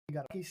You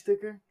got a key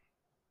sticker?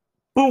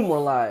 Boom, we're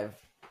live.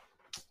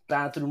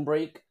 Bathroom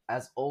break.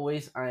 As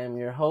always, I am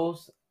your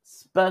host.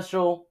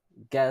 Special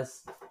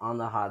guest on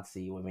the hot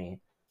seat with me.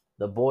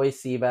 The boy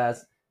Cbas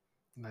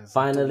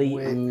finally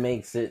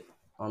makes it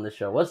on the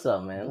show. What's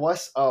up, man?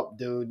 What's up,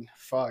 dude?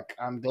 Fuck.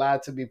 I'm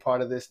glad to be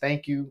part of this.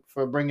 Thank you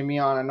for bringing me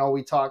on. I know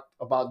we talked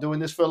about doing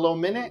this for a little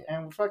minute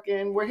and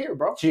we're here,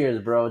 bro.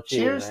 Cheers, bro.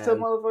 Cheers to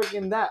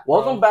motherfucking that.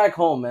 Welcome back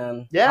home,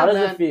 man. Yeah, How does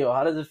man. it feel?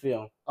 How does it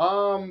feel?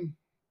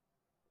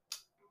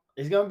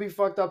 It's gonna be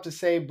fucked up to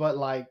say, but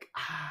like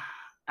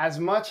as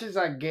much as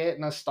I get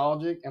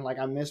nostalgic and like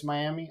I miss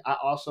Miami, I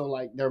also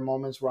like there are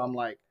moments where I'm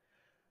like,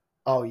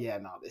 oh yeah,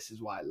 no, this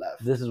is why I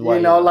left. This is why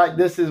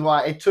this is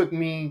why it took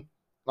me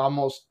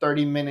almost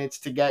 30 minutes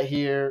to get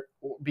here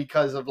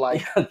because of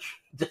like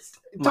just to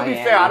Miami.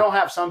 Be fair, I don't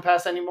have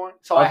SunPass anymore,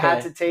 so I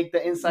had to take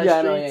the inside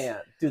streets. Yeah.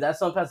 Dude, that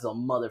SunPass is a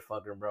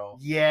motherfucker, bro.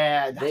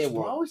 Yeah,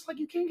 bro. It's like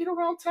you can't get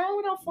around town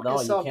without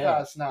fucking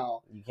SunPass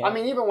now. I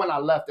mean, even when I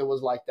left, it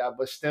was like that,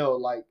 but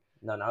still, like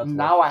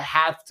now I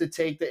have to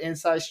take the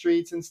inside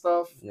streets and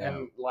stuff,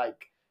 and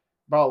like,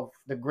 bro,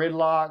 the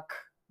gridlock,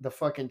 the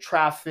fucking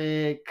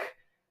traffic.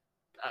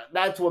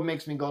 That's what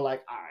makes me go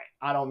like, all right,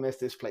 I don't miss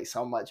this place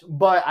so much,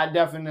 but I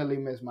definitely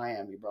miss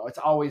Miami, bro. It's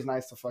always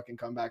nice to fucking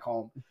come back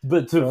home,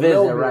 but to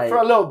visit, right? For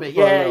a little bit,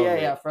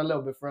 for a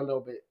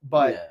little bit.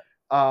 But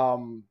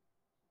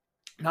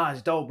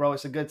it's dope, bro.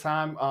 It's a good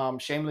time.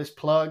 Shameless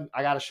plug.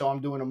 I got a show I'm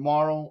doing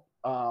tomorrow.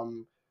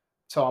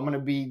 So I'm gonna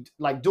be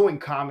like doing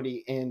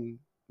comedy in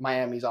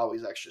Miami is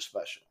always extra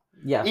special.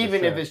 Yeah,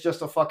 even if it's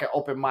just a fucking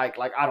open mic,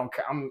 like I don't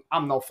care.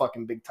 I'm no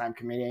fucking big time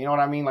comedian. You know what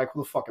I mean? Like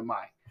who the fuck am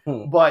I?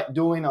 But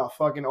doing a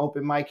fucking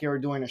open mic here or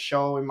doing a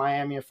show in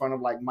Miami in front of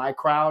like my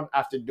crowd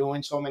after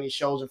doing so many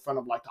shows in front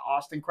of like the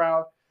Austin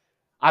crowd,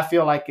 I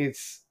feel like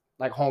it's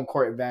like home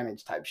court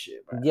advantage type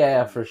shit. Right?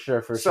 Yeah, for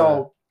sure.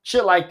 So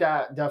shit like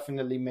that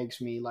definitely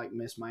makes me like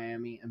miss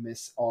Miami and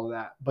miss all of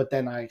that. But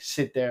then I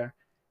sit there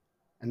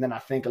and then I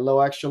think a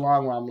little extra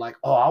long where I'm like,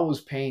 oh, I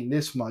was paying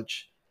this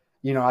much.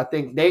 You know, I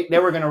think they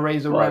were going to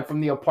raise the rent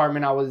from the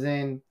apartment I was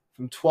in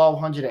from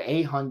 $1,200 to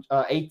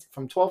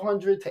from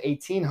 $1,200 to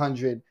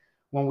 $1,800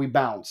 when we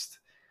bounced.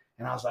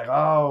 And I was like,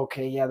 oh,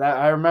 okay, yeah,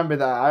 I remember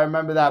that. I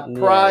remember that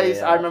price.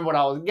 Yeah. I remember what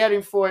I was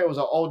getting for it. It was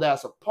an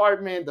old-ass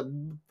apartment.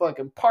 The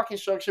fucking parking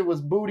structure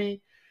was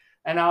booty.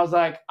 And I was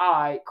like,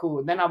 all right, cool.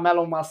 And then I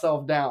mellowed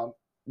myself down.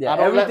 Yeah,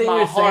 everything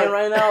you're saying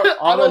right now,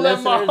 I don't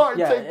let my heart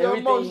take the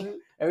emotion.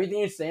 Everything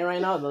you're saying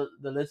right now, the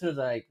listeners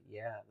are like,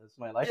 yeah, that's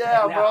my life.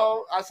 Yeah, right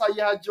bro. I saw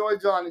you had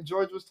George on, and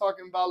George was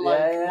talking about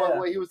like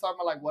what he was talking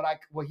about,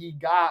 like what he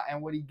got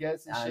and what he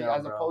gets and shit,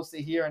 as opposed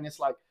to here. And it's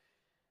like,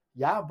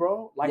 yeah,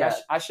 bro. Like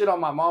I shit on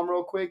my mom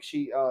real quick.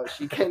 She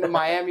came to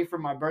Miami for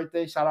my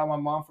birthday. Shout out my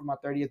mom for my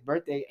 30th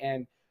birthday,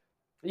 and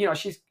you know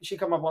she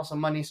come up on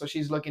some money, so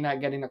she's looking at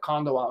getting a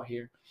condo out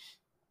here,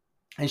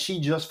 and she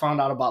just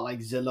found out about like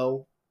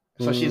Zillow.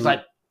 So she's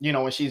like, you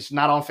know, when she's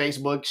not on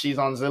Facebook, she's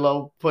on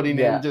Zillow, putting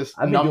in just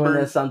I've been numbers. doing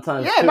this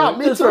sometimes. Yeah, no,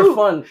 me just too. For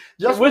fun,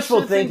 just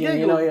wishful thinking.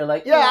 You know, you're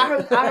like,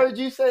 I heard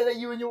you say that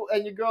you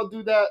and your girl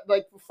do that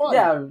like for fun.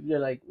 Yeah, you're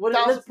like, what?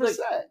 1,000%.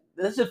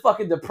 This is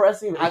fucking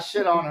depressing. I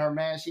shit on her,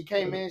 man. She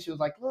came in, she was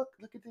like, look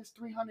at this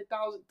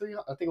 300,000.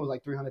 I think it was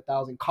like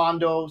 300,000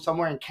 condo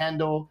somewhere in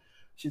Kendall.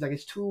 She's like,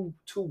 it's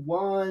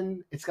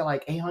 221. It's got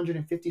like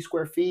 850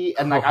 square feet,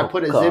 and like I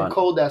put a zip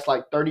code that's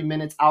like 30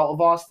 minutes out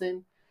of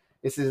Austin.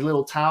 It's this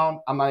little town.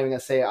 I'm not even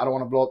gonna say it. I don't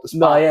want to blow up the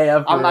spot.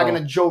 No, I'm not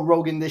gonna Joe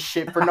Rogan this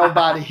shit for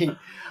nobody.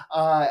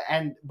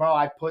 And bro,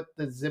 I put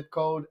the zip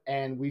code,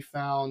 and we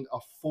found a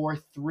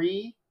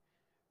 4-3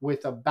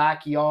 with a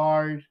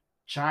backyard,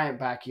 giant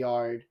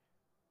backyard,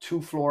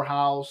 2-floor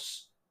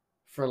house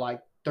for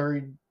like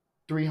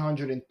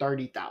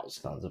 330,000.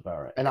 Sounds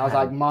about right. And I was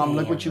like, Mom,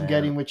 look what you're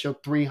getting with your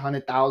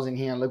 300,000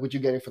 here, and look what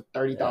you're getting for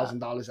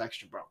 $30,000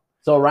 extra, bro.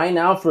 So right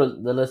now, for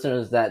the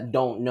listeners that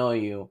don't know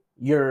you,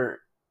 you're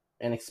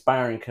an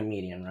aspiring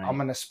comedian, right?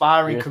 I'm an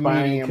aspiring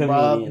comedian,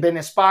 bro. Been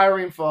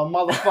aspiring for a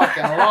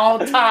motherfucking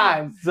long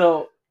time.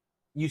 So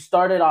you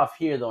started off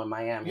here, though, in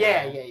Miami.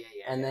 Yeah.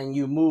 And then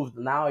you moved.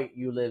 Now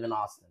you live in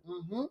Austin.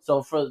 Mm-hmm.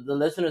 So for the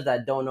listeners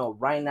that don't know,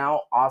 right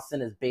now,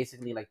 Austin is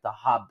basically like the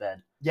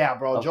hotbed. Yeah,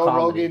 bro. Joe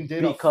Rogan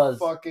did a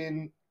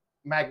fucking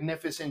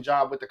magnificent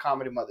job with the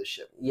Comedy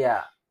Mothership.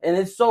 Yeah. And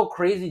it's so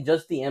crazy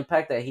just the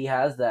impact that he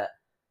has that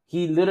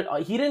he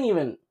didn't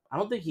even, I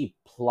don't think he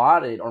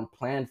plotted or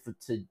planned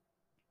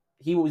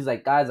he was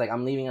like, guys, like,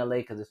 I'm leaving LA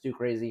because it's too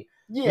crazy.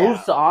 Yeah.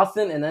 Moves to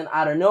Austin, and then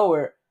out of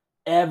nowhere,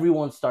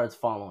 everyone starts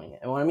following it.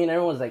 And what I mean,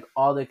 everyone's like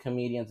all the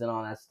comedians and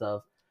all that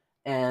stuff.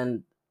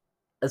 And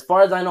as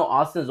far as I know,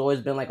 Austin's always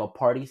been like a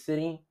party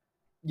city.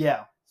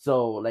 Yeah.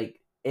 So like,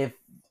 if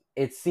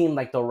it seemed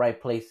like the right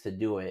place to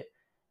do it,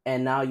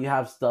 and now you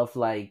have stuff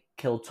like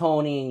Kill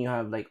Tony, and you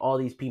have like all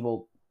these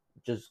people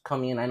just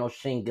coming in. I know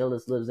Shane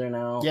Gillis lives there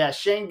now. Yeah,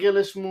 Shane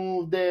Gillis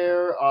moved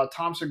there.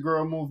 Tom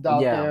Segura moved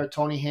out there.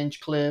 Tony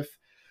Hinchcliffe.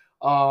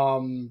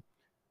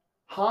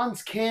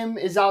 Hans Kim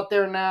is out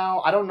there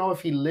now. I don't know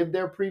if he lived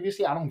there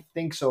previously. I don't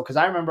think so, because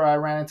I remember I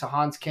ran into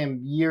Hans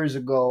Kim years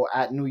ago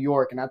at New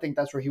York, and I think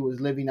that's where he was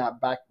living at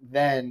back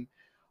then.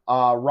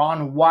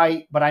 Ron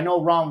White, but I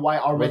know Ron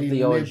White Was already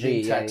the lived OG?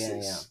 in Yeah,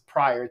 Texas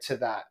prior to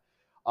that.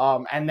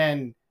 And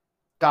then,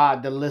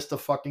 God, the list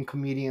of fucking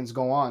comedians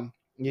go on.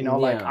 You know,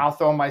 like Yeah. I'll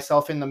throw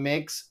myself in the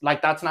mix.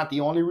 Like that's not the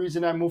only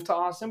reason I moved to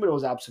Austin, but it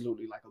was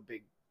absolutely like a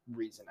big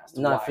reason as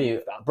to Not why for I you,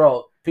 moved out there.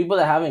 bro. People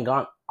that haven't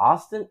gone,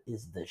 Austin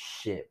is the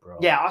shit, bro.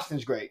 Yeah,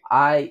 Austin's great.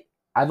 I've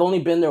only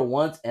been there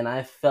once, and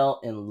I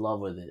fell in love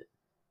with it.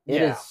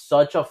 It Yeah. is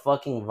such a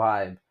fucking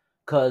vibe,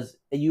 because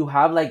you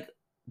have like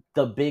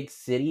the big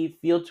city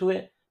feel to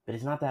it, but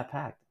it's not that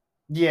packed.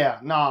 Yeah,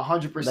 no,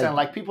 100%.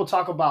 Like- Like people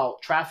talk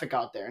about traffic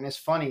out there, and it's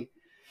funny.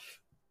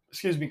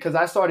 Excuse me, because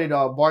I started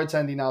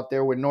bartending out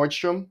there with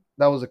Nordstrom.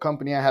 That was a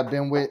company I had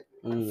been with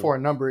for a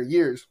number of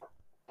years.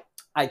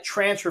 I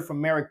transferred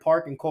from Merrick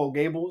Park in Coral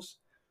Gables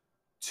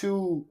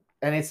to,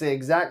 and it's the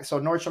exact, so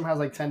Nordstrom has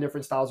like 10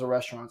 different styles of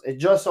restaurants. It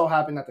just so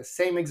happened that the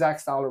same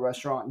exact style of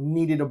restaurant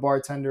needed a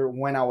bartender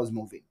when I was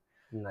moving.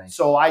 Nice.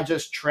 So I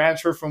just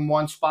transferred from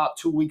one spot.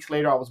 2 weeks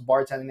later, I was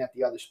bartending at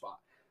the other spot.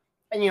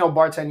 And, you know,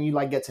 bartending, you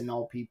like get to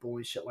know people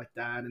and shit like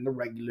that and the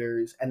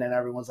regulars. And then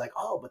everyone's like,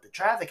 oh, but the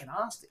traffic in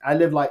Austin.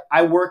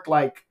 I work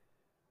like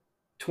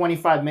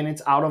 25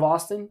 minutes out of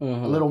Austin,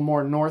 a little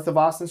more north of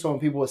Austin. So when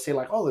people would say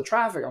like, oh, the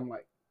traffic, I'm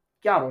like,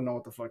 y'all don't know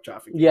what the fuck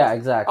traffic is. Yeah,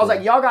 exactly. I was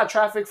like, y'all got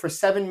traffic for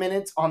 7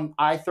 minutes on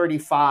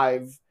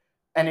I-35.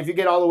 And if you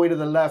get all the way to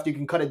the left, you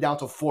can cut it down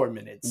to 4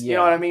 minutes. You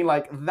know what I mean?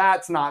 Like,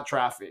 that's not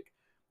traffic.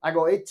 I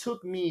go, it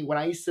took me, when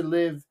I used to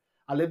live,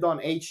 I lived on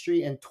 8th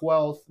Street and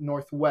 12th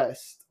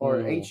Northwest, or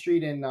 8th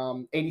Street and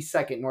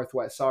 82nd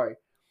Northwest, sorry.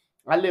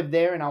 I lived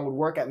there, and I would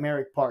work at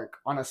Merrick Park.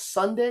 On a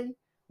Sunday,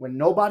 when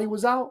nobody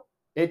was out,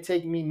 it'd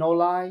take me, no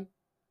lie,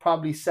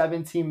 probably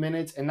 17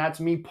 minutes, and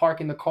that's me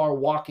parking the car,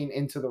 walking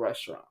into the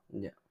restaurant.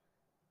 Yeah.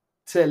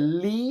 To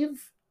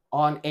leave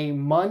on a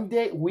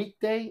Monday,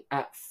 weekday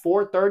at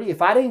 4:30,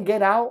 if I didn't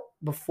get out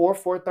before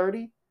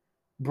 4:30,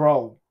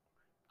 bro,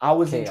 I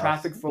was in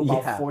traffic for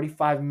about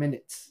 45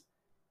 minutes.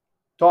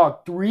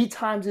 Dog, 3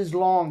 times as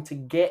long to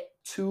get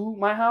to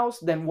my house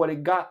than what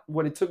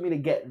it took me to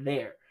get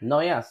there.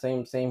 No, yeah,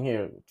 same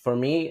here. For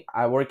me,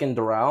 I work in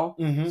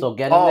Doral, so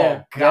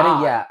God.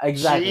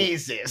 exactly.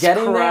 Jesus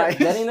getting Christ.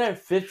 there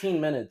 15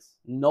 minutes,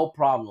 no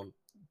problem.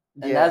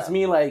 And that's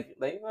me like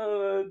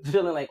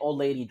chilling like old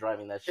lady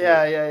driving that shit.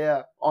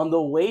 Yeah. On the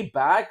way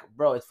back,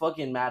 bro, it's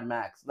fucking Mad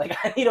Max. Like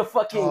I need to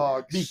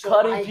fucking be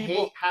cutting I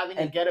people. Hate having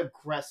to get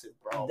aggressive,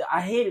 bro.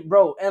 I hate it,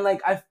 bro. And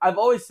like I've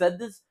always said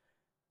this.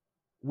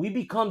 We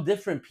become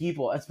different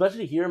people,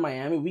 especially here in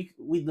Miami.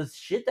 We the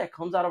shit that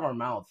comes out of our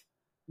mouth.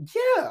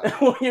 Yeah.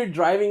 When you're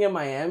driving in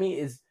Miami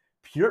is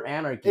pure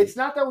anarchy. It's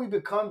not that we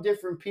become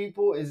different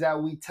people, is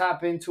that we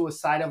tap into a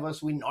side of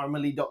us we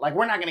normally don't. Like,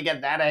 we're not going to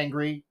get that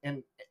angry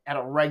at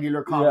a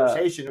regular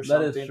conversation or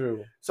something. That is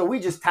true. So we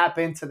just tap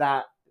into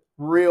that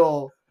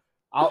real,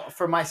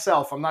 for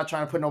myself, I'm not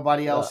trying to put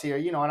nobody else here,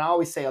 you know, and I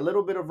always say a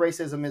little bit of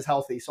racism is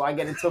healthy. So I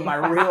get into my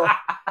real,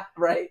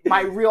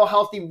 my real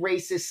healthy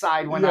racist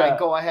side when I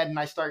go ahead and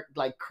I start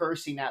like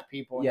cursing at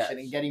people and shit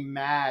and getting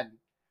mad.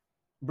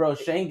 Bro,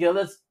 Shane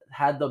Gillis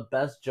had the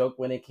best joke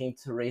when it came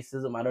to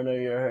racism. I don't know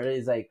if you ever heard it.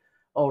 He's like,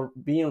 oh,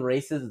 being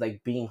racist is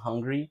like being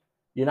hungry.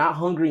 You're not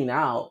hungry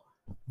now,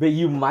 but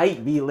you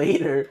might be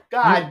later.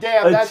 God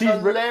damn, that's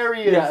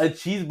hilarious. Yeah, a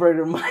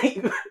cheeseburger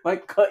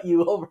might cut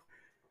you over.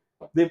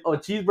 A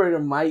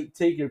cheeseburger might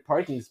take your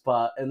parking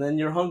spot, and then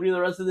you're hungry the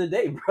rest of the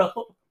day, bro.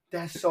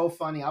 That's so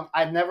funny.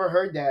 I've never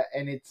heard that,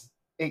 and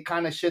it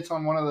kind of shits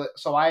on one of the.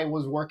 So I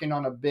was working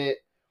on a bit.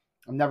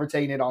 I'm never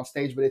taking it on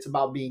stage, but it's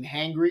about being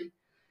hangry.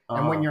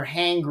 And when you're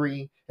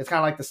hangry, it's kind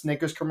of like the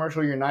Snickers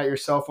commercial. You're not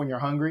yourself when you're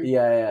hungry.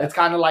 Yeah. It's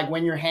kind of like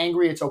when you're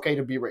hangry, it's okay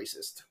to be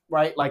racist,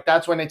 right? Like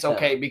that's when it's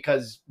okay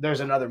because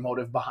there's another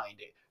motive behind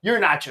it. You're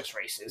not just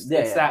racist.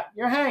 It's that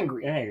you're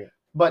hangry. You're hangry.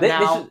 But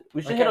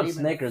we should hit up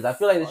Snickers. I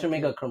feel like they should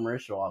make a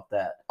commercial off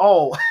that.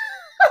 Oh.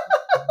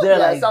 They're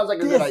like, it sounds like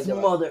a good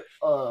idea.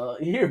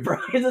 Here, bro.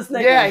 Here's a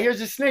Snickers. Yeah, here's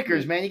a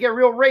Snickers, man. You get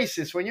real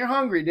racist when you're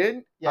hungry,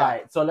 dude. Yeah. All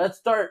right, so let's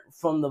start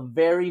from the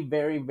very,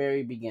 very,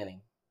 very beginning.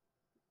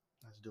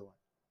 Let's do it.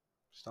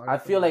 I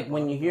feel like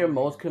when you hear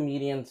most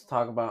comedians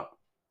talk about,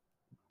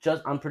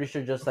 I'm pretty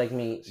sure just like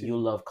me, you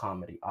love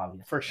comedy,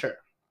 obviously. For sure.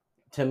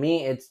 To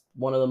me, it's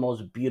one of the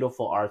most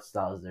beautiful art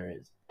styles there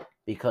is,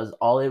 because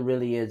all it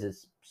really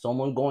is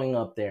someone going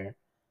up there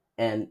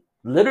and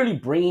literally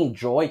bringing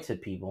joy to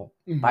people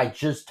by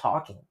just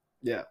talking.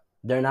 Yeah.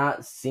 They're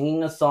not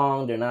singing a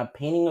song. They're not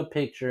painting a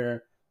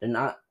picture.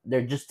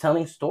 They're just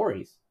telling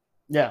stories.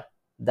 Yeah.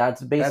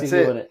 That's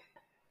basically what it.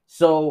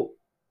 So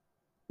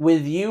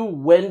with you,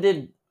 when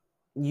did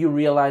you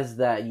realize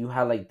that you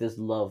had like this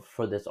love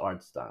for this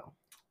art style?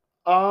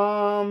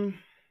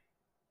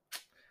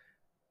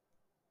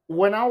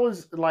 When I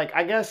was like,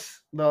 I guess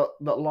the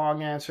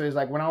long answer is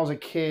like when I was a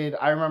kid,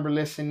 I remember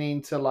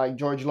listening to like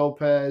George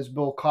Lopez,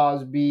 Bill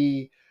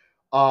Cosby,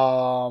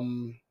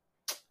 who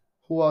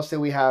who else did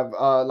we have?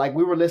 Like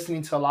we were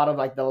listening to a lot of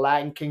like the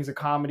Latin Kings of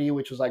Comedy,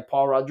 which was like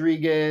Paul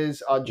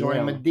Rodriguez,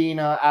 Joey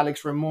Medina,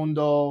 Alex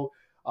Raimundo,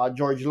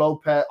 George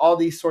Lopez, all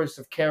these sorts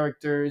of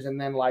characters, and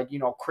then like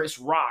Chris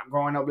Rock.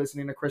 Growing up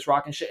listening to Chris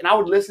Rock and shit, and I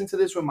would listen to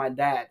this with my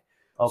dad.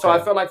 Okay. So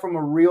I felt like from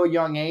a real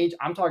young age,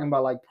 I'm talking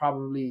about like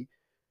probably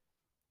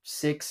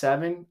 6,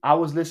 7, I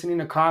was listening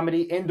to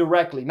comedy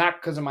indirectly,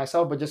 not because of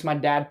myself, but just my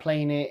dad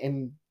playing it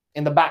in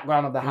the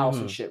background of the house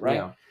and shit,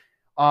 right?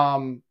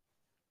 Yeah.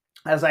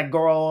 As I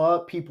grow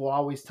up, people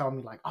always tell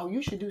me like, "Oh,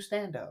 you should do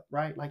stand up,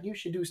 right? Like you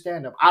should do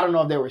stand up." I don't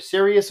know if they were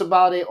serious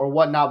about it or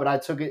whatnot, but I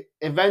took it.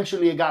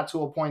 Eventually, it got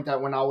to a point that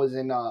when I was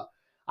in,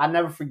 I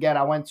never forget.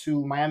 I went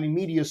to Miami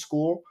Media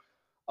School,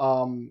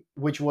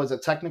 which was a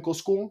technical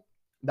school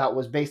that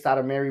was based out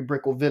of Mary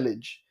Brickell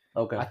Village.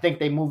 Okay. I think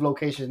they moved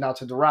locations now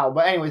to Doral.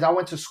 But anyways, I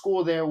went to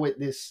school there with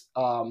this,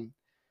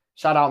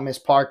 shout out Miss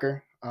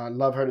Parker.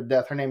 Love her to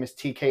death. Her name is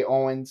T.K.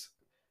 Owens.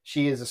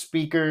 She is a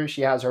speaker.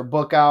 She has her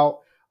book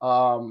out.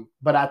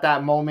 But at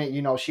that moment,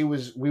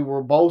 we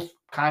were both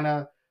kind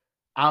of,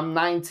 I'm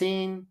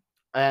 19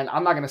 and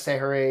I'm not going to say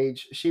her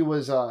age. She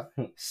was a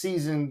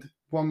seasoned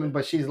woman,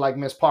 but she's like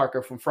Miss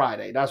Parker from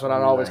Friday. That's what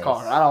I'd always call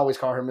her. I'd always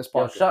call her Miss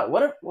Parker. Yo,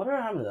 what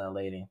happened to that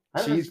lady?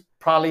 She's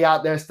probably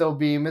out there still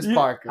being Miss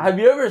Parker. Have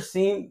you ever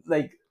seen,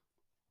 like,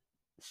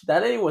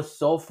 that lady was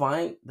so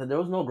fine that there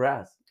was no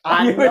grass?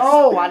 I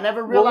know. I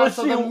never realized.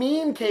 So the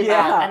meme came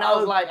out, and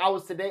I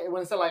was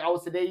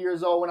today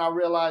years old when I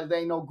realized there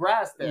ain't no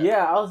grass there.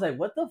 Yeah, I was like,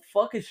 what the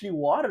fuck is she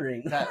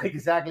watering? That's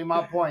exactly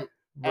my point.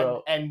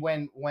 Bro. And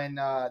when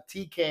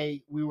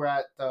TK, we were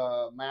at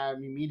the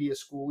Miami Media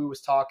School, we was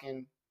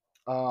talking.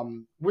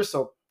 We're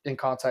still in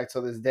contact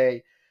to this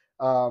day.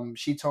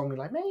 She told me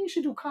like, man, you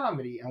should do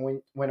comedy. And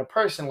when a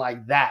person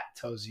like that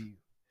tells you,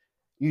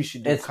 you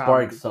should do comedy. It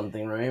sparks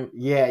something, right?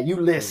 Yeah, you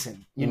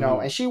listen, know.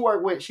 And she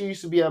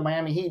used to be a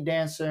Miami Heat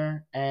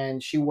dancer,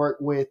 and she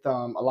worked with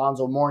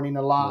Alonzo Mourning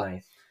a lot.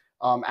 Nice.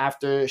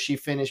 After she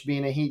finished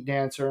being a Heat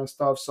dancer and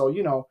stuff.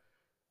 So,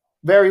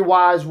 very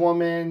wise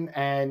woman.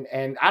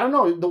 And I don't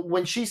know,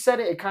 when she said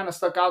it, it kind of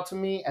stuck out to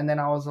me. And then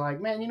I was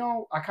like, man,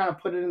 I kind of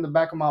put it in the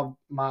back of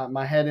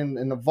my head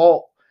in the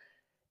vault.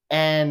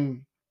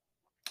 And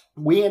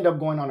we end up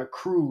going on a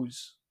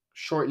cruise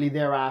shortly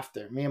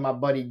thereafter. Me and my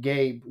buddy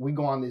Gabe, we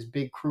go on this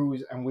big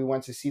cruise, and we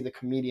went to see the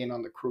comedian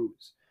on the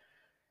cruise.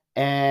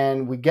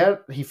 And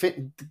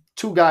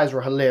two guys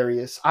were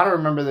hilarious. I don't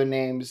remember their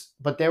names,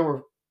 but they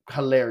were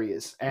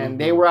hilarious. And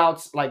they were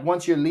out, like,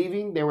 once you're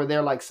leaving, they were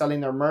there like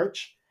selling their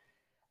merch.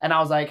 And I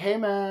was like, hey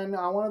man,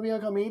 I want to be a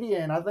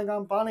comedian. I think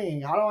I'm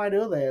funny. How do I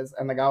do this?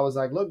 And the guy was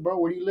like, look, bro,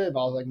 where do you live?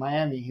 I was like,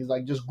 Miami. He's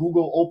like, just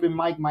Google open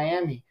mic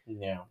Miami.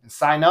 Yeah. And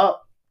sign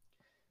up.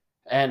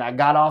 And I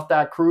got off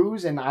that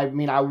cruise, and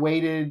I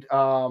waited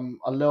a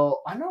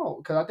little. I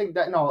know, because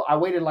I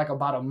waited like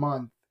about a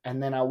month,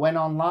 and then I went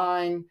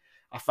online.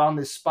 I found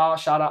this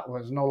spot. Shout out,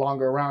 was no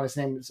longer around. His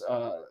name is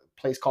a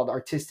place called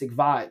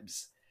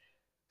Feat.Cbas.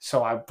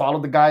 So I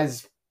followed the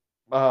guy's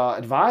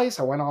advice.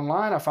 I went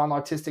online. I found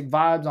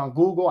Feat.Cbas on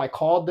Google. I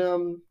called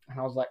them, and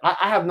I was like,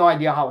 I have no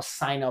idea how a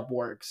sign up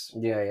works.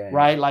 Yeah.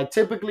 Right? Like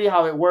typically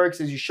how it works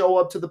is you show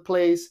up to the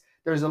place.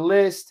 There's a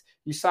list.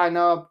 You sign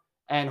up.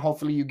 And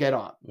hopefully you get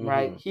on,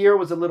 right? Here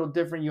was a little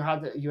different. You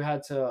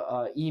had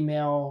to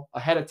email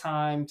ahead of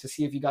time to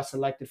see if you got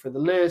selected for the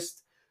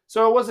list.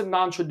 So it was a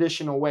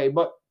non-traditional way,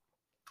 but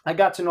I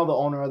got to know the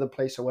owner of the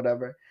place or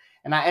whatever.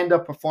 And I end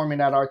up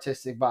performing at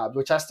Feat.Cbas,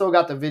 which I still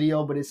got the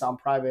video, but it's on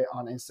private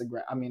on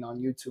Instagram. On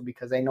YouTube,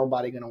 because ain't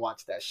nobody going to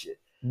watch that shit.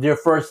 Your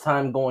first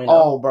time going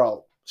Oh,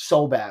 bro.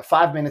 So bad.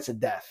 5 minutes of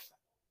death.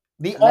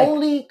 The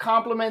only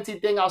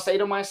complimenting thing I'll say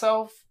to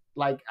myself,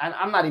 like,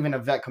 I'm not even a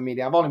vet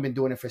comedian. I've only been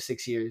doing it for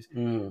 6 years.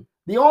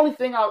 The only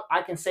thing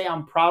I can say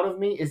I'm proud of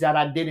me is that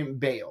I didn't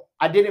bail.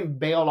 I didn't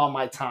bail on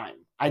my time.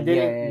 I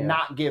didn't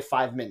not give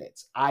 5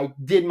 minutes. I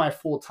did my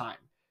full time.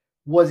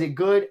 Was it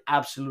good?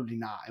 Absolutely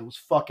not. It was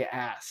fucking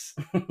ass.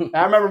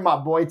 I remember my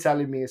boy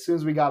telling me as soon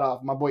as we got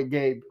off, my boy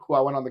Gabe, who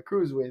I went on the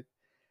cruise with,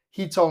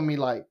 he told me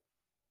like,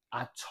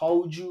 I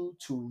told you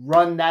to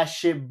run that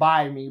shit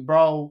by me,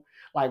 bro.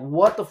 Like,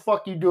 what the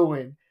fuck you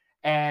doing?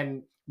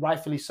 And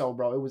rightfully so,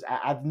 bro.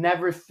 I've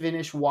never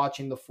finished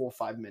watching the full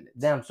 5 minutes.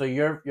 Damn, so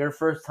your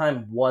first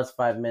time was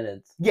 5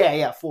 minutes.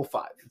 Yeah, full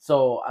 5.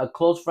 So a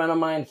close friend of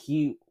mine,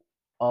 he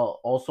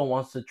also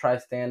wants to try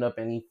stand up,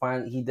 and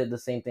he did the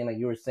same thing like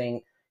you were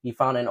saying. He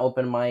found an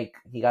open mic.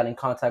 He got in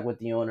contact with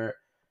the owner,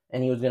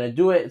 and he was gonna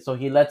do it. So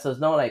he lets us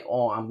know like,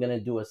 oh, I'm gonna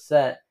do a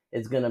set.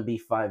 It's gonna be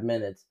 5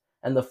 minutes.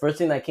 And the first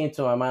thing that came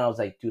to my mind, I was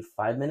like, dude,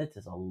 5 minutes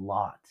is a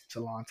lot. It's a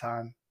long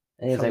time.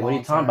 And he was like, what are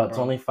you talking about? Bro. It's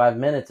only 5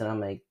 minutes. And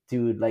I'm like,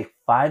 dude, like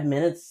 5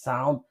 minutes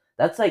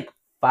that's like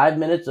 5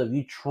 minutes of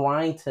you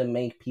trying to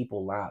make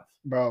people laugh.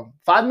 Bro,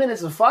 5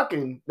 minutes of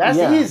fucking, that's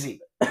easy.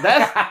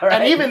 That's right?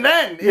 And even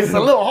then, it's a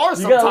little hard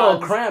sometimes. You got a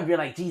little cramp. You're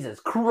like, Jesus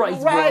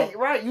Christ, bro.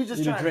 Right. You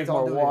just try to drink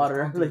more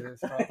water. Don't do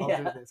this.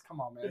 Don't do this. Come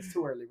on, man. It's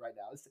too early right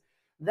now.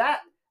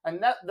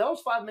 And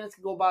those 5 minutes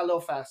can go by a little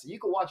faster. You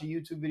can watch a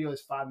YouTube video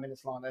that's 5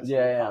 minutes long. That's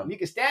no problem. You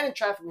can stand in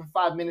traffic for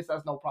 5 minutes.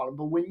 That's no problem.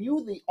 But when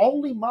you the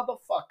only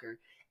motherfucker,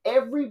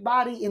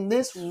 everybody in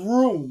this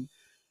room,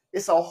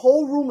 it's a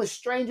whole room of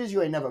strangers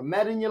you ain't never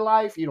met in your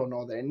life. You don't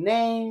know their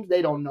names.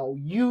 They don't know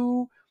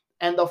you.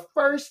 And the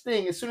first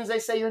thing, as soon as they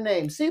say your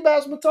name,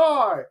 Cbas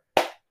Matar,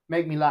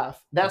 make me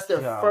laugh. That's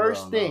their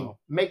first thing. No.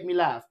 Make me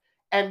laugh.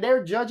 And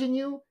they're judging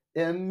you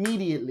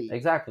immediately.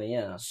 Exactly,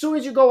 yeah. As soon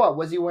as you go up,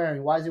 what's he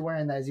wearing? Why is he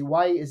wearing that? Is he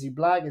white? Is he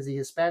black? Is he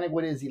Hispanic?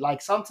 What is he?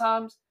 Like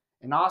sometimes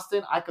in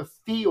Austin, I could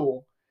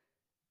feel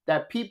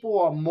that people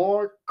are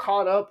more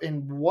caught up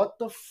in what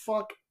the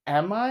fuck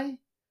am I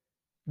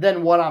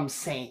than what I'm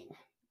saying.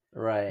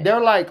 Right. They're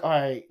like, all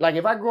right, like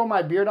if I grow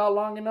my beard out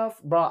long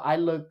enough, bro, I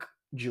look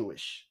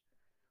Jewish.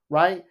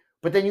 Right?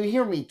 But then you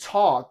hear me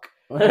talk.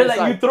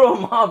 Like you throw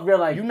them off, you're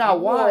like, you're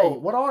not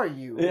white. What are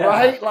you? Yeah.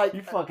 Right? Like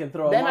you fucking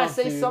throw them off. Then I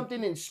say dude.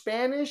 something in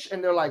Spanish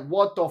and they're like,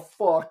 what the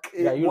fuck?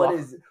 What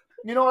is it?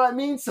 You know what I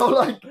mean? So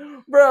like,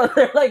 bro,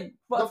 they're like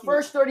the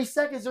first 30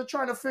 seconds they're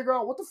trying to figure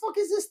out what the fuck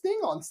is this thing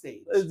on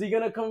stage? Is he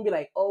gonna come and be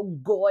like, oh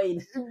god,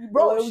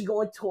 bro, what are we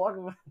going to talk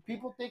about?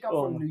 People think I'm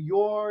from New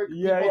York.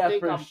 Yeah, people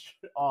think I'm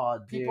sure. Oh,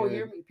 dude. People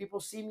hear me, people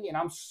see me, and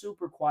I'm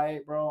super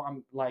quiet, bro.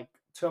 I'm like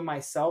to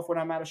myself when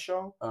I'm at a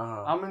show.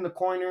 I'm in the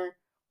corner.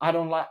 I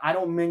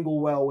don't mingle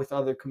well with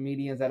other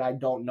comedians that I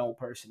don't know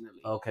personally.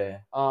 Okay.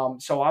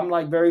 So I'm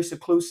like very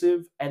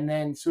seclusive, and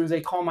then as soon as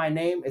they call my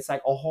name, it's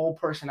like a whole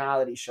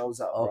personality shows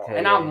up. Bro. Okay.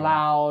 And I'm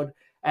loud,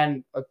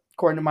 and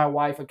according to my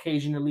wife,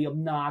 occasionally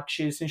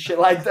obnoxious and shit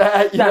like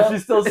that. Yeah, she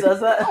still says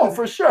that. Oh,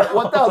 for sure,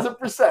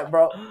 1000%,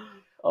 bro.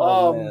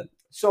 Man.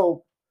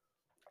 So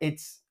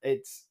it's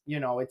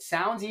it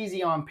sounds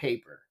easy on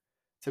paper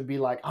to be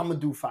like I'm gonna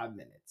do 5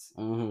 minutes,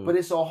 but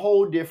it's a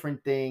whole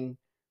different thing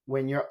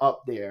when you're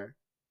up there.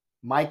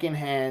 Mic in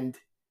hand,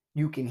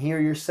 you can hear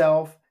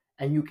yourself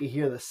and you can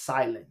hear the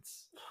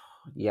silence.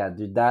 Yeah,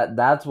 dude,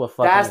 that's what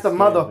fucking that's the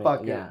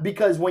motherfucker. Yeah.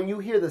 Because when you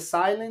hear the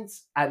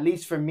silence, at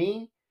least for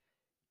me,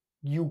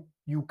 you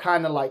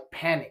kind of like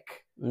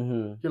panic.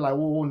 You're like,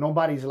 whoa,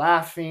 nobody's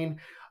laughing.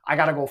 I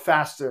gotta go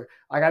faster.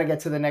 I gotta get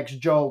to the next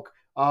joke.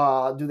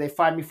 Do they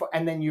find me?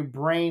 And then your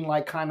brain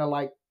like kind of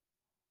like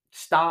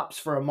stops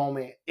for a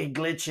moment. It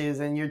glitches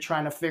and you're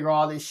trying to figure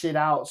all this shit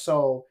out.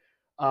 So,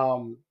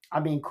 I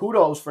mean,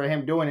 kudos for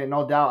him doing it,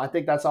 no doubt. I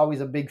think that's always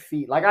a big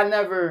feat. Like I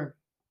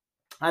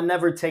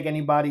never take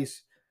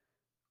anybody's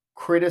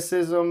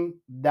criticism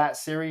that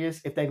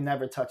serious if they've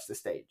never touched the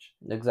stage.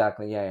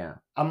 Exactly. Yeah.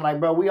 I'm like,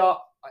 bro, we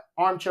all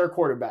armchair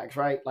quarterbacks,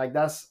 right? Like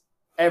that's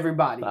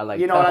everybody. I like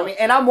you know what I mean?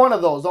 And I'm one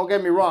of those. Don't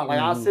get me wrong. Like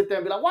I'll sit there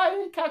and be like, why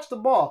didn't he catch the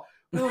ball?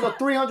 There was a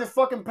 300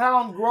 fucking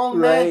pound grown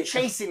man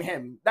chasing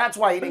him. That's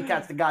why he didn't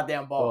catch the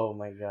goddamn ball. Oh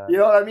my god. You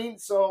know what I mean?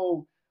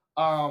 So,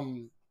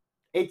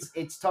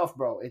 It's tough,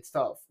 bro. It's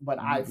tough. But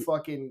I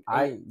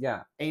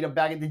ate a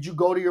bag. Did you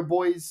go to your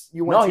boys?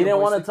 You went? No, he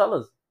didn't want to tell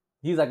us.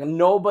 He's like,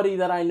 nobody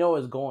that I know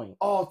is going.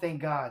 Oh,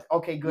 thank God.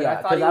 Okay, good. Yeah,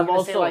 I thought he was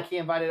going to say like he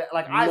invited.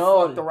 Like I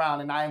fucked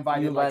around and I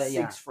invited like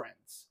 6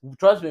 friends.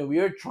 Trust me, we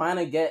were trying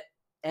to get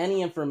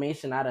any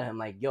information out of him.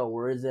 Like, yo,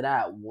 where is it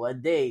at?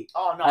 What day?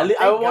 Oh no,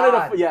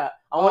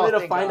 I wanted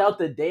to find out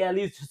the day at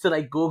least just to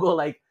like Google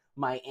like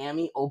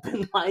Miami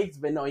open mics.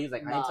 But no, he's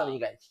like, I ain't telling you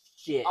guys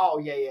shit. Oh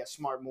yeah,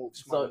 smart move.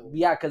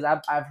 Yeah, because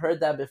I've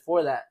heard that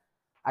before. That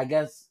I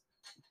guess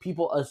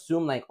people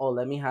assume like, oh,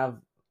 let me have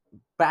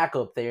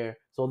backup there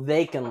so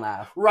they can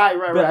laugh. Right.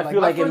 But I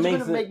feel like it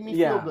makes make me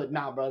feel good.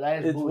 Nah, bro,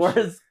 that is bullshit.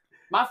 Worse.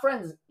 My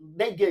friends,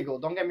 they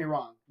giggled. Don't get me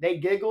wrong, they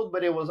giggled,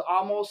 but it was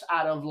almost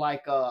out of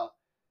like a.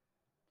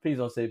 Please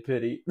don't say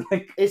pity.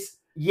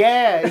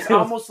 It's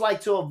almost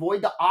like to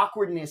avoid the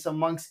awkwardness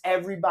amongst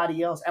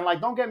everybody else. And like,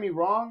 don't get me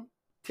wrong,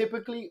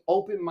 typically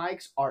open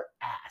mics are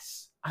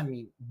ass. I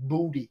mean,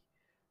 booty.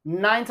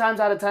 9 times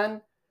out of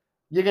 10,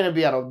 you're going to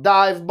be at a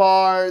dive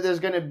bar. There's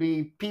going to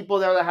be people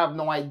there that have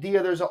no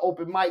idea there's an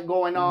open mic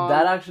going on.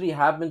 That actually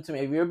happened to me.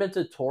 Have you ever been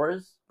to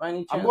Taurus by any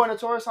chance? I'm going to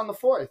Taurus on the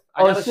 4th.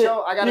 I got a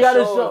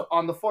show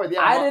on the 4th.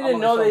 Yeah, I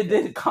didn't know they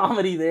did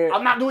comedy there.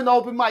 I'm not doing the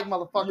open mic,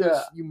 motherfuckers.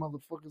 Yeah. You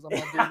motherfuckers, I'm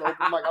not doing the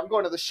open mic. I'm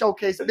going to the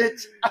showcase,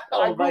 bitch.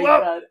 Oh my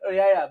God. Oh,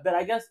 yeah. But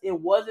I guess it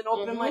was an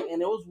open mic,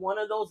 and it was one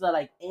of those that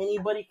like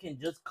anybody can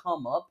just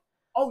come up.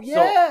 Oh,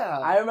 yeah.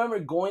 So I remember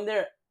going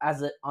there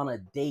on a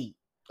date.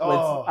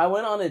 I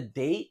went on a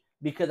date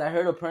because I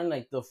heard apparently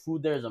like the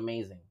food there is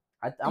amazing.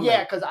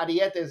 Because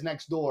Ariete is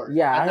next door.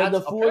 Yeah, I heard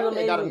the food was amazing.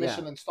 They got a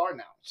Michelin star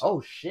now. So.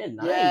 Oh shit,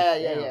 nice.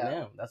 Yeah.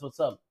 Damn, that's what's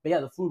up. But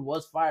yeah, the food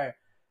was fire.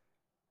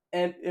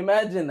 And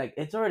imagine like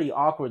it's already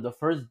awkward. The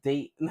first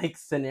date like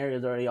scenario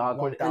is already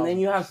awkward, 1,000%. And then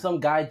you have some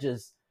guy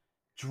just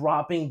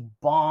dropping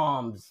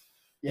bombs,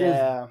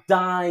 just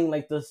dying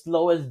like the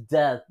slowest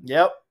death.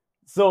 Yep.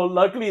 So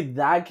luckily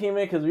that came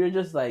in because we were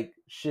just like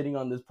shitting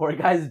on this poor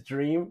guy's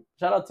dream.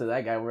 Shout out to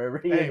that guy wherever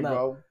he is now.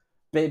 Bro.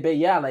 But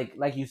yeah,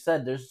 like you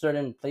said, there's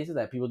certain places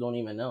that people don't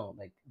even know.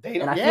 Like,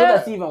 and I feel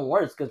that's even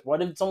worse because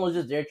what if someone's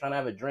just there trying to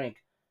have a drink?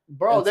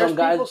 Bro, And there's some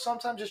guys, people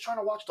sometimes just trying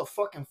to watch the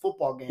fucking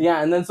football game.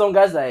 yeah, and then some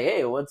guys like,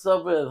 hey, what's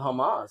up with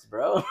Hamas,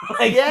 bro?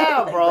 Like,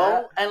 Yeah, like bro.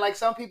 that. And like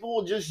some people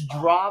will just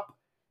drop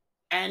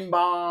N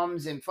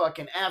bombs and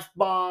fucking F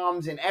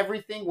bombs and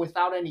everything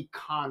without any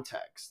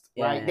context,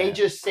 right? They Yeah,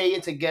 just say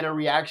it to get a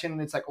reaction,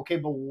 and it's like, okay,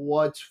 but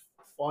what's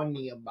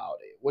funny about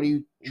it? What are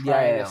you yeah,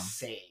 trying to yeah.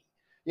 say?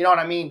 You know what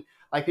I mean?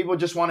 Like people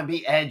just want to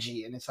be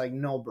edgy, and it's like,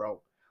 no,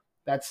 bro,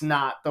 that's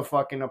not the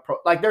fucking approach.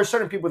 Like there's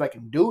certain people that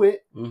can do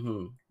it,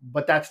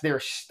 but that's their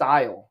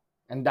style,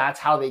 and that's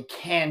how they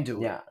can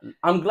do it. Yeah,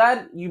 I'm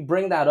glad you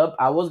bring that up.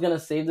 I was gonna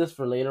save this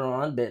for later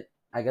on, but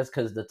I guess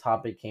because the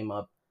topic came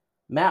up.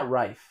 Matt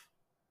Rife.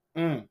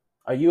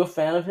 Are you a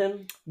fan of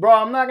him? Bro,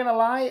 I'm not gonna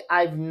lie.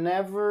 I've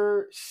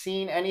never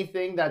seen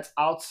anything that's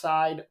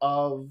outside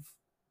of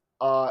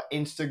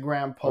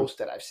Instagram post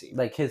that I've seen.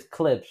 Like his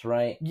clips,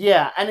 right?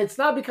 Yeah, and it's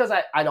not because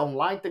I don't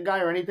like the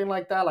guy or anything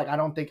like that. Like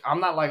I'm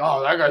not like,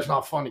 oh, that guy's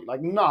not funny.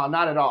 Like, no,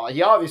 not at all.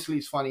 He obviously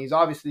is funny. He's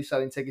obviously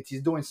selling tickets.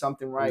 He's doing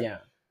something right. Yeah.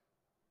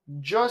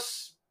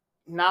 Just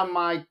not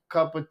my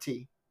cup of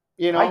tea.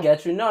 You know? I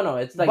get you. No,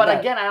 it's like but that.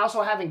 Again, I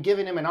also haven't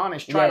given him an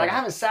honest try. Yeah. Like I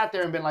haven't sat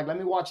there and been like, let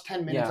me watch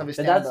 10 minutes of his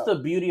But stand-up. that's the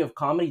beauty of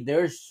comedy.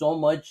 There's so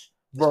much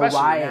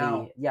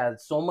variety. Yeah,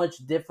 so much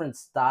different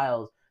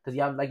styles. Because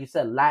you have, like you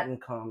said, Latin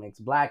comics,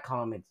 black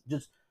comics,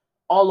 just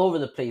all over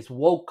the place.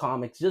 Woke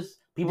comics, just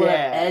people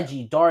that are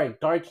edgy,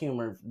 dark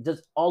humor,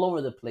 just all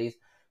over the place.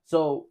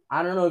 So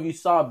I don't know if you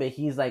saw, but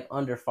he's like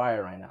under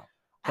fire right now.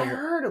 I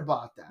heard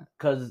about that.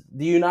 Because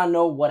do you not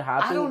know what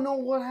happened? I don't know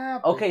what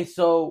happened. Okay,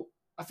 so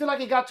I feel like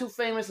he got too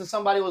famous and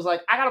somebody was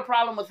like, I got a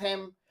problem with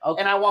him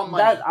and I want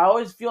money. I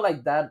always feel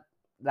like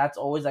that's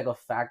always like a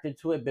factor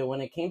to it. But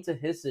when it came to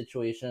his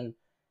situation,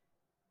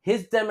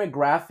 his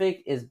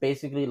demographic is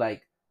basically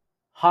like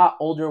hot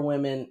older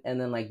women and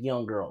then like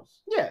young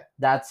girls. Yeah.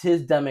 That's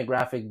his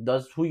demographic.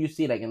 That's who you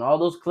see like in all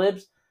those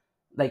clips.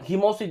 Like he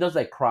mostly does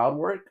like crowd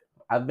work.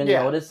 I've been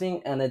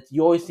noticing, and it's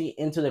you always see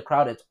into the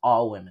crowd, it's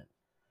all women.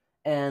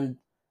 And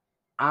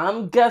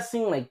I'm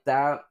guessing like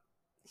that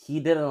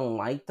he didn't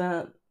like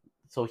that.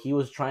 So he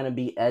was trying to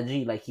be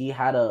edgy. Like he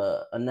had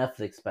a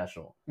Netflix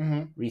special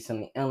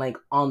recently. And like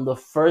on the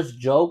first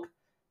joke,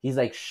 he's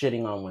like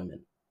shitting on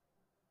women.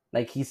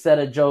 Like he said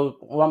a joke.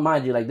 Well,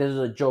 mind you, like this is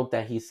a joke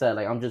that he said.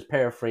 Like I'm just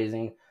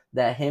paraphrasing.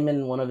 That him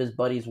and one of his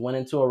buddies went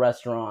into a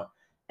restaurant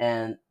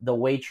and the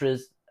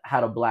waitress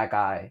had a black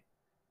eye.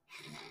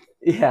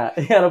 Yeah,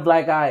 he had a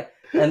black eye.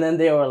 And then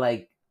they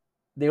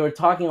were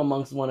talking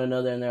amongst one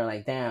another and they're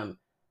like, damn,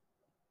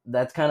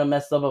 that's kind of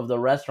messed up of the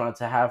restaurant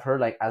to have her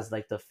like as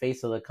like the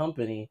face of the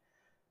company.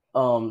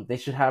 They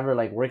should have her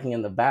like working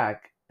in the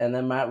back. And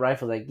then Matt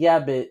Rife was like, yeah,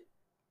 but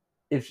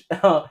if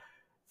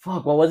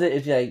fuck, what was it?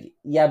 If like,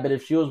 yeah, but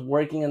if she was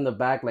working in the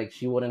back, like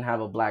she wouldn't have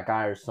a black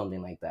eye or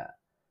something like that.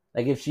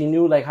 Like if she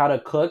knew like how to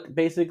cook,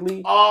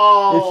 basically.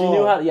 Oh, if she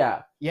knew how,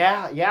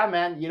 yeah,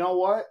 man. You know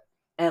what?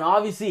 And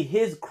obviously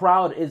his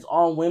crowd is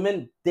all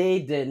women.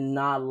 They did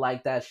not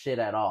like that shit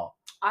at all.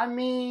 I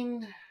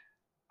mean,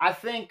 I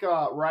think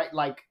right,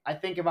 like I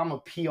think if I'm a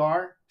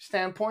PR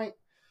standpoint,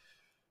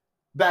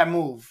 bad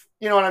move.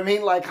 You know what I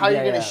mean? Like how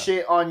you're gonna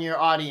shit on your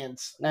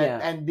audience,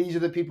 and these are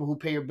the people who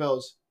pay your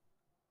bills.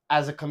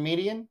 As a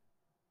comedian,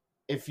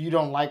 if you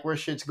don't like where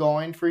shit's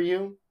going for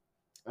you,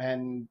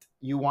 and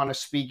you want to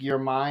speak your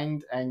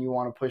mind, and you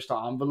want to push the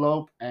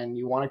envelope, and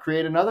you want to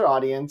create another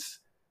audience,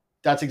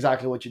 that's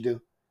exactly what you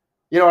do.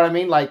 You know what I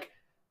mean? Like,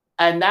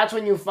 and that's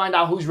when you find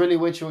out who's really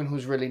with you and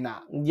who's really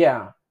not.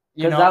 Yeah.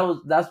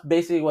 Because that's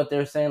basically what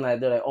they're saying.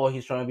 Like they're like, oh,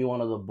 he's trying to be one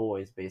of the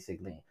boys,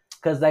 basically.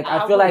 Because like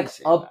I feel like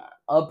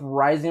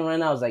uprising right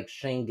now is like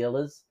Shane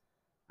Gillis.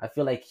 I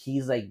feel like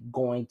he's like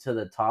going to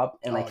the top,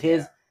 and like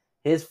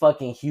his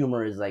fucking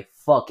humor is like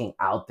fucking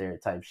out there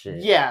type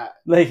shit. Yeah,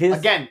 like his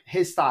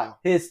style.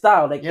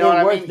 Like you know what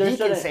I mean. He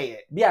can say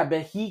it. Yeah,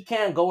 but he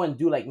can't go and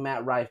do like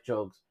Matt Rife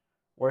jokes,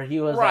 where he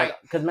was like,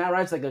 because Matt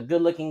Rife's like a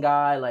good looking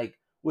guy, like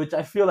which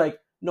I feel like,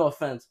 no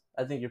offense,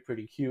 I think you're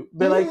pretty cute,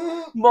 but like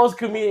most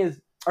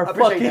comedians are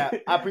fucking.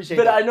 I appreciate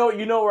but that. I know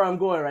you know where I'm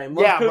going, right?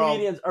 Most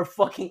comedians are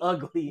fucking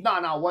ugly. No,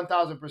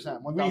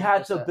 1,000%. We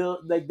had to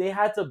build they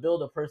had to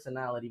build a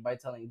personality by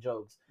telling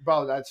jokes.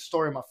 Bro, that's the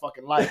story of my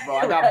fucking life, bro.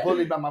 I got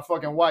bullied by my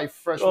fucking wife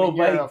freshman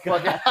year of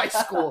fucking high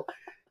school.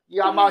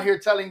 Yeah, I'm out here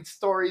telling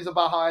stories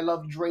about how I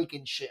love Drake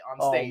and shit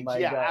on stage.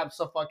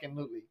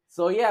 Absolutely.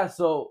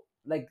 So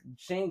like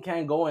Shane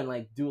can't go and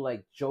like do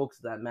like jokes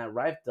that Matt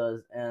Rife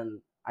does, and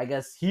I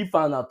guess he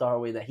found out the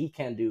hard way that he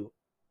can't do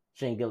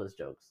Shane Gillis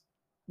jokes.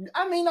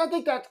 I mean, I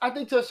think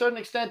to a certain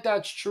extent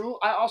that's true.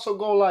 I also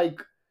go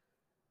like,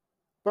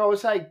 bro,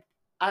 it's like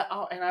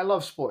I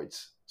love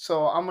sports,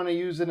 so I'm gonna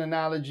use an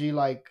analogy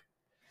like,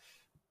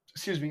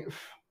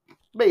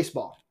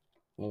 baseball.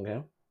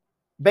 Okay.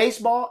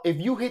 Baseball, if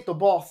you hit the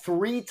ball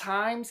 3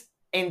 times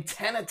in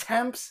 10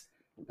 attempts,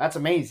 that's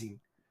amazing.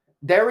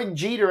 Derek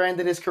Jeter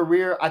ended his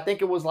career, I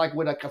think it was like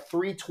with like a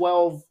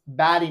 312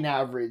 batting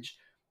average,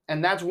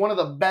 and that's one of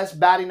the best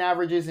batting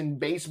averages in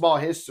baseball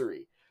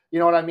history. You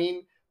know what I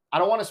mean? I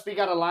don't want to speak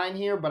out of line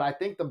here, but I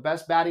think the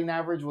best batting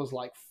average was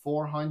like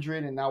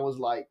 400, and that was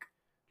like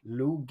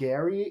Lou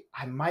Gehrig.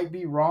 I might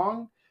be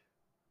wrong.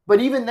 But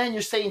even then,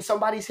 you're saying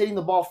somebody's hitting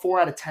the ball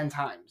 4 out of 10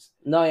 times.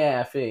 No, yeah,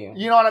 I feel you.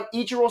 You know what I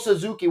mean? Ichiro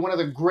Suzuki, one of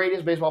the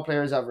greatest baseball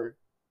players ever.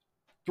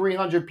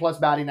 300 plus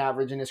batting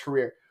average in his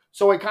career.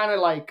 So it kind of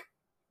like,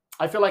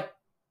 I feel like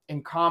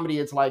in comedy,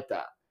 it's like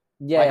that.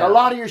 Yeah. Like a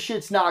lot of your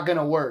shit's not going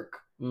to work.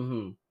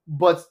 Mm-hmm.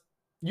 But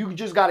you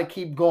just got to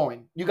keep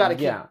going. You got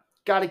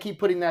to keep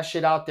putting that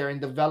shit out there and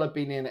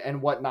developing it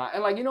and whatnot.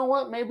 And like, you know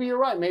what? Maybe you're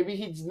right. Maybe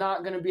he's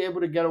not going to be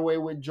able to get away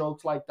with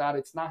jokes like that.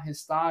 It's not his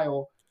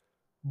style.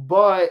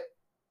 But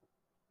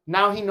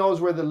now he knows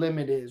where the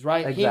limit is,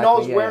 right? Exactly, he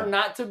knows where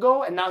not to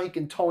go, and now he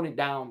can tone it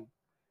down.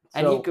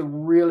 And he could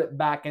reel it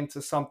back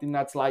into something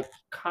that's like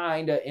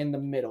kind of in the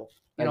middle.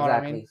 You know what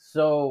I mean?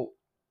 So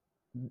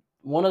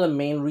one of the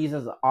main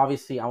reasons,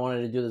 obviously, I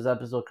wanted to do this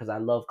episode because I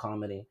love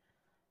comedy.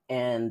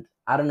 And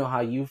I don't know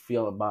how you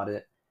feel about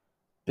it,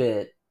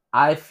 but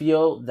I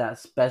feel that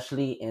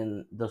especially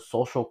in the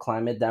social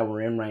climate that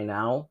we're in right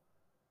now,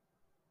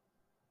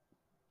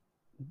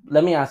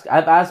 let me ask.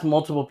 I've asked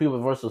multiple people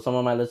before, so some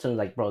of my listeners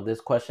like, bro,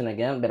 this question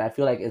again, but I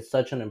feel like it's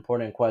such an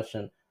important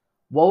question.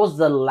 What was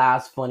the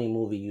last funny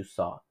movie you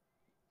saw?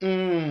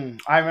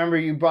 I remember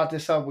you brought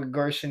this up with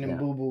Gershon and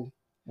Boo Boo.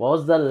 What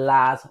was the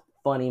last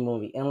funny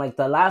movie in like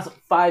the last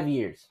 5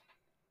 years?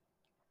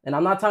 And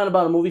I'm not talking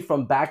about a movie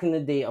from back in the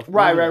day.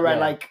 Right.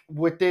 Like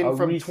within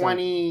from recent,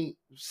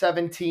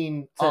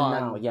 2017 to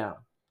now, yeah.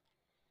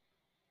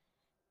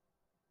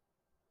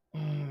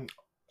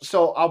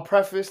 So I'll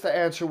preface the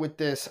answer with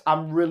this.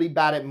 I'm really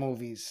bad at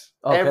movies.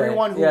 Okay.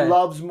 Everyone who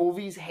loves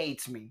movies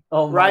hates me.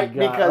 Oh my right?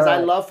 God. Because I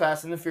love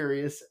Fast and the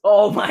Furious.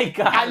 Oh my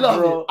God. I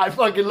love it. I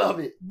fucking love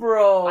it.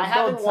 Bro, I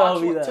haven't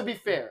watched one, to be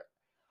fair.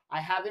 I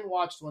haven't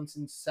watched one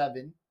since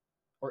 7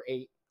 or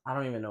 8. I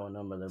don't even know what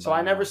number they're by. So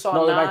I never saw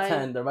 9. They're by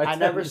 10. They're by 10. I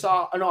never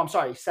saw, no, I'm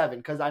sorry, 7.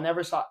 Because I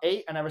never saw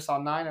 8. I never saw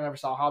 9. I never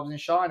saw Hobbs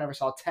and Shaw. I never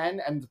saw 10.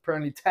 And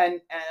apparently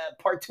 10,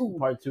 part 2.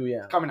 Part 2,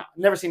 yeah. Coming out.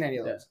 Never seen any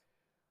of those.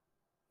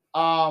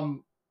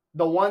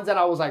 The ones that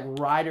I was like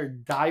ride or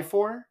die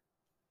for,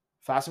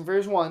 Fast and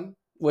Furious 1.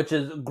 Which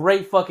is a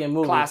great fucking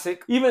movie.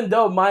 Classic. Even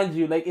though, mind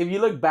you, like if you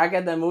look back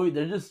at that movie,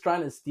 they're just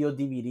trying to steal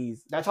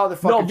DVDs. That's how they're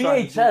fucking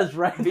VHS,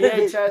 right?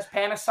 VHS,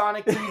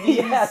 Panasonic TVs.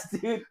 Yes,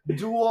 dude.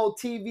 Dual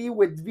TV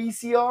with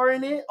VCR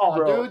in it. Oh,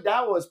 bro. Dude,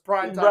 that was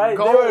prime time right,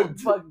 gold.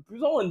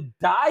 Someone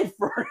died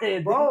for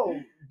it.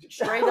 Bro,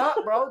 straight up,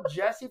 bro.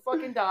 Jesse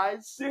fucking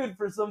dies. Dude,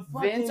 for some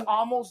fucking... Vince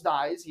almost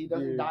dies. He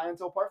doesn't die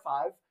until part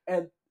 5.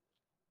 And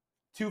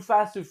Too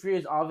Fast, Too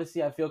Furious,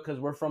 obviously, I feel, because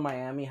we're from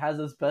Miami, has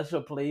a special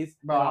place.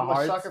 Bro, I'm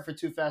a sucker for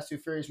Too Fast, Too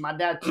Furious. My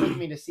dad took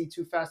me to see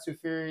Too Fast, Too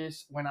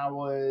Furious when I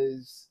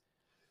was...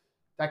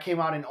 That came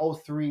out in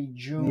 2003,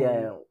 June.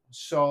 Yeah.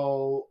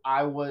 So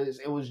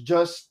it was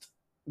just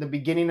the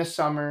beginning of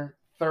summer,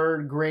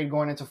 3rd grade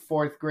going into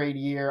 4th grade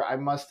year. I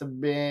must have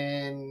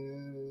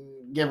been,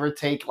 give or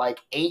take, like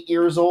 8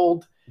 years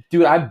old.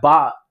 Dude, I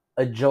bought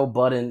a Joe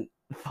Budden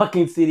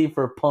fucking CD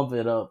for Pump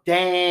It Up.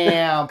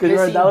 Damn,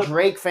 pissing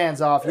Drake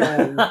fans off.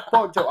 Yo,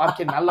 fuck Joe. I'm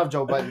kidding. I love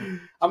Joe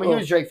Budden. I'm a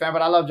huge Drake fan,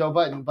 but I love Joe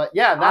Budden. But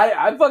yeah,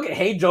 I fucking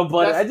hate Joe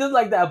Budden. I just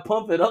like that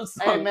Pump It Up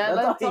song. Hey man,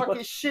 let him talk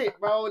his shit,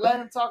 bro. Let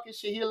him talk his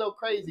shit. He a little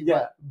crazy.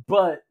 Yeah,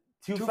 but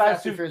Too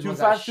Fast, Too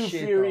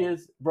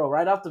Furious, bro.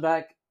 Right off the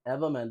back,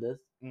 Eva Mendes.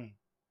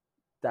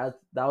 That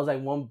was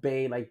like one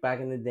bae like back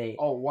in the day.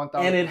 Oh,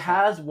 1,000%. And it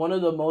has one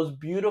of the most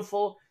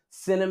beautiful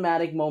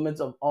cinematic moments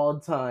of all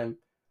time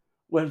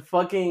when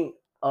fucking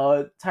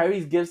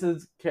Tyrese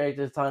Gibson's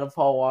character is talking to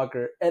Paul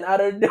Walker, and out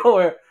of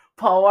nowhere,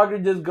 Paul Walker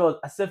just goes,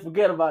 "I said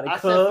forget about it,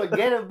 cuz." I said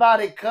forget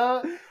about it,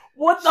 cuz.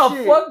 What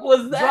the fuck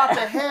was that? Drop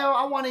the hell!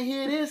 I want to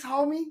hear this,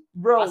 homie.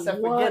 Bro, I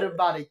said forget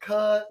about it,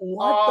 cuz.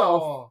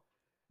 What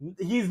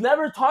the? He's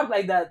never talked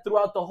like that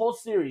throughout the whole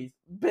series.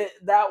 But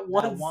that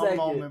one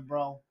moment,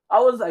 bro. I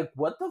was like,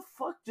 what the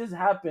fuck just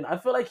happened? I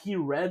feel like he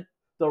read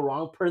the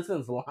wrong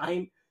person's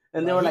line.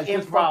 And they were like,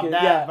 just fucking,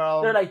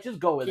 bro. They're like, just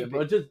go with it,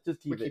 bro. Just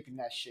keep it. Keeping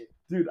that shit.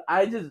 Dude,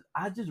 I just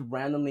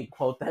randomly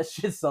quote that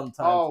shit sometimes.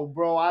 Oh,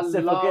 bro, I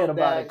love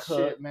that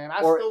shit, man. I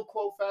still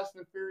quote Fast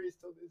and Furious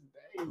till this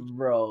day.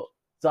 Bro.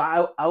 So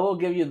I will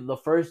give you the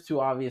first 2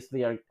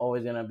 obviously are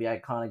always going to be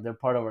iconic. They're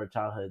part of our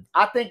childhood.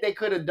 I think they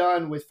could have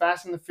done with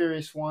Fast and the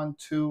Furious 1,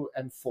 2,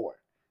 and 4.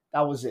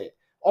 That was it.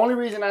 Only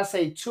reason I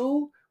say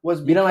 2 was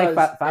because... You know, like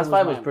Fast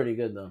 5 was pretty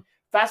good, though.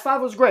 Fast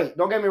 5 was great.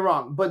 Don't get me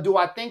wrong. But do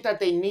I think that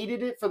they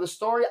needed it for the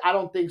story? I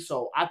don't think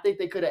so. I think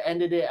they could have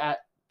ended it at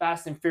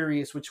Fast and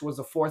Furious, which was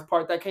the 4th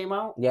part that came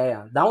out.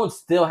 Yeah. That one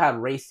still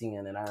had racing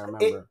in it, I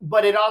remember.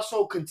 But it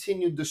also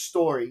continued the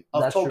story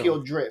of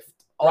Tokyo Drift.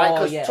 Right?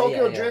 Because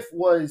Tokyo Drift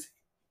was,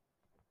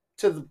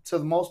 to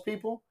most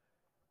people,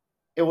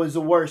 it was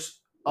the worst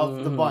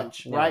of the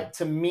bunch. Right?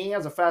 To me,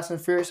 as a Fast and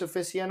Furious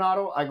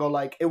aficionado, I go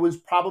like, it was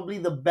probably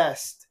the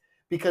best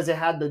because it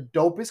had the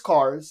dopest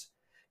cars.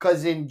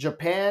 Because in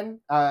Japan,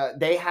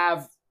 they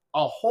have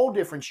a whole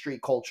different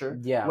street culture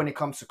when it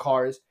comes to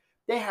cars.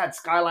 They had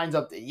Skylines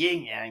up the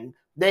yin yang.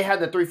 They had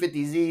the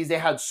 350Zs. They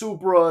had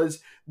Supras.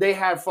 They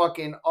had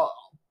fucking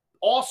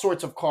all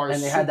sorts of cars.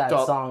 And they had that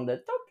song, the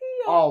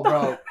Tokyo. Oh,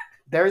 bro.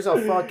 There's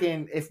a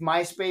fucking if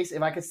I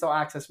could still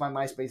access my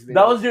MySpace video.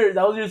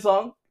 That was your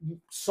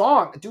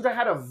song. Dude, I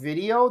had a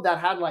video that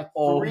had like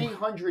Oh.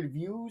 300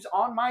 views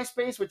on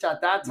MySpace, which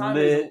at that time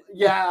Lit.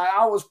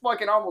 I was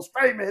fucking almost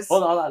famous.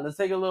 Hold on. Let's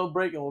take a little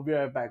break and we'll be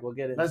right back. We'll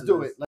get into Let's do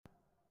this. it.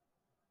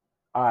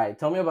 All right,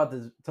 tell me about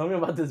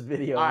this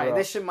video. All right, bro.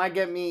 this shit might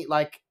get me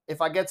like when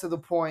I get to the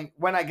point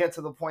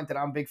that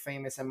I'm big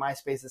famous and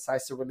MySpace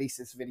decides to release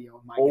this video,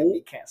 it might get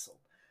me canceled.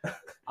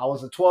 I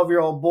was a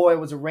 12-year-old boy. It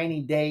was a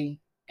rainy day,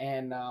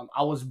 and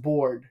I was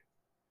bored,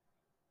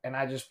 and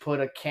I just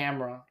put a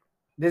camera.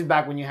 This is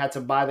back when you had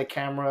to buy the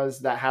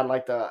cameras that had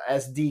like the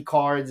SD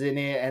cards in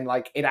it, and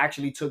like it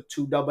actually took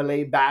 2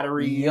 AA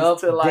batteries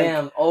to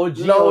like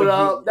load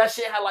up. That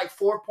shit had like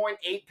 4.8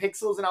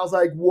 pixels, and I was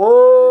like,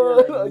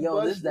 "Whoa, like,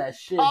 yo, this is that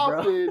shit,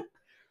 bro."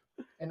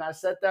 And I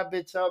set that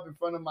bitch up in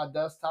front of my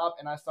desktop,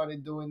 and I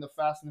started doing the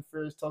Fast and the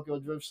Furious Tokyo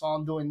Drift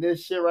song, doing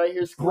this shit right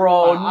here,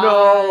 bro.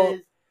 No, eyes,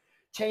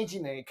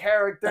 changing the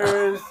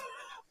characters,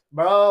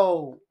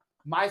 bro.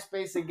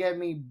 MySpace to get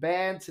me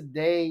banned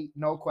today.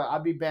 No question.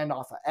 I'd be banned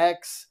off of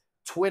X,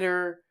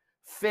 Twitter,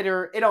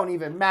 Fitter. It don't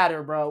even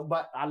matter, bro.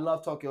 But I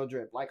love Tokyo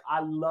Drift. Like,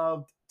 I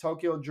loved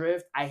Tokyo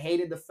Drift. I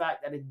hated the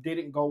fact that it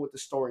didn't go with the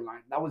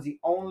storyline. That was the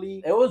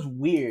only It was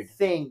weird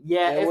thing.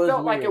 Yeah, it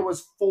felt like it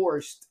was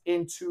forced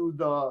into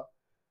the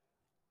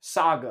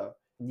saga.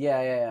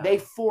 Yeah. They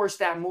forced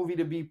that movie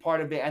to be part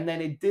of it, and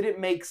then it didn't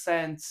make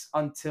sense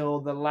until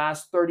the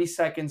last 30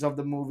 seconds of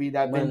the movie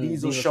that Vin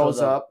Diesel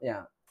shows up.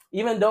 Yeah.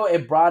 Even though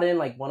it brought in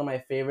like one of my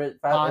favorite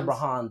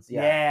Hans.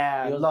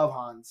 Yeah, I love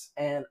Hans.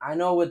 And I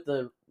know with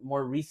the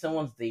more recent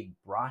ones, they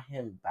brought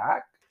him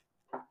back.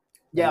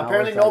 Yeah,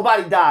 apparently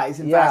nobody dies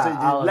in Fast and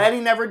Furious. Letty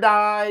never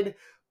died.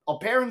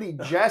 Apparently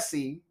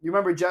Jesse, you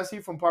remember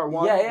Jesse from part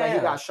 1? That he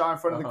got shot in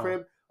front of the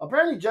crib?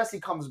 Apparently Jesse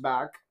comes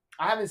back.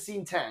 I haven't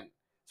seen 10.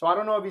 So I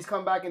don't know if he's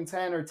come back in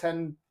 10 or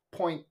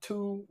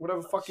 10.2,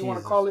 whatever the fuck you want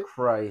to call it.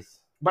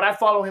 Christ. But I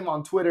follow him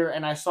on Twitter,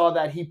 and I saw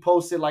that he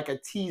posted like a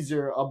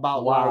teaser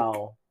about like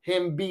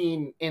him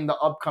being in the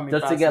upcoming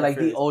just to get like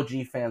the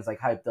OG fans like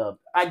hyped up.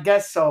 I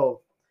guess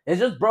so. It's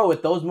just, bro,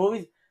 with those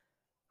movies,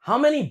 how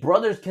many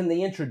brothers can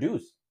they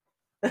introduce?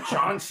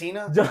 John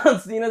Cena?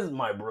 John Cena's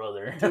my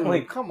brother. Dude,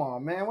 like, come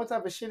on, man. What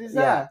type of shit is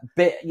that?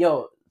 But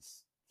yo,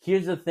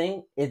 here's the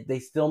thing. They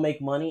still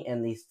make money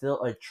and they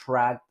still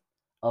attract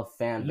a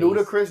fan base.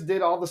 Ludacris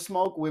did all the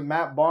smoke with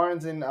Matt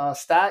Barnes and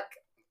Stack,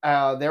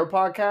 their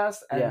podcast.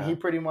 And he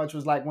pretty much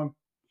was like, when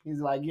he's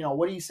like, you know,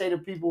 what do you say to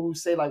people who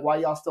say, like, why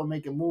y'all still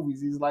making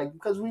movies? He's like,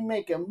 because we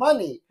making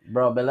money.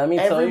 Bro, but let me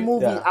tell you. Every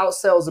movie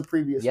outsells the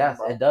previous one, Yes,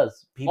 it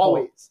does. People,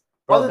 always.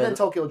 Bro, other than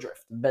Tokyo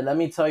Drift. But let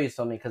me tell you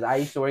something, because I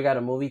used to work at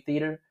a movie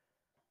theater.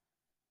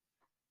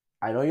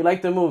 I know you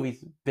like the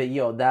movies, but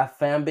yo, that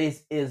fan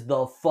base is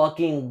the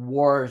fucking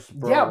worst,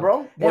 bro. Yeah,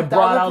 bro. 1000%. It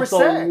brought out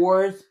the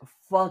worst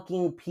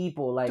fucking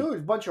people. Like,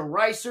 dude, bunch of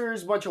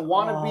ricers, bunch of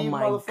wannabe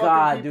motherfucking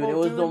God, people, dude. It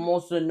was the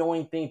most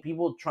annoying thing.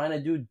 People trying to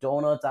do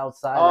donuts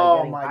outside.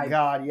 Oh like, my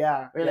God,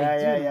 yeah. We're like,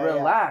 dude,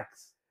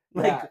 relax.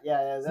 Like,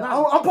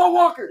 I'm Paul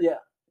Walker. Yeah.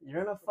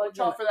 You're in a fucking. Watch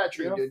out for that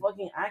tree, you're dude. A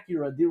fucking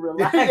Acura, dude.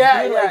 Relax.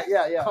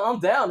 yeah. Calm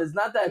down. It's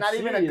not that. Not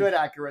serious. even a good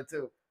Acura,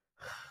 too.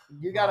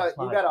 You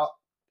gotta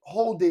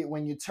hold it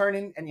when you're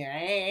turning and you.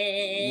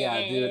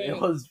 Yeah, dude. It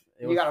was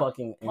gotta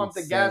fucking pump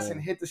insane. the gas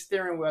and hit the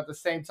steering wheel at the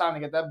same time to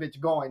get that bitch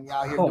going. You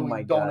out here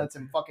doing donuts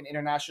in fucking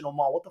International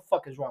Mall. What the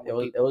fuck is wrong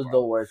with people? It was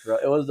the worst, bro.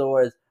 It was the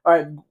worst. All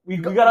right, we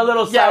got a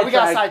little sidetrack. Yeah, we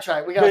got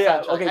sidetracked.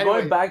 Okay, anyway,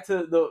 going baback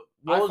to the.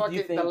 What do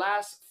you think? The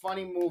last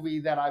funny movie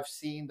that I've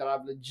seen that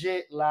I've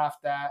legit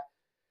laughed at.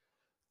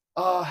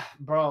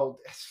 Bro,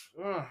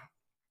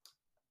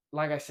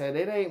 like I said,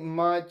 it ain't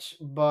much,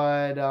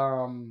 but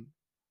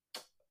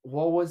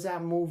what was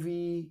that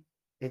movie?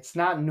 It's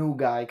not New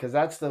Guy, because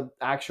that's the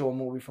actual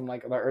movie from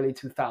like the early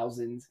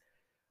 2000s.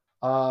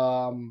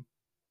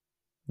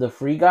 The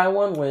Free Guy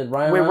one with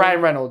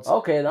Ryan Reynolds.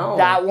 Okay, no.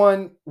 That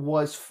one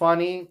was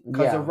funny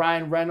because of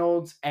Ryan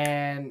Reynolds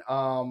and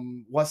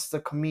what's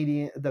the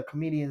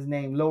comedian's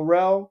name? Lil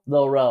Rel.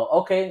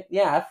 Okay,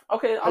 yeah,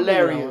 okay.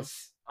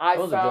 Hilarious. I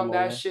found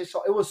that shit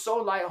so it was so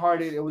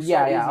lighthearted. It was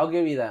so easy. I'll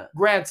give you that.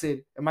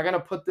 Granted, am I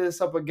gonna put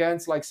this up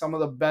against like some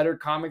of the better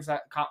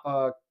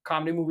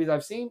comedy movies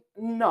I've seen?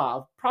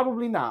 No,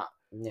 probably not.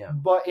 Yeah.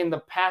 But in the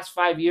past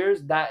 5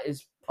 years, that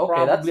is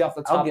probably off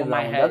the top of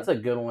my head. That's a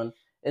good one.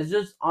 It's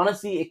just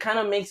honestly, it kind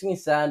of makes me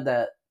sad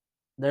that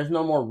there's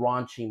no more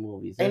raunchy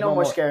movies. Ain't no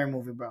more scary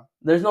movie, bro.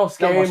 There's no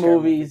scary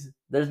movies.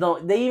 There's no.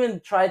 They even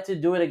tried to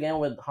do it again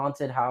with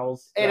Haunted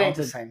House. It ain't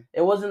the same.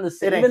 It wasn't the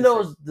same. Even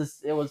though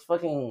it was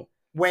fucking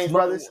Wayne's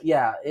Brothers.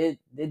 Yeah, it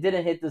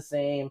didn't hit the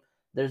same.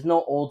 There's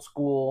no Old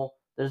School.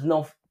 There's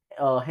no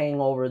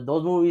Hangover.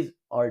 Those movies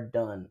are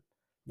done.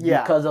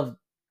 Yeah. Because of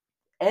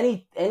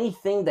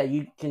anything that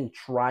you can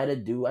try to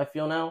do, I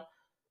feel now,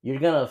 you're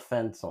gonna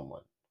offend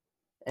someone.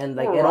 And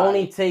like it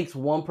only takes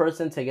one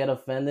person to get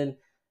offended,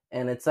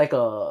 and it's like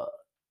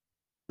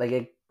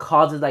it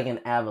causes like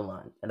an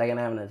avalanche.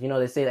 You know,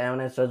 they say the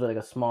avalanche starts with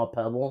like a small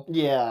pebble.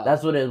 Yeah.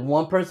 That's what it is.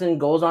 One person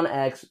goes on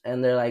X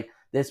and they're like,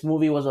 this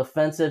movie was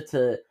offensive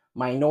to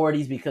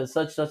minorities because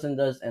such and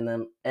does, and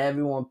then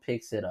everyone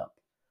picks it up.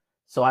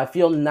 So I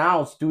feel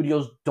now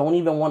studios don't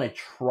even want to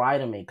try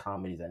to make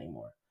comedies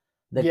anymore.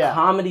 The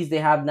comedies they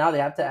have now, they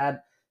have to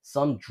add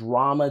some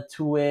drama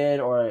to it,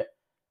 or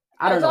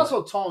I don't it's know.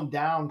 also toned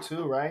down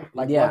too, right?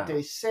 Like what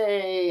they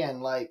say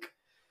and like,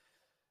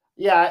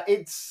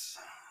 it's.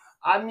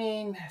 I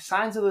mean,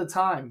 signs of the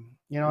time.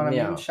 You know what I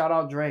mean? Shout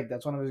out Drake.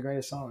 That's one of his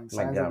greatest songs.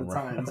 Signs of the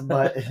times.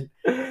 But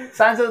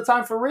signs of the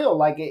time for real.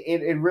 Like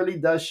it really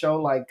does show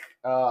like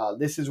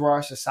this is where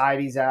our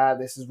society's at.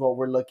 This is what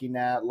we're looking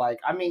at. Like,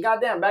 I mean,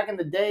 goddamn, back in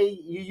the day,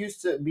 you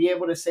used to be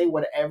able to say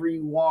whatever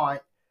you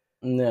want.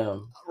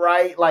 No.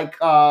 Right? Like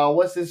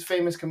what's this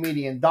famous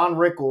comedian? Don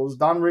Rickles.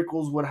 Don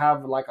Rickles would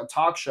have like a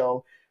talk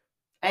show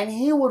and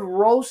he would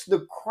roast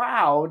the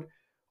crowd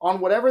on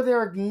whatever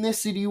their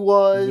ethnicity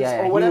was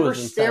or whatever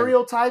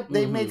stereotype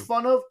they made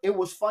fun of. It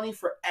was funny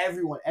for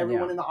everyone.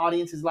 Everyone in the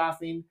audience is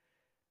laughing.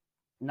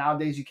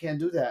 Nowadays, you can't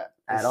do that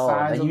at all.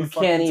 Like, you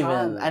can't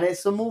even. And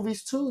it's the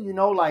movies too. You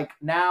know, like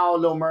now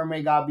Little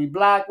Mermaid gotta be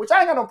black, which I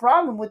ain't got no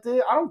problem with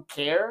it. I don't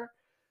care.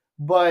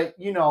 But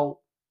you know,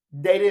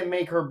 they didn't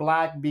make her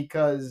black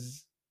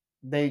because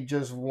they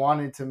just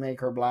wanted to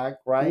make her black,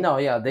 right? No,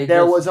 yeah,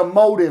 there was a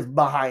motive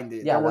behind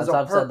it. Yeah, there was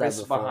a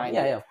purpose behind it.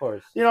 Yeah, of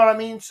course. You know what I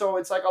mean? So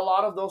it's like a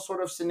lot of those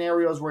sort of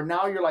scenarios where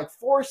now you're like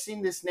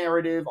forcing this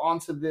narrative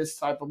onto this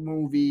type of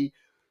movie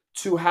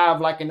to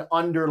have like an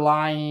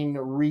underlying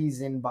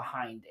reason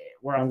behind it.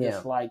 Where I'm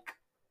just like,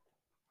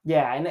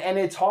 and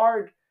it's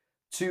hard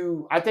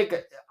to. I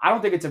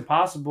don't think it's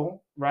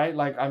impossible, right?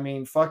 Like, I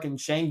mean, fucking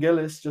Shane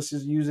Gillis, just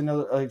is using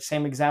the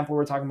same example we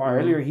were talking about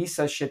earlier. He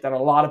says shit that a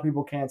lot of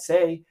people can't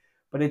say.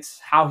 But it's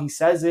how he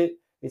says it.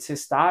 It's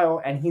his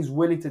style. And he's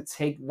willing to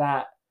take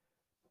that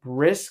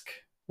risk,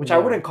 which I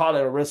wouldn't call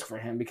it a risk for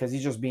him because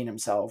he's just being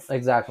himself.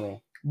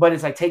 Exactly. But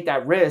it's like, take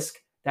that risk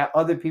that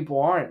other people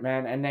aren't,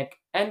 man. And like,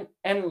 and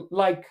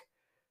like,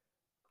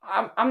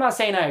 I'm not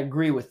saying I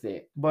agree with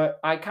it, but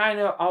I kind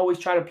of always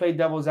try to play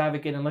devil's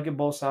advocate and look at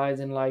both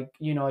sides. And like,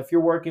 you know, if you're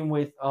working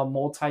with a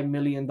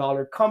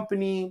multi-million-dollar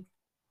company,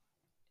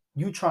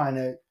 you trying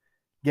to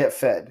get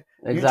fed.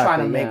 You're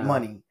trying to make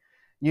money.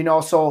 You know,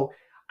 so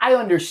I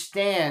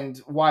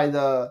understand why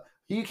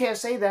you can't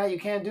say that, you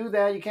can't do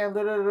that, you can't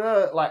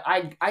like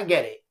I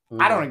get it.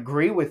 I don't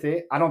agree with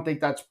it. I don't think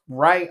that's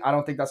right. I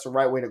don't think that's the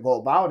right way to go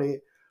about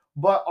it.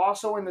 But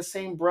also in the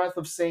same breath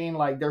of saying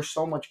like there's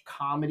so much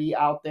comedy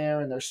out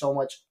there and there's so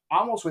much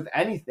almost with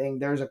anything,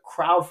 there's a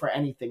crowd for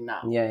anything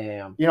now.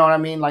 Yeah. You know what I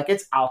mean? Like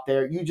it's out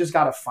there. You just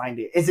gotta find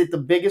it. Is it the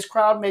biggest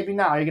crowd? Maybe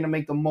not. Are you gonna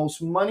make the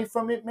most money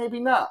from it?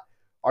 Maybe not.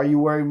 Are you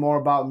worried more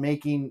about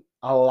making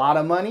a lot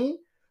of money?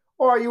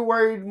 Or are you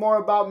worried more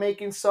about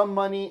making some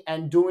money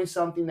and doing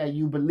something that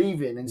you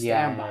believe in and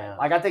stand by? Yeah.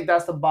 Like, I think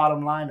that's the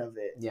bottom line of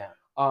it. Yeah.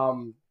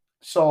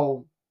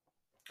 So,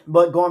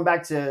 but going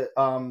back to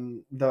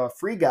the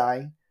Free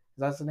Guy,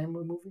 that's the name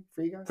of the movie?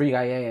 Free Guy? Free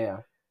Guy, yeah.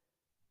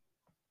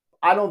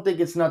 I don't think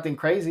it's nothing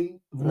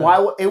crazy. No.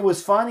 Why? It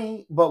was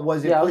funny, but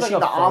was it pushing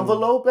the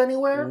envelope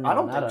anywhere? I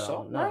don't think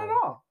so. Not at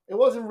all. It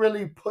wasn't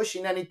really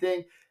pushing anything.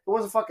 It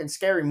was a fucking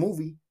scary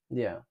movie.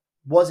 Yeah.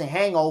 Wasn't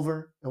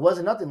Hangover. It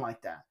wasn't nothing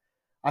like that.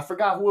 I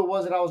forgot who it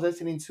was that I was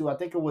listening to. I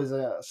think it was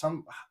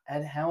some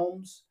Ed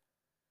Helms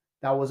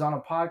that was on a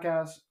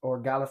podcast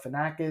or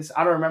Galifianakis.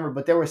 I don't remember,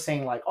 but they were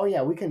saying like, "Oh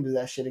yeah, we can do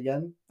that shit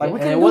again. Like we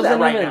can do that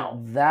right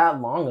now." That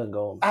long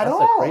ago. That's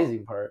the crazy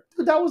part.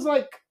 Dude, that was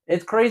like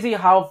it's crazy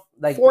how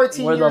like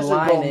 14 where years the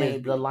line ago, is.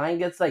 maybe. The line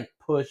gets like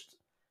pushed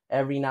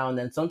every now and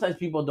then. Sometimes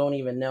people don't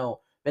even know.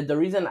 But the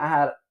reason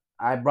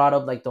I brought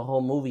up like the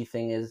whole movie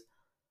thing is,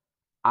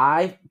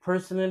 I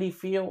personally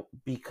feel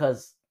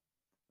because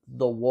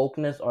the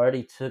wokeness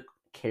already took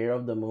care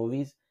of the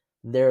movies,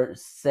 they're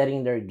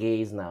setting their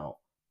gaze now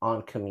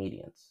on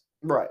comedians.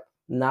 Right.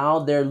 Now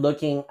they're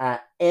looking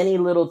at any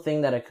little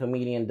thing that a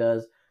comedian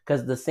does,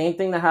 because the same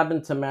thing that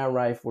happened to Matt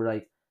Rife, where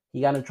like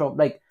he got in trouble.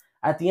 Like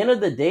at the end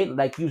of the day,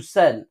 like you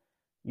said,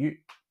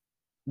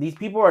 these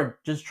people are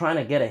just trying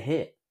to get a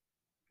hit.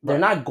 They're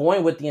not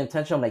going with the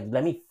intention of like,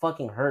 let me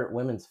fucking hurt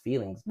women's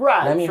feelings.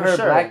 Right. Let me hurt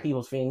black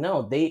people's feelings.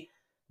 No, they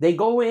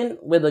go in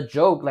with a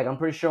joke. Like I'm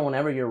pretty sure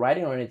whenever you're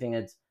writing or anything,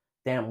 it's,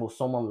 damn, will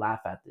someone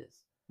laugh at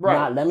this? Right.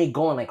 Not let me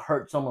go and like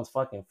hurt someone's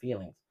fucking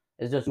feelings.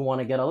 It's just you want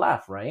to get a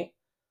laugh, right?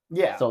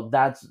 Yeah. So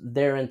that's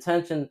their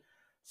intention.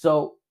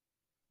 So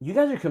you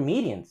guys are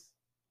comedians.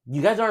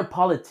 You guys aren't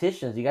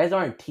politicians. You guys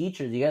aren't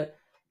teachers.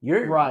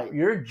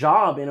 Your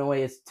job in a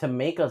way is to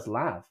make us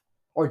laugh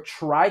or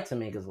try to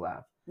make us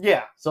laugh.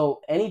 Yeah.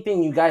 So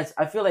anything you guys,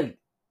 I feel like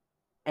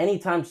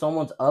anytime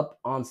someone's up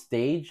on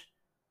stage,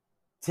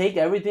 take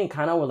everything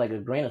kind of with like a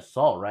grain of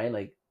salt, right?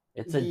 Like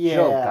it's a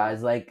joke,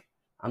 guys. Like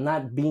I'm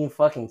not being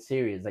fucking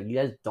serious. Like you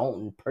guys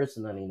don't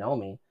personally know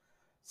me.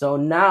 So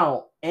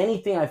now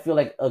anything I feel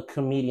like a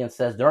comedian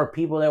says, there are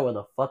people there with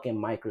a fucking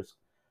microscope.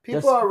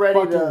 People are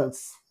ready to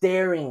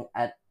staring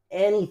at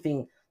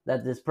anything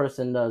that this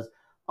person does.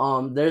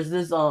 There's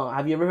this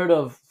have you ever heard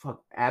of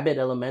Abbott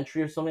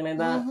Elementary or something like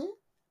that? Mm-hmm.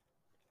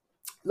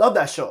 Love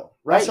that show.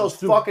 Right? That show's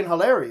fucking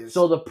hilarious.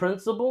 So the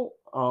principal,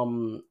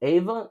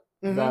 Ava,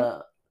 Mm-hmm.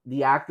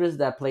 the actress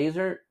that plays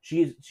her,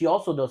 she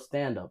also does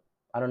stand up.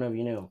 I don't know if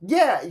you knew.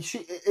 Yeah,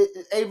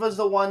 Ava's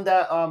the one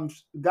that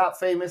got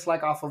famous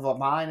like off of a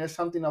Vine or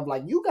something of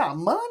like you got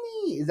money.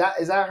 Is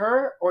that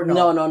her or No,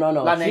 no? no, no,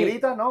 no. La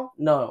Negrita, no.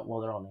 No,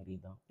 well, they're all Navy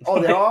though. Oh,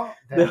 they're all.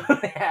 Damn.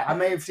 Yeah. I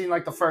may have seen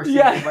like the first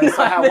Yeah, season, but it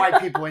still had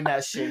white people in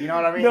that shit. You know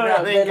what I mean? No,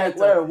 I didn't but like get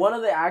whatever. One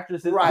of the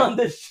actresses Right. on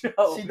the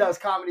show, She does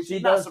comedy. she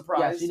She's does, not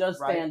surprised. she does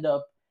right? stand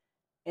up,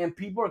 and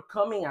people are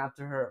coming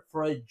after her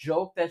for a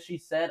joke that she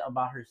said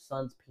about her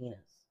son's penis.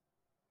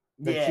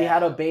 Like Yeah. she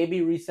had a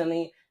baby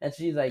recently, and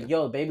she's like,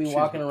 "Yo, baby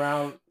walking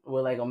around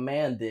with like a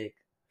man dick."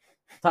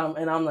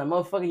 And I'm like,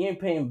 "Motherfucker, you ain't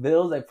paying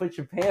bills. Like, put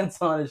your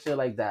pants on and shit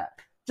like that."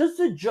 Just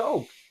a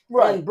joke,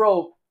 Right. And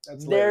bro,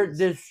 That's they're hilarious.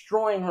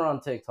 destroying her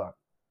on TikTok.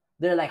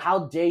 They're like,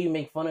 "How dare you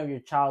make fun of your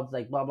child's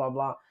like blah blah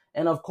blah?"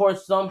 And of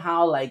course,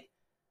 somehow like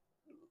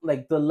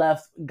the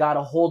left got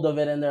a hold of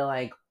it, and they're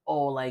like,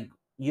 "Oh, like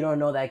you don't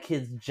know that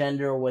kid's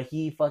gender or what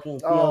he fucking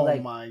feels Oh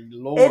like." my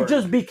lord! It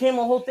just became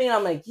a whole thing.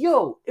 I'm like,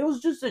 "Yo, it was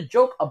just a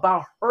joke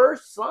about her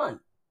son,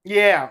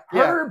 Yeah.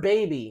 her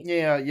baby."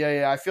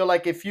 Yeah. I feel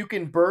like if you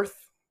can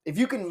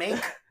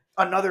make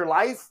another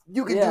life,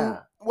 you can do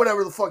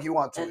whatever the fuck you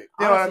want to And it.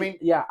 You know what I honestly, mean?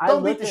 Yeah,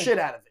 Don't beat the shit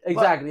out of it.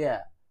 Exactly.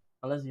 Yeah,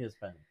 unless you're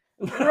Hispanic.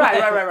 Right.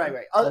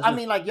 That's I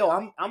mean, like, yo,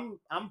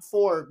 I'm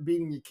for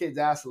beating your kid's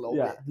ass a little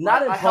bit. Not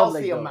right? in a public.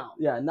 healthy Though. amount.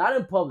 Yeah, not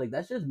in public.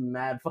 That's just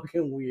mad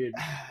fucking weird.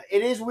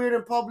 It is weird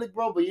in public,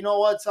 bro. But you know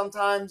what?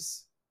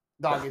 Sometimes,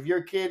 dog, if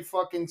your kid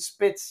fucking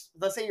spits,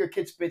 let's say your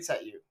kid spits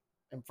at you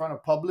in front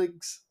of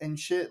Publix and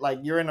shit, like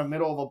you're in the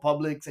middle of a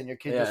Publix and your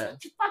kid just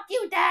fuck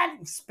you, dad,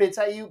 and spits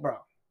at you, bro.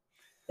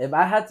 If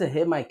I had to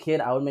hit my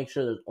kid, I would make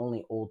sure there's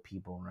only old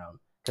people around.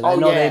 Because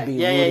I know they'd be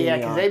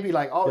because they'd be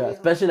like,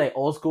 especially like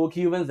old school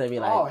Cubans, they'd be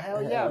like, oh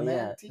hell yeah,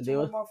 man, teach them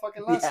a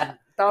motherfucking lesson,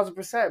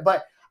 1,000%.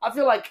 But I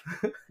feel like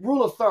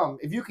rule of thumb,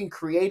 if you can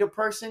create a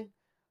person,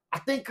 I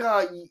think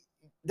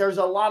there's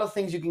a lot of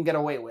things you can get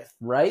away with,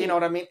 right? You know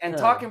what I mean? And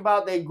talking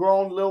about they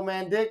grown little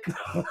man dick,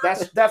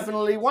 that's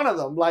definitely one of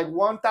them. Like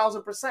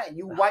 1,000%,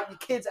 you wipe your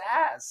kid's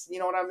ass. You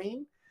know what I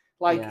mean?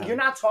 Like you're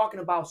not talking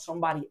about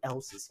somebody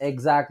else's kid.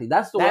 Exactly.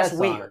 That's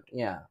weird.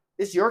 Yeah,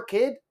 it's your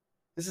kid.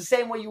 It's the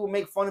same way you would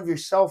make fun of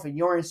yourself and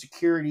your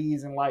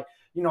insecurities and like,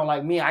 you know,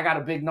 like me, I got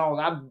a big nose.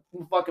 I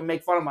fucking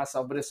make fun of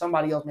myself. But if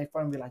somebody else make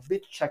fun of me, like,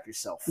 bitch, check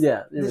yourself.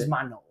 Yeah. This is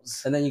my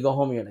nose. And then you go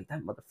home and you're like,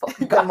 that motherfucker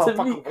that got motherfucker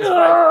to me. was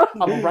right.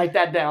 I'm going to write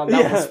that down.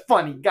 That was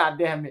funny. God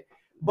damn it.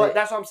 But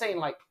that's what I'm saying.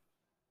 Like,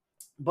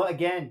 but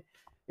again,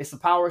 it's the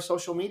power of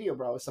social media,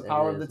 bro. It's the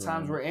power of the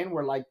times we're in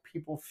where like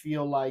people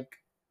feel like,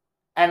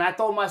 and I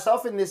throw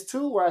myself in this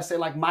too, where I say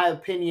like, my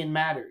opinion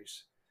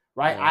matters.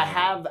 Right. I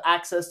have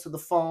access to the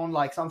phone.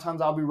 Like sometimes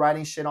I'll be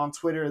writing shit on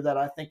Twitter that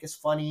I think is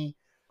funny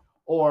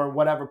or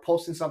whatever,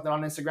 posting something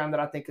on Instagram that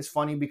I think is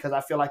funny because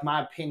I feel like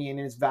my opinion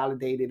is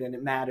validated and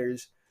it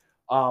matters.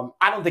 I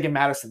don't think it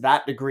matters to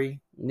that degree.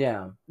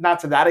 Yeah.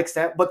 Not to that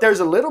extent. But there's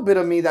a little bit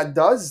of me that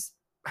does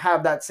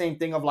have that same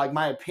thing of like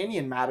my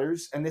opinion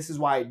matters and this is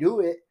why I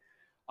do it.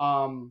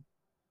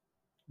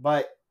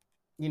 But,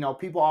 you know,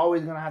 people are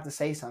always going to have to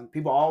say something.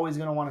 People are always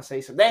going to want to say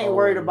something. They ain't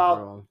worried about...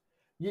 Bro.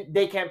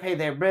 They can't pay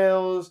their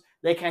bills.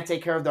 They can't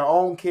take care of their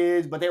own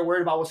kids, but they're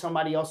worried about what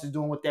somebody else is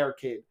doing with their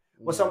kid,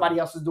 what somebody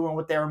else is doing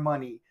with their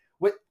money.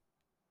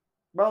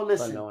 Bro,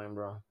 listen. It's annoying,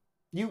 bro.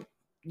 You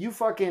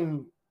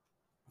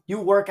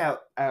work out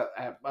at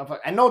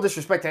and no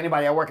disrespect to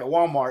anybody that work at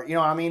Walmart, you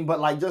know what I mean? But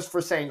like just for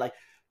saying, like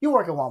you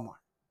work at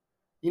Walmart,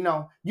 you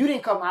know, you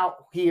didn't come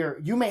out here.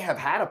 You may have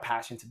had a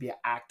passion to be an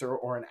actor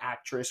or an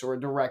actress or a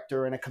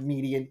director and a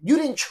comedian. You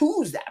didn't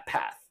choose that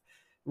path.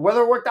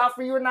 Whether it worked out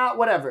for you or not,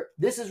 whatever.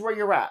 This is where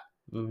you're at.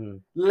 Mm-hmm.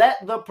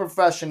 Let the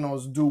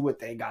professionals do what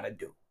they got to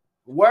do.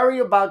 Worry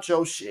about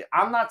your shit.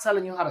 I'm not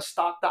telling you how to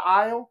stock the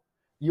aisle.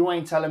 You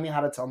ain't telling me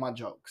how to tell my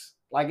jokes.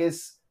 Like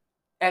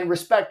and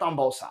respect on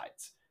both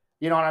sides.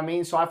 You know what I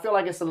mean? So I feel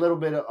like it's a little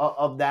bit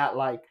of that.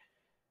 Like,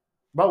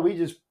 bro, we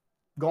just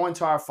go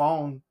into our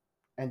phone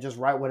and just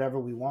write whatever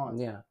we want.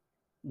 Yeah.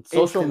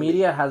 Social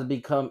media has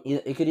become,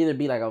 it could either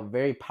be like a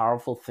very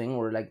powerful thing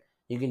where like,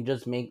 you can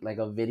just make like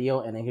a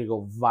video and it could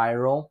go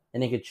viral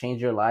and it could change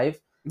your life.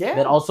 Yeah.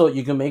 But also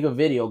you can make a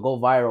video, go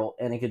viral,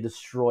 and it could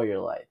destroy your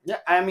life. Yeah,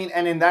 I mean,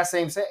 and in that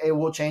same sense, it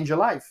will change your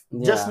life.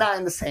 Yeah. Just not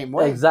in the same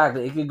way.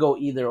 Exactly. It could go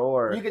either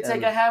or. You could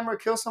take a hammer,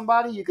 kill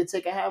somebody. You could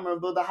take a hammer and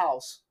build a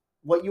house.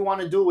 What you want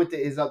to do with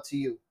it is up to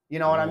you. You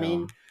know what I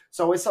mean?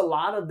 So it's a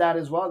lot of that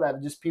as well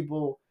that just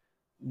people,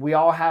 we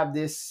all have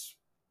this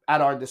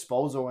at our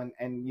disposal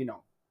and you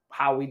know,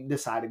 how we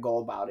decide to go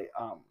about it.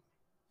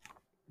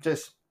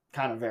 Just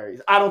kind of varies.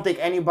 I don't think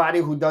anybody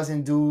who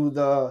doesn't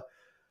do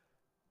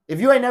if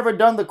you ain't never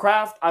done the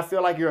craft, I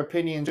feel like your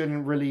opinion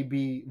shouldn't really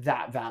be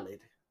that valid.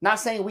 Not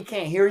saying we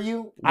can't hear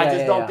you. I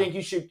just don't think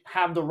you should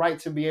have the right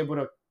to be able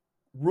to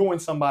ruin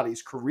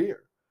somebody's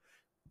career.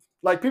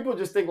 Like people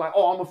just think like,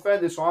 oh, I'm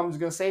offended, so I'm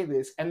just going to say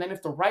this. And then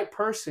if the right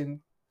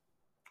person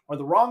or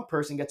the wrong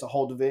person gets a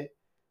hold of it,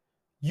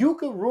 you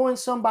could ruin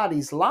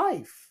somebody's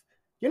life.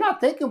 You're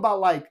not thinking about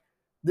like,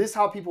 This is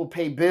how people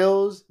pay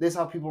bills. This is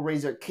how people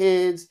raise their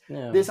kids.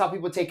 Yeah. This is how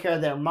people take care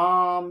of their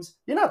moms.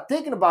 You're not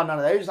thinking about none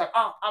of that. You're just like,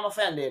 oh, I'm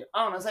offended.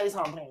 I want to say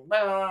something.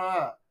 Blah, blah,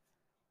 blah.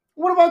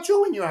 What about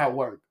you when you're at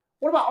work?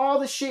 What about all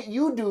the shit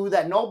you do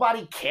that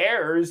nobody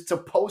cares to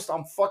post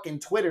on fucking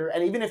Twitter?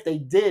 And even if they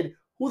did,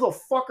 who the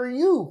fuck are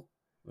you?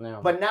 Yeah.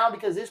 But now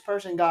because this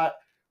person got,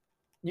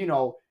 you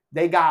know,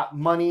 they got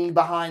money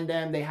behind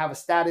them, they have a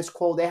status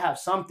quo, they have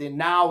something,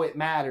 now it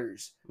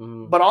matters.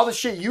 Mm-hmm. But all the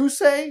shit you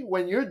say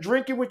when you're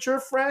drinking with your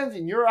friends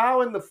and you're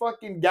out in the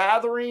fucking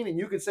gathering and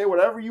you can say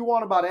whatever you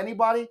want about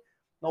anybody,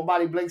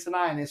 nobody blinks an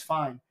eye and it's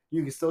fine.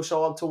 You can still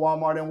show up to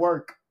Walmart and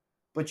work,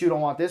 but you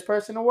don't want this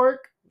person to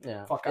work?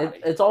 Yeah. Fuck out of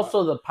here. It's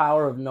also the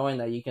power of knowing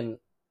that you can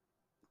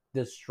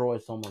destroy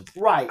someone's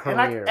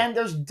career. And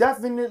there's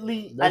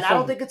definitely, I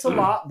don't think it's a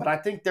lot, but I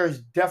think there's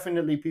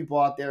definitely people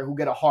out there who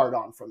get a hard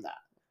on from that.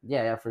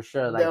 Yeah, for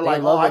sure. They're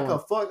like, oh, I could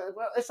fuck.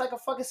 It's like a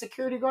fucking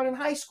security guard in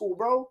high school,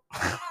 bro.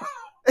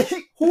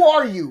 Who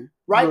are you,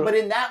 right? Bro. But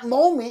in that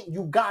moment,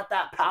 you got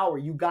that power,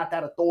 you got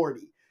that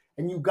authority,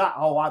 and you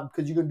got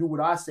because you can do what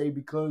I say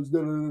because da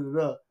da da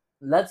da.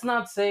 Let's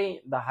not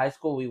say the high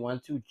school we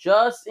went to,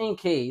 just in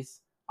case.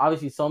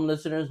 Obviously, some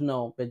listeners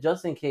know, but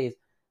just in case,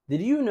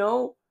 did you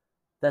know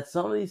that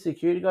some of these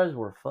security guards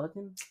were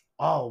fucking?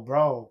 Oh,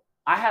 bro,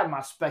 I have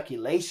my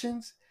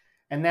speculations.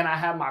 And then I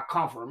have my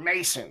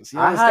confirmations.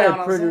 I had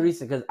it pretty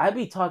recent because I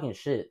be talking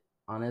shit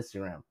on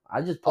Instagram.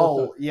 I just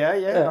post. Oh, yeah.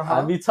 Uh-huh.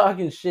 I be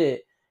talking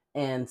shit.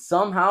 And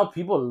somehow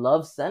people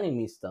love sending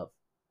me stuff.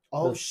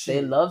 Oh, shit.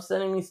 They love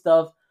sending me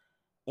stuff.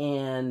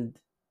 And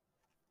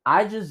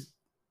I just,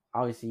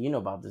 obviously, you know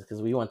about this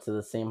because we went to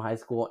the same high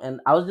school. And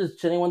I was just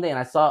chilling one day and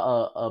I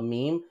saw a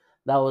meme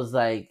that was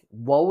like,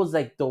 what was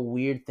like the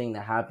weird thing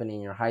that happened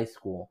in your high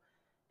school?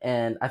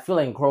 And I feel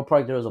like in Coral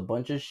Park there was a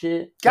bunch of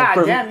shit.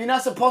 God damn, you're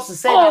not supposed to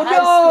say that. High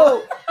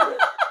school.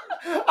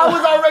 I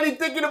was already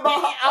thinking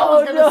about how I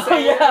was gonna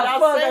say it, and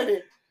I said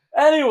it.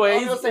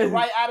 Anyways, I was gonna say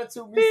right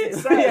attitude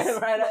means success.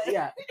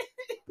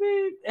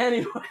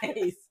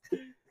 Anyways,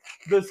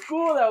 the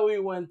school that we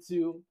went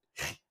to,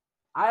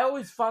 I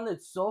always found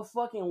it so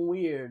fucking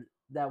weird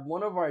that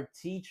one of our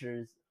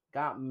teachers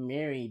got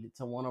married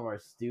to one of our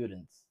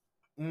students.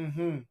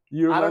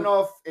 Mm-hmm. I don't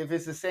know if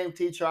it's the same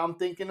teacher I'm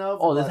thinking of.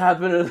 Oh, this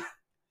happened.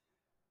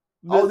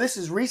 This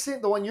is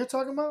recent, the one you're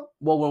talking about?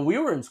 Well, when we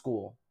were in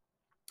school,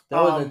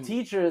 there was a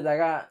teacher that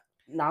got...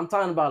 Now, I'm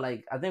talking about,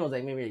 like, I think it was,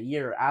 like, maybe a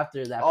year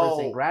after that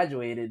person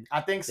graduated.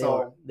 I think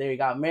so. They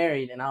got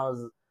married, and I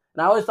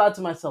always thought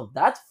to myself,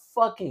 that's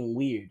fucking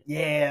weird.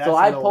 Yeah, that's so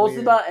I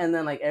posted that, and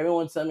then, like,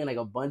 everyone sent me, like,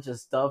 a bunch of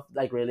stuff,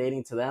 like,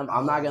 relating to them.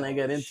 I'm not going to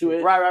get into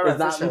it. Right. It's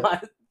not my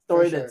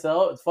story to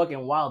tell. It's fucking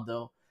wild,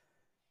 though.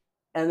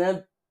 And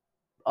then...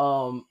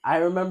 I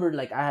remember,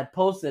 like, I had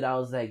posted, I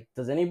was like,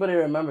 does anybody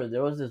remember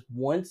there was this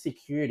one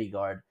security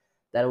guard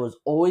that was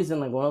always in,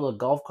 like, one of the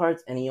golf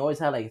carts, and he always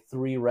had, like,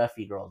 3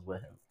 reffy girls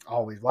with him.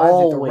 Always. Why is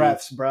it the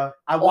refs, bro?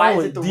 Why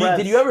is it the refs?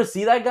 Did you ever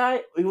see that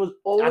guy? He was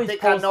always... I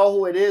think I know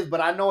who it is, but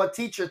I know a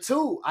teacher,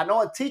 too. I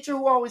know a teacher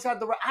who always had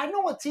I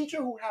know a teacher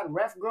who had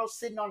ref girls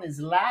sitting on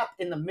his lap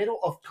in the middle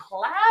of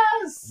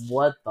class.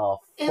 What the fuck?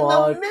 In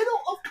the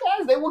middle of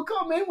class. They would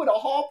come in with a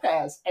hall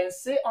pass and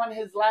sit on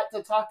his lap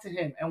to talk to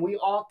him. And we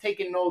all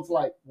taking notes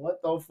like,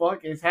 what the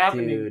fuck is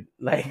happening? Dude,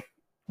 like...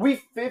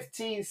 We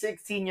 15,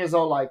 16 years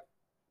old, like,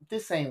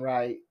 this ain't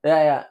right.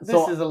 Yeah.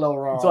 This is a little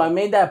wrong. So I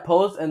made that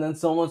post, and then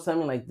someone sent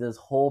me like this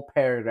whole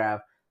paragraph.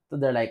 So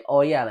they're like,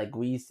 "Oh yeah, like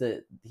he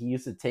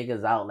used to take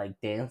us out like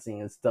dancing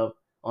and stuff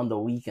on the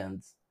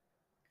weekends."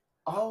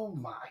 Oh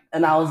my!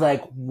 And I was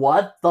like,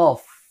 "What the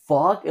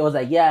fuck?" It was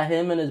like, yeah,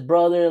 him and his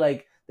brother,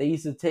 like they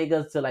used to take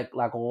us to like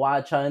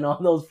Owacha and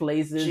all those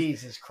places.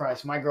 Jesus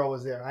Christ, my girl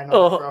was there. I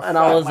know. And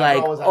I was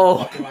like,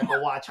 fucking like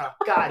Owacha.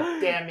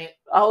 God damn it!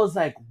 I was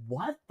like,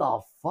 what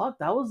the fuck?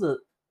 That was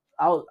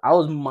I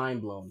was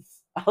mind blown.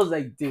 I was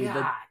like, dude.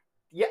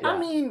 Yeah, I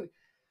mean,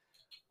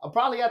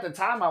 probably at the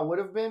time I would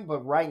have been,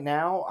 but right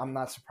now I'm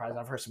not surprised.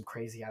 I've heard some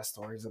crazy ass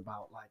stories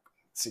about like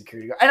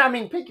security guard. And I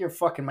mean, pick your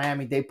fucking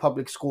Miami-Dade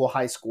public school,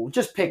 high school.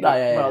 Just pick it, bro.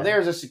 Yeah.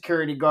 There's a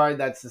security guard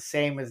that's the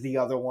same as the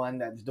other one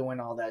that's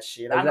doing all that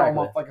shit. Exactly. I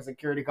know a motherfucking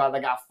security guard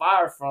that got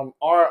fired from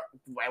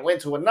I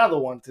went to another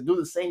one to do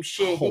the same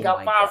shit he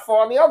got fired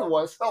for on the other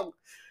one. So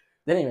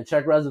they didn't even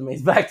check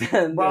resumes back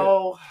then,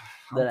 bro.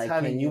 They're like,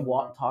 can you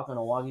talk on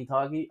a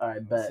walkie-talkie? All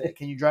right, bet.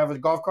 Can you drive a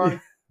golf cart?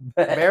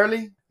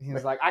 Barely. He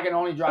was like, I can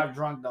only drive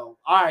drunk though.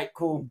 All right,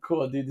 cool,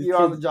 dude. You're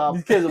on the job.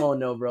 These kids won't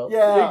know, bro.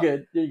 Yeah,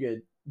 you're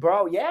good,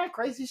 bro. Yeah,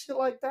 crazy shit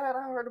like that.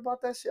 I heard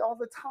about that shit all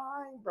the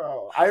time,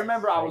 bro. I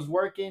remember I was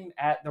working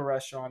at the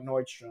restaurant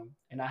Nordstrom,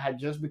 and I had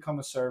just become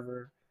a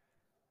server.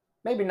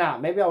 Maybe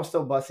not. Maybe I was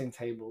still bussing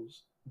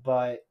tables,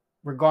 but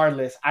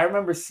regardless, I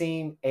remember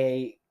seeing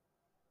a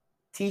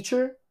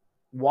teacher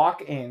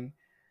walk in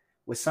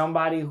with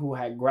somebody who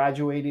had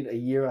graduated a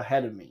year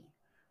ahead of me.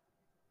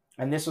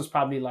 And this was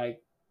probably like,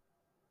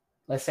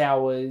 let's say I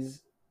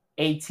was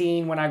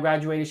 18 when I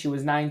graduated. She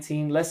was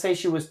 19. Let's say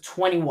she was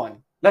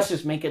 21. Let's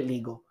just make it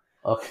legal.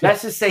 Okay.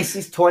 Let's just say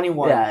she's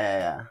 21.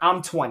 Yeah.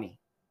 I'm 20.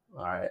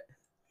 All right.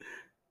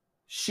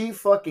 She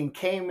fucking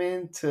came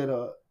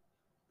into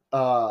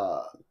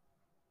the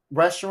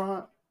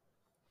restaurant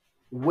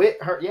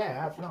with her.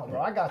 Yeah, no, bro,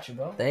 I got you,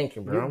 bro. Thank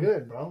you, bro. You're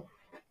good, bro.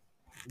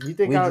 You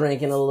think We I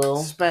drinking a little?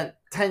 spent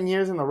 10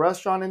 years in the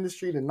restaurant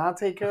industry to not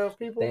take care of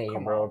people? Thank you,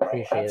 Come bro. on, bro.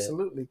 Appreciate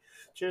Absolutely. it.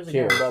 Cheers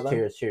Cheers, again, brother.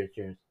 cheers, cheers,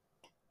 cheers.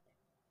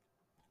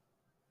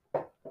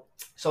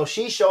 So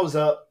she shows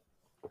up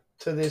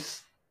to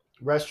this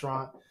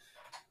restaurant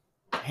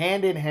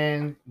hand in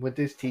hand with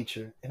this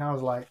teacher. And I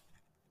was like,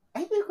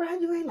 ain't you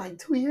graduated like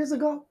 2 years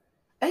ago?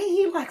 Ain't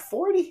he like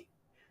 40?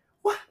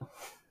 What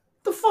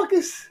the fuck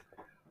is...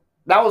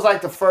 That was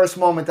like the first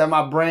moment that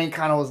my brain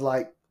kind of was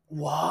like,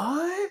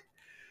 what?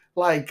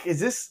 Like, is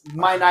this...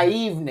 My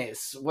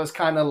naiveness was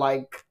kind of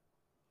like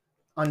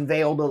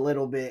unveiled a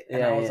little bit.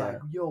 And I was like,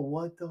 yo,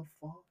 what the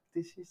fuck?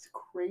 This is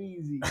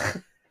crazy.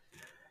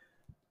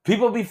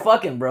 People be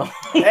fucking, bro.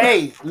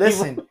 Hey,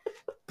 listen.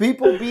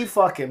 People be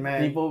fucking,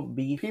 man. People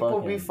be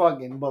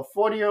fucking. But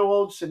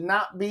 40-year-olds should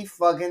not be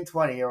fucking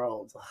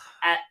 20-year-olds.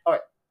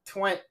 Or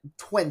 20.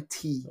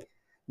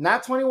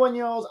 Not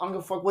 21-year-olds. I don't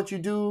give a fuck what you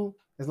do.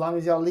 As long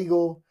as y'all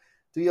legal,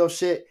 do your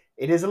shit.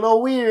 It is a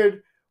little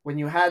weird when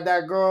you had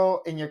that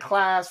girl in your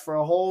class for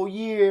a whole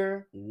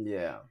year.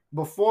 Yeah.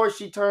 Before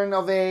she turned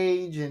of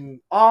age and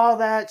all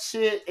that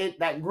shit.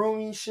 That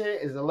grooming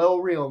shit is a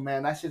little real,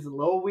 man. That shit's a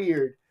little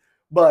weird.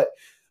 But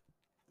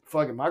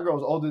fucking, my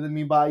girl's older than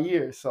me by a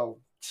year, so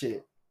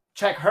shit.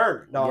 Check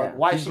her, dog. Yeah,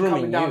 Why is she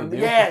coming down to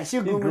me? Yeah,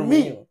 she's grooming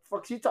me. You.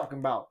 Fuck she talking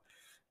about?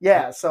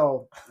 Yeah,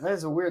 so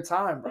it's a weird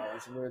time, bro.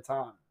 It's a weird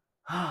time.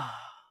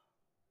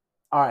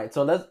 All right,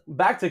 so let's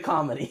back to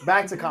comedy.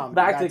 Back to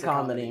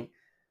comedy.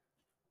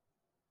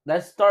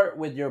 Let's start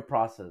with your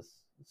process.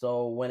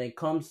 So when it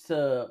comes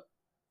to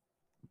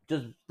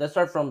let's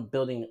start from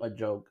building a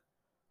joke.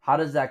 How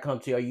does that come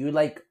to you? Are you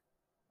like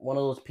one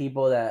of those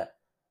people that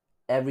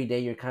every day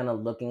you're kind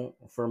of looking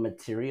for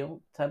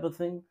material type of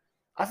thing?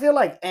 I feel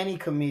like any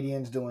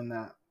comedian's doing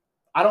that.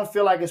 I don't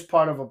feel like it's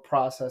part of a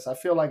process. I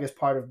feel like it's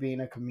part of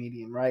being a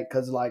comedian, right?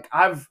 Because like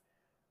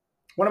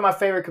one of my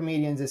favorite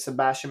comedians is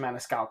Sebastian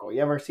Maniscalco.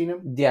 You ever seen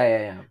him?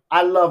 Yeah.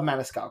 I love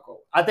Maniscalco.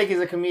 I think he's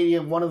a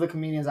comedian, one of the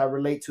comedians I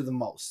relate to the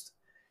most.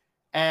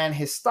 And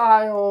his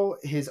style,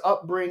 his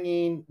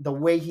upbringing, the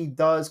way he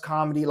does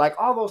comedy, like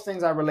all those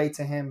things I relate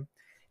to him.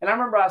 And I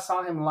remember I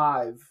saw him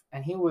live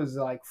and he was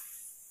like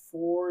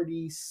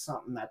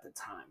 40-something at the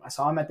time. I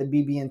saw him at the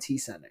BB&T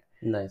Center.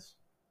 Nice.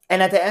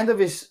 And at the end of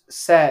his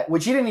set,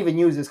 which he didn't even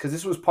use this because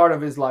this was part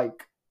of his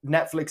like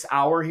Netflix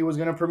hour he was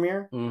going to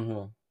premiere.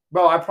 Mm-hmm.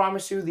 Bro, I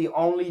promise you the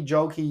only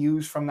joke he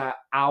used from that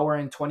hour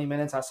and 20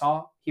 minutes I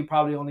saw, he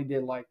probably only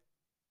did like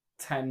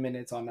 10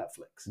 minutes on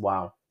Netflix.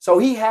 Wow. So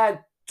he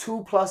had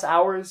 2+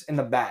 hours in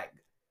the bag.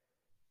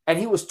 And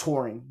he was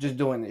touring, just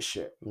doing this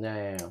shit.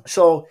 Yeah.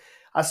 So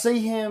I see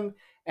him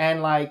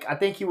and like, I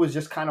think he was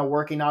just kind of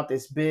working out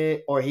this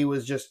bit or he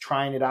was just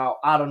trying it out.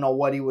 I don't know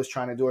what he was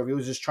trying to do, or if he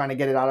was just trying to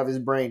get it out of his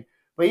brain.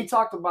 But he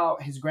talked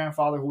about his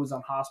grandfather who was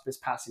on hospice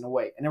passing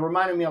away. And it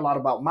reminded me a lot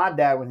about my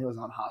dad when he was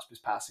on hospice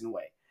passing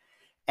away.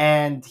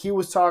 And he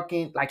was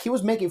talking, like he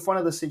was making fun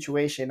of the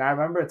situation. I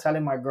remember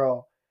telling my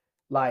girl,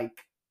 like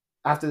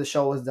after the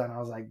show was done, I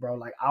was like, bro,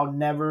 like I'll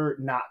never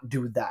not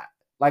do that.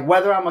 Like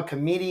whether I'm a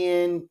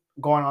comedian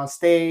going on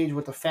stage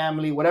with the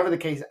family, whatever the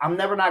case, I'm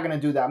never not going to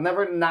do that. I'm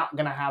never not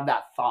going to have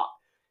that thought.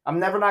 I'm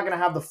never not going to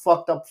have the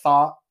fucked up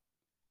thought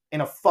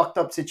in a fucked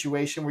up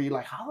situation where you're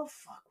like, how the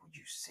fuck would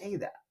you say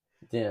that?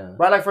 Yeah.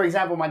 Right. Like, for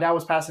example, my dad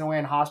was passing away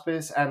in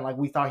hospice and like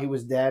we thought he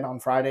was dead on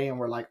Friday and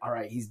we're like, all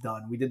right, he's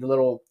done. We did the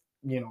little,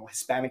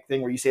 Hispanic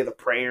thing where you say the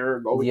prayer,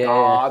 go with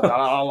God, da,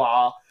 da, da,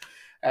 da.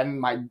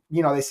 And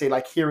they say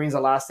like hearing's the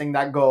last thing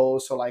that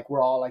goes. So like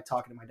we're all like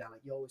talking to my dad, like,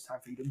 yo, it's time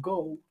for you to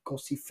go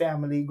see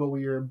family, go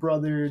with your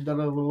brother, da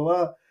da da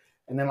da.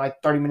 And then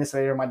like 30 minutes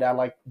later, my dad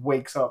like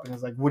wakes up and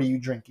is like, what are you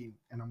drinking?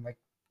 And I'm like,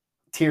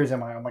 tears in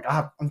my eye. I'm like,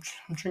 I'm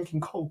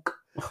drinking Coke.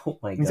 Oh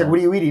my God. He's like, what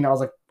are you eating? I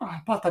was like,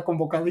 pata con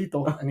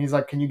bocadito. And he's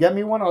like, can you get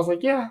me one? I was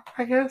like, yeah,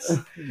 I guess.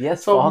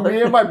 Yes, so father.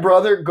 Me and my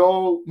brother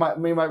go,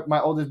 my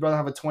oldest brother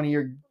have a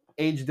 20-year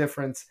age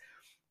difference.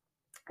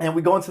 And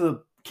we go into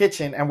the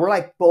kitchen and we're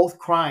like both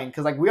crying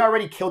because like we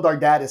already killed our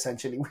dad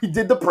essentially. We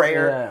did the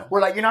prayer. Yeah.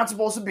 We're like, you're not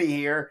supposed to be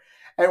here.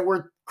 And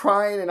we're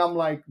crying and I'm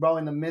like, bro,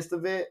 in the midst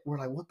of it, we're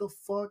like, what the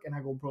fuck? And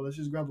I go, bro, let's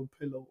just grab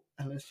a pillow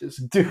and let's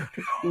just, dude,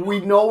 we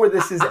know where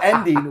this is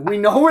ending. We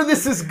know where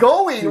this is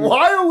going. Dude.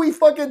 Why are we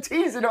fucking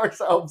teasing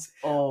ourselves?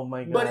 Oh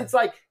my God. But it's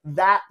like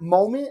that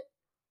moment,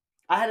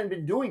 I hadn't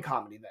been doing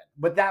comedy then,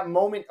 but that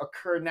moment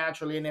occurred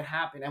naturally and it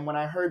happened. And when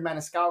I heard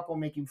Maniscalco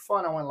making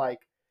fun, I went like,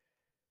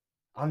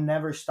 I'll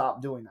never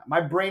stop doing that.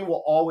 My brain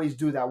will always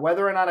do that,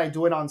 whether or not I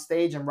do it on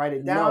stage and write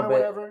it down or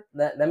whatever.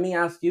 Let me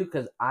ask you,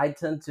 because I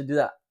tend to do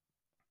that.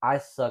 I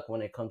suck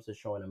when it comes to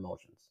showing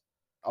emotions.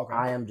 Okay.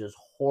 I am just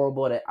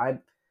horrible at it.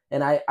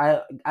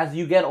 I as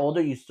you get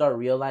older, you start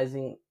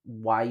realizing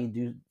why you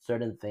do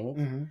certain things.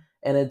 Mm-hmm.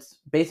 And it's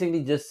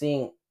basically just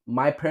seeing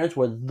my parents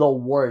were the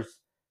worst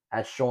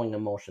at showing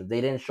emotions.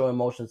 They didn't show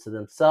emotions to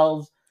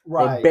themselves.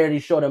 Right. They barely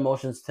showed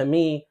emotions to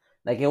me.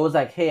 Like it was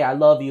like, hey, I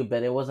love you,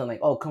 but it wasn't like,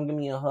 oh, come give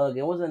me a hug.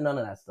 It wasn't none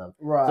of that stuff.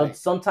 So Right.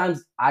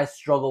 sometimes I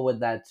struggle with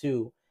that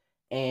too.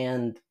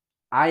 And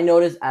I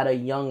noticed at a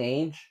young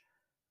age,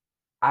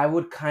 I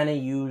would kind of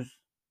use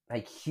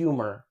like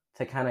humor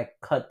to kind of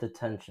cut the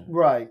tension.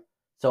 Right.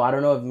 So I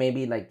don't know if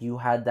maybe like you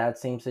had that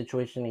same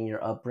situation in your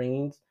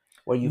upbringings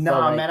where you felt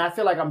Nah, like, man, I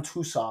feel like I'm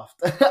too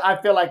soft. I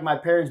feel like my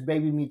parents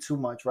baby me too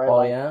much, right? oh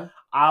Like yeah,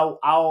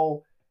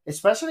 I'll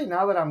especially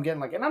now that I'm getting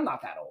like, and I'm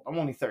not that old. I'm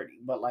only 30,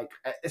 but like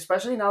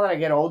especially now that I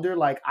get older,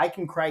 like I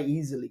can cry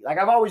easily. Like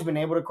I've always been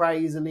able to cry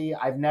easily.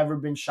 I've never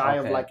been shy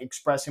of okay, like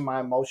expressing my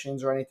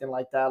emotions or anything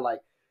like that. Like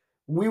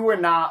we were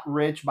not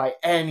rich by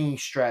any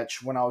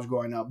stretch when I was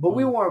growing up, but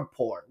we mm, weren't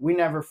poor. We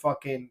never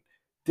fucking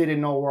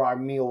didn't know where our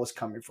meal was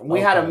coming from. We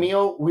had a okay,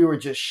 meal, we were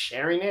just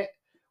sharing it.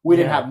 We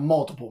didn't yeah. have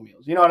multiple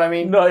meals. You know what I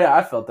mean? No, yeah,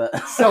 I felt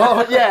that.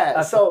 So yeah,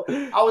 I felt,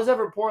 so I was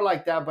never poor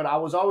like that, but I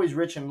was always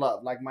rich in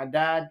love. Like my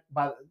dad,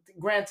 but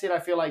granted, I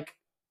feel like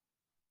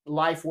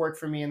life worked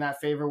for me in that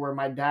favor where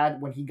my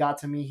dad, when he got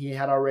to me, he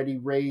had already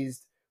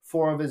raised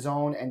four of his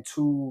own and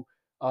two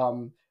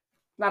um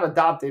not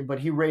adopted, but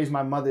he raised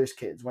my mother's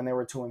kids when they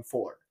were 2 and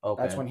 4. That's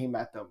okay, when he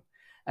met them.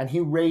 And he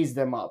raised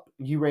them up.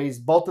 He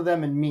raised both of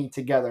them and me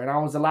together. And I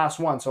was the last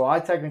one. So I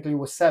technically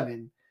was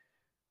 7.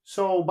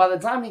 So by the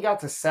time he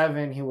got to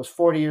 7, he was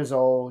 40 years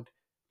old.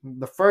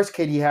 The first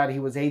kid he had, he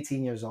was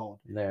 18 years old.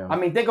 I damn,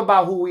 mean, think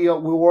about who we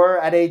were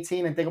at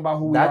 18 and think about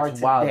who we that's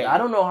are wild. I today.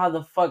 don't know how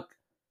the fuck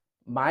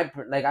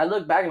like I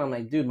look back and I'm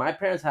like, dude, my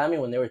parents had me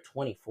when they were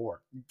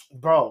 24.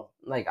 Bro,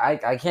 Like I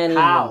can't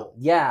even. how?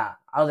 Yeah,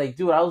 I was like,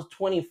 dude, I was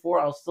 24.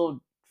 I was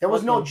still There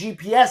was no fucking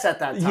GPS at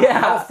that time. yeah.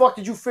 How the fuck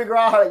did you figure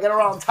out how to get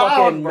around town,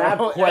 Fucking bro?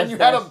 MapQuest And you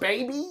had a that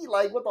baby?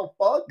 Like, what the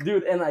fuck?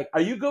 dude. And like,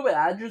 are you good with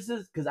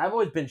addresses? Because I've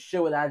always been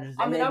shit with addresses.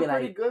 I And mean, they'd I'm be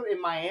pretty like, good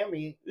in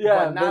Miami,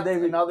 yeah, but but not they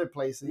in other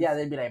places. yeah,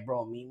 they'd be like,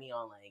 bro, meet me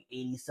on like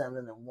 87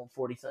 and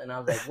 147. And I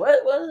was like,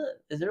 what?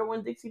 Is there a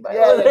Winn-Dixie by?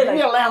 Yeah, yeah, give Like,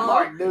 me a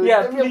landmark, dude.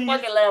 yeah, Give me a please.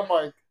 fucking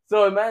landmark.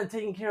 So imagine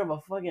taking care of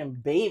a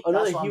fucking babe,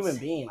 another That's what I'm human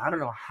saying. being. I don't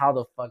know how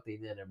the fuck they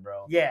did it,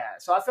 bro. Yeah,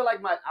 so I feel like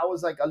I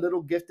was like a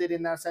little gifted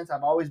in that sense.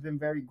 I've always been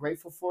very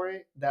grateful for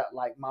it. That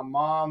like my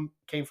mom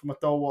came from a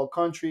third world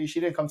country. She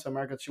didn't come to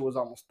America till she was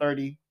almost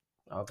 30.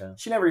 Okay.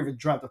 She never even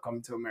dreamt of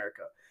coming to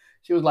America.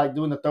 She was like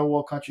doing the third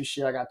world country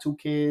shit. I got 2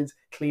 kids,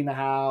 clean the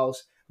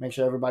house, make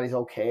sure everybody's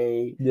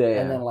okay, Yeah, and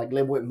yeah. then like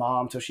live with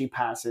mom till she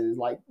passes.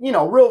 Like, you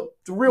know, real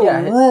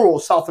Yeah. rural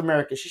South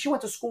America. She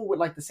went to school with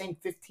like the same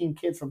 15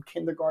 kids from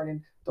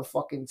kindergarten to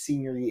fucking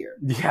senior year.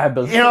 Yeah,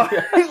 but You know,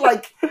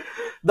 like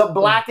the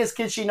blackest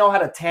kid she know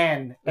had a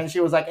tan, and she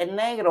was like a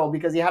negro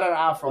because he had an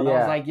afro. And I was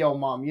Yeah. like, yo,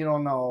 mom, you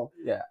don't know.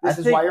 Yeah, This I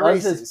is think why you're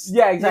us racist.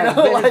 yeah, exactly. You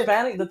know, But like-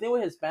 Hispanic, the thing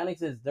with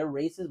Hispanics is they're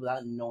racist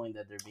without knowing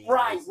that they're being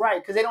Right, racist.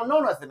 right, because they don't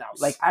know nothing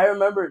else. Like I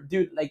remember,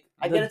 dude. Like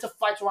I get into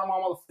fights with my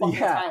mom all the fucking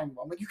Yeah. time.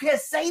 I'm like, you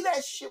can't say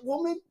that shit,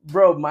 woman.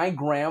 bro, my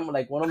grandma,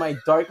 like one of my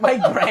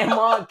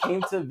grandma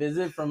came to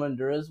visit from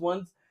Honduras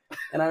once,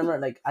 and I remember,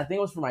 like, I think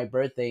it was for my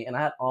birthday, and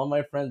I had all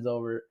my friends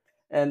over,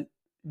 and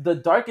the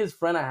darkest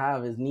friend I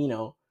have is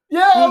Nino.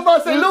 Yeah, I was about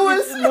to say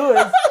Louis.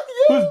 Louis,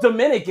 who's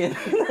Dominican.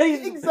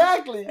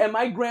 Exactly. And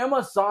my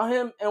grandma saw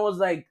him and was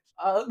like,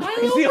 I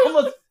she know.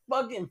 almost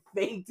fucking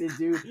fainted,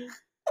 dude.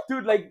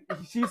 Dude, like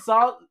she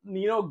saw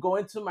Nino go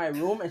into my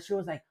room and she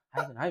was like,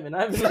 Ivan.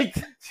 Like,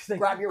 she's like,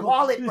 Grab your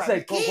wallet, She's grab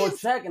like, your go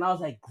keys. check. And I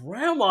was like,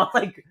 Grandma,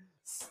 like,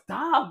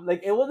 stop.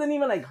 Like, it wasn't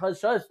even like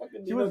hush hush.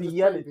 She was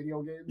yelling.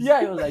 Video games.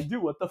 Yeah, he was like,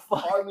 dude, what the fuck?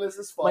 Harmless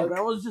as fuck. My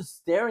grandma was just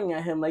staring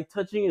at him, like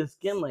touching his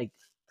skin, like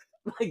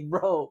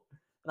bro.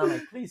 And I'm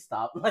like, please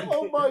stop. Like,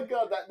 Oh my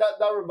god,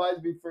 that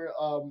reminds me for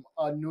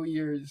New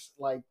Year's,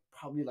 like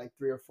probably like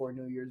 3 or 4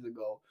 New Years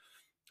ago.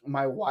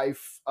 My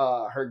wife,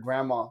 her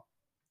grandma,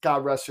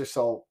 God rest her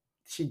soul,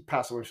 she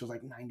passed away. She was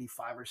like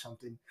 95 or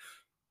something.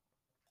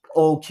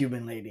 Old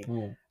Cuban lady.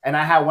 Mm. And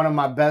I had one of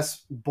my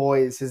best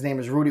boys. His name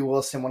is Rudy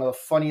Wilson, one of the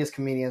funniest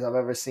comedians I've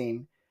ever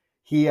seen.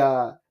 He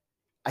had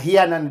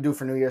nothing to do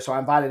for New Year, so I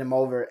invited him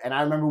over. And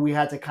I remember we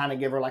had to kind of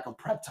give her like a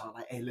prep talk.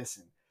 Like, hey,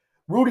 listen,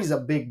 Rudy's a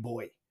big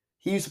boy.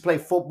 He used to play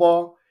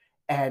football,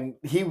 and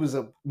he was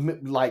a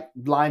like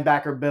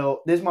linebacker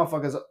built. This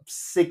motherfucker's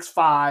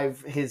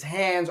 6'5". His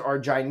hands are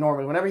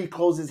ginormous. Whenever he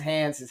closes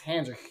his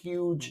hands are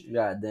huge.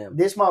 God damn.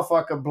 This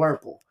motherfucker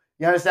blurple.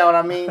 You understand what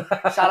I mean?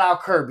 Shout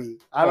out Kirby.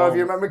 I don't know if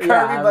you remember Kirby,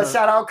 yeah, but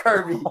shout out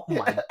Kirby. Oh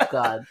my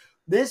god.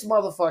 This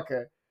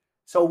motherfucker.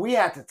 So we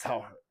had to tell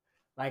her,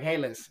 like, hey,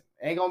 listen,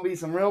 ain't gonna be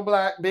some real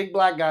big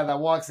black guy that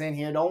walks in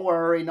here. Don't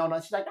worry, no.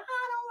 She's like, don't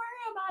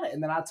worry about it.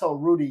 And then I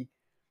told Rudy,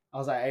 I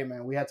was like, hey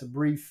man, we had to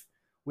brief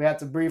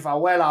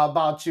Abuela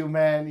about you,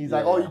 man. He's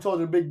like, oh, you told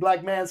her the big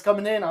black man's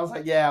coming in? I was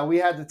like, yeah, we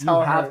had to tell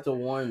her. You have to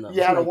warn them.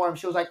 You had to warn them.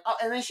 She was like, oh,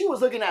 and then she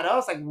was looking at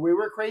us like we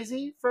were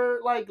crazy for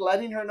like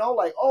letting her know,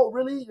 like, oh,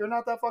 really? You're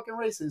not that fucking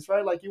racist,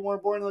 right? Like you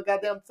weren't born in the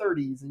goddamn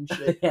 30s and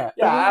shit. Yeah,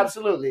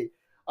 absolutely.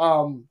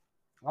 How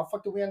the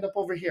fuck did we end up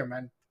over here,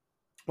 man?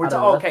 That's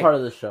part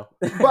of the show.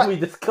 But, we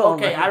just go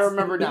okay, I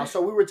remember now.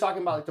 So we were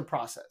talking about like the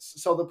process.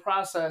 So the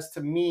process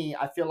to me,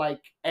 I feel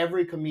like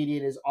every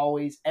comedian is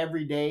always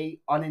every day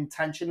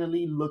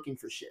unintentionally looking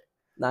for shit.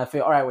 Now I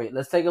feel all right. Wait,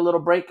 let's take a little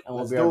break and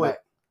we'll Let's be do right it.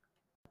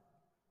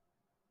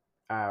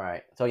 back. All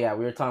right. So yeah,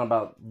 we were talking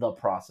about the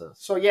process.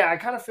 So yeah, I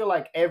kind of feel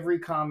like every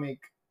comic,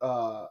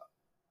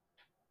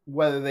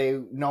 whether they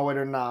know it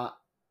or not,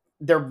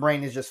 their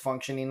brain is just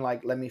functioning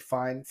like, let me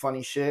find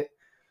funny shit.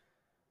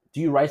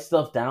 Do you write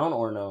stuff down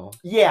or no?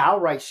 Yeah, I'll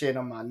write shit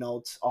on my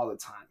notes all the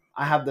time.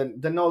 I have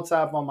the notes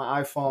app on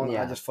my iPhone.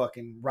 Yeah. I just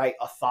fucking write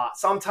a thought.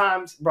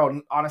 Sometimes,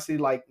 bro, honestly,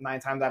 like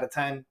 9 times out of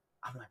 10,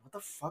 I'm like, what the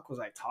fuck was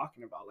I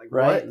talking about? Like,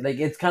 Right? what? Like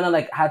it's kind of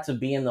like had to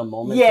be in the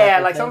moment. Yeah, type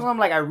of like thing. sometimes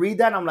like I read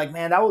that and I'm like,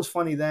 man, that was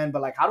funny then,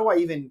 but like, how do I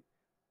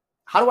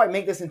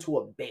make this into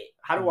a bit?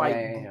 How do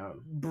I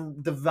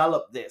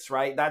develop this?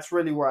 Right? That's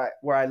really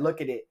where I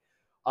look at it.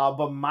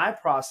 But my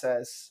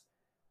process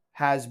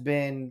has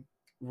been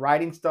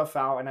writing stuff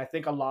out, and I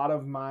think a lot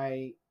of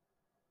my,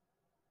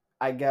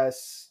 I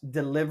guess,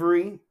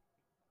 delivery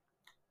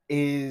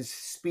is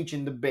speech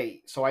and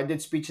debate. So I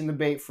did speech and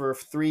debate for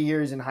 3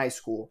 years in high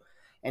school.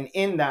 And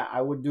in that,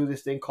 I would do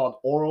this thing called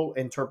oral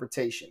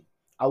interpretation.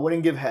 I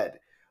wouldn't give head,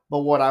 but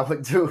what I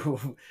would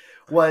do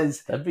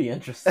was... That'd be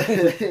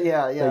interesting.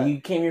 yeah. So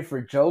you came here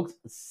for jokes?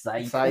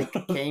 Psych.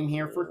 Came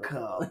here for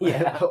cum.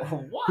 Yeah.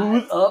 What?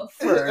 Who's up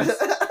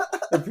first?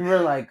 And people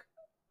are like,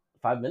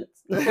 5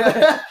 minutes?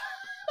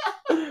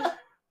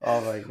 Oh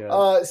my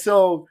god.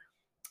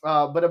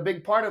 But a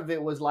big part of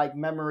it was like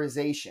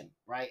memorization,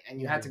 right?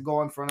 And you had to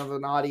go in front of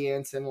an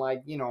audience and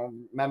like,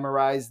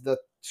 memorize the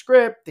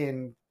script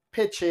and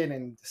pitch it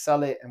and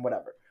sell it and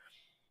whatever.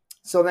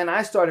 So then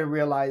I started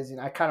realizing,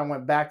 I kind of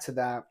went back to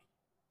that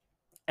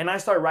and I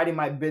started writing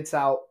my bits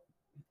out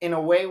in a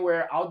way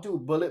where I'll do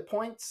bullet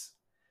points.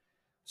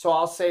 So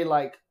I'll say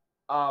like,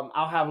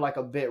 I'll have like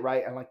a bit,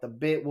 right? And like the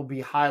bit will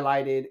be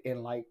highlighted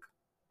in like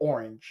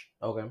orange.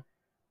 Okay.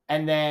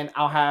 And then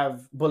I'll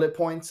have bullet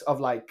points of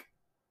like,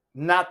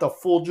 not the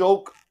full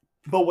joke,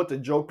 but what the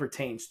joke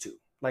pertains to.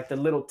 Like the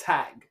little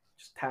tag.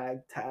 Just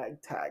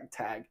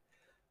tag.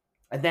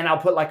 And then I'll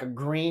put like a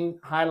green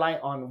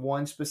highlight on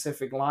one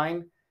specific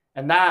line.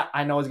 And that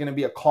I know is going to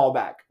be a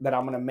callback that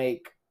I'm going to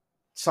make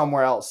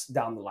somewhere else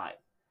down the line.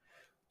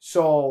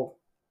 So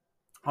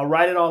I'll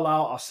write it all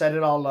out. I'll set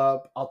it all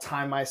up. I'll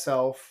time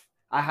myself.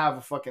 I have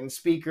a fucking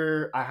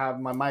speaker. I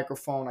have my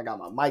microphone. I got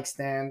my mic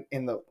stand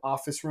in the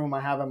office room I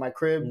have in my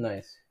crib.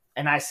 Nice.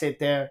 And I sit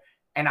there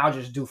and I'll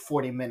just do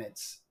 40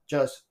 minutes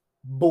just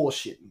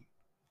bullshitting.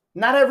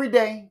 Not every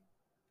day.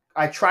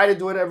 I try to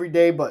do it every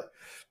day, but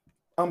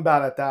I'm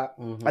bad at that.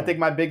 Mm-hmm. I think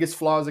my biggest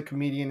flaw as a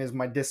comedian is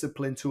my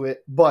discipline to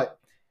it. But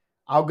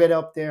I'll get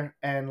up there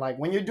and like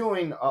when you're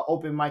doing an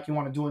open mic, you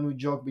want to do a new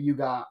joke, but you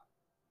got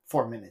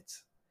 4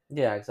 minutes.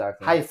 Yeah,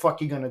 exactly. How the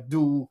fuck you gonna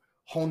do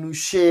whole new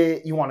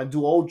shit? You want to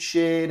do old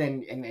shit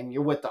and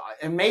you're with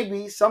and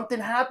maybe something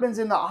happens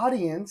in the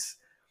audience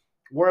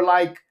where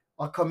like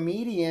a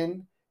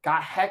comedian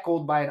got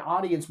heckled by an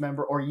audience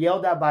member or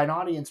yelled at by an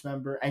audience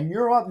member and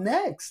you're up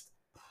next.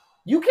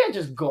 You can't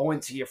just go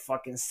into your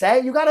fucking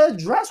set. You got to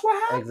address what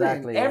happened.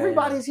 Exactly.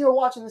 Everybody's here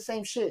watching the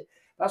same shit.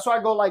 That's why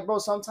I go like, bro,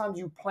 sometimes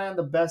you plan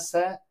the best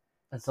set.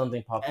 And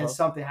something pops up. And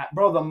something happens.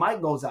 Bro, the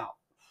mic goes out.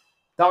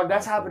 Dog,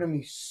 that's happened to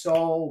me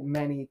so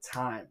many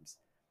times.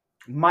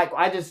 Mike,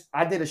 I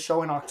did a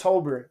show in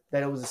October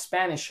that it was a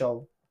Spanish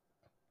show.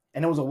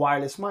 And it was a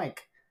wireless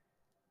mic.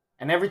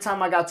 And every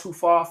time I got too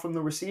far off from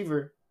the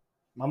receiver,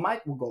 my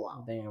mic will go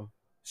out. Damn.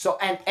 So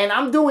and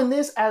I'm doing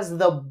this as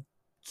the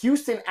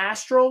Houston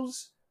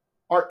Astros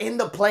are in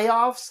the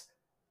playoffs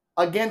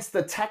against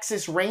the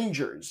Texas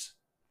Rangers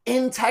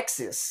in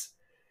Texas.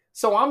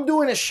 So I'm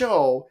doing a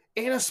show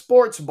in a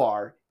sports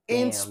bar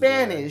in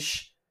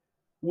Spanish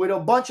with a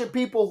bunch of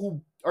people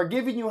who are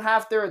giving you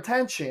half their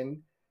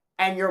attention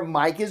and your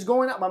mic is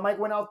going out. My mic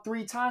went out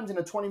 3 times in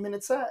a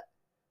 20-minute set.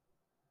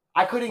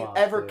 I couldn't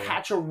ever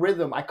catch a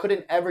rhythm. I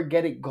couldn't ever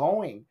get it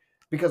going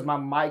because my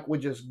mic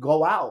would just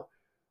go out.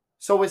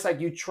 So it's like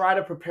you try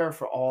to prepare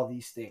for all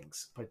these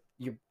things, but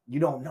you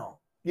don't know.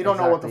 You don't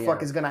know what the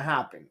fuck is going to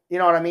happen. You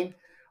know what I mean?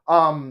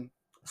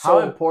 How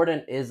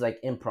important is like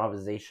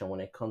improvisation when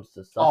it comes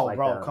to stuff like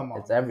that? Come on.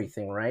 It's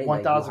everything, right?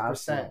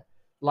 1,000%.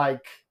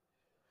 Like,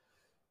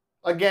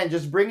 again,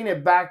 just bringing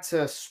it back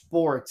to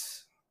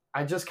sports,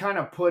 I just kind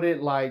of put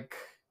it like,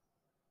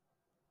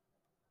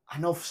 I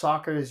know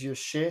soccer is your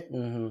shit,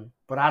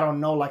 but I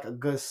don't know like a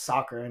good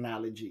soccer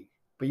analogy.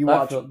 But you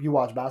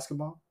watch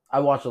basketball? I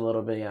watch a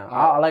little bit, yeah.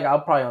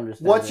 I'll probably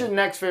understand. What's your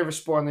next favorite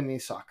sport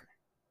underneath soccer?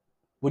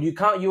 Would you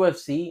count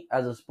UFC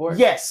as a sport?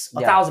 Yes,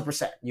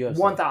 1,000%. UFC.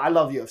 1,000. I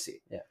love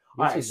UFC. Yeah.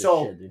 All right,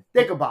 so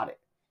think about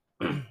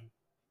it.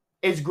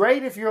 It's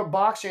great if you're a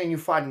boxer and you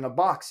fight in a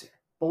boxer,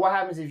 but what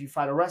happens if you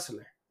fight a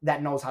wrestler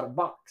that knows how to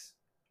box?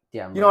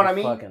 Yeah, man, you know what I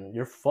mean?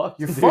 You're fucked.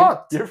 You're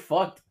fucked. You're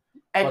fucked.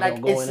 And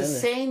like it's the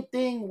same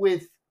thing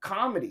with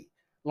comedy.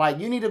 Like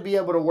you need to be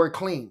able to work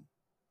clean.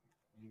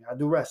 You gotta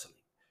do wrestling.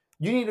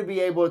 You need to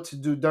be able to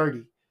do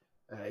dirty.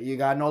 You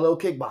gotta know a little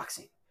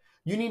kickboxing.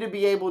 You need to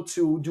be able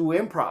to do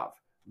improv.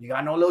 You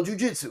gotta know a little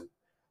jujitsu.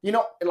 You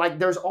know, like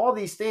there's all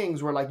these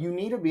things where like you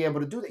need to be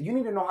able to do that. You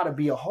need to know how to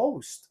be a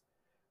host,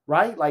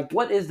 right? Like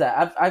what is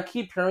that? I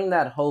keep hearing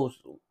that host.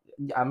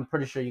 I'm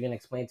pretty sure you can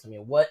explain to me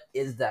what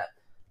is that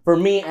for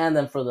me and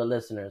then for the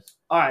listeners.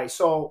 All right,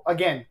 so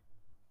again,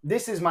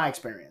 this is my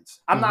experience.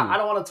 I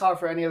don't want to talk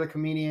for any other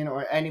comedian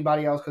or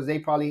anybody else because they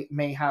probably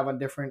may have a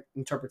different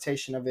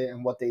interpretation of it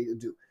and what they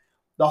do.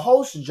 The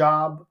host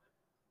job,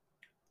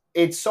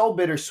 it's so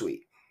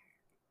bittersweet.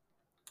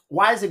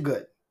 Why is it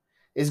good?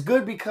 It's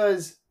good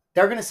because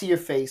they're gonna see your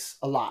face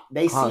a lot.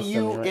 They see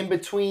you Constantly, in right?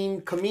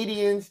 between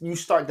comedians. You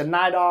start the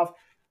night off.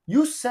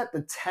 You set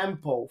the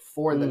tempo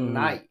for the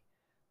night.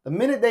 The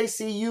minute they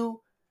see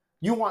you,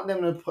 you want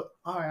them to put,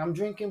 all right, I'm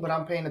drinking, but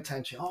I'm paying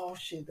attention. Oh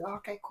shit,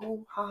 okay,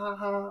 cool. Ha ha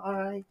ha. All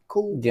right,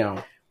 cool.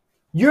 Yeah.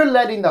 You're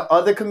letting the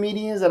other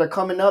comedians that are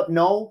coming up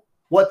know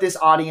what this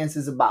audience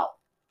is about.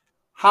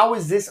 How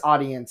is this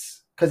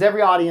audience? Because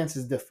every audience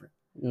is different,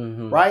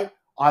 right?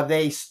 Are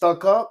they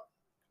stuck up?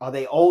 Are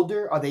they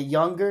older? Are they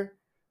younger?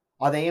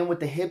 Are they in with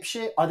the hip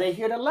shit? Are they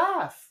here to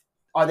laugh?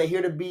 Are they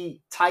here to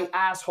be tight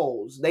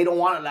assholes? They don't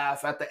want to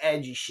laugh at the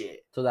edgy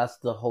shit. So that's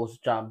the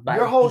host job.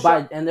 Your host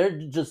job, and they're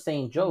just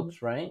saying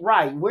jokes, right?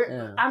 right?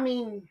 Yeah. I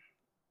mean,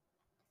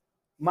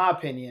 my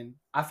opinion,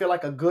 I feel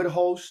like a good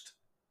host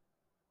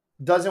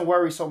doesn't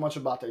worry so much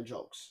about their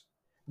jokes.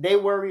 They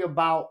worry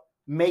about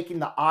making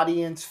the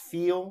audience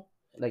feel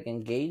like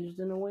engaged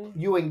in a way.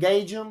 You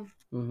engage them,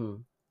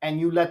 and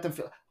you let them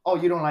feel. Oh,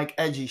 you don't like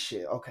edgy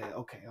shit. Okay.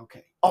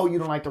 Oh, you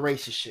don't like the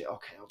racist shit.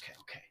 Okay.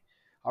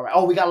 All right.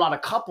 Oh, we got a lot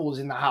of couples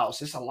in the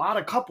house. It's a lot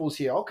of couples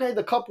here. Okay,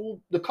 the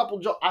couple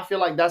joke. I feel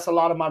like that's a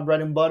lot of my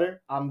bread and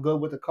butter. I'm good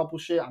with the couple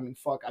shit. I mean,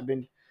 fuck. I've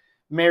been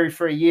married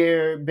for a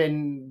year,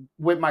 been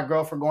with my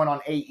girl for going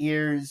on 8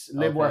 years,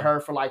 lived with her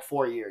for like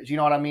 4 years. You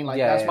know what I mean? Like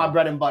that's my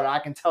bread and butter. I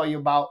can tell you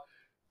about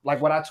like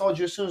what I told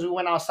you as soon as we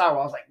went outside. Where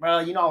I was like, bro,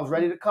 you know, I was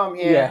ready to come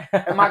here,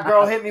 and my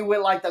girl hit me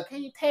with like the,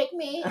 can you take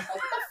me? I was like,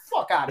 get the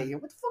fuck out of here.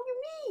 What the fuck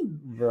you mean,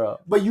 bro?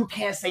 But you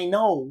can't say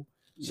no.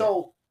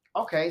 So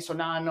okay, so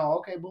now I know.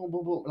 Okay, boom,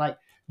 boom, boom. Like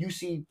you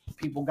see,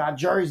 people got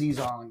jerseys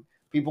on.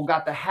 People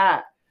got the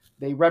hat.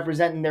 They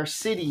representing their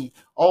city.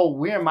 Oh,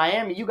 we're in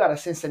Miami. You got a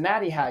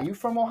Cincinnati hat. You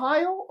from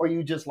Ohio, or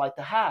you just like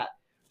the hat?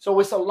 So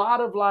it's a lot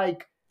of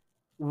like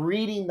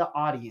reading the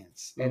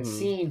audience and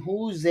seeing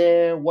who's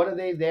there. What are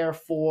they there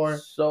for?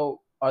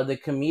 So are the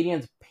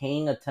comedians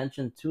paying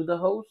attention to the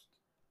host?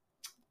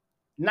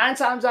 9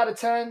 times out of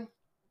 10,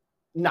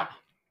 nah.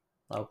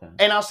 Okay.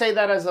 And I'll say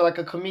that as like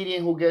a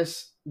comedian who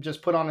gets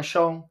just put on a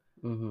show.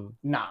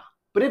 Nah.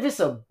 But if it's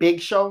a big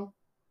show,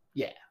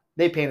 yeah,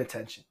 they paying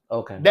attention.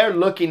 Okay. They're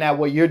looking at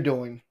what you're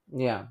doing.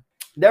 Yeah.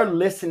 They're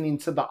listening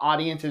to the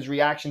audience's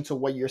reaction to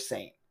what you're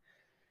saying.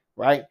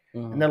 Right?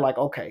 And they're like,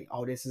 okay,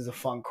 oh, this is a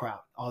fun crowd.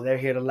 Oh, they're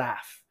here to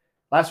laugh.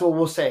 That's what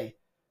we'll say.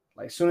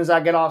 Like, as soon as I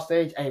get off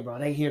stage, hey, bro,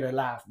 they here to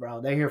laugh,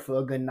 bro. They're here for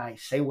a good night.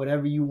 Say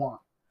whatever you want.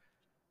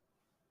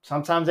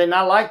 Sometimes they're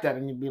not like that.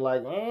 And you'd be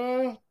like,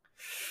 good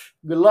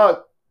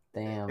luck.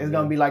 Damn. It's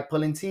going to be like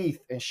pulling teeth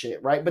and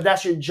shit, right? But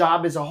that's your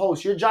job as a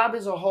host. Your job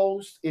as a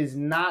host is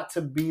not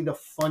to be the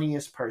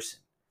funniest person.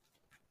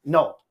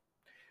 No.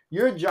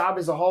 Your job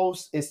as a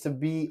host is to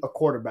be a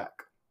quarterback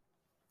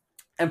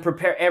and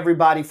prepare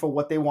everybody for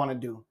what they want to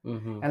do.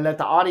 And let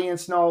the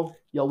audience know,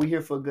 yo, we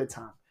here for a good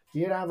time.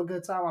 You here to have a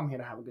good time? I'm here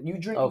to have a good time. You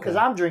drinking because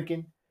I'm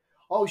drinking.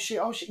 Oh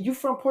shit. You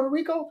from Puerto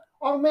Rico?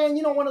 Oh man,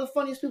 you know one of the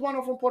funniest people I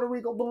know from Puerto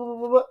Rico. Blah, blah,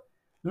 blah, blah.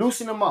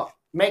 Loosen them up.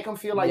 Make them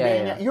feel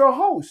like you're a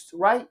host,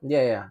 right?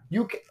 Yeah.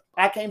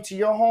 I came to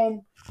your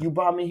home. You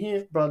brought me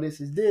here, bro. This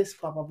is this.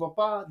 Blah, blah, blah,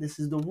 blah. This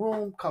is the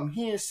room. Come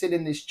here. Sit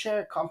in this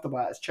chair. Comfortable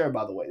ass chair,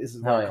 by the way. This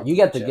is hell yeah. You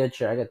got the good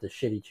chair. I got the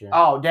shitty chair.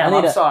 Oh damn!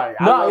 I'm sorry.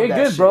 No, you're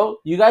good, bro.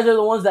 You guys are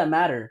the ones that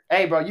matter.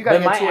 Hey, bro, you gotta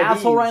get my two of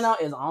asshole these. right now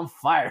is on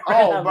fire.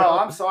 Right now, bro,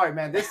 I'm sorry,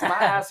 man. My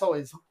asshole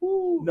is.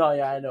 Whoo. No,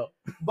 yeah, I know.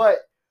 But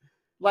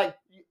like,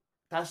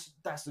 that's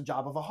the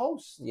job of a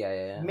host.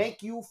 Yeah.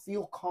 Make you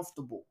feel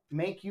comfortable.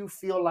 Make you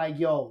feel like,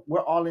 yo,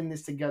 we're all in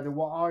this together.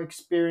 We're all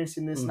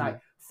experiencing this night.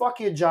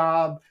 Fuck your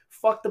job.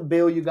 Fuck the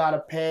bill you gotta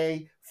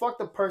pay. Fuck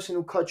the person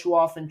who cut you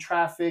off in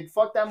traffic.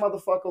 Fuck that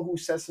motherfucker who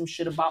says some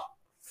shit about.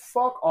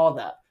 Fuck all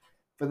that.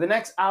 For the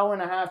next hour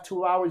and a half,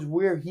 2 hours,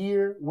 we're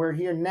here. We're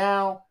here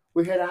now.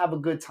 We're here to have a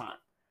good time.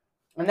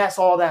 And that's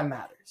all that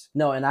matters.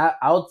 No, and I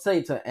would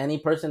say to any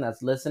person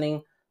that's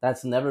listening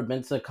that's never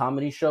been to a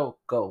comedy show,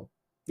 go.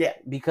 Yeah.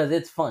 Because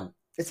it's fun.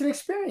 It's an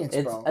experience,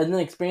 bro. It's an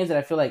experience that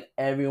I feel like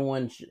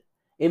everyone should.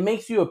 It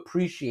makes you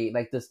appreciate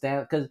like the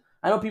stand, because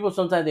I know people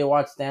sometimes they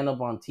watch stand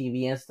up on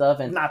TV and stuff,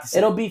 and not the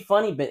same. It'll be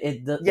funny, but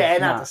it's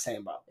not the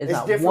same, bro.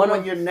 It's different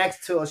when you're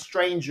next to a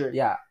stranger.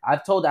 Yeah,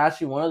 I've told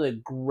Ashley one of the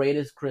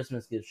greatest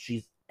Christmas gifts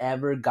she's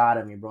ever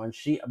gotten me, bro. And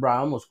I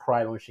almost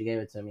cried when she gave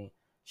it to me.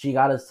 She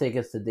got us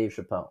tickets to Dave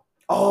Chappelle.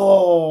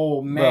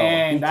 Oh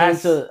man,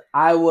 bro,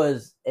 I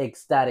was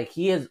ecstatic.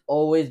 He has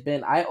always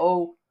been. I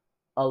owe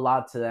a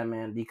lot to that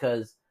man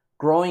because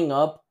growing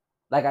up,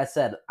 like I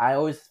said, I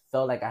always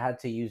felt like I had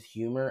to use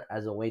humor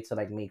as a way to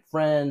like make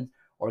friends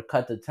or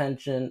cut the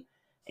tension.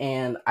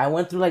 And I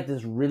went through like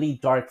this really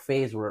dark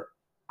phase where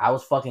I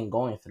was fucking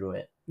going through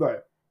it. Right.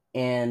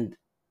 And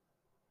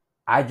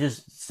I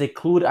just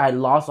secluded. I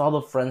lost all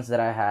the friends that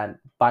I had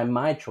by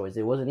my choice.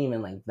 It wasn't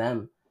even like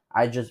them.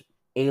 I just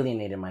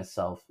alienated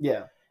myself.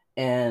 Yeah.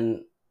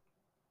 And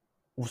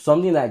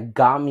something that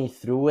got me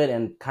through it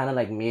and kind of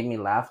like made me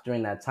laugh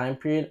during that time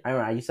period.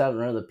 I used to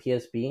remember the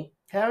PSP.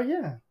 Hell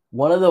yeah.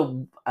 One of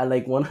the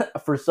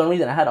for some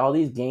reason I had all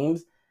these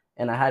games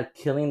and I had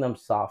Killing Them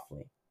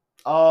Softly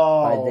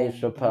by Dave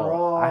Oh,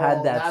 Chappelle. I had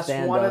bro, that that's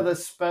stand one of up. the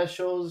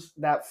specials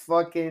that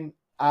fucking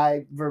I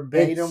It's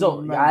verbatim so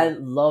I remember.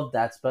 love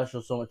that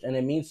special so much and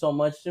it means so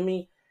much to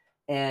me.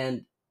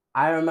 And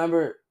I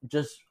remember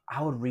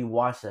I would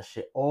rewatch that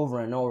shit over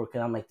and over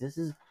because I'm like, this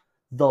is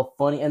the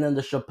funny. And then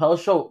the Chappelle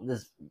show,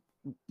 this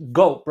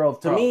GOAT, bro.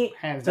 Bro,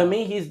 hands To down.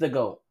 me, he's the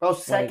GOAT. Bro, Like,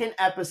 second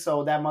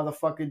episode, that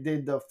motherfucker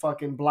did the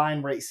fucking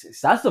blind racist.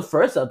 that's the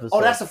first episode.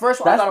 Oh, that's the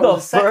first one? I That's thought it was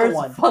the second first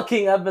one.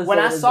 fucking episode. When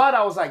I saw it,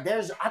 I was like,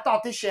 I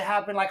thought this shit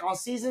happened like on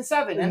season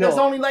 7. And No. there's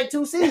only like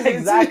 2 seasons.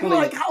 Exactly.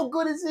 Like, how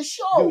good is this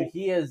show? Dude,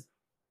 he is.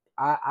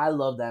 I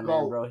love that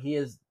man, GOAT. bro. He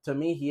is, to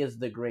me, he is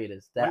the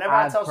greatest. That Whenever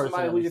I tell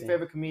somebody who's your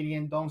favorite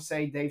comedian, don't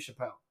say Dave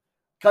Chappelle.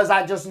 Because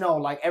I just know,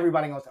 like,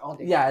 everybody goes, oh,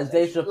 Dave yeah, Chappelle. it's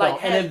Dave Chappelle.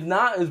 Like, and if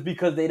not, it's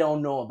because they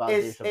don't know about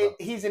Dave Chappelle.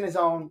 He's in his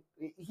own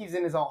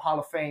Hall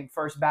of Fame,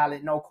 first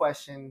ballot, no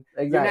question,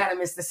 Exactly.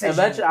 unanimous decision.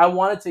 Eventually, I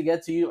wanted to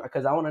get to you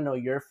because I want to know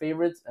your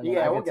favorites, and then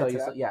I we'll can tell you.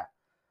 So, yeah,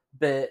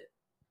 but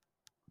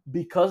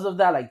because of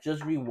that, like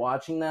just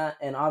rewatching that,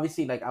 and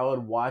obviously, like I would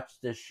watch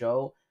this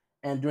show,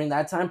 and during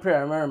that time period,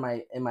 I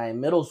remember in my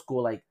middle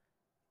school, like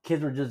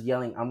kids were just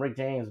yelling, "I'm Rick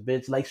James,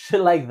 bitch!" Like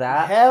shit like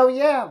that. Hell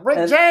yeah,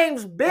 Rick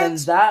James, bitch. And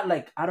that,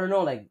 like, I don't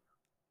know, like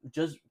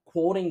just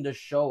quoting the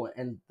show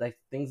and like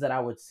things that I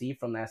would see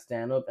from that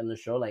stand up and the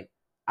show, like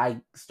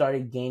I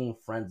started gaining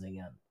friends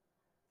again.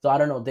 So I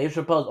don't know. Dave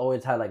Chappelle's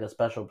always had like a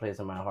special place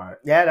in my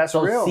heart. Yeah, that's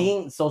real.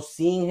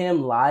 Seeing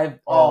him live,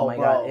 oh my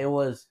god,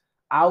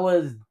 I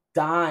was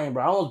dying,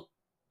 bro. I almost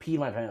peed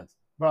my pants.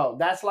 Bro,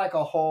 that's like a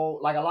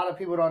lot of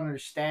people don't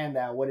understand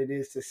that, what it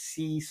is to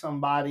see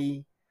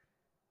somebody.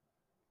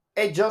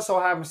 It just so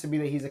happens to be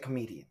that he's a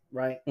comedian,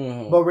 right?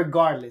 Mm-hmm. But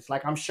regardless,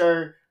 like I'm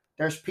sure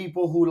there's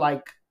people who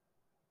like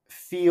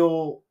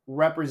feel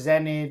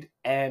represented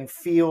and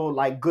feel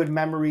like good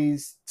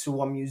memories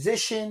to a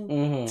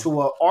musician,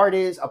 to an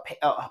artist,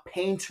 a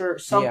painter,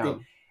 something.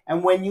 Yeah.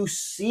 And when you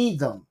see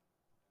them,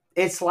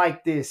 it's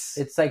like this.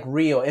 It's like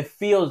real. It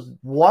feels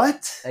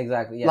what?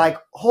 Exactly. Yeah. Like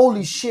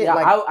holy shit. Yeah,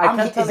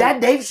 like is that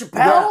Dave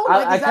Chappelle?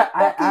 Yeah,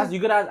 I asked you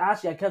could ask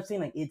Ashley. I kept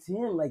saying like it's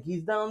him. Like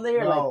he's down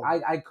there. No,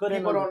 like I couldn't.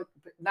 People don't.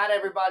 Not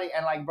everybody.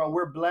 And like, bro,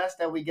 we're blessed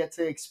that we get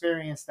to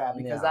experience that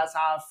because that's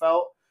how I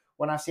felt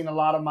when I've seen a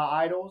lot of my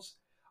idols.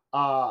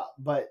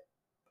 But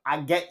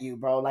I get you,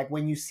 bro. Like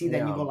when you see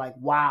them, you go like,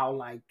 wow,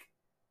 like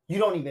you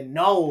don't even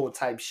know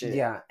type shit.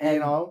 Yeah, and you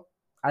know.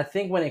 I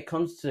think when it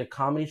comes to a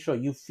comedy show,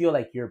 you feel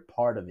like you're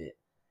part of it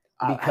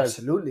because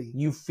absolutely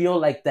you feel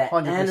like that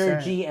 100%.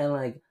 Energy and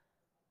like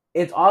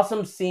it's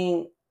awesome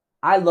seeing.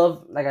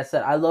 Like I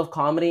said, I love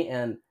comedy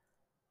and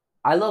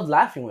I love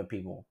laughing with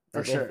people.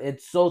 For sure,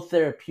 it's so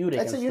therapeutic.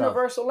 It's a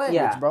universal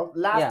language, bro.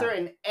 Laughter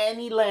in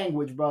any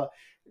language, bro.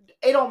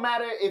 It don't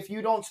matter if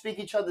you don't speak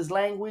each other's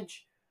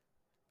language.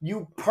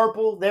 You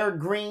purple, they're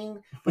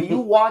green, but you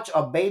watch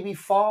a baby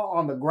fall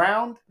on the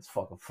ground. It's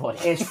fucking funny.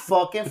 It's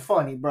fucking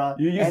funny, bro.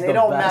 And it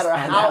don't matter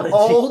how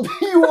old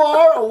you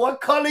are or what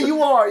color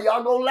you are.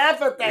 Y'all go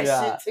laugh at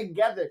that shit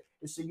together.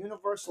 It's a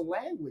universal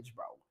language,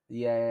 bro.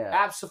 Yeah.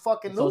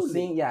 Absolutely. So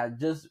seeing,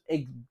 just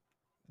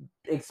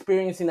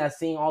experiencing that,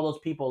 seeing all those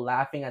people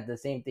laughing at the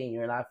same thing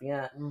you're laughing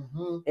at,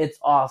 it's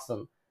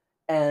awesome.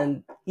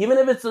 And even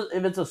if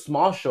it's a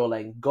small show,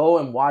 like go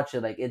and watch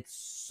it. Like it's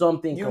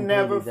something you completely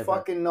never different.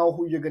 Fucking know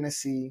who you're gonna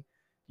see.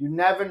 You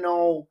never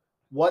know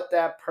what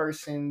that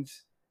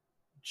person's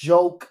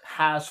joke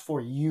has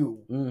for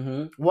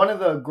you. One of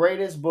the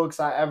greatest books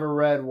I ever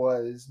read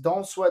was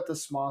 "Don't Sweat the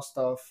Small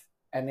Stuff,"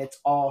 and it's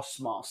all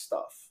small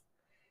stuff.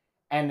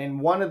 And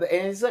in and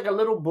it's like a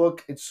little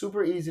book. It's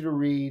super easy to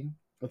read.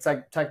 It's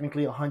like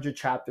technically 100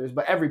 chapters,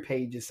 but every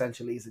page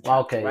essentially is a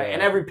chapter, right? Yeah.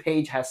 And every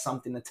page has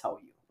something to tell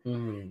you.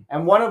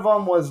 And one of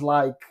them was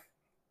like,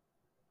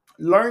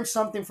 learn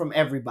something from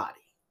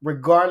everybody,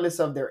 regardless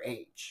of their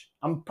age.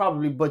 I'm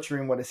probably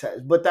butchering what it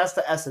says, but that's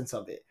the essence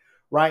of it,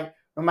 right?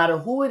 No matter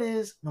who it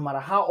is, no matter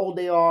how old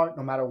they are,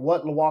 no matter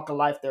what walk of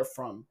life they're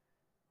from,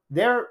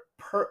 they're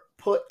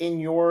put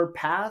in your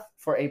path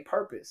for a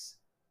purpose.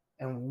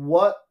 And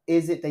what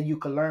is it that you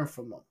can learn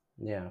from them?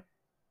 Yeah.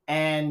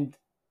 And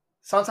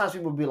sometimes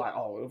people be like,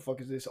 oh, what the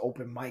fuck is this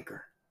open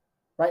micer?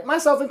 Right?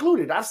 Myself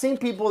included. I've seen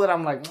people that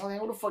I'm like, oh,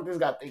 who the fuck does this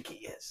guy think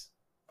he is?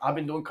 I've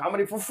been doing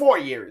comedy for 4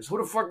 years. Who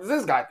the fuck does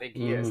this guy think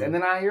he is? And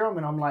then I hear him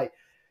and I'm like,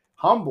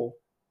 humble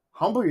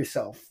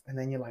yourself. And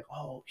then you're like,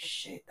 oh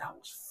shit, that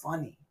was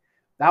funny.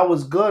 That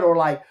was good. Or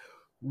like,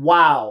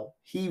 wow,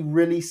 he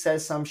really said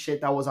some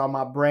shit that was on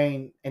my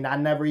brain and I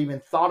never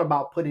even thought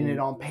about putting it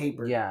on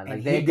paper. Yeah,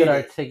 like they could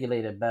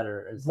articulate it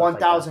better.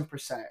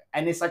 1,000%.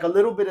 And it's like a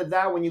little bit of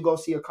that when you go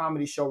see a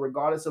comedy show,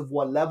 regardless of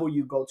what level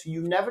you go to.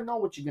 You never know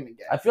what you're going to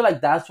get. I feel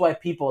like that's why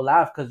people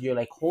laugh, because you're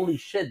like, holy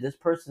shit, this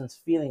person's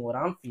feeling what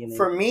I'm feeling.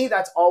 For me,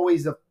 that's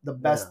always the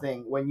best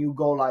thing when you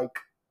go like,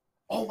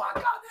 oh my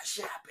God, that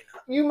shit happened.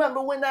 You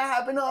remember when that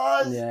happened to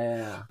us?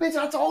 Yeah. Bitch,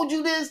 I told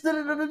you this. Da,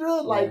 da, da, da, da.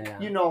 Like, Yeah.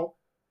 you know,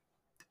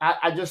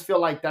 I just feel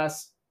like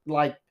that's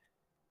like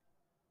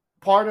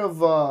part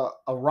of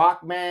a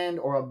rock band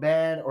or a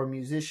band or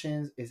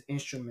musicians is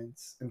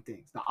instruments and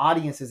things. The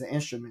audience is an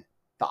instrument.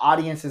 The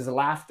audience is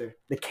laughter,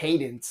 the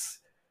cadence.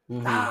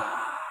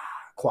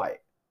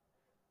 Quiet.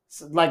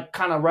 So, like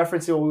kind of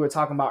referencing what we were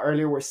talking about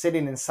earlier, where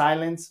sitting in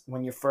silence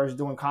when you're first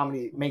doing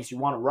comedy it makes you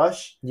want to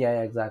rush.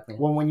 Yeah, exactly.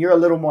 When you're a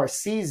little more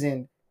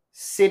seasoned,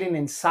 sitting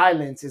in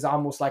silence is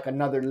almost like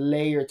another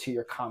layer to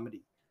your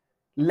comedy.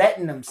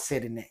 Letting them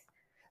sit in it.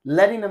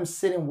 Letting them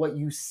sit in what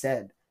you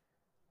said.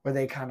 Where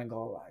they kind of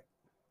go like,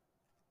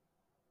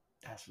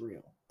 that's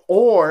real.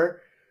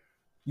 Or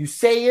you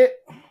say it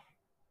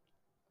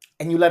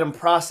and you let them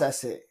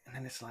process it. And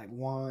then it's like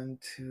 1,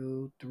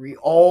 2, 3.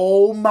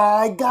 Oh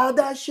my God,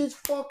 that shit's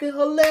fucking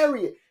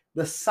hilarious.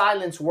 The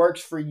silence works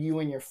for you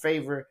in your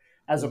favor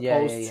as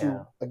opposed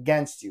to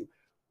against you.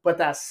 But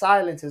that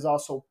silence is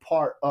also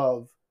part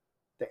of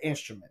the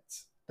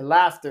instruments. The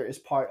laughter is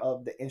part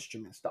of the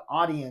instruments. The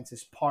audience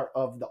is part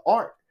of the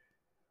art.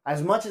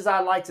 As much as I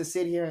like to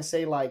sit here and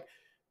say like,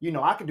 you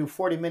know, I could do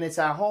 40 minutes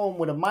at home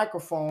with a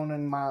microphone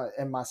and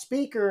my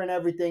speaker and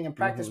everything and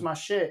practice my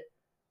shit.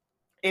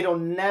 It'll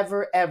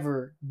never,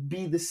 ever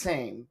be the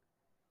same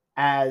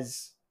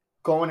as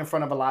going in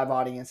front of a live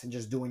audience and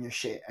just doing your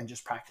shit and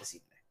just practicing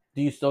it.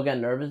 Do you still get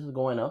nervous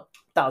going up?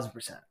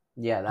 1,000%.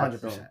 Yeah, that's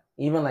 100%. true.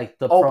 Even like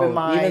the open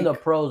pros, mic, even the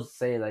pros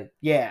say like,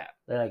 yeah,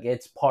 they're like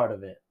it's part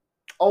of it.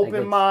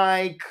 Open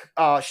mic,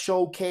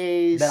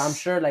 showcase. But I'm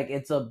sure like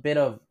it's a bit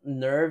of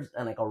nerves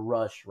and like a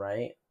rush,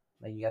 right?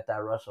 Like you got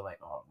that rush of like,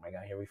 oh my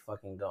God, here we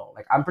fucking go.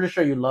 Like I'm pretty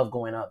sure you love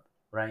going up,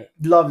 right?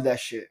 Love that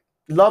shit.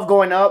 Love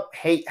going up,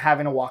 hate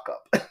having to walk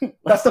up.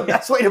 That's the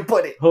best way to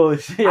put it. Oh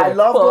shit. I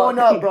love going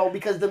up, bro,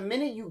 because the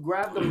minute you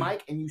grab the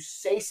mic and you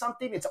say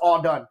something, it's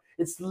all done.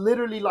 It's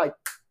literally like,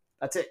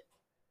 that's it.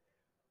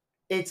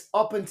 It's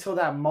up until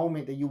that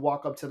moment that you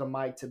walk up to the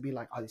mic to be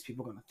like, oh, these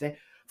people gonna think,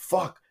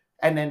 fuck.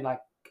 And then like,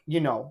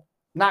 you know,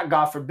 not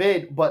God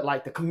forbid, but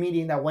like the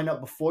comedian that went up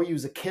before you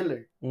was a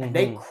killer. And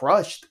they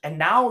crushed. And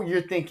now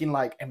you're thinking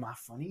like, am I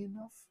funny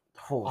enough?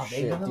 Are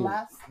they gonna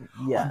laugh?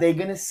 Yeah. Are they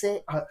gonna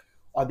say,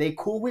 are they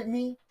cool with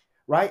me?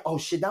 Right? Oh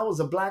shit, that was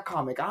a black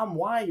comic. I'm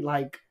white.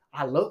 Like,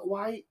 I look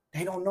white.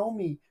 They don't know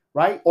me.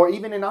 Right? Or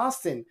even in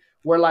Austin,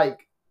 where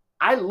like,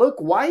 I look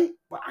white,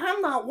 but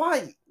I'm not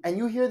white. And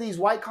you hear these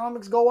white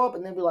comics go up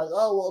and they be like,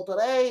 oh, well,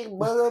 today,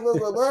 blah, blah, blah,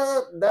 blah,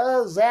 blah,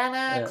 the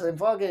Xanax and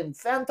fucking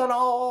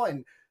fentanyl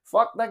and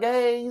fuck the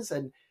gays.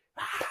 And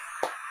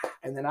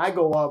then I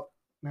go up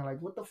and they're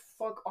like, what the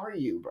fuck are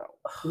you, bro?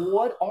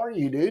 What are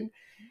you, dude?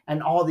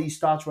 And all these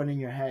thoughts run in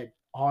your head.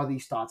 All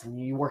these thoughts. And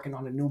you're working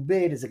on a new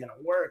bid. Is it going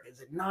to work? Is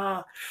it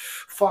not?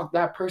 Fuck,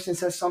 that person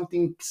says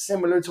something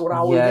similar to what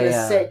I was going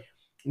to say.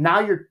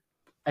 Now you're,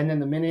 and then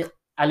the minute,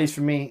 at least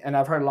for me, and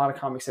I've heard a lot of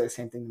comics say the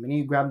same thing. The minute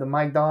you grab the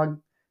mic, dog,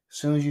 as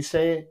soon as you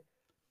say it,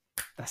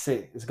 that's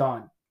it. It's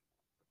gone.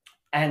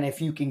 And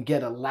if you can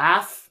get a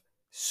laugh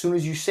as soon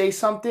as you say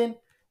something,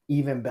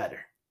 even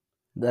better.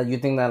 That you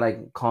think that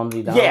like calms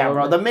you down? Yeah,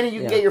 bro. The minute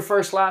you get your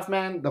first laugh,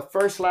 man, the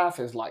first laugh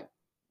is like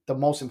the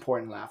most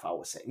important laugh, I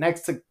would say.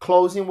 Next to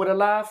closing with a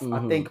laugh,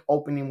 I think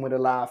opening with a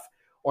laugh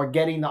or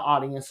getting the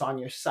audience on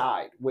your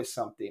side with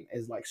something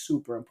is like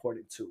super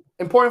important too.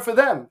 Important for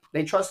them.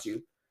 They trust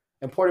you.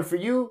 Important for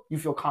you, you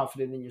feel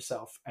confident in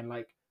yourself and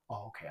like,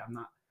 oh, okay,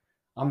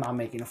 I'm not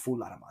making a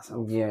fool out of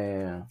myself.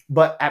 Yeah.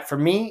 But for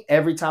me,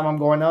 every time I'm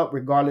going up,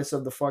 regardless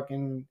of the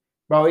fucking,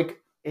 bro,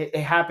 it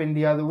happened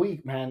the other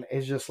week, man.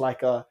 It's just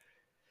like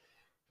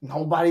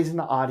nobody's in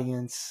the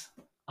audience.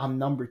 I'm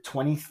number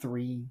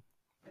 23.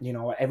 You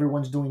know,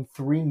 everyone's doing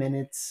 3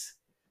 minutes.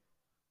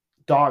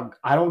 Dog,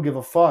 I don't give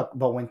a fuck.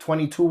 But when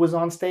 22 was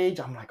on stage,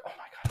 I'm like, oh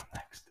my God, I'm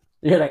next.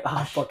 You're like,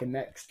 I'm fucking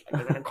next.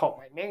 Like, they're gonna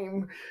call my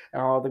name,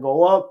 and I'll have to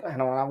go up,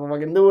 and I'll have to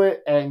fucking do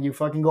it. And you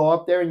fucking go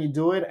up there and you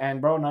do it, and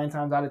bro, 9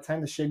 times out of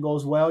 10, the shit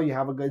goes well. You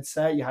have a good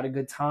set, you had a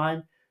good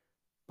time.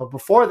 But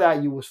before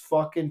that, you was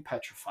fucking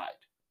petrified.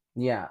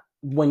 Yeah.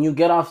 When you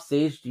get off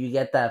stage, do you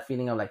get that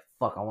feeling of like,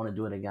 fuck, I want to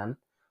do it again?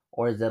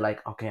 Or is it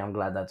like, okay, I'm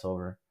glad that's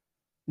over?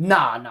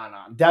 Nah.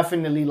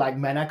 Definitely like,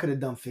 man, I could have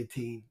done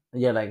 15.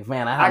 Yeah, like,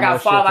 man, I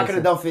got 5. I could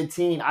have done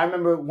 15. I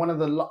remember one of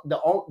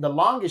the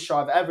longest show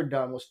I've ever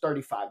done was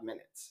 35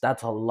 minutes.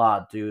 That's a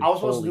lot, dude. I was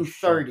supposed to do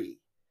 30,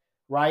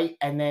 right?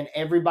 And then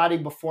everybody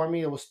before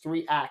me, it was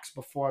 3 acts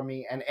before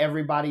me, and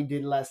everybody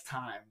did less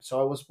time.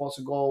 So it was supposed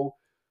to go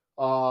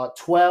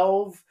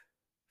 12,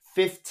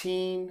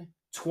 15,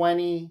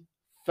 20,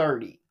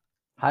 30.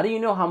 How do you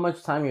know how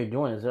much time you're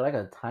doing? Is there like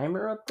a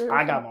timer up there?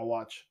 I got my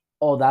watch.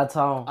 Oh, that's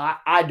how...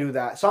 I do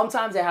that.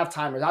 Sometimes they have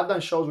timers. I've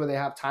done shows where they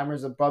have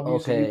timers above you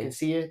so you can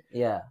see it.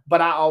 Yeah.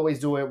 But I always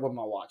do it with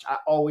my watch. I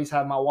always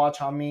have my watch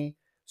on me.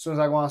 As soon as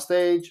I go on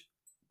stage,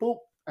 boop,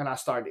 and I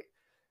start it.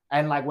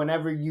 And like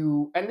whenever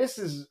you... And this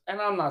is... And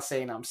I'm not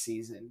saying I'm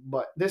seasoned,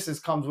 but this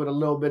comes with a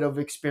little bit of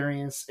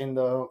experience in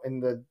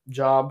the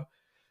job.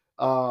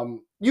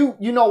 You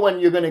know when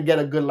you're going to get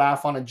a good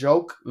laugh on a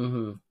joke.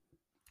 Mm-hmm.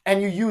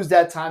 and you use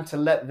that time to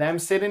let them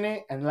sit in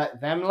it and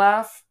let them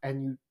laugh,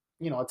 and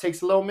it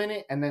takes a little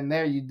minute, and then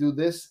there you do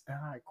this. All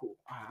right, cool.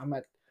 All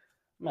right,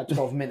 I'm at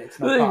 12 minutes,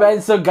 no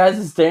problem. So guys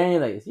are staring at you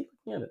like, is he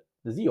looking at it?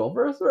 Is he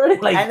over us already?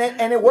 Like,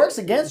 and it works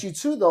against you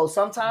too, though.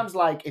 Sometimes,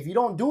 like, if you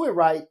don't do it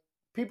right,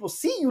 people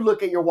see you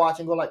look at your watch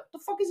and go like, "The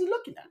fuck is he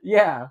looking at?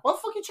 Yeah. What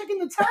the fuck you checking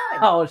the time?"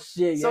 Oh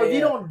shit. So if you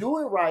don't do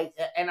it right,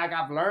 and like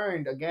I've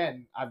learned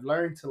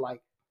to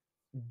like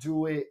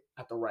do it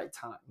at the right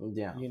time.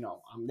 Yeah.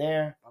 I'm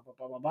there. Blah, blah,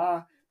 blah, blah,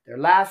 blah. They're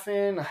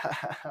laughing. All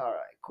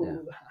right,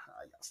 cool. Yeah.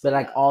 But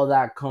like all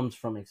that comes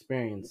from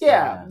experience.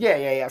 Yeah.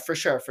 For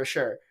sure.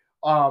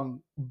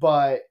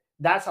 But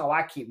that's how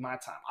I keep my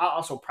time. I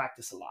also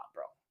practice a lot,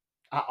 bro.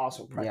 I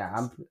also practice.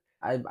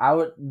 Yeah, I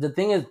would. The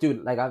thing is,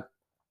 dude, like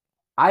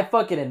I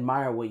fucking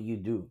admire what you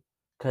do,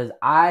 because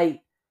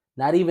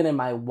not even in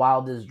my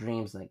wildest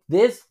dreams, like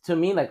this to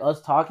me, like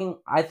us talking,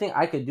 I think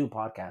I could do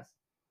podcasts.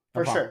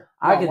 For sure.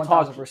 I could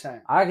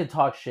 1000%. I could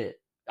talk shit.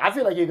 I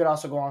feel like you could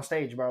also go on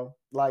stage, bro.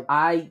 Like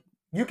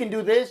you can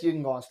do this, you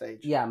can go on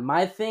stage. Yeah,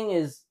 my thing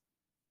is,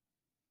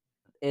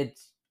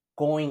 it's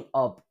going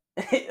up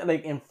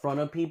like in front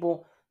of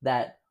people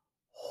that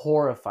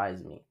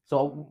horrifies me.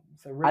 So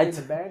it's a ripping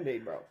the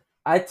Band-Aid, bro.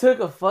 I took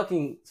a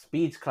fucking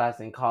speech class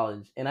in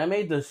college, and I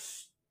made the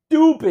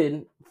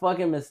stupid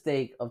fucking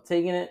mistake of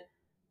taking it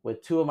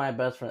with two of my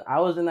best friends. I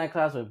was in that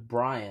class with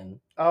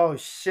Brian. Oh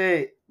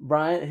shit.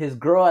 Brian, his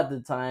girl at the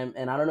time,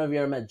 and I don't know if you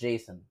ever met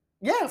Jason.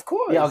 Yeah, of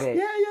course. Yeah, okay.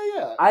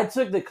 Yeah. I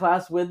took the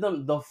class with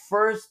them. The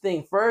first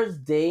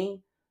day,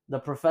 the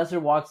professor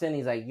walks in,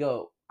 he's like,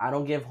 "Yo, I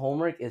don't give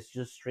homework, it's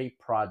just straight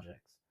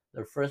projects.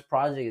 The first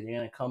project is you're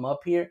gonna come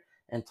up here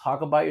and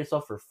talk about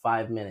yourself for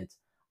 5 minutes."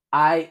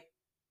 I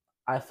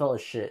felt a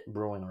shit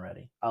brewing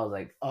already. I was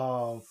like,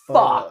 "Oh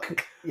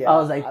fuck!" Yeah, I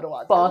was like,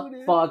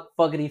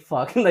 fuckity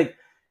fuck. Like,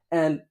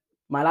 and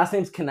my last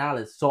name's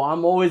Canales, so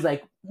I'm always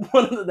like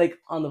one of the, like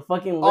on the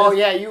fucking list. Oh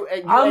yeah,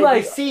 I'm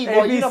like ABC,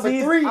 boy, you number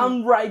 3.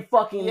 I'm right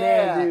fucking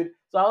there, dude.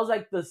 So I was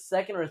like the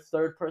second or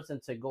third person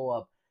to go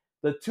up.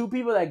 The two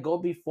people that go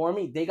before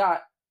me, they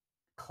got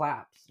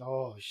claps.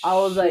 Oh shit! I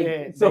was like,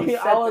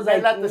 I was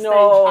like, let the stage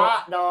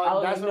hot,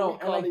 dog. That's what we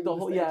call it.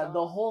 Like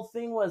the whole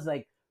thing was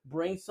like,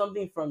 bring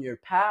something from your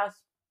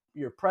past,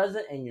 your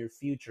present, and your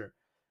future.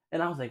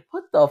 And I was like,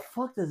 what the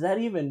fuck does that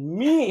even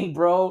mean,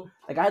 bro?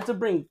 Like, I had to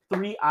bring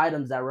 3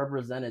 items that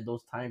represented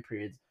those time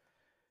periods.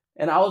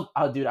 And I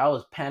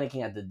was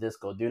panicking at the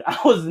disco, dude. I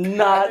was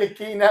not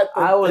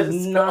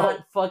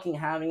fucking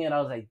having it.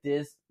 I was like,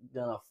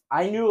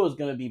 I knew it was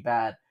gonna be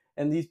bad.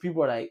 And these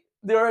people are like,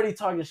 they're already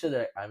talking shit.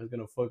 They're like, I was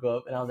gonna fuck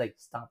up. And I was like,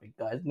 stop it,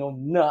 guys. No,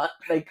 not.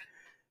 Like,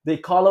 they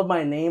call up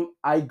my name.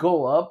 I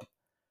go up,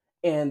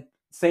 and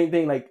same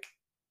thing. Like,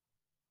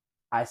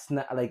 I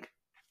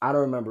don't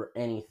remember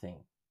anything.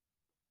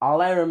 All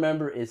I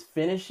remember is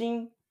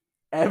finishing.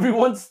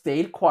 Everyone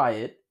stayed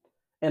quiet,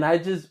 and I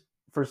just,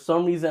 for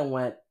some reason,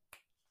 went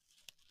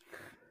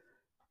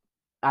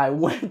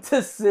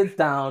to sit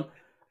down.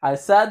 I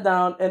sat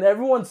down, and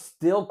everyone's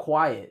still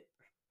quiet.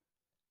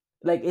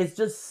 Like, it's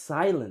just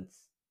silence.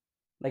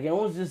 Like,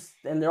 everyone's just,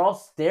 and they're all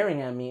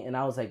staring at me, and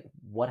I was like,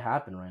 what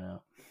happened right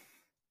now?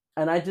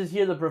 And I just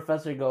hear the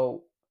professor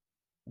go,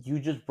 you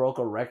just broke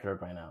a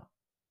record right now.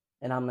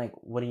 And I'm like,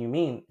 what do you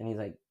mean? And he's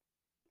like,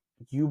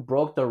 you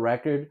broke the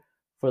record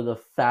for the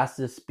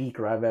fastest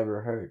speaker I've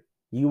ever heard.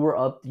 You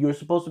were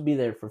supposed to be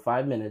there for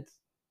 5 minutes.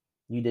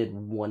 You did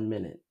 1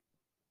 minute.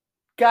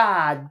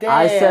 God damn.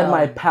 I said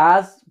my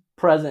past,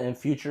 present, and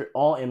future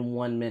all in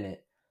 1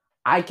 minute.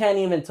 I can't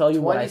even tell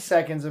you 20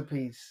 seconds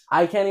apiece.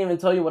 I can't even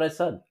tell you what I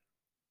said.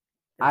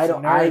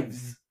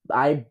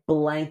 I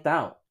blanked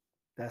out.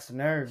 That's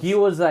nerves. He's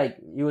like,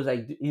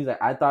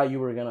 I thought you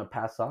were gonna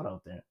pass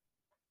out there.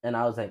 And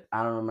I was like,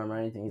 I don't remember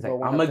anything. He's like,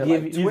 I'm gonna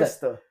give you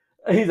Twister.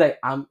 He's like,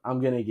 I'm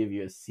gonna give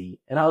you a C.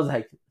 And I was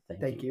like,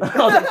 thank you. I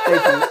was like,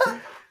 thank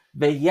you.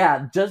 But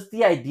yeah, just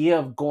the idea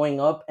of going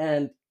up.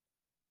 And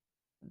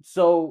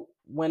so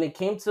when it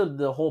came to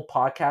the whole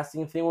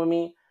podcasting thing with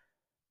me,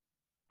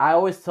 I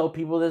always tell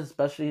people this,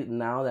 especially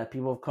now that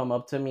people have come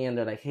up to me and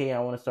they're like, hey, I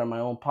want to start my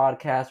own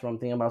podcast, or I'm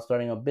thinking about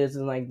starting a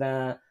business like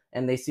that.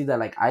 And they see that,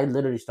 like, I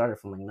literally started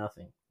from, like,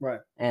 nothing. Right.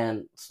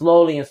 And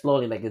slowly,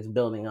 like, it's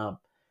building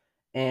up.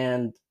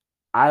 And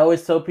I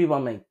always tell people,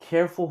 I'm like,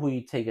 careful who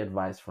you take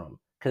advice from,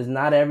 because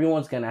not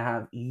everyone's going to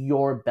have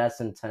your best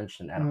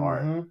intention at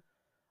heart.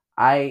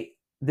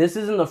 This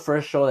isn't the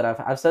first show that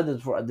I've said this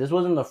before. This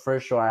wasn't the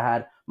first show I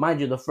had. Mind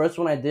you, the first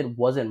one I did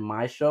wasn't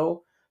my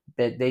show,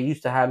 but they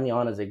used to have me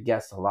on as a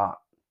guest a lot.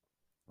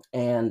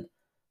 And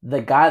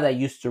the guy that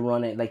used to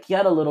run it, like, he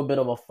had a little bit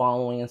of a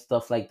following and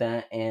stuff like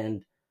that.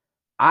 And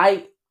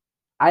I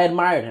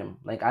admired him.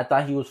 Like, I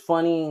thought he was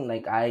funny.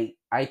 Like,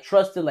 I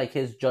trusted, like,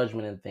 his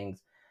judgment and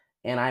things.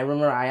 And I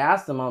remember I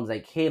asked him, I was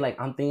like, hey, like,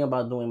 I'm thinking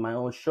about doing my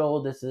own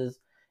show.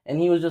 And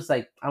he was just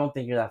like, I don't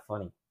think you're that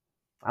funny.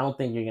 I don't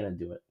think you're going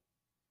to do it.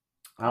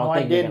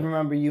 I did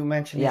remember you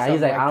mentioning. Yeah,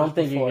 he's like, I don't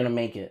think you're going to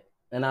make it.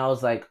 And I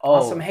was like, oh.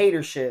 On some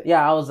hater shit.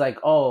 Yeah, I was like,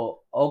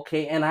 oh,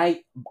 okay. And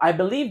I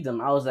believed him.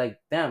 I was like,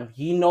 damn,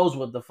 he knows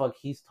what the fuck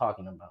he's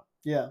talking about.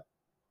 Yeah.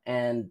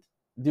 And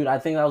dude, I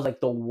think that was like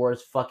the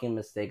worst fucking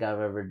mistake I've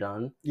ever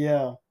done.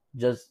 Yeah.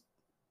 Just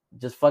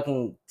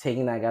fucking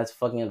taking that guy's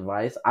fucking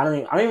advice. I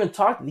don't even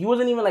talk. He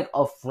wasn't even like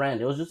a friend.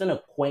 It was just an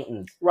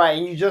acquaintance. Right,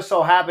 and you just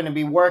so happen to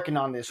be working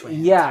on this with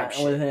him. Yeah,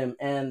 with him,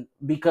 and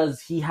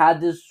because he had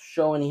this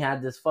show and he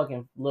had this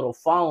fucking little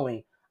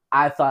following,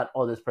 I thought,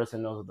 oh, this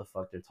person knows what the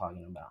fuck they're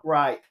talking about.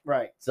 Right.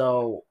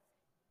 So,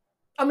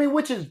 I mean,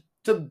 which is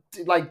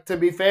to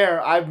be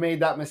fair, I've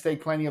made that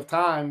mistake plenty of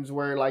times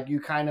where like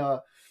you kind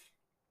of,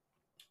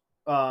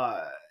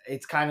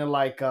 it's kind of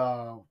like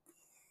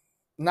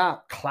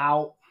not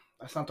clout.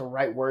 That's not the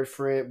right word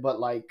for it,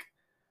 but like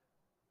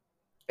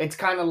it's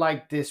kind of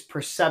like this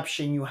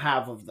perception you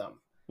have of them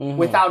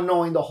without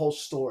knowing the whole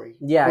story.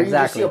 Yeah, where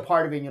exactly. You just see a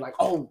part of it and you're like,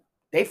 oh,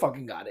 they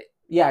fucking got it.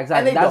 Yeah,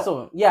 exactly. That's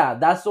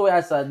the way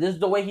I said. This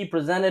is the way he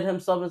presented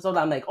himself and stuff.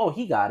 I'm like, oh,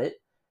 he got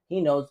it. He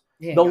knows.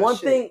 The one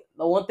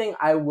thing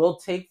I will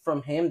take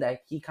from him that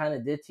he kind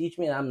of did teach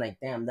me, and I'm like,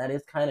 damn, that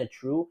is kind of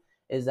true,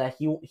 is that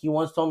he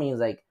once told me, he's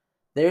like,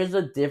 there's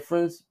a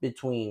difference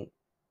between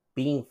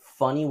being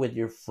funny with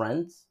your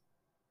friends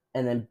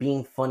and then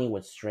being funny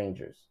with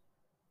strangers.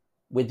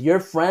 With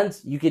your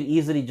friends, you could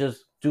easily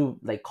just do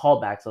like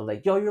callbacks of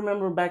like, yo, you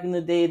remember back in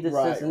the day this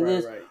and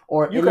this,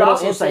 or you could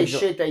also say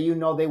shit that you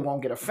know they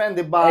won't get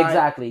offended by.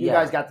 Exactly. You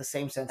guys got the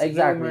same sense of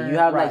humor. You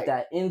have like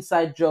that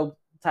inside joke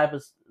type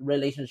of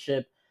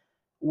relationship.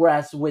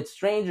 Whereas with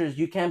strangers,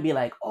 you can't be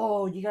like,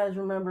 oh, you guys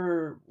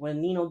remember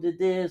when Nino did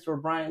this or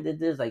Brian did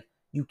this? Like,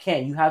 you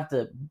can't. You have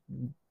to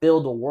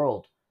build a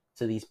world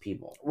to these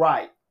people.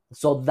 Right.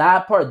 So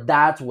that part,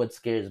 that's what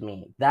scares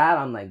me. That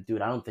I'm like,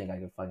 dude, I don't think I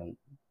can fucking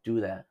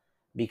do that.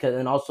 Because,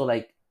 and also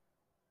like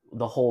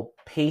the whole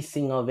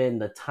pacing of it and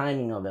the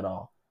timing of it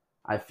all,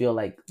 I feel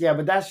like, yeah,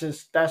 but that's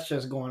just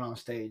going on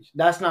stage.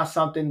 That's not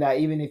something that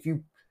even if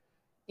you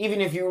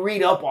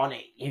read up on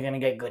it, you're gonna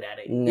get good at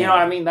it. You know what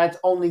I mean? That's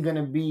only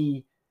gonna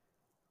be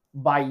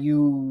by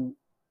you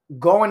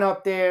going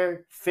up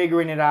there,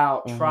 figuring it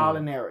out, trial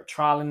and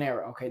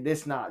error. Okay,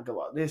 this not go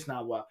well, this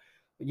not well.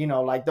 You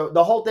know, like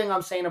the whole thing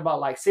I'm saying about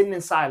like sitting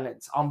in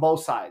silence on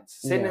both sides,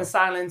 sitting in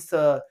silence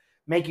to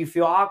make you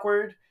feel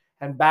awkward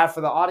and bad for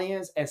the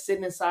audience, and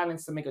sitting in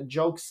silence to make a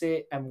joke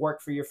sit and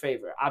work for your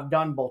favor. I've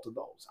done both of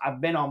those.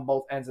 I've been on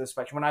both ends of the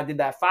spectrum. When I did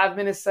that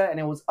 5-minute set and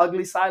it was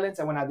ugly silence,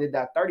 and when I did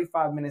that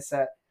 35-minute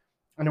set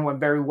and it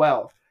went very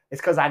well, it's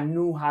because I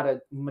knew how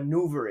to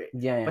maneuver it.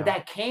 Yeah. But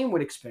that came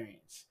with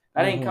experience.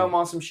 That didn't come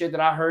on some shit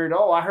that I heard.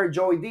 Oh, I heard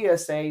Joey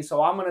Diaz say,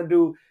 so I'm gonna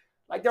do.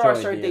 Like there are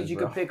certain things you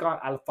can pick on.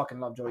 I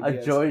fucking love Joey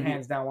Diaz.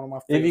 Hands down, one of my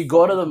favorites. If you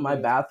go to my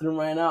bathroom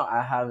right now,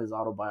 I have his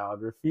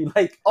autobiography.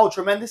 Like, oh,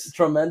 tremendous.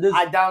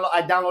 I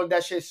downloaded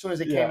that shit as soon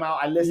as it came out.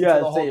 I listened to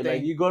the whole thing.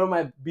 Like, you go to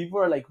my people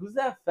are like, who's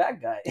that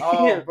fat guy?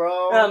 Oh,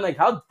 bro. And I'm like,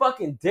 how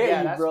fucking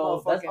dare you,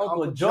 bro? That's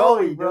Uncle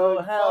Joey, bro.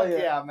 Dude. Hell fuck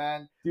yeah,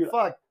 man. Dude,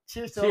 fuck.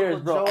 Cheers to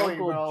Uncle Joey,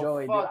 Uncle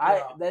Joey,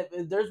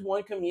 dude. There's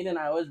one comedian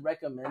I always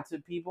recommend to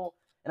people,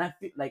 and I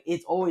feel like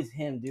it's always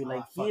him, dude.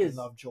 Like I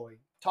love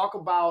Joey. Talk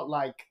about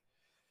like.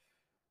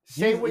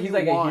 Say what he's you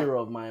like want. A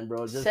hero of mine,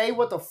 bro. Just say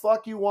what the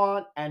fuck you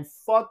want and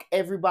fuck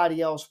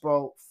everybody else,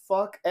 bro.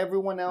 Fuck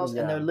everyone else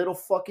and their little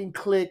fucking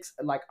cliques.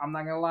 Like, I'm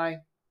not gonna lie.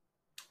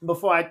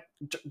 Before I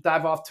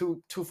dive off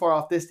too far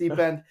off this deep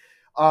end,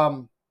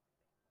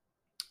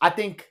 I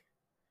think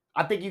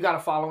you got a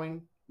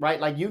following, right?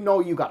 Like, you know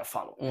you got a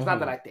following. It's not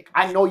that I think.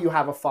 I know you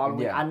have a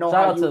following. I know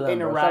how you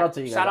interact.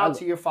 Shout out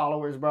to your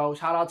followers, bro.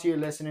 Shout out to your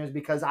listeners,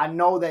 because I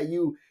know that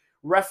you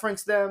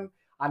reference them.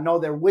 I know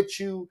they're with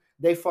you.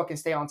 They fucking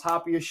stay on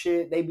top of your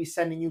shit. They be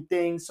sending you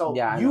things. So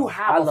you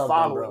have a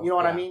following. You know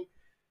what I mean?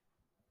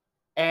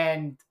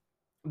 And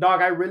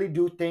dog, I really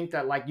do think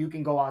that like you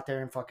can go out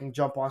there and fucking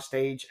jump on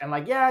stage and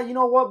like, yeah, you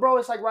know what, bro?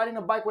 It's like riding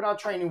a bike without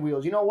training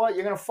wheels. You know what?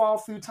 You're going to fall a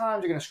few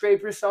times. You're going to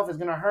scrape yourself. It's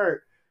going to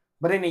hurt.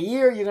 But in a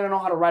year, you're going to know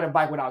how to ride a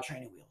bike without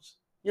training wheels.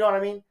 You know what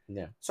I mean?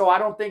 Yeah. So I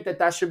don't think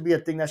that should be a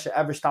thing that should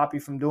ever stop you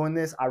from doing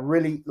this. I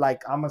really,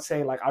 like, I'm going to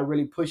say, like, I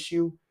really push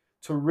you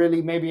to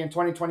really maybe in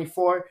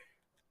 2024,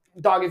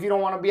 dog, if you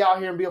don't want to be out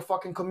here and be a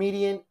fucking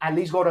comedian, at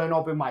least go to an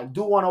open mic.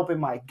 Do one open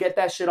mic. Get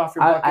that shit off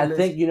your bucket list.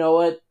 I think, you know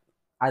what?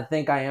 I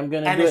think I am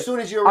going to do it. And as soon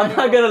as you're ready, I'm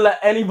not going to let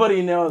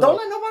anybody know. Don't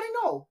let nobody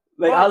know.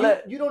 Like, bro,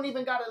 you don't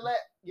even got to let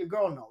your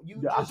girl know.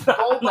 You just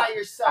go by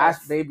yourself.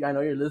 Ask, baby, I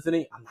know you're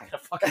listening. I'm not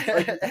going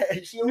to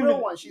fucking She's a real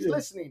one. She's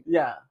listening.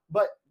 Yeah.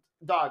 But,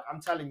 dog, I'm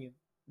telling you,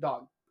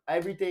 dog,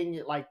 everything,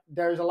 like,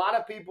 there's a lot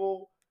of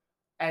people,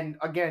 and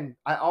again,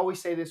 I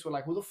always say this with,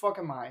 like, who the fuck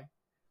am I?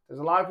 There's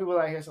a lot of people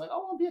out here like, I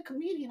want to be a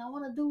comedian. I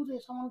want to do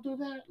this. I want to do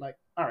that. Like,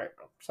 all right,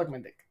 bro, suck my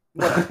dick.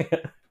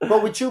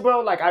 But with you,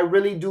 bro, like, I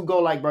really do go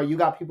like, bro, you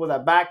got people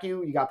that back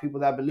you. You got people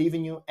that believe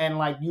in you. And,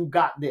 like, you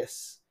got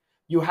this.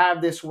 You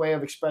have this way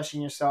of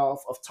expressing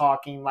yourself, of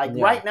talking. Like,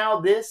 right now,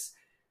 this,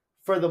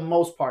 for the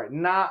most part,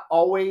 not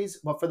always,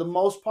 but for the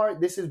most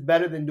part, this is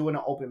better than doing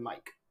an open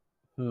mic.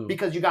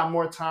 Because you got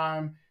more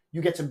time.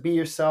 You get to be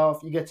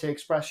yourself. You get to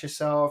express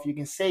yourself. You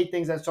can say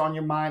things that's on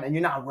your mind, and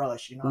you're not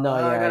rushed. You know,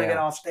 I gotta get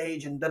off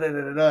stage and da da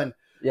da da.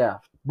 Yeah,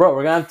 bro,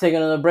 we're gonna have to take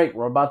another break.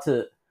 We're about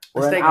to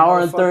We're an hour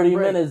and 30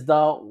 minutes,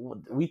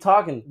 dog. We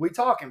talking. We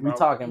talking, bro. We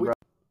talking, bro.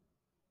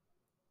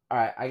 All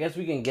right, I guess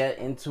we can get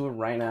into it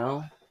right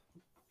now.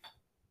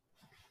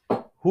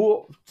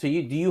 Who to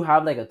you? Do you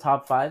have like a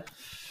top 5,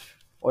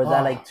 or is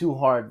that like too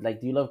hard?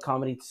 Like, do you love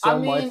comedy so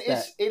much?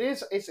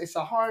 It's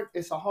a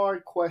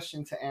hard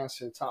question to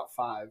answer. Top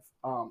 5,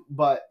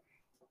 but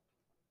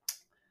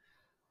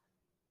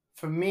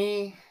for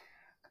me,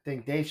 I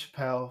think Dave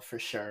Chappelle for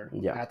sure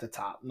at the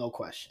top, no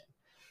question.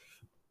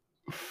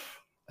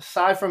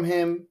 Aside from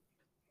him,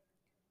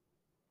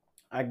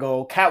 I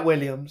go Cat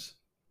Williams.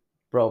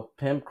 Bro,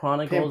 Pimp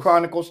Chronicles. Pimp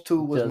Chronicles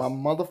 2 was my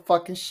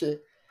motherfucking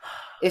shit.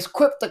 It's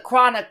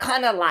Cryptochronic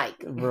kind of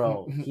like.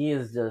 Bro, he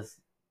is just...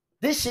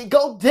 This shit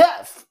go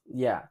deaf.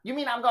 Yeah. You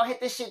mean I'm going to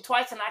hit this shit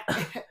twice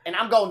and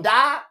I'm going to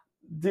die?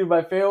 Dude,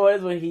 my favorite one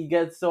is when he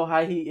gets so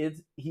high he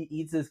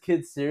eats his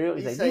kid's cereal.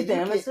 He's like, these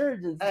damn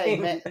surgeons. Hey,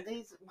 man.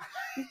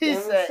 He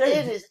said,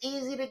 it is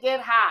easy to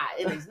get high.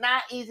 It is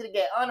not easy to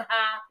get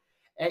unhigh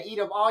and eat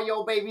up all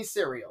your baby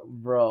cereal.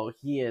 Bro,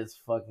 he is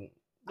fucking...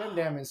 Them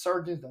damn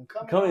insurgents don't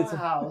come into the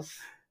house.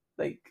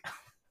 Like,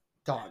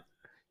 dog.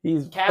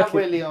 He's Cat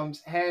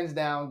Williams, hands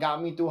down,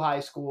 got me through high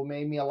school,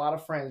 made me a lot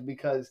of friends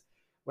because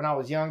when I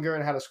was younger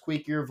and had a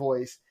squeakier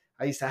voice,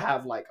 I used to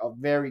have like a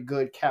very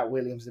good Cat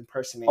Williams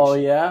impersonation. Oh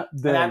yeah,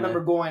 and I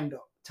remember going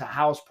to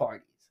house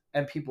parties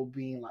and people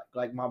being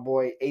like my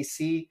boy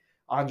AC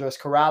Andres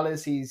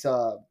Corrales.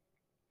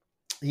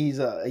 He's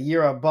a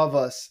year above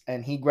us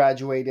and he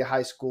graduated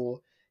high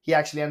school. He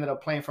actually ended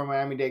up playing for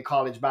Miami-Dade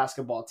College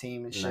basketball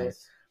team and shit.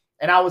 Nice.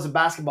 And I was a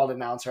basketball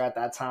announcer at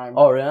that time.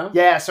 Oh, yeah?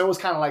 Yeah, so it was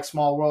kind of like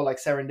small world, like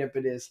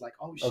serendipitous. Like,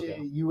 oh, shit,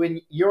 okay.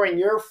 You're in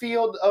your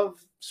field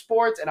of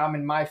sports, and I'm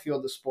in my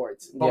field of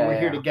sports. But we're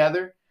here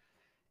together.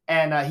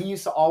 And he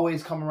used to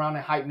always come around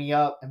and hype me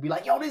up and be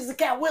like, yo, this is the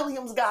Cat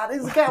Williams guy. This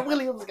is the Cat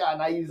Williams guy.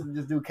 And I used to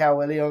just do Cat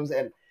Williams.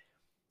 And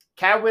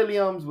Cat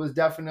Williams was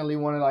definitely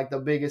one of like the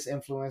biggest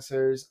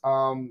influencers.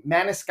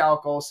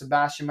 Maniscalco,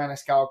 Sebastian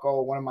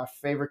Maniscalco, one of my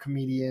favorite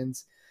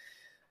comedians.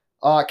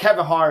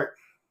 Kevin Hart,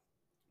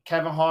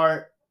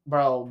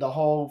 bro, the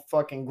whole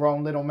fucking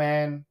grown little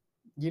man.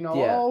 You know,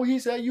 oh, he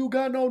said you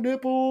got no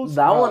nipples.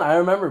 That one I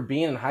remember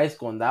being in high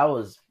school, and that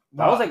was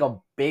like a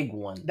big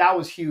one. That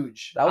was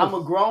huge. I'm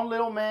a grown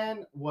little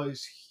man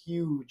was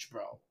huge,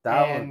 bro.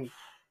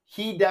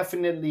 He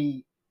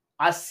definitely.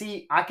 I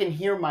can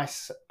hear my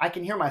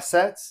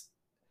sets.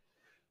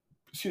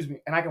 Excuse me,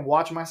 and I can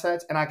watch my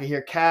sets, and I can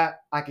hear Cat,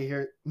 I can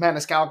hear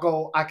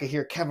Maniscalco, I can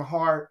hear Kevin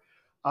Hart,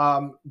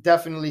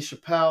 definitely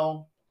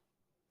Chappelle.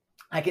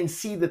 I can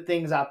see the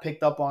things I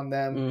picked up on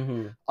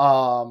them.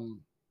 Mm-hmm.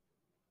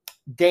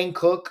 Dane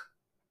Cook.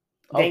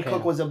 Dane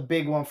Cook was a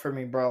big one for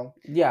me, bro.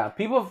 Yeah,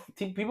 people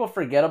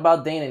forget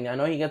about Dane, and I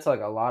know he gets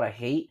like a lot of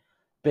hate,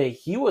 but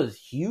he was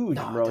huge,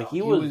 bro.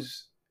 He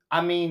was. I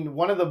mean,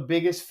 one of the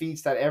biggest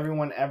feats that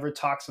everyone ever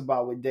talks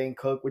about with Dane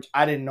Cook, which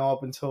I didn't know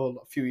up until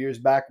a few years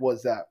back,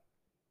 was that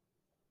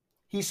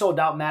he sold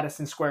out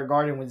Madison Square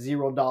Garden with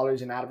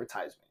 $0 in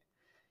advertisement.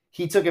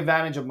 He took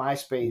advantage of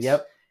MySpace.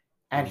 Yep.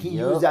 And he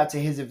used that to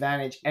his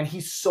advantage. And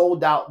he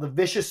sold out. The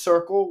Vicious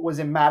Circle was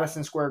in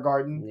Madison Square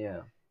Garden.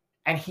 Yeah.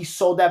 And he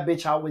sold that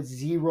bitch out with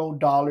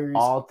 $0.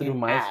 All through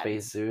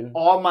MySpace, dude.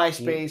 All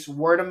MySpace,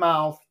 word of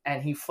mouth.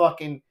 And he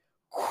fucking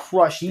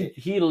crushed it.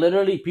 He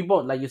literally,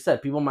 people, like you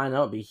said, people might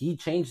not, but he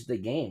changed the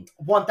game.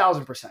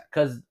 1,000%.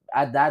 Because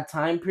at that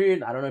time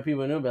period, I don't know if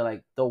people knew, but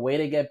like the way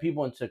to get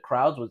people into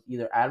crowds was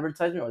either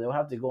advertisement or they would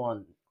have to go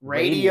on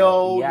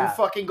radio. You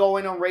fucking go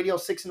in on radio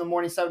 6 in the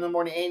morning, 7 in the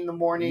morning, 8 in the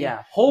morning.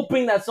 Yeah,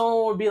 hoping that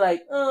someone would be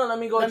like, oh, let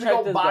me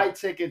go buy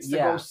tickets to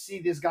go see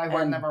this guy who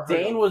I've never heard of.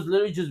 Dane was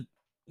literally just,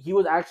 he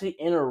was actually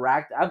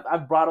interacting.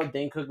 I've brought up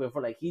Dane Cook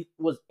before. Like, he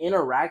was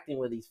interacting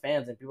with these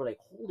fans, and people were like,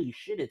 holy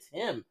shit, it's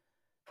him.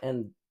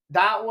 And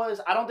that was,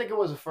 I don't think it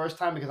was the first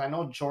time, because I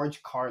know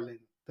George Carlin,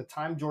 the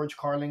time George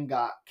Carlin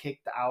got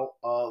kicked out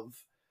of,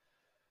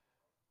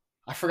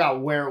 I forgot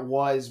where it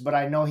was, but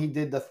I know he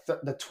did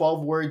the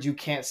 12 words you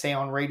can't say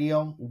on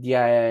radio.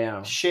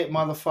 Yeah. Shit,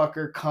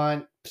 motherfucker,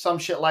 cunt, some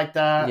shit like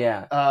that.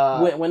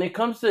 Yeah. When it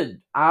comes to,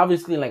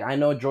 obviously, like, I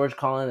know George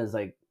Carlin is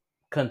like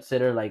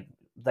considered like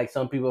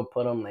some people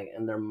put him like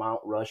in their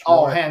Mount Rushmore.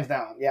 Oh, hands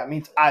down. Yeah,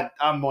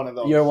 I'm one of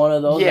those. You're one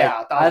of those.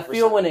 Yeah, like, I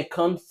feel when it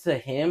comes to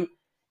him,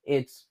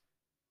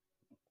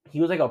 he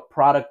was like a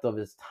product of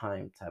his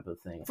time type of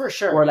thing. For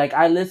sure. Where like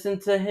I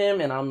listened to him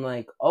and I'm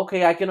like,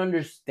 okay, I can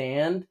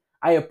understand.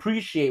 I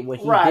appreciate what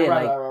he did,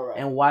 right.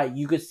 And why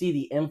you could see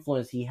the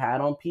influence he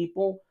had on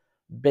people,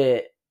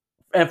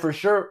 and for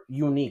sure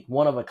unique,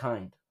 one of a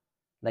kind.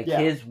 Like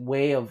his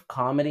way of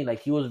comedy,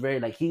 like he was very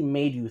like he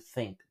made you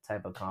think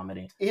type of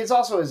comedy. It's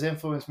also his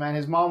influence, man.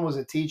 His mom was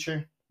a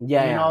teacher.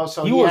 Yeah, you know,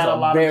 so he had a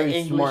lot of the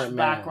English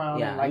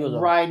background and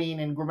like writing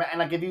and grammar. And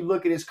like if you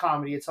look at his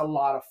comedy, it's a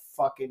lot of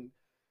fucking.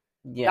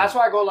 Yeah, that's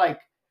why I go like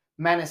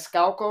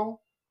Maniscalco.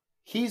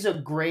 He's a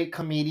great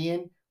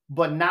comedian,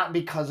 but not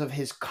because of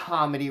his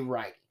comedy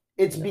writing.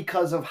 It's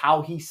because of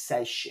how he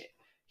says shit.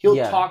 He'll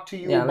talk to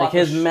you like about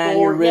his the story.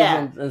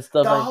 mannerisms and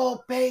stuff. The like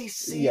whole pace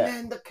scene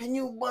and the can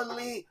you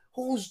believe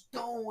who's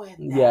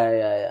doing that?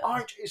 Yeah.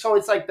 Aren't you? So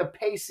it's like the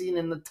pacing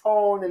and the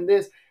tone and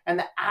this and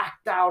the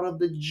act out of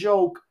the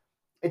joke.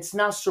 It's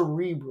not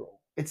cerebral.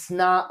 It's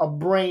not a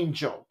brain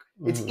joke.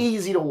 It's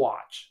easy to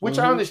watch, which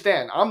I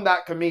understand. I'm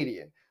not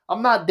comedian.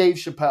 I'm not Dave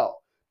Chappelle.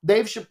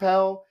 Dave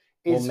Chappelle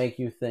will make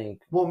you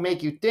think.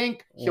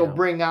 He'll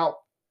bring out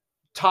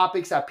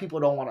topics that people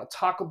don't want to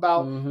talk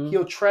about.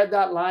 He'll tread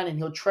that line and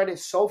he'll tread it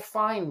so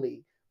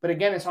finely. But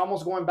again, it's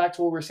almost going back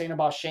to what we were saying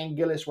about Shane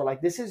Gillis, where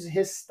like this is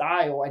his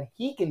style and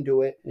he can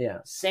do it. Yeah.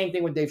 Same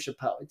thing with Dave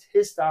Chappelle. It's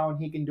his style and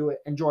he can do it.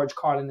 And George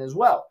Carlin as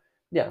well.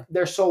 Yeah.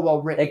 They're so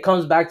well written. It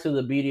comes back to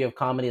the beauty of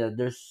comedy that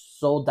they're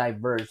so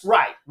diverse.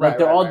 Right. Like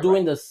they're all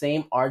doing the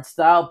same art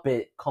style,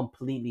 but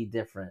completely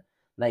different.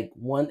 Like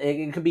one,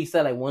 it could be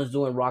said like one's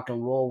doing rock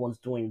and roll, one's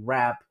doing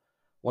rap,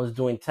 one's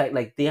doing tech.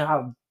 Like they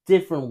have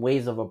different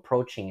ways of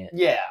approaching it.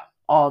 Yeah.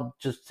 All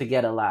just to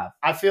get a laugh.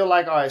 I feel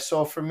like, all right,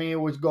 so for me, it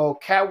would go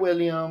Cat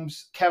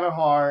Williams, Kevin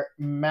Hart,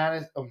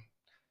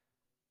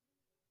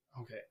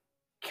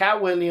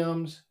 Cat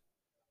Williams,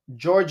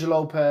 George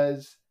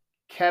Lopez,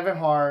 Kevin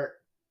Hart,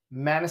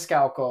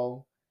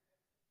 Maniscalco,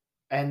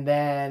 and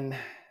then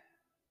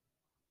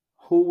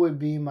who would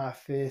be my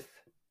fifth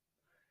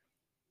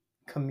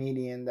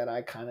comedian that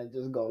I kind of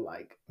just go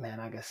like, man,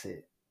 I can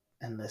sit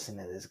and listen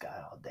to this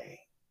guy all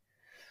day.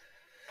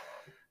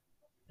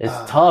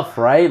 It's tough,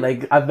 right?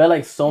 Like I bet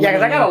like so many. Yeah,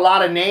 because I got a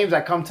lot of names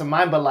that come to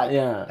mind, but like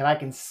that I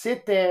can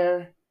sit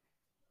there,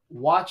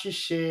 watch his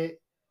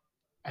shit,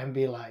 and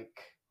be like,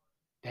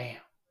 damn.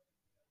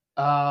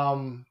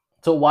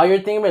 So while you're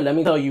thinking about it, let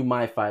me tell you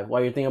my five.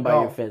 While you're thinking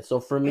about your fifth. So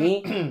for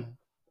me,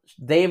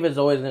 Dave is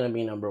always gonna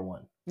be number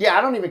one. Yeah,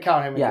 I don't even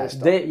count him in this.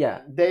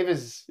 Dave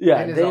is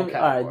in his own category.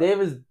 All right,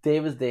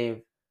 Dave is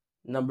Dave.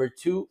 Number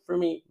two for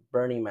me,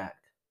 Bernie Mac.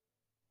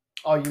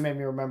 Oh, you made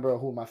me remember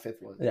who my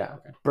fifth was. Yeah.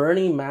 Okay.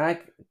 Bernie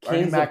Mac.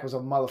 Bernie Mac was a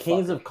motherfucker.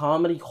 Kings of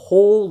comedy.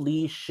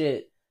 Holy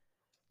shit.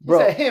 Bro.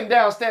 You said him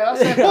downstairs. I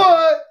said,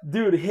 what?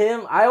 Dude,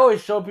 him. I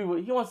always show people,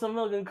 you want some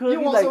milk and cookies?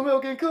 You want some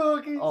milk and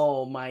cookies?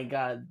 Oh my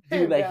God.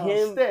 Dude, like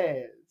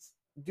downstairs.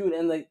 Dude,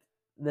 and like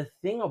the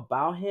thing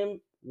about him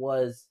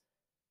was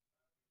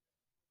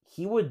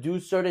he would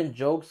do certain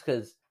jokes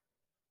because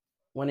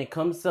when it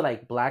comes to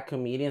like black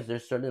comedians,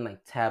 there's certain like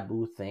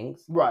taboo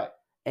things. Right.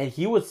 And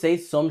he would say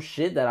some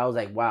shit that I was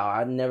like, wow,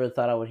 I never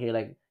thought I would hear.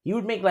 Like, he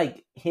would make,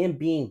 like, him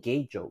being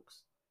gay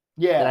jokes.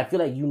 Yeah. That I feel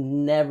like you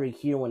never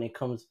hear when it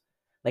comes...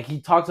 Like, he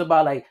talks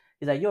about, like...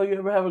 He's like, yo, you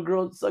ever have a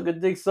girl suck a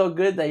dick so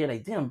good that you're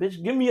like, damn,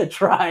 bitch, give me a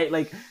try.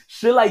 Like,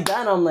 shit like that.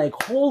 And I'm like,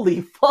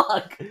 holy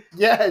fuck.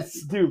 Yes.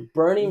 Dude,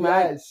 Bernie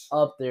Mac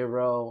up there,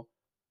 bro.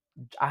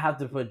 I have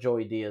to put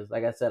Joey Diaz.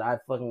 Like I said, I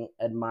fucking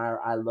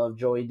I love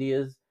Joey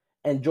Diaz.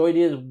 And Joey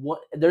Diaz,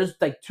 there's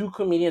like two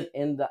comedians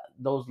in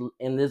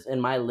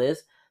my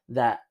list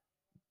that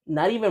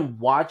not even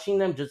watching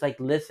them, just like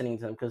listening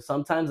to them. Because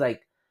sometimes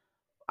like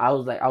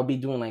I'll be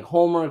doing like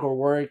homework or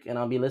work and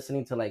I'll be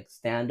listening to like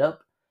stand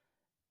up.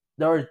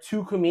 There are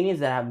two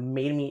comedians that have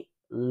made me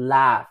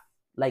laugh,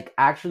 like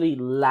actually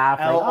laugh.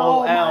 Like,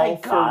 oh my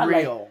God, for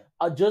real.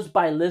 Like, just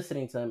by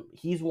listening to him.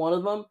 He's one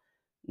of them.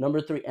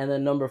 Number 3, and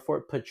then number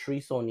 4,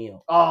 Patrice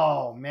O'Neal.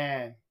 Oh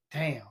man.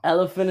 Damn.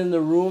 Elephant in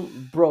the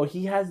Room. Bro,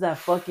 he has that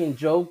fucking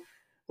joke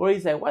where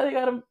he's like, why they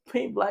gotta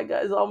paint black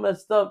guys all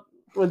messed up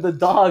with the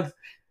dogs?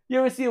 You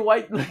ever see a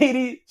white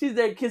lady? She's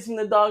there kissing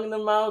the dog in the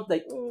mouth.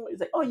 Like, he's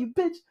like, oh, you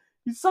bitch.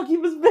 You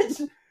succubus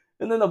bitch.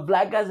 And then the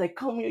black guy's like,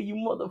 come here, you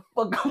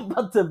motherfucker. I'm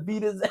about to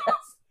beat his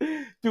ass.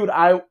 Dude,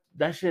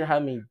 that shit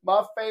had me.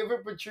 My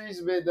favorite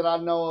Patrice bit that I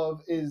know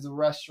of is the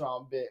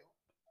restaurant bit.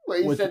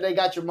 Where he said they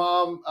got your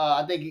mom.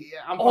 I think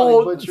I'm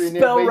probably butchering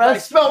it.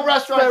 Like, spell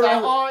restaurant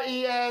like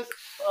R-E-S.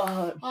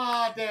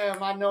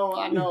 Damn, I know.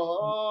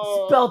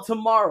 Oh. Spell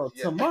tomorrow.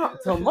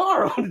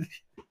 Tomorrow.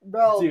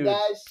 Bro, dude.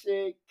 That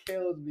shit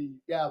kills me.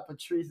 Yeah,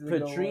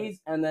 Patrice.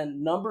 And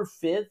then number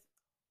 5,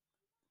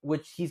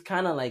 which he's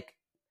kind of like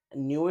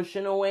newish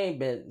in a way,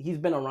 but he's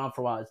been around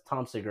for a while. It's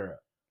Tom Segura.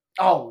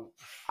 Oh,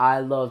 I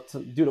love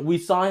dude. We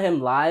saw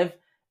him live,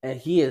 and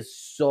he is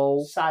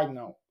so. Side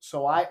note.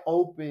 So I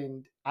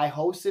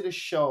hosted a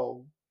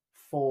show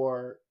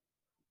for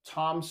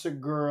Tom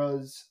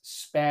Segura's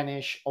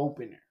Spanish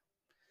opener.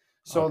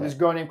 So this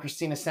girl named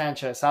Cristina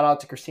Sanchez, shout out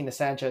to Cristina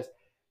Sanchez.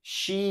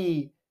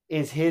 She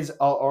is his,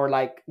 or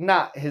like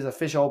not his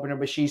official opener,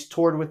 but she's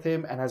toured with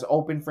him and has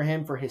opened for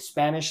him for his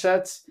Spanish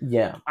sets.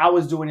 Yeah. I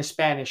was doing a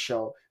Spanish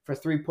show for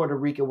 3 Puerto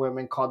Rican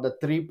women called the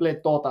Triple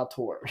Tota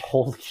Tour.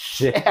 Holy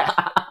shit.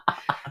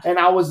 And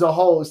I was the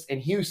host in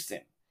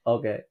Houston.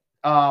 Okay.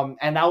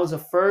 And that was the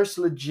first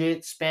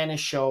legit Spanish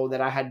show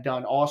that I had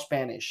done, all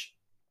Spanish.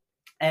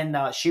 And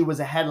she was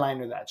a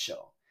headliner of that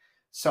show.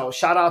 So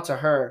shout out to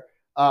her.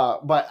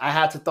 But I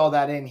had to throw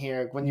that in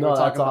here when you were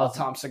talking about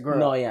Tom Segura.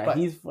 No, yeah, but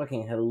he's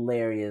fucking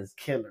hilarious.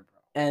 Killer, bro.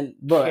 And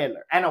bro,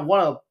 killer. And one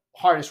of the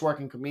hardest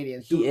working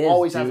comedians. Dude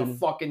always has a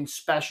fucking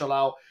special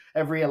out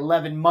every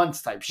 11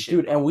 months type shit.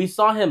 Dude, bro. And we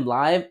saw him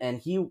live and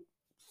he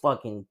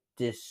fucking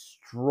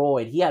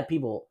destroyed. He had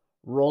people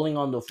rolling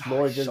on the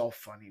floor, just so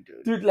funny,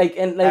 dude. dude, like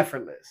and like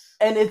Effortless.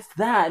 and it's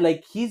that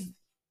like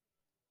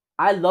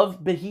I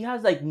love, but he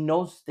has like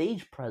no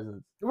stage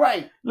presence.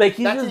 Right. Like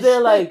he's That's just his there,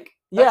 shtick. like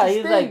That's yeah, his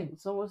he's thing. like,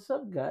 so what's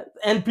up, guys?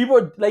 And people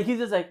are like, he's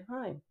just like,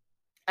 hi.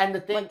 And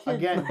the thing kid,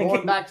 again, like-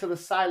 going back to the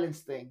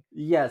silence thing.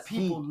 Yes,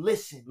 People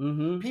listen.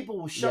 Mm-hmm. People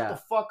will shut Yeah. the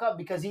fuck up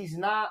because he's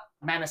not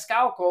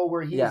Maniscalco,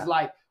 where he's Yeah.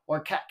 like,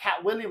 or Cat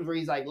Williams, where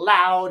he's like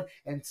loud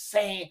and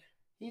saying.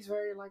 He's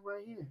very like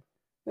right here.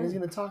 And he's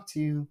gonna talk to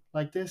you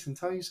like this and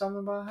tell you something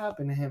about what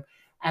happened to him,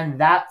 and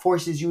that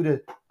forces you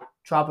to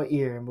drop an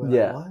ear and be like,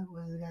 Yeah.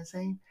 what is the guy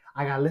saying?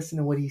 I gotta listen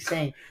to what he's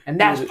saying, and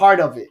that's part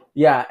of it.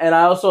 Yeah, and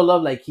I also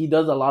love like he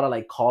does a lot of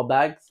like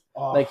callbacks.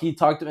 Oh. Like he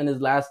talked in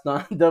his last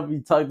stand-up, he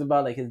talked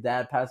about like his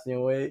dad passing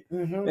away,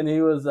 and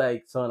he was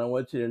like, "Son, I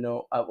want you to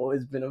know I've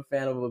always been a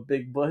fan of a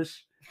big bush."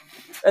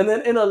 And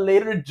then in a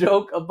later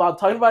joke about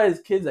talking about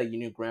his kids, like, you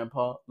knew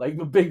grandpa, like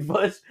the big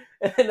bush,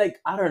 and like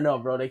I don't know,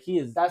 bro, like he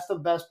is. That's the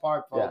best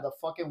part, bro. Yeah. The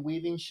fucking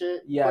weaving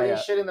shit. Yeah, Putting yeah.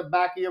 shit in the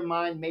back of your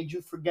mind, made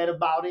you forget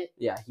about it.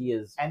 Yeah, he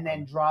is. And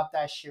then drop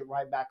that shit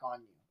right back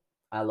on you.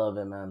 I love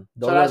it, man.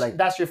 Those so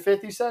that's your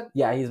fifth, you said?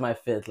 Yeah, he's my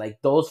fifth. Like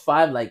those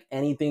five, like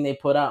anything they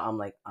put out, I'm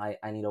like, I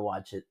need to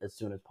watch it as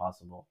soon as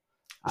possible.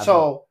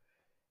 So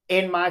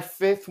in my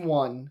fifth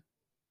one,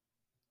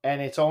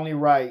 and it's only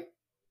right,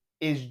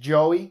 is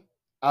Joey.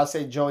 I'll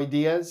say Joey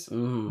Diaz,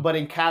 but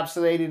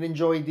encapsulated in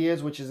Joey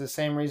Diaz, which is the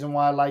same reason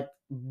why I like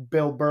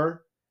Bill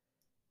Burr,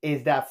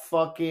 is that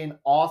fucking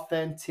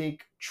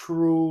authentic,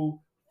 true,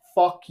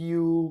 fuck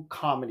you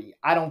comedy.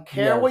 I don't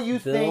care what you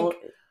think.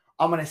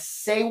 I'm going to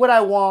say what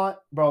I want.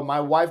 Bro, my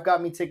wife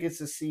got me tickets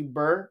to see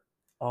Burr.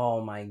 Oh,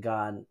 my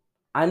God.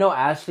 I know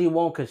Ashley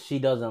won't because she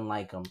doesn't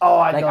like him. Oh,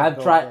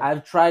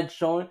 I've tried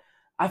showing.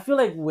 I feel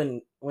like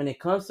when it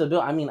comes to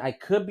Bill, I mean, I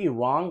could be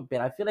wrong,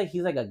 but I feel like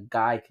he's like a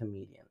guy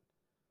comedian.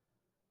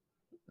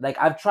 Like,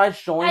 I've tried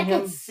showing him. I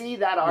could see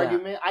that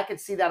argument. I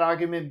could see that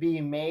argument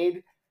being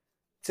made.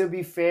 To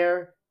be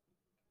fair,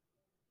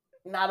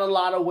 not a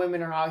lot of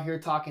women are out here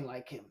talking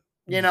like him.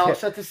 You know,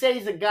 so to say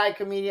he's a guy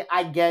comedian,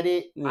 I get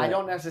it. Yeah. I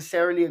don't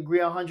necessarily agree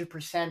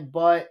 100%,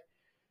 but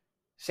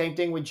same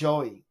thing with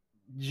Joey.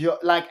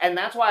 And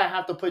that's why I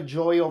have to put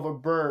Joey over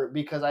Burr,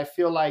 because I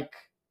feel like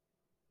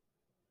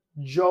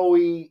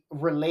Joey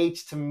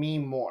relates to me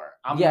more.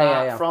 I'm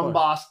not from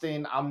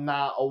Boston. I'm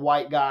not a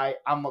white guy.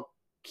 I'm a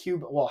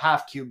Cuban, well,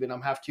 half Cuban.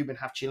 I'm half Cuban,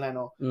 half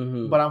Chileno.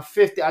 But I'm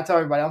 50. I tell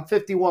everybody, I'm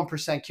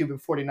 51% Cuban,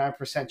 49%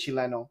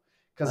 Chileno.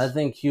 I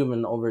think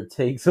Cuban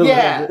overtakes a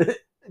little bit.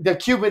 The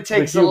Cuban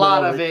takes a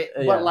lot of it,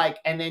 but like,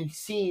 and then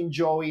seeing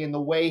Joey and the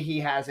way he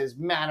has his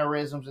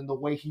mannerisms and the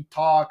way he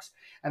talks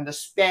and the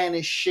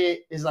Spanish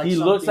shit is like, he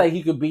looks like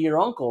he could be your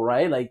uncle,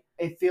 right? Like,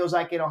 it feels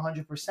like it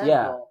 100%.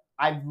 Yeah. Bro.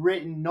 I've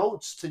written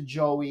notes to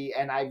Joey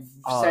and I've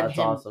sent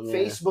him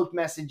Facebook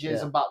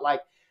messages about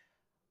like,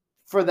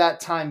 for that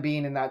time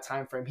being in that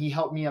time frame, he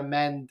helped me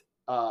amend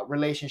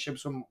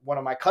relationships with one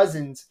of my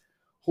cousins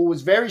who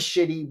was very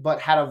shitty, but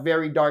had a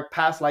very dark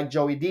past like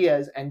Joey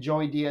Diaz. And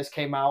Joey Diaz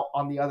came out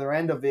on the other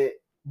end of it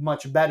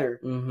much better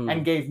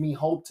and gave me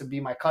hope to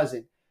be my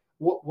cousin.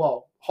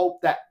 Well,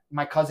 hope that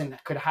my cousin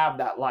could have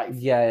that life.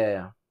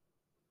 Yeah.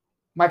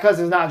 My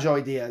cousin's not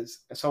Joey Diaz,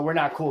 so we're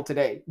not cool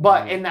today.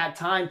 But in that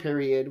time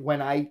period,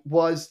 when I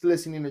was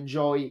listening to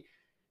Joey,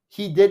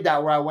 he did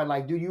that where I went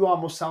like, dude, you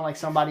almost sound like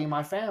somebody in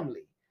my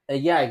family.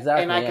 Yeah,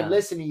 exactly. And I could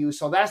listen to you.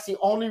 So that's the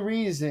only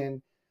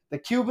reason. The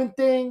Cuban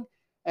thing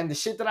and the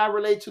shit that I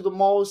relate to the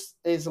most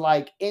is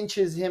like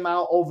inches him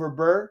out over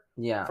Burr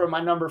for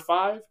my number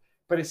 5.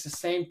 But it's the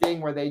same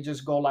thing where they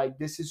just go like,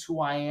 this is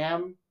who I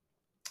am.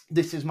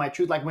 This is my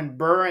truth. Like when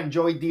Burr and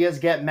Joey Diaz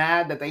get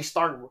mad that they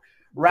start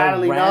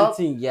rattling up.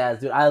 Yeah,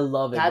 dude, I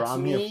love it, that's bro.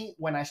 That's me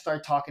when I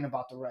start talking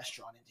about the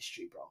restaurant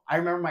industry, bro. I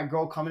remember my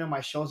girl coming to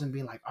my shows and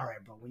being like, all right,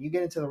 bro, when you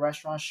get into the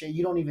restaurant shit,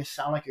 you don't even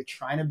sound like you're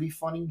trying to be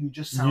funny. You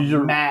just sound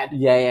mad.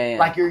 Yeah.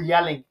 Like you're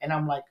yelling. And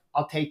I'm like,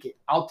 I'll take it.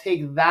 I'll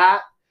take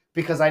that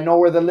because I know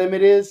where the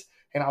limit is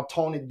and I'll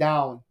tone it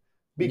down.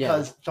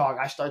 Because, dog,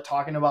 I start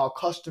talking about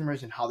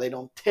customers and how they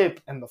don't tip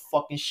and the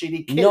fucking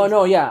shitty kids.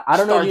 No, yeah. I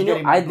don't know if you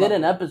know. I did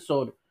an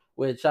episode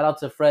with, shout out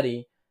to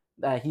Freddie,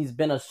 that he's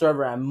been a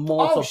server at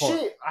multiple. Oh,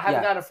 shit. I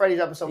haven't got a Freddie's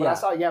episode, but I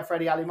saw,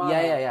 Freddie Alimano.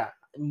 Yeah.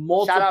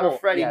 Multiple. Shout out to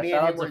Freddie. Me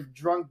and him were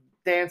drunk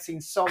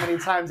dancing so many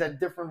times at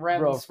different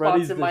random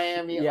spots in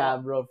Miami. Yeah,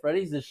 bro.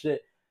 Freddie's the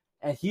shit.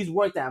 And he's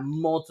worked at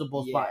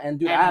multiple spots. And,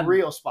 dude, I have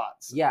real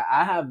spots. Yeah,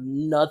 I have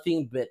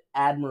nothing but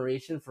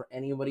admiration for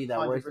anybody that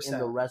 100%. Works in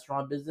the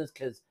restaurant business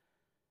because,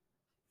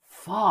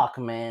 fuck,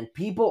 man.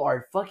 People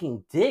are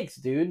fucking dicks,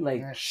 dude.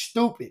 Like, they're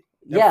stupid.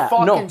 They're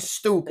fucking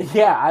stupid.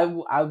 Yeah,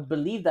 I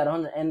believe that.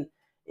 And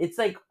it's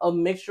like a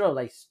mixture of,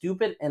 like,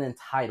 stupid and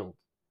entitled.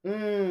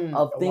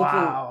 Of thinking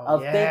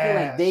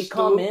like they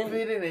come in.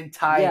 Stupid and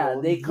entitled.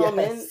 Yeah, they come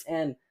in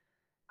and,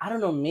 I don't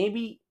know,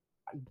 maybe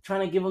trying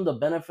to give them the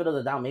benefit of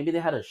the doubt. Maybe they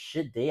had a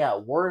shit day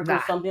at work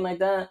or something like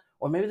that.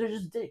 Or maybe they're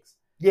just dicks.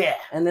 Yeah.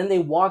 And then they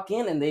walk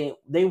in and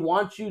they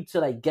want you to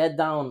like get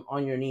down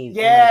on your knees.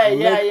 Yeah, and,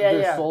 like, lick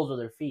their soles with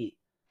their feet.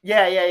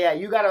 Yeah.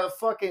 You got a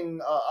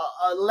fucking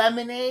a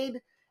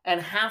lemonade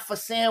and half a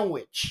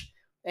sandwich,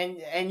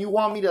 and you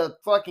want me to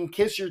fucking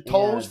kiss your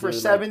toes for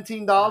dude,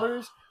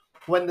 $17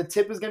 when the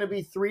tip is gonna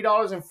be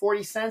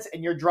 $3.40,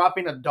 and you're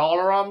dropping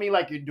 $1 on me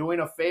like you're doing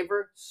a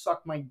favor?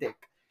 Suck my dick.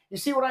 You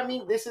see what I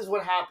mean? This is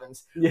what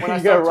happens Yeah, when I you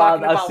start get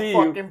talking robbed. I about see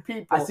you. fucking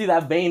people. I see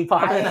that vein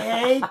popping. I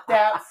hate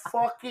that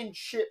fucking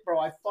shit, bro.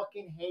 I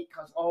fucking hate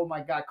oh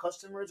my god,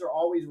 customers are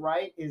always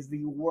right is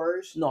the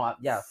worst. No,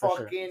 yeah, for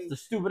sure. fucking It's the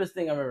stupidest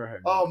thing I've ever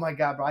heard. Oh my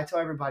god, bro. I tell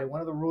everybody,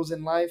 one of the rules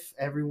in life,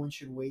 everyone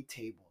should wait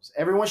tables.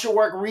 Everyone should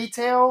work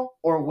retail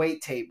or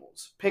wait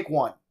tables. Pick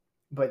one.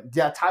 But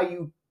that's how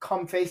you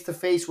come face to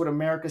face with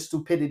America's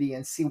stupidity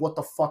and see what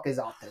the fuck is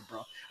out there,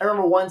 bro. I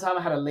remember one time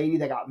I had a lady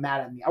that got mad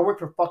at me. I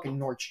worked for fucking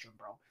Nordstrom,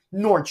 bro.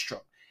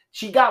 Nordstrom.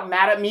 She got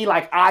mad at me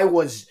like I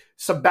was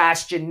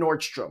Sebastian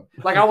Nordstrom.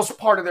 Like I was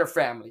part of their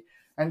family.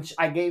 And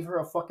I gave her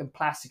a fucking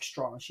plastic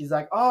straw. And she's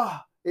like,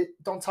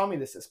 don't tell me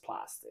this is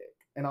plastic.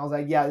 And I was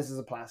like, yeah, this is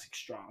a plastic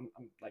straw.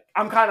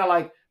 I'm kind of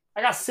like,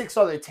 I got 6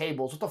 other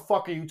tables. What the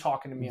fuck are you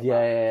talking to me about?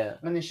 Yeah.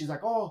 And then she's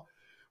like, oh,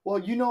 well,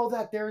 you know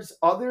that there's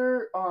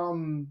other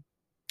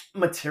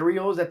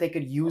materials that they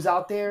could use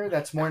out there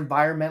that's more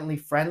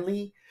environmentally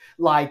friendly.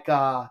 Like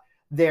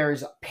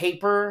there's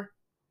paper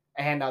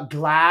and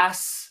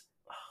glass.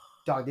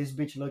 Dog, this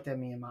bitch looked at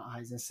me in my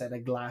eyes and said a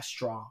glass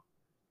straw.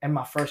 And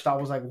my first thought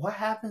was like, what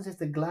happens if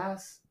the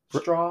glass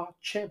straw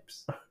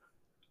chips?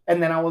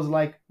 And then I was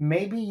like,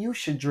 maybe you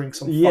should drink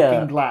some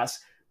fucking glass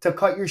to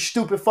cut your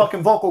stupid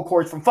fucking vocal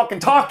cords from fucking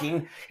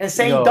talking and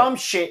saying dumb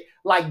shit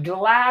like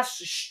glass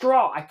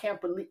straw. I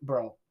can't believe,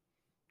 bro.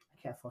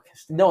 I can't fucking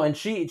stand No, and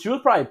she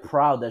was probably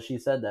proud that she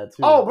said that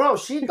too. Oh, bro,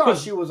 she thought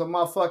she was a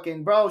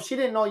motherfucking, bro. She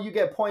didn't know you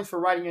get points for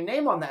writing your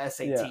name on the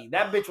SAT. Yeah.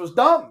 That bitch was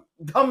dumb.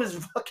 Dumb as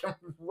fucking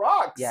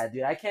rocks. Yeah,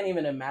 dude, I can't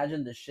even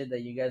imagine the shit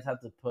that you guys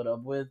have to put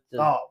up with.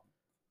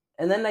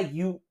 And then like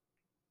you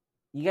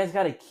guys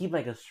gotta keep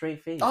like a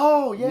straight face.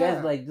 Oh yeah. You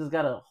guys like just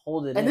gotta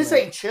hold it. And this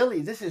like, ain't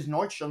Chili's. This is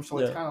Nordstrom, so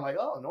it's kind of like,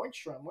 oh,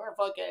 Nordstrom, we're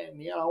fucking,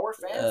 we're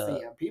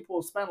fancy and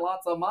people spend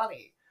lots of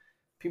money.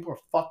 People are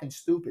fucking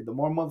stupid. The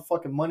more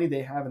motherfucking money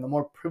they have and the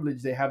more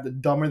privilege they have, the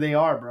dumber they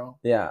are, bro.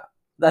 Yeah.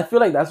 I feel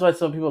like that's why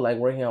some people like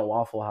working at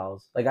Waffle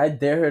House. Like, I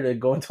dare her to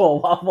go into a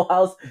Waffle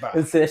House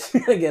and say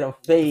she's gonna get a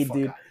fade,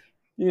 dude.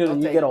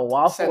 You get a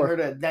waffle. Send her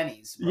to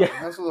Denny's, bro.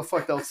 Yeah. That's what the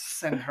fuck they'll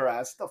send her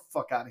ass. Get the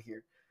fuck out of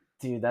here.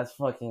 Dude, that's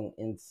fucking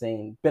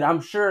insane. But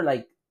I'm sure,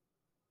 like,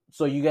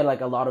 so you get,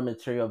 like, a lot of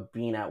material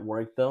being at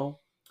work, though?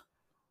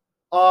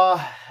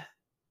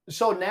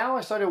 So now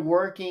I started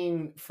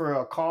working for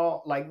a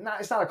call,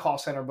 it's not a call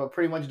center, but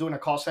pretty much doing a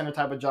call center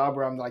type of job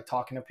where I'm like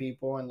talking to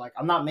people and like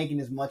I'm not making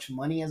as much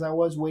money as I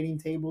was waiting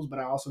tables, but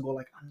I also go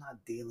like I'm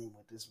not dealing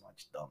with this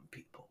much dumb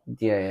people.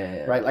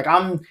 Yeah. Right? Like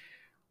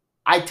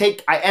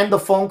I end the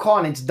phone call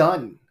and it's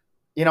done.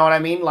 You know what I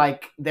mean?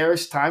 Like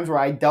there's times where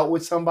I dealt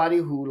with somebody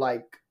who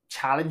like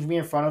challenged me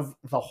in front of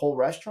the whole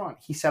restaurant.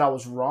 He said I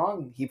was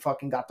wrong. He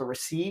fucking got the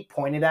receipt,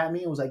 pointed at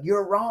me and was like,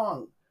 "You're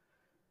wrong."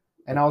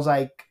 And I was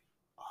like,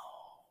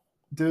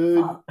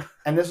 dude,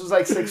 and this was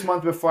like 6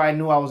 months before I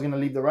knew I was going to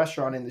leave the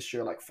restaurant industry,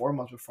 or like 4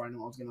 months before I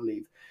knew I was going to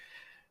leave.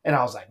 And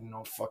I was like,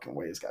 no fucking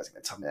way this guy's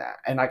going to tell me that.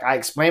 And like, I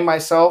explained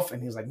myself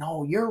and he was like,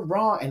 no, you're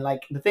wrong. And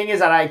like, the thing is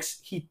that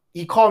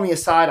he called me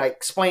aside. I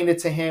explained it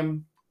to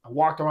him. I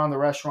walked around the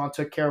restaurant,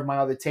 took care of my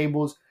other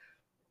tables.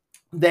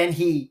 Then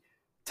he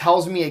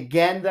tells me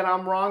again that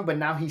I'm wrong, but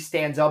now he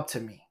stands up to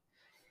me.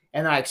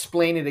 And I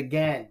explain it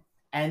again.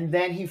 And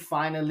then he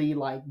finally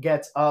like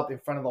gets up in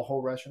front of the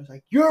whole restaurant. He's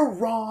like, "You're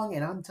wrong,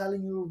 and I'm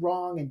telling you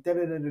wrong," and da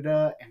da da da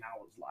da. And I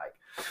was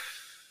like,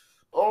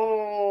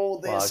 "Oh,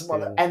 this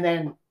mother." Dude. And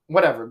then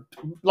whatever.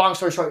 Long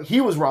story short,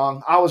 he was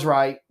wrong. I was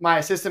right. My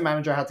assistant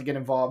manager had to get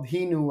involved.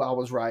 He knew I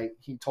was right.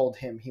 He told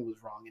him he was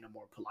wrong in a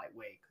more polite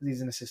way because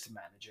he's an assistant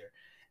manager.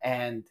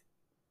 And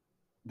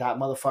that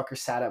motherfucker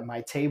sat at my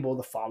table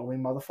the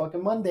following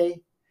motherfucking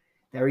Monday.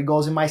 There he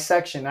goes in my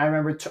section. I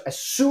remember as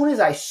soon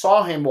as I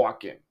saw him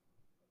walk in.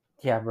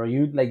 Yeah, bro.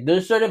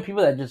 There's certain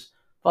people that just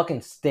fucking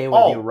stay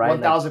with you, right?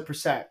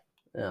 1,000%.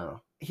 Yeah.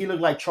 He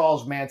looked like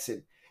Charles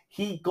Manson.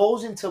 He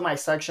goes into my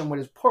section with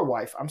his poor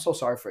wife. I'm so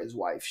sorry for his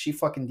wife. She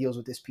fucking deals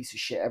with this piece of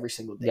shit every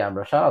single day. Yeah,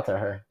 bro. Shout out to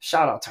her.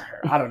 Shout out to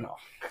her. I don't know.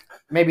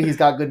 Maybe he's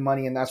got good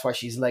money and that's why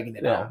she's legging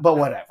it out. But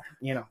whatever.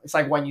 It's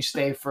like when you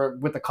stay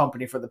with the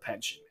company for the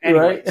pension.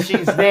 Anyway, right?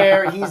 She's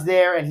there. He's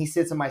there, and he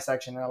sits in my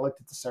section. And I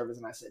looked at the service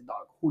and I said,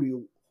 "Dog,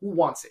 who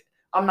wants it?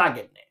 I'm not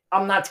getting it.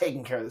 I'm not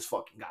taking care of this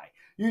fucking guy.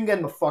 You can get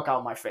him the fuck out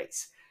of my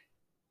face."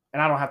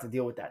 And I don't have to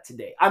deal with that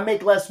today. I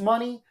make less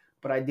money,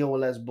 but I deal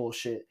with less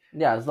bullshit.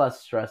 Yeah, there's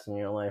less stress in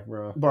your life,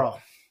 bro. Bro,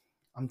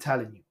 I'm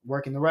telling you,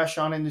 work in the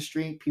restaurant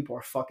industry, people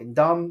are fucking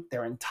dumb.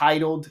 They're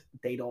entitled.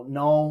 They don't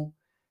know.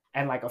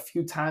 And like a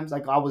few times,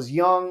 like I was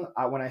young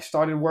when I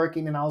started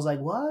working and I was like,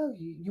 "What?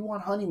 You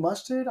want honey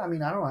mustard? I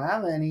mean, I don't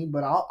have any,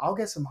 but I'll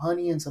get some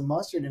honey and some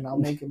mustard and I'll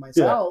make it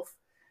myself."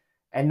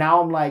 Yeah. And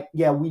now I'm like,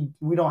 "Yeah,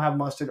 we don't have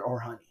mustard or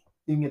honey.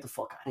 You can get the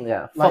fuck out of here."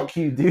 Yeah, fuck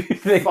you, dude.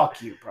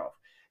 Fuck you, bro.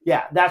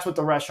 Yeah, that's what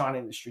the restaurant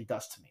industry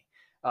does to me.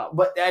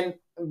 But and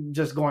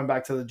just going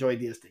back to the Joey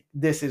Diaz thing,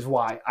 this is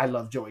why I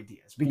love Joey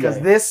Diaz, because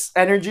Yeah. this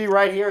energy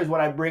right here is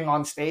what I bring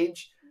on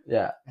stage.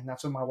 Yeah. And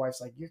that's when my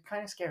wife's like, "You're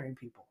kind of scaring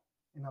people,"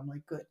 and I'm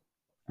like, "Good."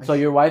 So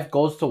your wife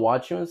goes to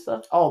watch you and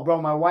stuff? Oh, bro,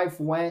 my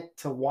wife went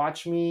to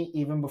watch me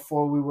even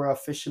before we were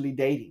officially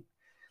dating.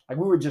 Like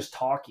we were just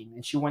talking,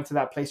 and she went to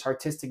that place,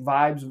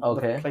 Feat.Cbas,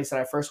 Okay. the place that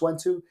I first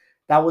went to.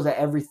 That was at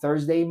every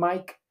Thursday,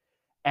 Mike,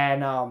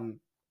 and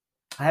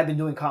I had been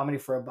doing comedy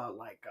for about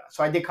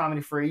so I did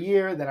comedy for a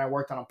year, then I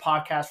worked on a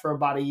podcast for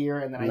about a year,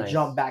 and then I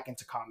jumped back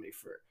into comedy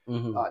for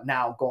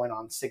now going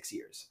on 6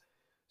 years.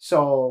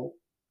 So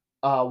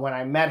when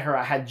I met her,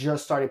 I had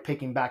just started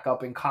picking back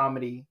up in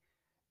comedy.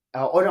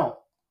 No,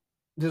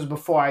 this was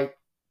before I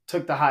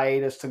took the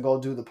hiatus to go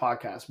do the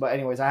podcast. But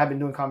anyways, I had been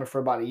doing comedy for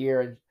about a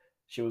year, and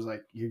she was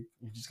like, "You're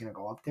just gonna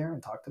go up there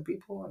and talk to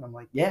people?" And I'm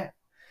like, "Yeah."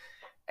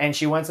 And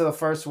she went to the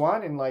first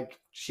one, and like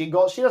she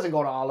doesn't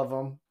go to all of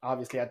them,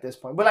 obviously at this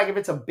point. But like if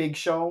it's a big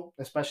show,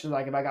 especially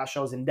like if I got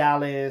shows in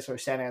Dallas or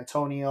San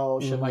Antonio,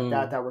 shit like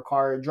that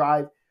require a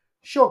drive,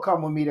 she'll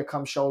come with me to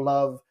come show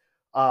love.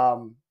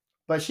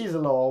 But she's a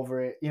little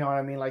over it, you know what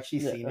I mean? Like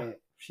she's seen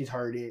it, she's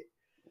heard it.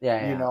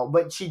 Yeah, you know,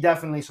 but she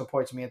definitely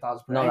supports me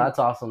 1,000%. No, that's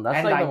awesome.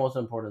 That's like the most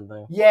important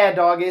thing. Yeah,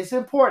 dog, it's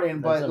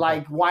important. But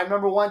like, I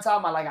remember one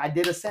time I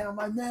did a set. I'm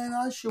like, man,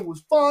 that shit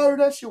was fire.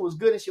 That shit was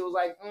good. And she was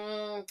like,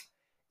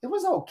 it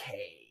was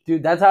okay.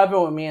 Dude, that's how I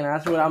feel with me and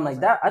Ashley. I'm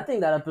like, that. I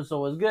think that episode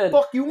was good.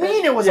 Fuck you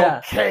mean it was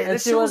okay? And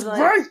this shit was like,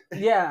 great.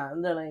 Yeah,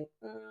 and they're like,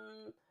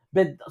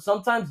 but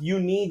sometimes you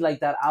need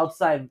like that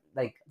outside,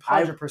 like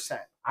 100%.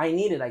 I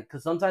need it, like,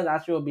 because sometimes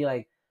Ashley will be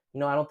like, you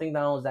know, I don't think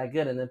that one was that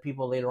good, and then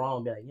people later on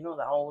will be like, you know,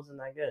 that one wasn't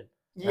that good.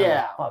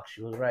 Yeah. Like, fuck,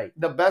 she was right.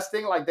 The best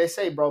thing, like they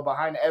say, bro,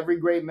 behind every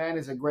great man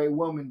is a great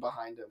woman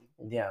behind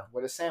him. Yeah.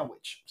 With a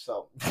sandwich.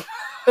 So.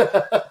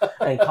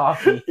 And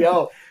coffee.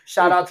 Yo,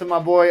 shout out to my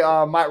boy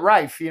Mike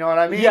Rife. You know what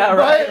I mean? Yeah,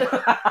 right.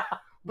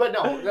 But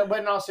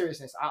in all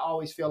seriousness, I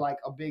always feel like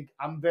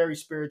I'm very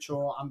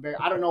spiritual.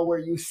 I don't know where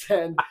you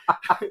stand.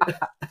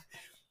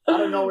 I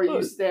don't know where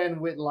you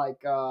stand with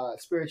like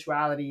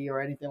spirituality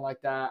or anything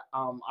like that.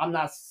 I'm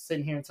not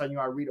sitting here and telling you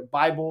I read a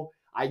Bible.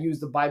 I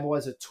use the Bible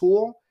as a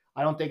tool.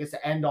 I don't think it's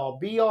the end all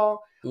be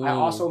all. I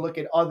also look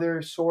at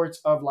other sorts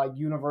of like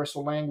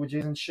universal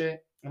languages and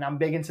shit. And I'm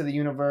big into the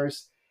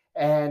universe.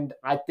 And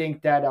I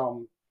think that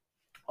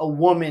a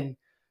woman,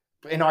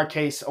 in our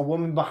case, a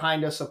woman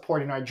behind us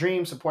supporting our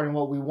dreams, supporting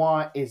what we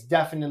want is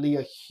definitely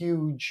a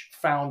huge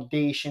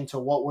foundation to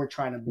what we're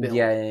trying to build.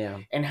 Yeah.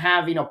 And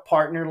having a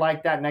partner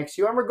like that next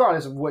to you, and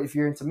regardless of what, if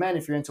you're into men,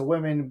 if you're into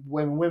women,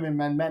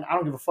 men, I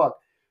don't give a fuck.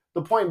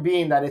 The point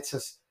being that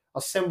it's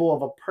a symbol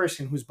of a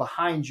person who's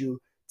behind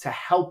you to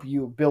help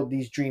you build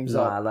these dreams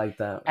up. I like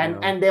that.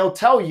 And they'll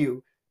tell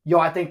you, yo,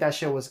 I think that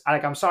shit was,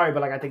 like, I'm sorry,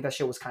 but like I think that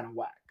shit was kind of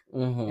whack.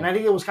 And I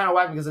think it was kind of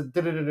whack because of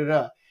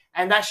da-da-da-da-da.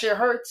 And that shit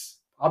hurts.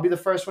 I'll be the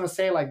first one to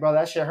say, like, bro,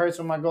 that shit hurts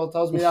when my girl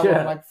tells me that.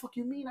 I'm like, fuck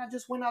you mean? I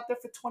just went out there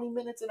for 20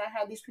 minutes and I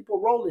had these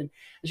people rolling.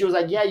 And she was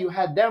like, yeah, you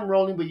had them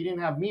rolling, but you didn't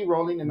have me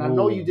rolling. And I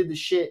know you did the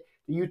shit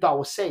that you thought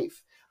was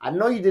safe. I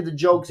know you did the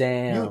jokes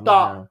you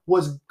thought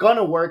was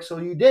gonna work, so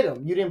you did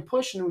them. You didn't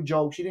push new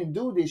jokes. You didn't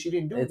do this. You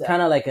didn't do that. It's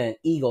kind of like an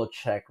ego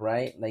check,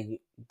 right?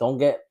 Like, don't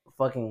get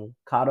fucking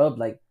caught up.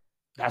 Like,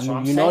 that's what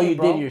I'm saying, you know you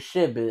did your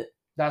shit, but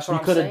that's what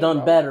you could have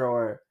done better,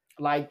 or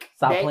like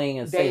stop playing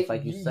it safe,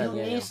 like you said.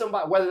 You need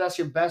somebody, whether that's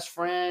your best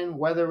friend,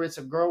 whether it's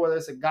a girl, whether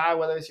it's a guy,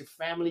 whether it's your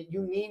family.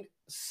 You need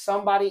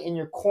somebody in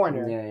your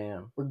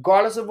corner,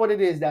 regardless of what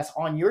it is, that's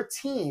on your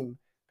team,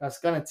 that's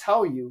gonna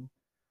tell you,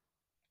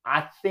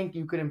 I think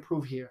you could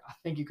improve here. I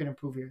think you could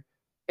improve here.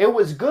 It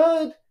was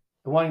good.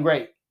 It wasn't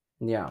great.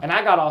 Yeah. And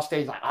I got off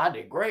stage like, I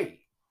did great.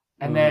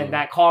 And then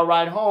that car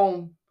ride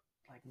home,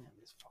 like, man,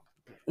 this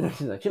fucking bitch.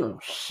 She's like, you don't know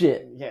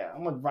shit. Yeah,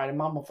 I'm gonna ride in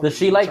my motherfucker. Does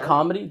she like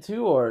comedy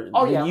too, or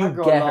did you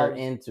get her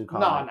into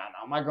comedy?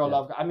 No. My girl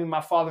loved. I mean,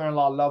 my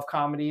father-in-law loved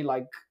comedy.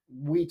 Like,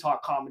 we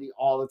talk comedy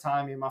all the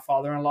time. Me and my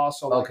father-in-law.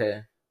 So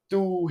like,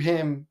 through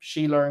him,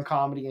 she learned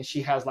comedy, and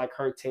she has like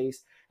her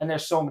taste. And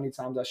there's so many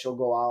times that she'll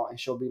go out and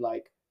she'll be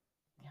like,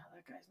 yeah,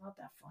 that guy's not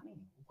that funny.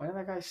 Why did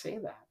that guy say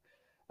that?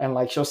 And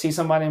like, she'll see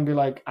somebody and be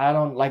like, I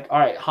don't like, all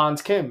right,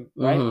 Hans Kim,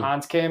 right?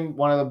 Hans Kim,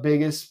 one of the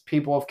biggest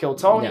people of Kill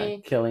Tony.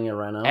 Yeah, killing it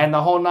right now. And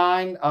the whole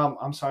nine.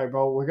 I'm sorry,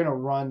 bro. We're going to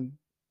run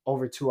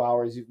over 2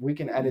 hours. We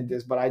can edit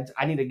this, but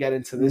I need to get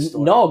into this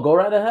story. No, go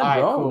right ahead, right,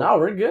 bro. Cool. No,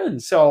 we're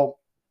good. So,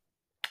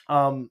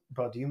 bro,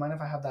 do you mind if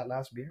I have that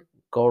last beer?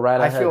 Go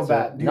right ahead. I feel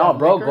bad. No,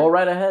 bro, go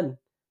right ahead.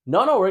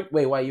 No,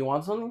 wait, why, you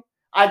want something?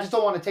 I just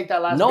don't want to take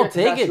that last beer. No,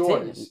 take it.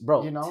 Yours,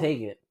 bro, you know?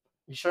 take it.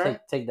 You sure?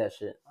 Take that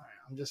shit. All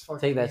right, I'm just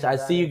fucking take that shit. I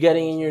see you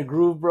getting in your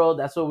groove, bro.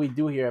 That's what we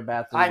do here at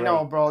Bathroom Break. I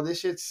know, bro.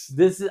 This shit's...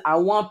 I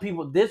want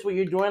people... This, what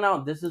you're doing now,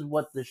 this is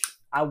what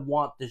I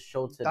want this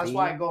show to be. That's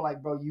why I go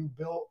like, bro, you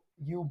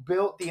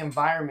built the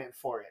environment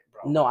for it,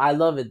 bro. No, I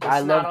love it. It's I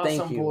love, not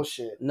thank some you.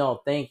 Bullshit.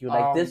 No, thank you.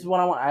 Like, this is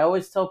what I want. I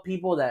always tell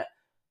people that,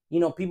 you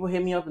know, people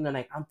hit me up and they're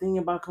like, I'm thinking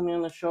about coming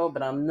on the show,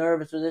 but I'm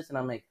nervous or this. And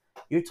I'm like,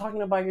 you're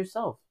talking about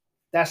yourself.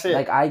 That's it.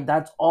 Like,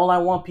 that's all I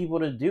want people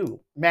to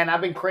do. Man,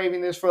 I've been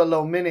craving this for a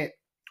little minute.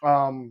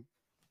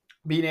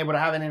 being able to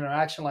have an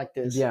interaction like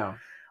this. Yeah.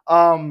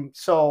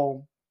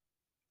 So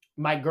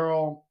my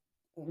girl,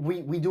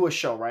 we do a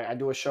show, right? I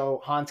do a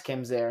show. Hans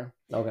Kim's there.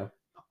 Okay.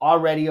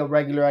 Already a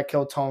regular at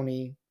Kill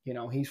Tony. You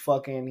know, he's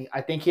fucking.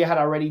 I think he had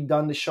already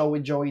done the show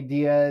with Joey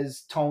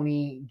Diaz,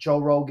 Tony, Joe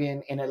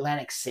Rogan in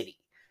Atlantic City.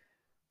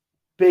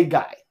 Big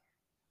guy.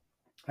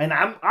 And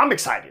I'm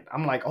excited.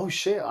 I'm like, oh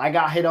shit! I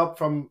got hit up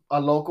from a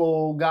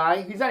local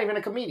guy. He's not even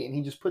a comedian.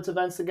 He just puts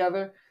events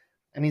together,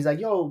 and he's like,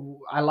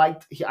 yo,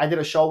 I did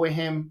a show with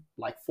him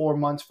like 5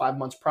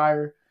 months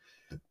prior.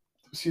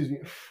 Excuse me.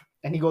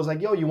 And he goes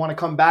like, yo, you want to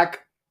come back?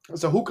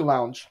 It's a hookah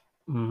lounge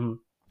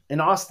in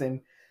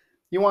Austin.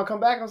 You want to come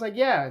back? I was like,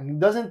 yeah. And he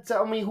doesn't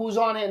tell me who's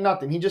on it,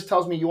 nothing. He just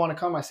tells me, you want to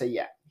come? I say,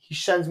 yeah. He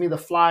sends me the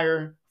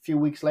flyer a few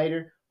weeks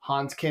later.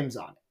 Hans Kim's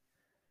on it.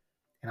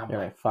 And I'm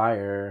like,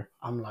 fire.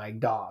 I'm like,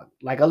 dog.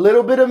 Like a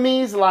little bit of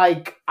me is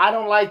like, I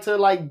don't like to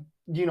like,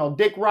 you know,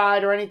 dick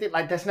ride or anything.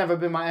 Like that's never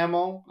been my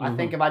MO. I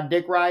think if I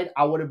dick ride,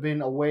 I would have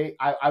been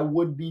I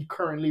would be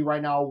currently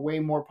right now a way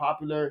more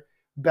popular,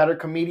 better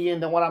comedian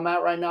than what I'm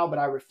at right now. But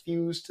I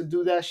refuse to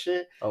do that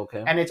shit.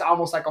 Okay. And it's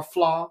almost like a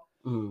flaw.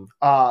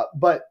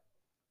 But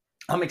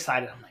I'm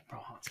excited. I'm like, bro,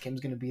 Hans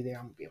Kim's going to be there.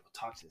 I'm going to be able to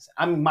talk to this.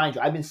 I mean, mind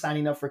you, I've been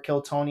signing up for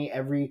Kill Tony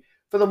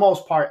for the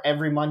most part,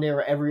 every Monday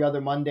or every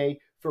other Monday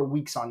for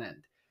weeks on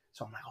end.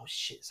 So I'm like, oh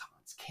shit, it's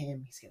Hans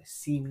Kim. He's going to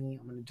see me.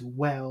 I'm going to do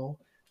well.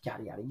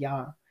 Yada, yada,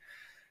 yada.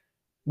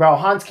 Bro,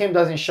 Hans Kim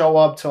doesn't show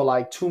up till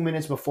like 2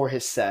 minutes before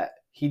his set.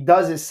 He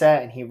does his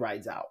set and he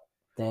rides out.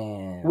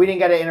 Damn. We didn't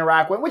get to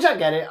interact with, which I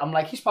get it. I'm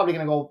like, he's probably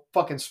going to go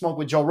fucking smoke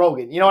with Joe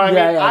Rogan. You know what I mean?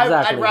 Yeah,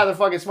 exactly. I'd rather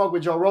fucking smoke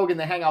with Joe Rogan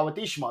than hang out with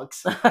these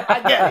schmucks.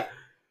 I get it.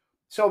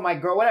 So my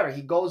girl, whatever,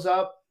 he goes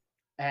up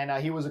and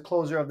he was a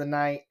closer of the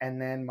night. And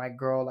then my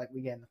girl, like,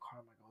 we get in the car.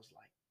 My girl's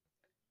like,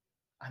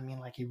 I mean,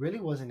 like, he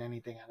really wasn't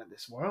anything out of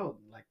this world.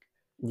 Like,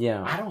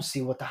 yeah, I don't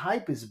see what the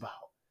hype is about.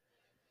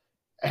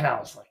 And I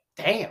was like,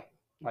 damn,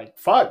 like,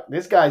 fuck,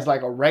 this guy's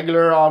like a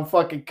regular on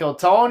fucking Kill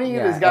Tony.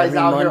 Yeah, this guy's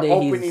out Monday here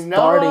opening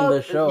starting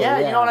the show. Yeah,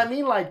 you know what I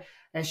mean? Like,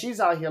 and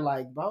she's out here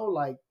like, bro,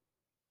 like,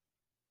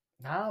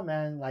 nah,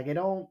 man, like, it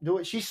don't do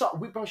it. She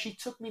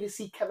took me to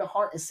see Kevin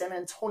Hart in San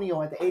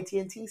Antonio at the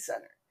AT&T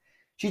Center.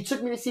 She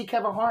took me to see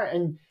Kevin Hart,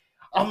 and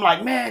I'm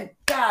like, man,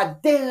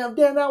 god damn,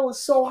 that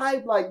was so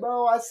hype. Like,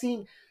 bro, I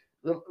seen,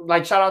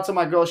 like, shout out to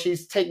my girl.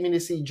 She's taking me to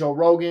see Joe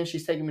Rogan.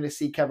 She's taking me to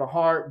see Kevin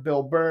Hart,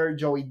 Bill Burr,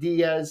 Joey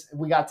Diaz.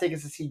 We got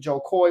tickets to see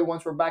Joe Coy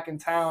once we're back in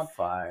town.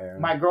 Fire.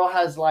 My girl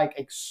has, like,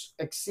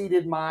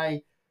 exceeded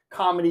my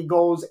comedy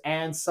goals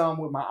and some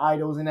with my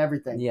idols and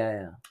everything.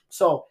 Yeah.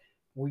 So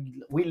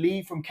we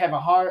leave from Kevin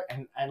Hart,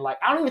 and like,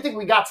 I don't even think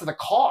we got to the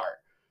car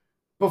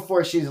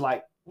before she's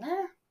like,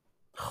 nah.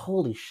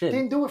 Holy shit.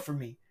 Didn't do it for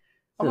me.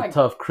 I'm like,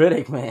 tough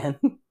critic, man.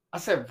 I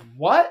said,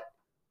 what?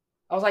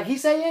 I was like, he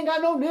said he ain't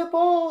got no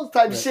nipples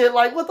type shit.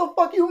 Like, what the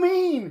fuck you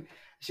mean?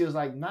 She was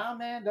like, nah,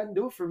 man, doesn't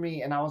do it for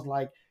me. And I was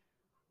like,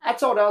 I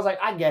told her, I was like,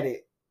 I get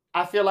it.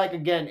 I feel like,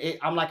 again,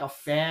 I'm like a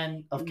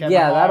fan of Kevin Hart.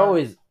 Yeah, that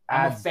always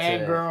I'm a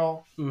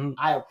fangirl.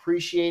 I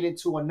appreciate it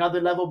to another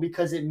level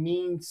because it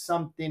means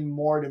something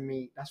more to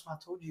me. That's why I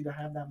told you to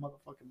have that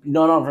motherfucking.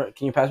 No.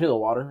 Can you pass me the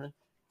water?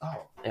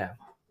 Oh. Yeah.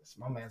 It's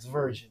my man's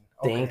virgin.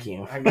 Thank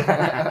you.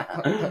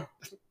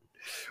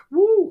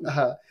 Woo.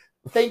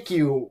 Thank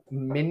you,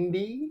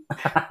 Mindy.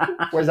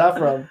 Where's that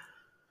from?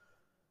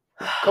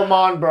 Come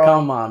on,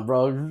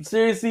 bro.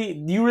 Seriously,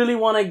 do you really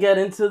want to get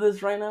into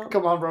this right now?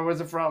 Come on, bro.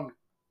 Where's it from?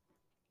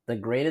 The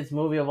greatest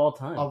movie of all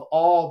time. Of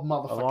all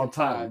motherfucking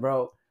time,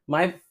 bro.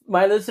 My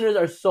listeners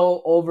are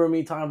so over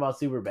me talking about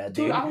Superbad,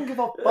 dude. I don't give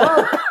a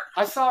fuck.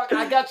 I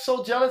got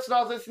so jealous when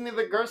I was listening to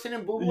the Gerson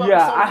and Boo Boo episode.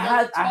 I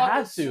had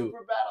to.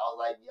 Superbad. I was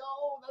like, yo,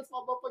 that's my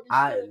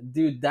motherfucking shit.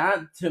 Dude,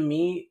 that to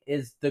me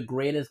is the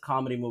greatest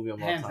comedy movie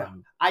of all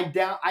time. I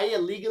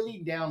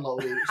illegally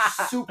downloaded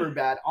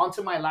Superbad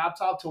onto my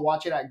laptop to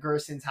watch it at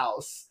Gerson's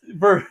house.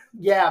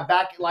 Yeah,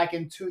 back like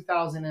in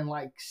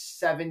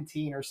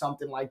 2017 or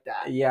something like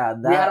that. Yeah,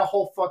 we had a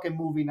whole fucking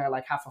movie night,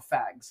 like half of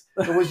fags.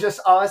 It was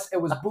just us.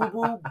 It was Boo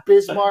Boo,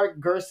 Bismarck,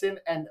 Gerson,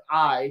 and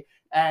I.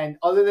 And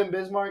other than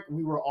Bismarck,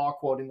 we were all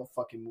quoting the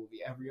fucking movie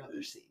every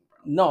other scene, bro.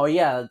 No,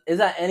 yeah. Is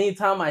that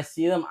anytime I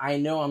see them, I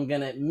know I'm going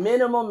to,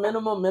 minimum,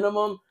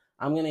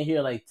 I'm going to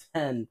hear like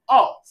 10.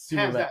 Oh,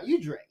 hands down. You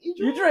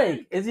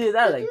drink. Is it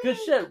that? Like, good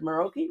shit,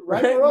 Meroki.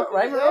 Right,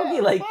 Meroki?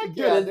 Yeah, like,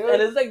 dude,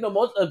 and it's like the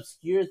most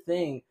obscure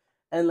thing.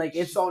 And like,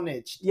 it's so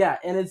niche. Yeah,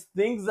 and it's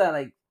things that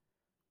like,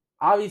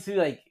 obviously,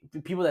 like,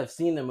 people that have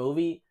seen the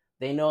movie,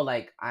 they know,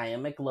 like, I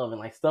am McLovin,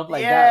 like, stuff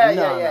like that.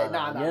 No. You're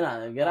not.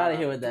 Get out of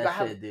here with that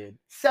shit, dude.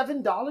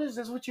 $7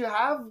 is what you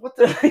have? What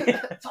the?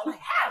 That's all I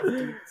have,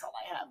 dude. That's all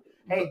I have.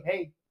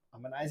 Hey,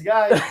 I'm a nice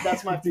guy.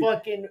 That's my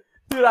fucking.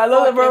 Dude, I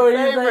love it,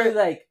 bro. He's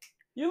like,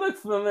 you look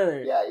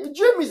familiar. Yeah, you're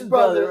Jimmy's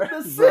brother,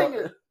 the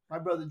singer. My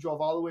brother drove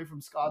all the way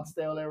from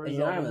Scottsdale,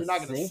 Arizona. You're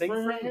not going to sing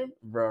for him?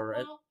 Bro,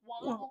 right?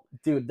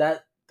 Dude,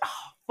 that.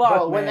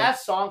 Bro, when that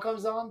song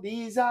comes on,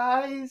 these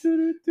eyes,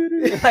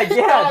 like,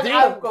 yeah, dude,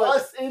 I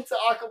bust into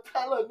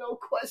acapella, no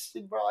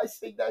question, bro. I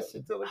sing that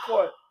shit to the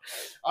court.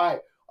 All right,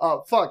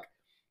 fuck.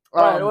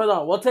 All right, hold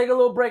on. We'll take a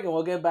little break and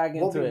we'll get back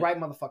into it. We'll be right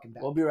motherfucking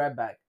back. We'll be right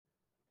back.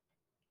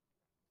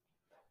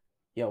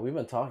 Yo, we've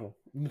been talking.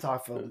 We've been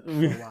talking for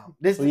a while.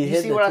 You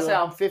see what I said?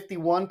 I'm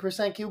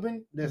 51%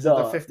 Cuban. This is the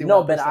 51%.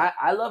 No, but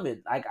I love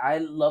it. Like, I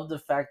love the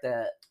fact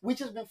that we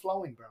just been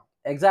flowing, bro.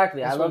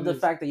 Exactly. I love the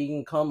fact that you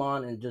can come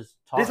on and just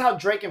talk. This is how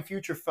Drake and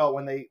Future felt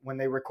when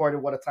they recorded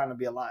 "What a Time to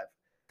Be Alive."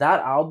 That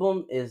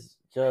album is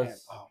just. Man,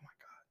 oh my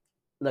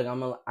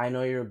god! Look, I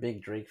know you're a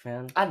big Drake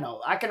fan. I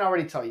know. I can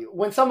already tell you.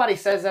 When somebody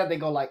says that, they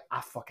go like,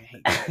 "I fucking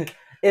hate Drake."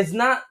 It's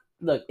not.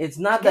 Look, it's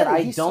not that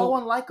I He's don't. so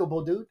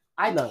unlikable, dude.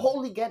 I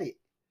totally get it.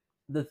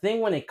 The thing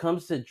when it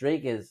comes to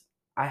Drake is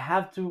I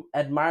have to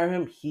admire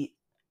him.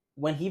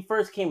 When he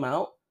first came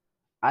out,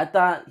 I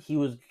thought he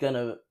was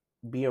gonna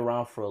be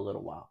around for a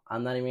little while.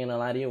 I'm not even gonna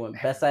lie to you. When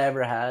Best I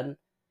Ever Had,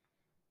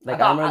 like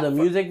I remember the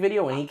music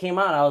video when he came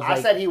out, I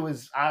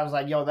was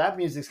like, yo, that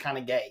music's kind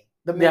of gay.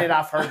 The minute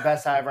I've heard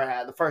Best I Ever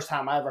Had, the first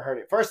time I ever heard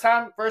it, first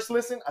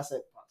listen, I said,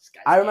 oh, this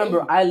guy's I remember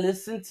gay. I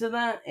listened to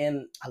that,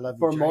 and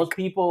for most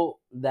people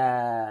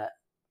that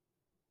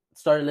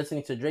started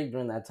listening to Drake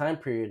during that time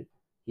period,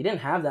 he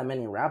didn't have that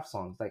many rap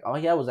songs. Like all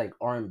he had was like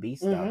R&B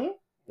stuff,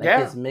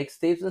 his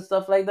mixtapes and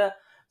stuff like that.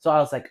 So I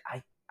was like,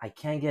 I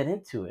can't get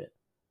into it.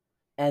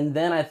 And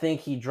then I think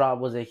he dropped,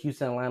 was it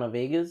Houston, Atlanta,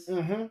 Vegas?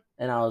 Mm-hmm.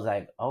 And I was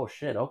like, oh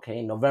shit,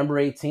 okay. November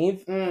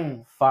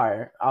 18th,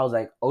 fire. I was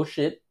like, oh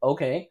shit,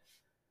 okay.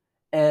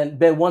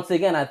 But once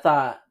again, I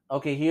thought,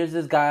 okay, here's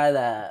this guy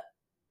that,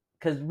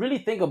 because really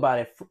think about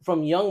it,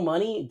 from Young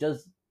Money,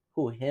 just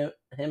him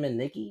and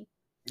Nicki?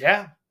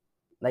 Yeah.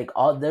 Like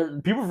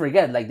people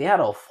forget, like they had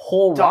a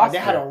whole roster. They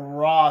had a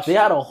roster. They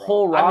had a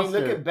whole roster. I mean,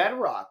 look at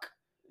Bedrock.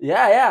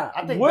 Yeah.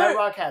 I think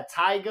Bedrock had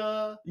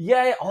Tyga.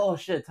 Yeah. Oh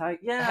shit, Tyga.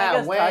 Yeah,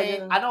 had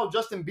Wayne. I know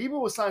Justin Bieber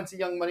was signed to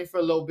Young Money for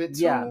a little bit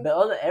too. Yeah,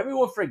 but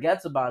everyone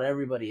forgets about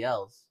everybody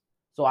else.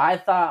 So I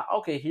thought,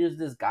 okay, here's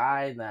this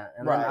guy that,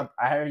 and then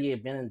I heard he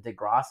had been in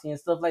Degrassi and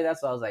stuff like that.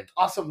 So I was like,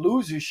 awesome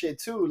loser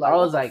shit too. Like I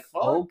was like,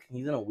 oh,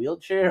 he's in a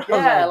wheelchair.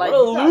 Yeah, like what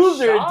a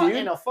loser, dude.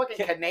 In a fucking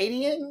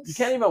Canadian. You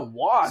can't even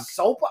walk.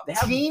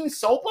 Teen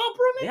soap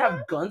opera. They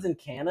have guns in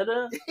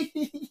Canada.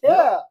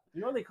 Yeah.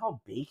 You know what they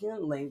call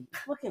bacon? Like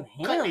fucking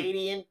ham.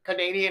 Canadian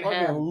fucking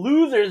ham.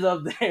 Losers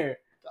up there.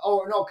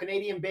 Oh no,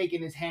 Canadian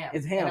bacon is ham.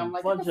 It's ham. And I'm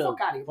like, bunch get the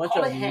fuck out of here. Bunch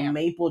of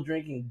maple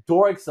drinking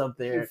dorks up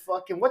there.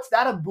 What's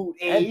that a boot,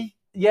 eh?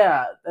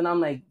 Yeah, and I'm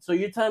like, so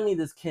you're telling me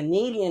this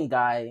Canadian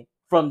guy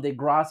from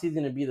Degrassi is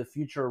gonna be the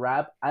future of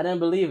rap? I didn't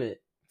believe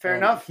it. Fair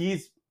enough.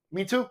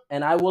 Me too.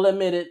 And I will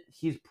admit it,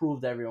 he's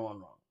proved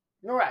everyone wrong.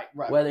 Right.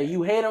 Whether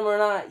you hate him or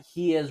not,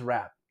 he is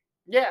rap.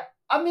 Yeah,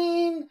 I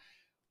mean,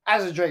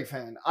 as a Drake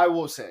fan, I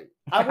will say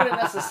I wouldn't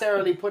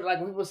necessarily put like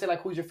when people say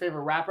like who's your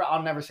favorite rapper.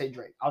 I'll never say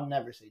Drake.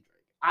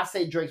 I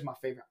say Drake's my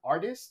favorite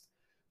artist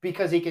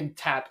because he can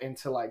tap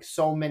into like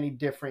so many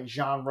different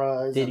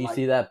genres. Did you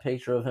see that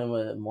picture of him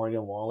with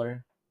Morgan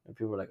Wallen? And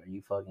people were like, "Are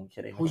you fucking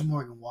kidding me?" Who's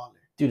Morgan Wallen?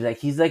 Dude, like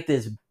he's like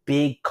this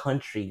big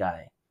country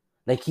guy.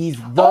 Like he's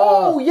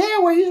where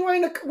he's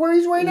wearing the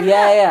hat.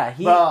 Yeah.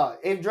 Bruh,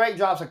 if Drake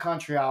drops a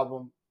country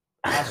album,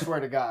 I swear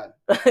to God.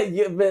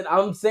 Yeah, but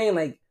I'm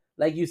saying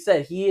like you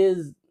said, he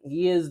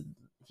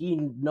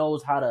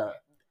knows how to.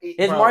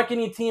 His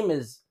marketing team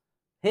is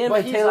him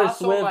and Taylor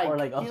Swift like, or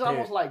like he's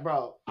almost like,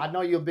 bro, I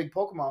know you're a big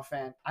Pokemon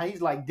fan.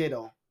 He's like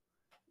Ditto.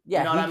 Yeah,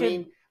 you know what I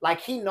mean?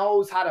 Like he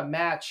knows how to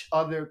match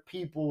other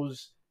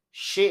people's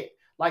shit.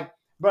 Like,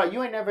 bro,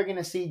 you ain't never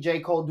gonna see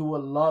J. Cole do a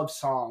love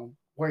song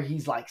where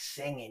he's like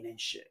singing and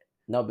shit.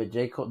 No, but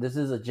J. Cole, this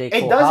is a J.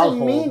 Cole. It doesn't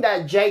household. mean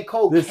that J.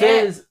 Cole this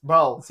can't, is,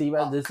 bro. See,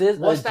 man, this is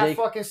what's that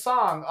fucking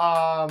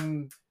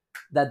song?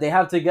 That they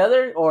have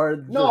together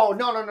or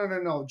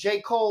no. J.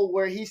 Cole,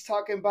 where he's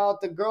talking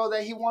about the girl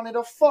that he wanted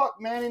to fuck,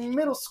 man, in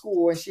middle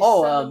school, and she's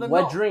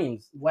Wet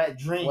Dreams. Wet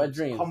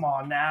Dreams. Come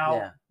on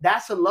now,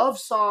 that's a love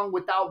song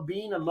without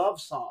being a love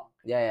song.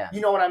 Yeah.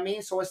 You know what I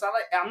mean? So it's not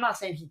like I'm not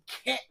saying he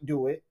can't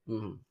do it.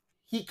 Mm-hmm.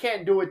 He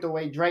can't do it the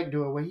way Drake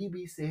do it, where he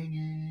be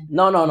singing.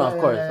 No, of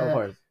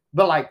course.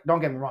 But like, don't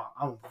get me wrong,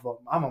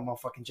 I'm a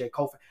motherfucking J.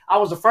 Cole fan. I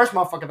was the first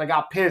motherfucker that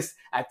got pissed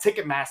at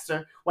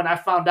Ticketmaster when I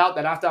found out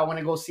that after I went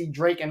to go see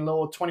Drake and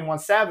Lil 21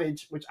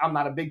 Savage, which I'm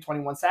not a big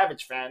 21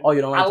 Savage fan. Oh,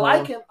 you don't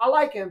like him? I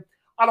like him.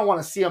 I don't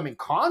want to see him in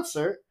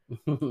concert.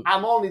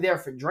 I'm only there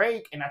for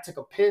Drake, and I took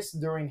a piss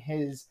during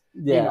his,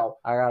 I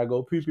gotta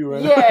go pee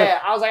right now. Yeah,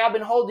 I was like, I've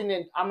been holding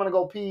it. I'm gonna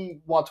go pee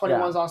while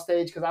 21's on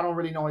stage because I don't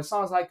really know his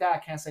songs like that. I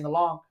can't sing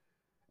along.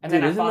 And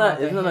dude, then isn't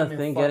that a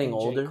thing getting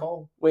older?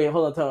 Wait,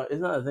 hold on,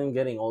 isn't that a thing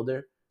getting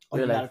older? Oh,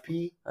 you gotta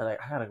pee? I'm like,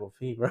 I gotta go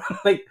pee, bro.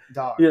 Like,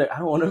 dog. You're like, I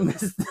don't want to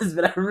miss this,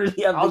 but I really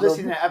have to. I was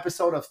listening to an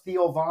episode of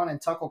Theo Von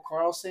and Tucker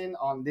Carlson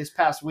on this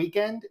past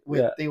weekend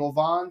with Theo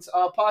Von's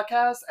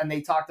podcast, and they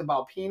talked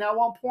about peeing at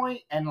one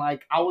point, and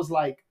like, I was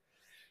like,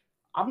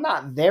 I'm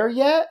not there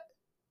yet,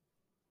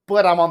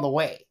 but I'm on the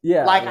way.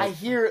 Yeah. Like, I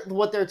hear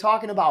what they're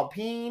talking about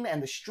peeing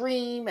and the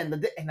stream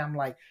and I'm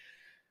like,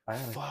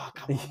 fuck,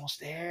 I'm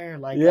almost there.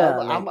 Like,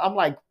 I'm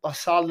like a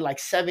solid like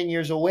 7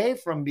 years away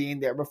from being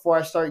there before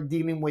I start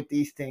dealing with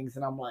these things.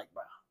 And I'm like,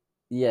 bro.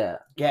 Yeah,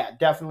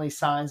 definitely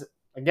signs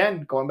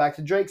again, going back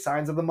to Drake,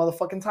 signs of the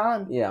motherfucking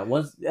time. Yeah,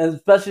 once,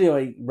 especially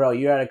like, bro,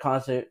 you're at a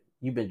concert,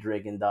 you've been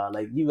drinking, dog.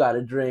 Like, you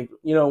gotta drink.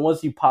 You know,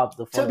 once you pop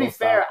the fuck. To be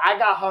fair, I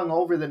got hung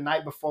over the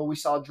night before we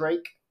saw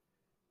Drake,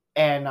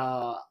 and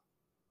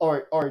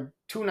or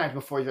 2 nights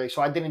before Drake,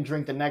 so I didn't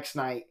drink the next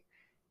night,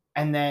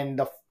 and then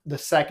the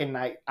second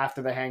night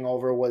after the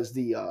hangover was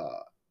the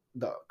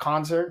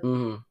concert.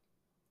 Mm-hmm.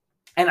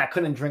 And I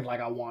couldn't drink like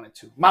I wanted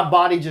to. My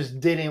body just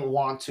didn't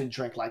want to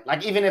drink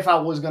like even if I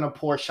was gonna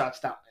pour shots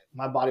down,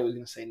 my body was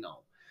gonna say no.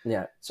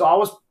 Yeah. So I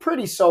was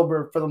pretty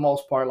sober for the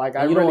most part. Like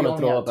I you really don't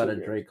want to throw up at a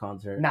beers. Drake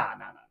concert. Nah.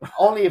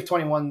 Only if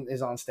 21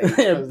 is on stage,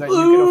 because then you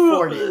can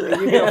afford it.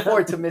 You can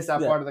afford to miss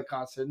that part of the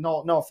concert.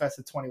 No offense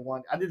to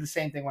 21. I did the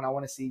same thing when I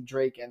want to see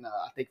Drake and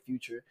I think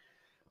Future.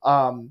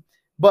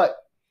 But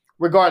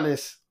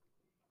regardless,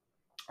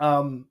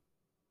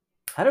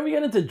 how did we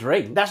get into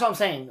Drake? That's what I'm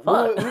saying.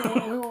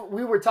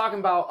 We were talking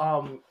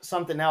about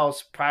something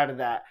else prior to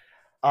that.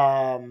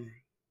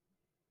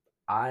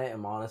 I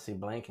am honestly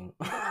blanking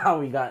how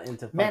we got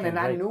into man, and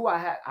Drake. I knew I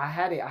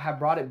had it. I had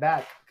brought it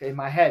back in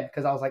my head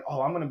because I was like,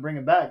 oh, I'm gonna bring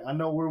it back. I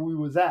know where we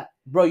was at,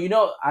 bro. You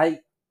know,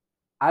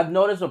 I've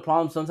noticed a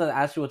problem. Sometimes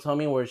Ashley will tell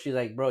me where she's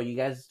like, bro, you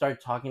guys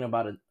start talking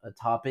about a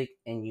topic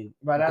and you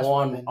go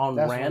on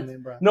rants.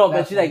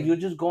 But she's like, you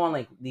just go on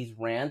like these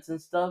rants and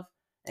stuff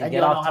and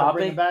get off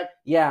topic.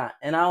 Yeah,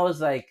 and I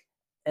was like,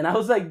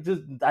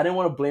 just I didn't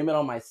want to blame it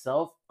on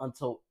myself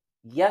until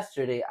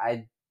yesterday.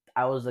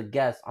 I was a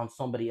guest on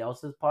somebody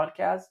else's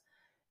podcast,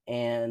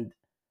 and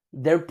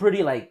they're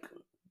pretty like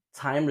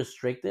time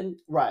restricted,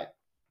 right?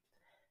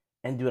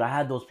 And dude, I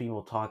had those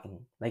people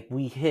talking. Like,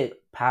 we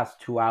hit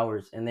past 2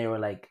 hours, and they were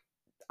like,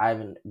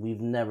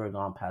 we've never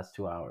gone past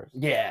 2 hours.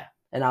 Yeah.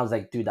 And I was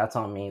like, dude, that's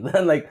on me. Then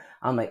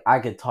I'm like, I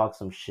could talk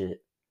some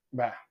shit.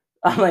 Right.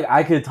 I'm like,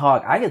 I could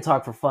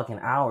talk for fucking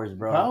hours,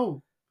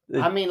 bro.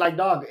 I mean, like,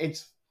 dog,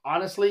 it's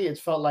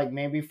felt like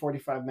maybe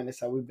 45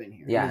 minutes that we've been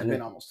here. Yeah. It's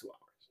been almost 2 hours.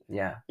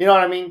 Yeah. You know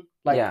what I mean?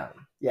 Like,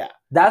 yeah.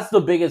 That's the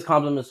biggest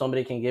compliment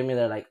somebody can give me.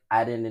 They're like,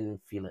 I didn't even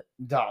feel it.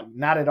 Dog,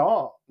 not at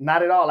all.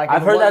 Not at all. Like,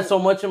 I've heard that so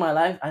much in my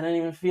life. I didn't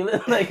even feel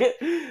it. Like,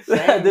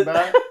 same,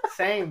 bro.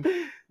 Same.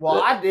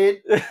 Well, I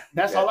did.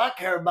 That's all I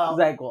care about. It's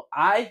like, well,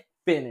 I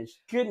finished.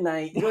 Good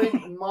night. Good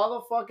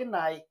motherfucking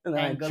night. And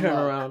then I turn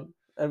around.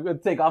 I'm gonna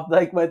take off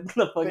like my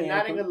fucking. Good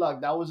night and good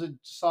luck. That was a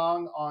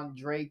song on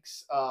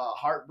Drake's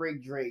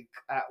Heartbreak Drake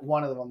at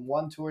one of them,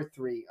 1, 2, or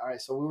 3. All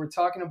right, so we were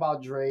talking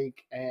about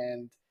Drake,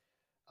 and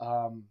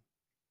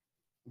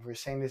we're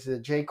saying this is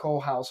a J. Cole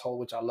household,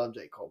 which I love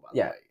J. Cole, by the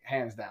way,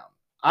 hands down.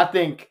 I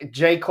think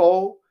J.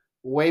 Cole,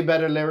 way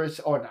better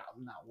lyricist, or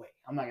not way.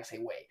 I'm not gonna say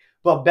way,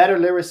 but better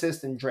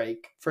lyricist than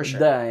Drake for sure.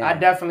 Yeah. I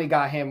definitely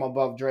got him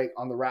above Drake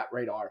on the rap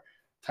radar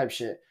type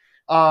shit.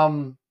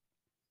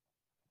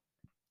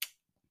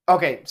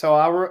 Okay, so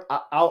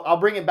I'll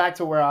bring it back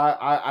to where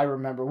I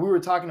remember. We were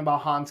talking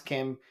about Hans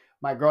Kim,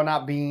 my girl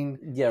not being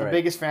the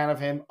biggest fan of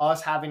him,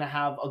 us having to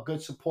have a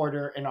good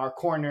supporter in our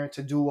corner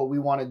to do what we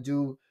want to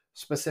do,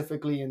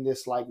 specifically in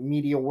this like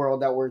media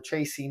world that we're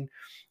chasing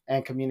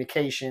and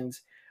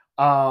communications.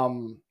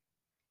 How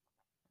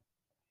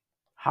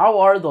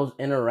are those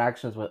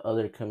interactions with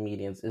other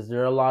comedians? Is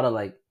there a lot of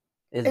like...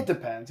 It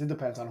depends. It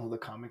depends on who the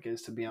comic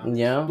is, to be honest.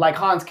 Yeah. Like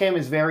Hans Kim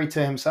is very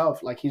to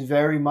himself. Like he's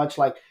very much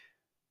like...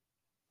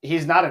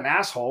 He's not an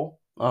asshole.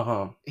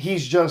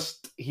 He's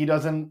just, he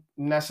doesn't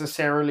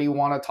necessarily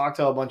want to talk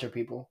to a bunch of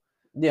people.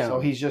 Yeah.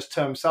 So he's just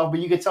to himself. But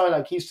you can tell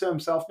like he's to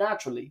himself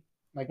naturally.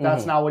 Like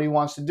that's not what he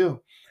wants to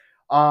do.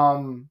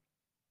 Now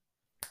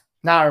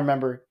I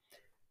remember.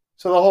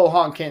 So the whole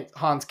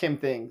Hans Kim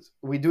things.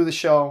 We do the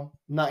show,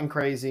 nothing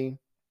crazy.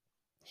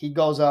 He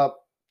goes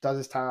up, does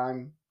his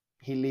time.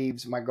 He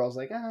leaves. My girl's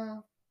like,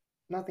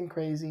 nothing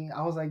crazy.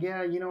 I was like,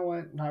 yeah, you know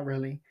what? Not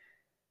really.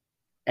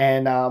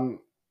 And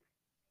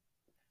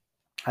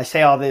I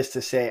say all this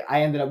to say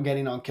I ended up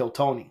getting on Kill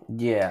Tony.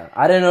 Yeah.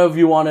 I didn't know if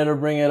you wanted to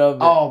bring it up.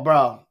 Oh,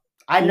 bro.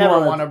 I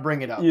never want to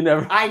bring it up. You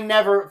never? I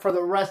never, for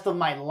the rest of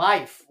my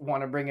life,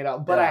 want to bring it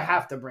up. But I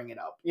have to bring it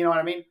up. You know what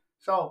I mean?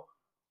 So,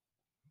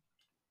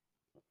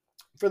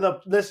 for the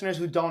listeners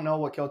who don't know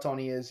what Kill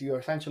Tony is, you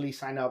essentially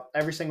sign up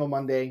every single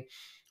Monday.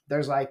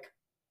 There's like,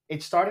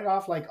 it started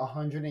off like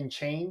 100 and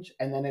change,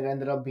 and then it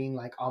ended up being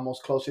like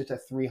almost closer to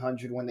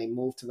 300 when they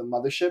moved to the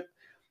mothership.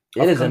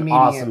 It is an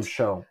awesome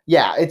show.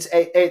 Yeah, it's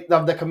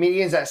of the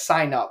comedians that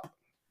sign up.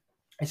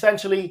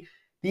 Essentially,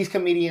 these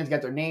comedians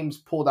get their names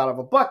pulled out of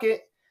a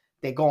bucket.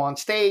 They go on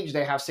stage.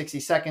 They have 60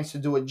 seconds to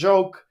do a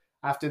joke.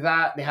 After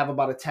that, they have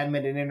about a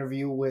 10-minute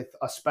interview with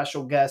a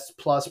special guest,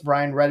 plus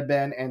Brian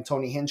Redban and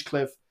Tony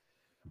Hinchcliffe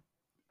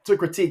to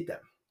critique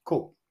them.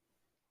 Cool.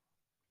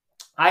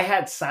 I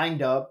had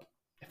signed up,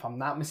 if I'm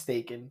not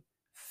mistaken,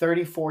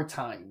 34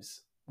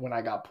 times when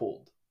I got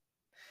pulled.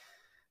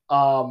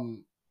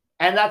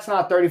 And that's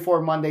not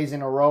 34 Mondays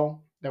in a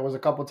row. There was a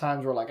couple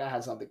times where like I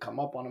had something come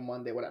up on a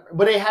Monday, whatever.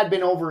 But it had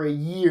been over a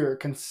year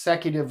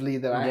consecutively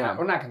that I had,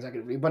 or not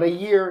consecutively, but a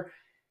year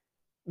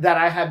that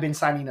I had been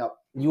signing up.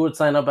 You would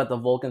sign up at the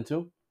Vulcan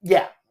too?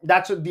 Yeah,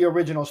 that's the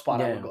original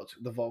spot I would go to,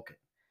 the Vulcan.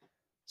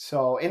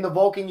 So in the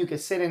Vulcan, you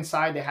could sit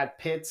inside. They had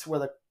pits where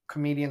the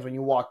comedians, when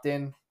you walked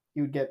in,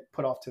 you would get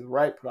put off to the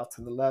right, put off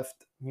to the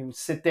left. You would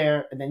sit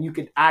there, and then you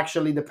could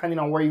actually, depending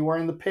on where you were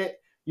in the pit,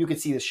 you could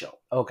see the show.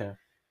 Okay.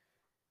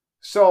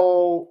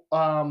 So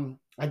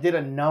I did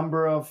a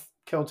number of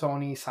Kill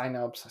Tony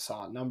signups. I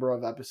saw a number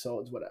of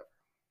episodes, whatever.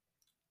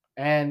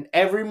 And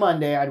every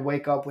Monday I'd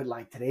wake up with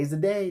like, today's the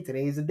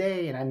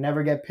day, and I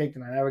never get picked,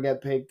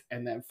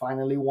 and then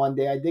finally one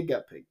day I did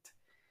get picked.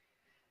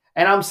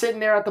 And I'm sitting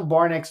there at the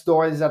bar next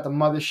door. This is at the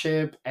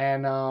mothership,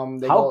 and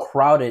how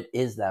crowded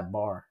is that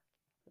bar?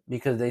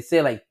 Because they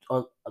say like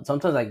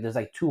sometimes like there's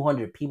like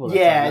 200 people.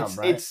 That sign up,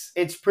 right?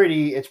 it's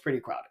pretty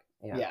crowded.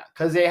 Yeah,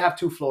 because they have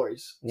 2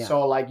 floors. Yeah.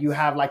 So like you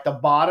have like the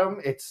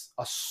bottom, it's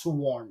a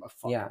swarm of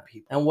fucking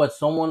people. And what,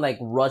 someone like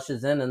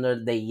rushes in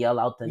and they yell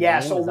out the name? Yeah,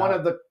 so one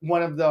of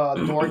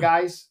the door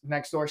guys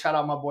next door, shout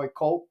out my boy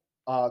Colt.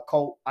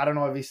 Colt, I don't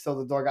know if he's still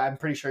the door guy. I'm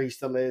pretty sure he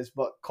still is,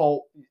 but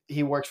Colt,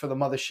 he works for the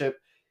mothership.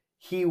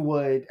 He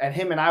would, and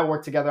him and I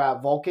worked together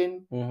at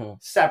Vulcan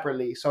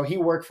separately. So he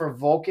worked for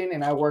Vulcan,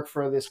 and I worked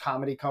for this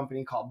comedy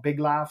company called Big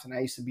Laughs, and I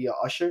used to be an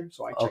usher,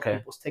 so I checked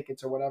people's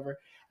tickets or whatever.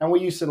 And we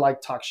used to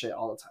like talk shit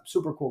all the time.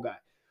 Super cool guy.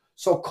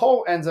 So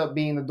Colt ends up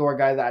being the door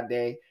guy that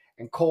day,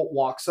 and Colt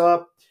walks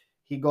up.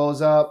 He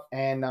goes up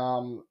and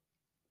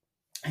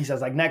he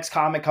says like, next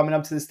comic coming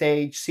up to the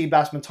stage,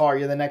 Cbas Matar,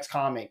 you're the next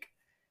comic.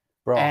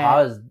 Bro,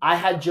 I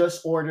had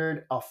just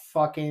ordered a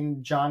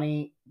fucking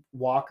Johnny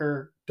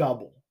Walker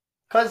double.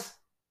 Because,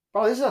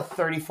 bro, this is the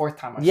 34th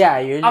time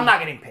I'm not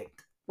getting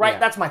picked. Right? Yeah.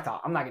 That's my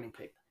thought. I'm not getting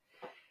picked.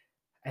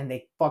 And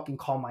they fucking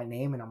call my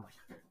name, and I'm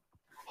like,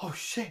 oh,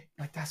 shit.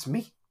 Like, that's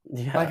me.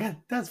 Yeah. Like,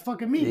 that's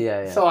fucking me.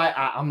 Yeah. So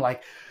I'm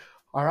like,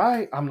 all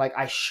right. I'm like,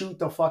 I shoot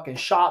the fucking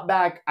shot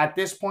back. At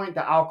this point,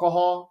 the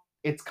alcohol,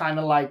 it's kind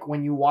of like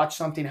when you watch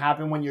something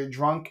happen when you're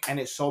drunk and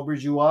it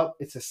sobers you up.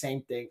 It's the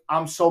same thing.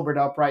 I'm sobered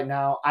up right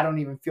now. I don't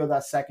even feel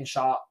that second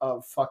shot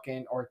of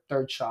fucking, or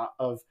third shot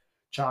of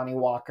Johnny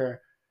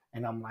Walker.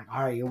 And I'm like,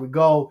 all right, here we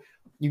go.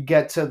 You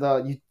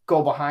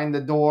go behind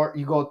the door.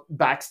 You go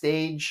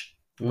backstage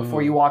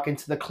before you walk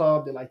into the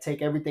club. They like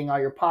take everything out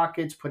of your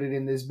pockets, put it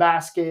in this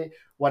basket,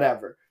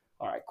 whatever.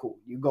 All right, cool.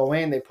 You go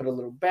in, they put a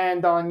little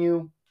band on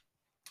you,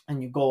 and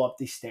you go up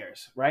these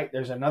stairs, right?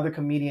 There's another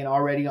comedian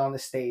already on the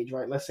stage,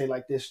 right? Let's say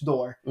like this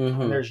door,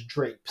 and there's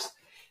drapes.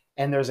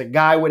 And there's a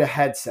guy with a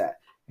headset.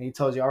 And he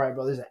tells you, all right,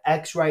 bro, there's an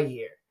X right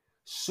here.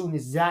 Soon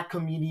as that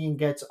comedian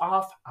gets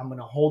off, I'm going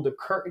to hold the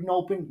curtain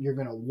open. You're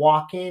going to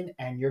walk in,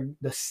 and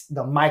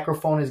the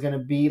microphone is going to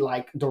be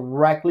like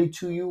directly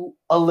to you,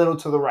 a little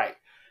to the right.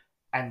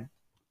 And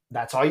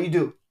that's all you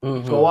do.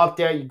 You go up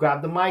there, you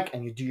grab the mic,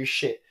 and you do your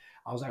shit.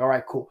 I was like, all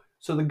right, cool.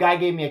 So the guy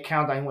gave me a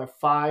countdown. He went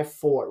 5,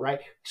 4, right?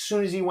 As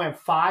soon as he went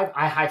 5,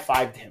 I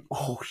high-fived him.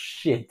 Oh,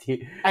 shit,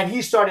 dude. And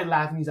he started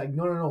laughing. He's like,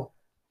 no.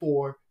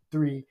 4,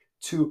 3,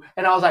 2.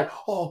 And I was like,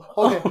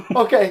 oh,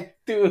 okay.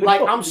 Dude,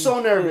 like, I'm so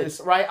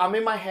nervous, right? I'm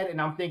in my head,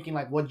 and I'm thinking,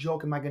 like, what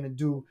joke am I going to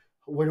do?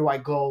 Where do I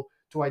go?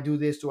 Do I do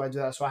this? Do I do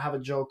that? So I have a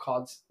joke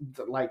called,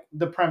 like,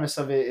 the premise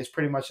of it is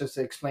pretty much just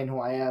to explain who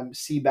I am.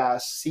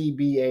 Cbas,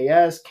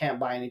 C-B-A-S, can't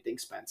buy anything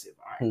expensive.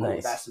 All right, cool.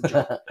 Nice. That's the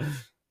joke.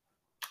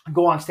 I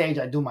go on stage,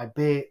 I do my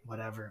bit,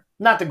 whatever.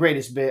 Not the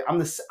greatest bit.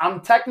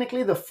 I'm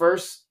technically the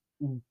first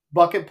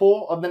bucket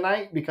pull of the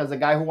night because the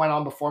guy who went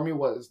on before me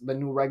was the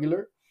new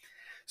regular.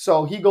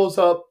 So he goes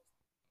up.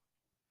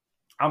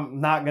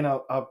 I'm not going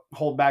to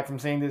hold back from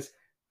saying this.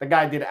 The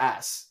guy did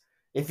ass.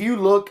 If you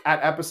look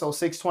at episode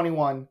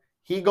 621,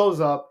 he goes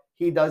up,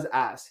 he does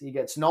ass. He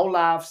gets no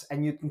laughs,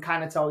 and you can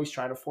kind of tell he's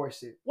trying to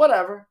force it.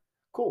 Whatever.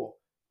 Cool.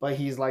 But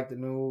he's like the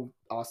new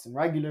Austin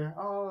regular.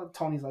 Oh,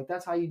 Tony's like,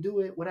 that's how you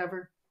do it.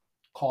 Whatever.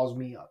 Calls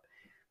me up.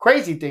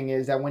 Crazy thing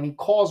is that when he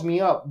calls me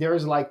up,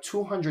 there's like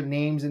 200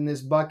 names in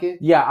this bucket.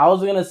 Yeah, I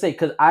was going to say,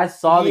 because I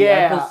saw the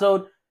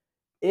episode.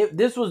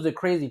 This was the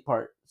crazy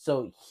part.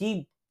 So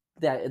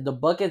the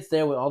bucket's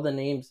there with all the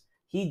names.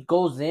 He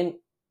goes in,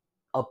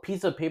 a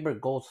piece of paper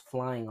goes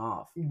flying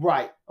off.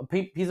 Right. A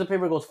piece of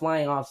paper goes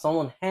flying off.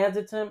 Someone hands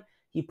it to him.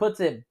 He puts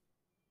it.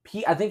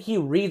 I think he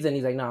reads it, and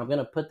he's like, no, I'm going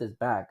to put this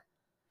back.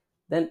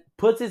 Then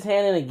puts his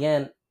hand in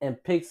again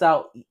and picks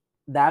out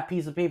that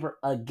piece of paper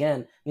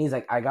again. And he's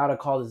like, I got to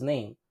call his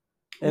name.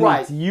 And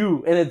it's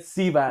you. And it's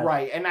Cbas.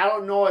 Right. And I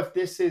don't know if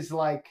this is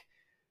like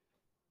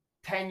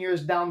 10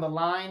 years down the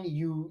line,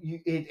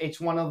 it's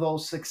one of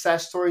those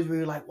success stories where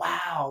you're like,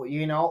 wow,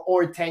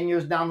 or 10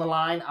 years down the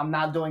line, I'm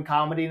not doing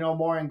comedy no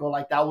more, and go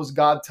like, that was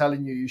God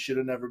telling you should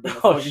have never been a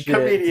fucking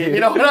comedian. Dude.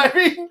 You know what I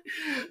mean?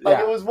 Like,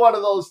 it was one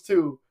of those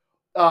two.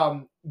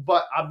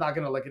 But I'm not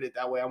going to look at it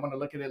that way. I'm going to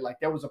look at it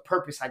like there was a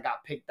purpose I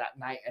got picked that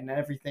night and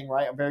everything,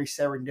 right? I'm very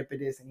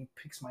serendipitous, and he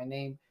picks my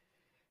name.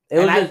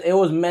 It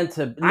was meant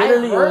to.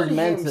 Literally, it was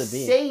meant to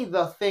be. Say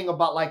the thing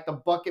about like the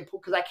bucket pool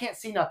because I can't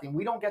see nothing.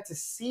 We don't get to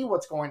see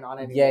what's going on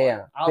anymore.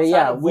 Yeah. But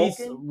yeah,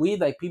 we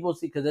like people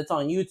see because it's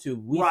on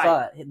YouTube. We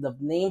saw it. The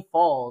name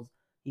falls.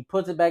 He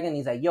puts it back in. And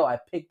he's like, "Yo, I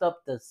picked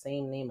up the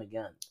same name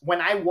again." When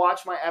I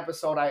watched my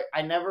episode,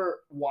 I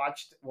never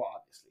watched. Well,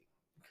 obviously,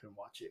 couldn't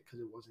watch it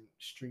because it wasn't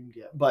streamed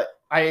yet. But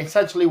I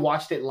essentially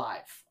watched it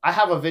live. I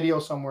have a video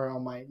somewhere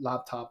on my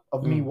laptop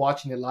of me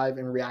watching it live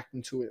and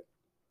reacting to it.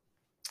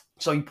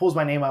 So he pulls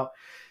my name out,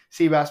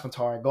 Cbas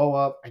Matar. I go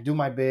up, I do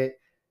my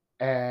bit,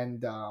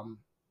 and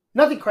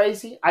nothing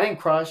crazy. I didn't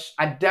crush.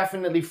 I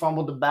definitely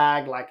fumbled the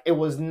bag. Like, it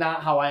was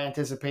not how I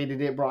anticipated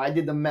it, bro. I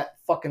did the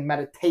fucking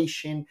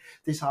meditation.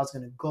 This is how it's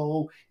going to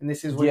go, and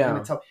this is what he's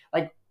going to tell.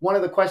 Like, one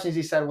of the questions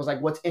he said was,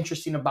 like, what's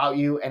interesting about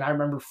you? And I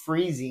remember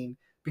freezing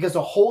because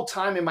the whole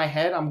time in my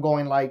head, I'm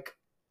going, like,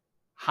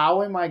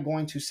 how am I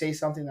going to say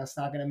something that's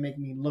not going to make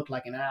me look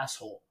like an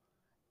asshole?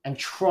 And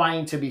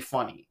trying to be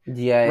funny.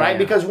 Yeah. Right? Yeah.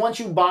 Because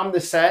once you bomb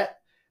the set,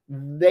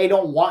 they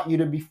don't want you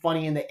to be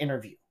funny in the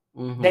interview.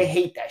 Mm-hmm. They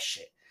hate that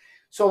shit.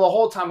 So the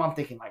whole time I'm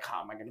thinking, like,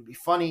 how am I going to be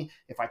funny?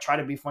 If I try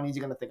to be funny, is he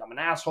going to think I'm an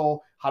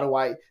asshole?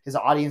 Is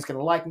the audience going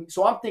to like me?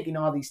 So I'm thinking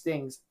all these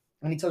things.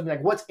 And he tells me,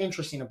 like, what's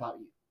interesting about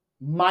you?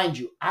 Mind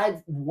you,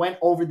 I went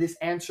over this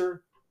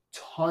answer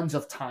tons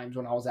of times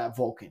when I was at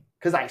Vulcan.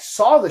 Because I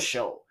saw the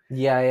show.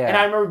 Yeah. And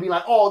I remember being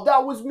like, oh,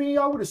 that was me.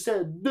 I would have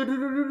said,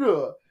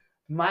 da-da-da-da-da.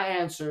 My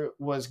answer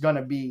was going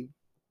to be,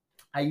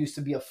 I used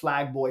to be a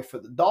flag boy for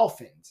the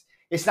Dolphins.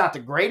 It's not the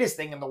greatest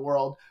thing in the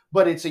world,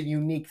 but it's a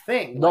unique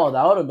thing. No, like,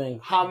 that would have been.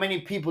 How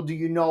many people do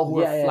you know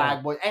who are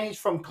flag boys? And he's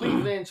from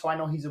Cleveland, so I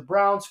know he's a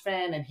Browns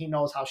fan, and he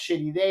knows how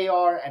shitty they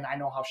are, and I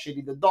know how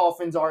shitty the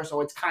Dolphins are, so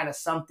it's kind of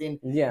something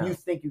you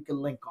think you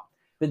can link on.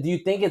 But do you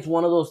think it's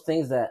one of those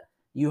things that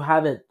you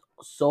have it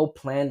so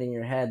planned in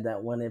your head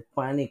that when it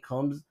finally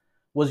comes,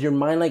 was your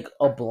mind like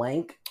a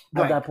blank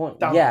at that point?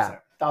 1,000%. Yeah.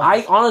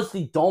 I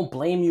honestly don't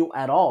blame you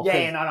at all. No.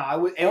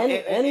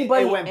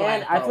 Anybody, it went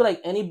blank, I feel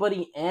like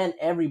anybody and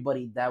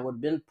everybody that would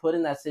have been put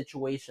in that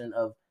situation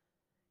of,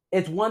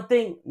 it's one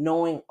thing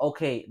knowing,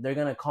 okay, they're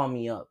going to call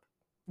me up.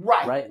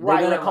 Right? They're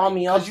going to call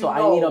me up, so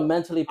I need to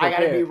mentally prepare.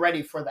 I got to be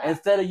ready for that.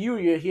 Instead of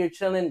you're here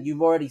chilling,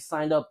 you've already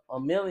signed up a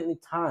million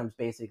times,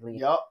 basically.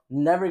 Yep.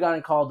 Never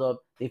gotten called up.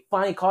 They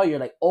finally call you, you're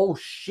like, oh,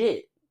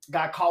 shit.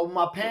 Got caught with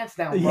my pants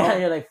down, bro. Yeah,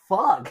 you're like,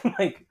 fuck.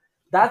 Like,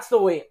 that's the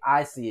way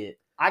I see it.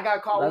 I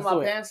got caught with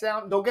my pants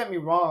down. Don't get me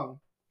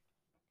wrong.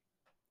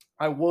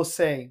 I will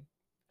say,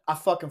 I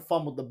fucking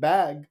fumbled the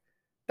bag,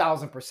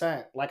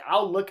 1,000%. Like,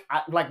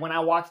 like when I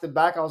watched it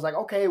back, I was like,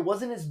 okay, it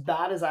wasn't as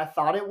bad as I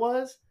thought it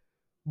was,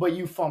 but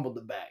you fumbled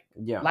the bag.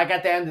 Yeah. Like,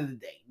 at the end of the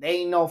day,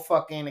 they ain't no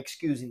fucking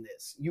excusing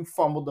this. You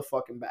fumbled the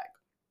fucking bag.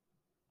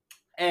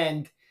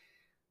 And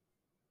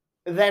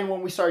then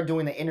when we started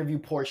doing the interview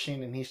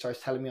portion and he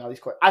starts telling me all these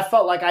questions, I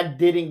felt like I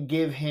didn't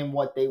give him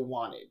what they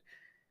wanted.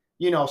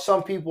 You know,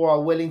 some people are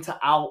willing to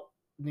out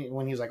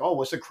when he was like, oh,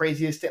 what's the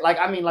craziest thing? Like,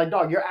 I mean, like,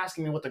 dog, you're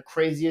asking me what the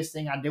craziest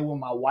thing I did with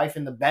my wife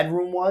in the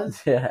bedroom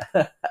was? Yeah.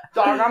 Dog,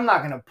 I'm not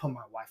going to put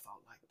my wife out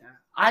like that.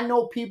 I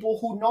know people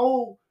who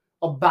know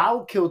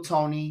about Kill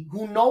Tony,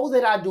 who know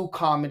that I do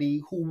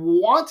comedy,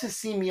 who want to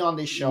see me on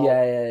this show.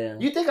 Yeah.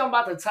 You think I'm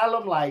about to tell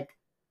them, like,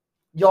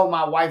 yo,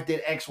 my wife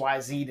did X, Y,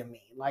 Z to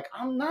me? Like,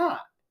 I'm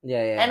not.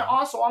 Yeah. And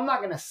also, I'm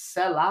not going to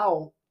sell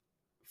out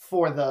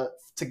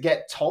to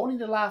get Tony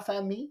to laugh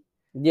at me.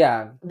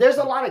 Yeah. There's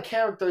a lot of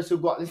characters who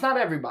go, it's not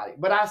everybody,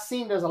 but I've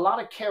seen there's a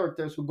lot of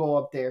characters who go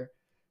up there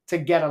to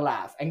get a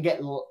laugh and get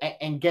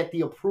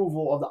the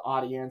approval of the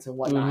audience and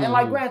whatnot. Mm-hmm. And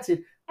like,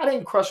 granted, I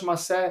didn't crush my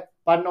set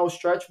by no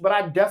stretch, but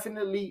I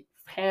definitely,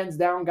 hands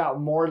down, got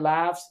more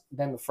laughs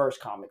than the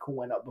first comic who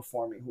went up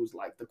before me, who's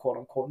like the quote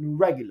unquote new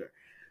regular.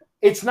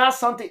 It's not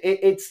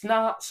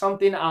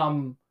something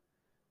I'm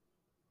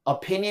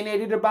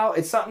opinionated about.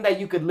 It's something that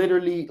you could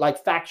literally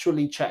like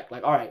factually check.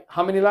 Like, all right,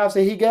 how many laughs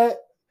did he get?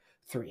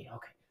 3.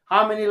 Okay.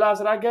 How many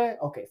laughs did I get?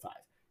 Okay, 5.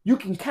 You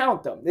can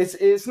count them.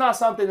 It's not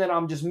something that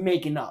I'm just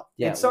making up.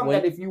 Yeah, it's something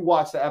that if you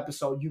watch the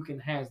episode, you can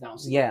hands down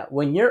see. Yeah,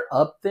 when you're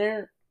up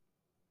there,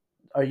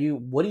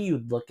 what do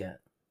you look at?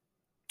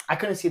 I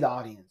couldn't see the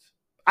audience.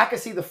 I could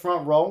see the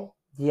front row.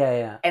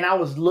 Yeah. And I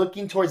was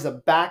looking towards the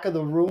back of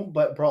the room,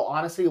 but bro,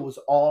 honestly, it was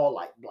all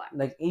like black.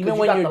 Like even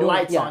when you're doing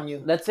lights on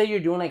you. Let's say you're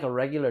doing like a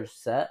regular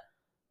set.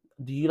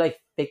 Do you like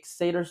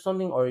fixate or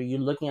something, or are you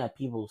looking at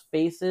people's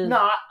faces?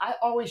 No, I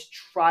always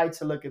try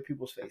to look at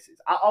people's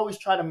faces. I always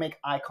try to make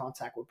eye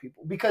contact with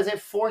people because it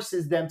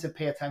forces them to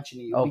pay attention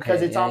to you. Okay,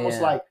 because it's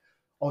almost like,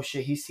 oh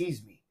shit, he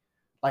sees me.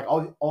 Like,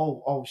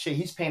 oh shit,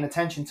 he's paying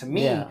attention to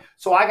me. Yeah.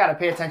 So I got to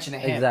pay attention to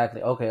him.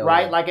 Exactly. Okay.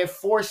 Right? Like it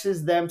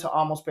forces them to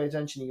almost pay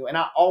attention to you. And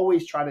I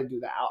always try to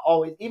do that. I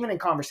always, even in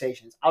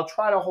conversations, I'll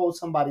try to hold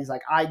somebody's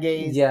like eye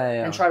gaze.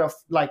 Yeah. And try to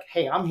like,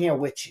 hey, I'm here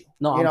with you.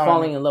 No, you I'm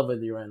falling in love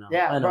with you right now.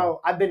 Yeah,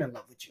 bro, I've been in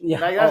love with you. Yeah.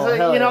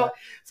 Like, you know,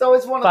 so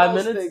it's one of 5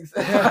 those minutes?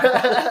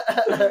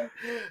 things.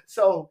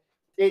 So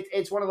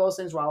it's one of those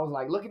things where I was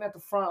like looking at the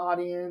front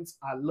audience.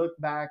 I look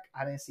back,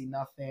 I didn't see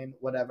nothing,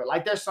 whatever.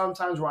 Like there's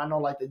sometimes where I know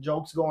like the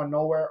joke's going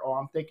nowhere or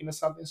I'm thinking of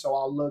something. So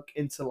I'll look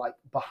into like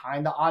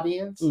behind the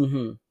audience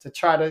to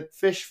try to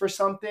fish for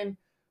something.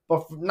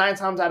 But 9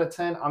 times out of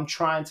 10, I'm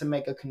trying to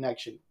make a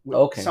connection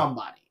with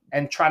somebody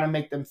and try to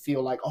make them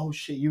feel like, oh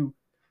shit, you're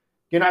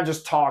not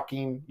just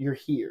talking, you're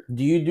here.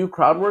 Do you do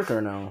crowd work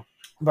or no?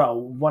 Bro,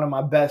 one of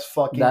my best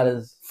fucking, that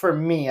is, for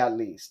me at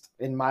least,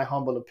 in my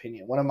humble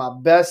opinion, one of my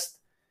best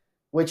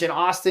which in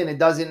Austin it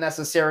doesn't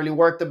necessarily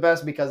work the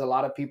best because a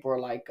lot of people are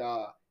like,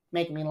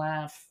 make me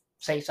laugh,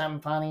 say something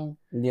funny.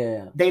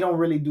 Yeah. They don't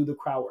really do the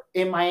crowd work.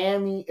 In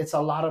Miami, it's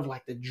a lot of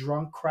like the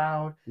drunk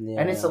crowd,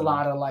 and it's a Yeah.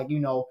 lot of like, you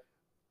know,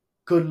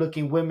 good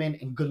looking women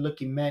and good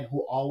looking men who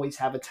always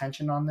have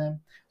attention on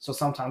them. So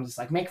sometimes it's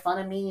like, make fun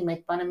of me,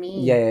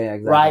 Yeah,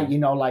 exactly. right? You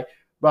know, like,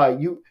 bro,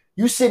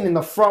 you sitting in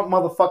the front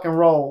motherfucking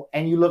row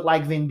and you look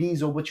like Vin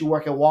Diesel, but you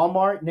work at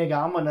Walmart,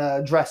 nigga, I'm gonna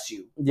address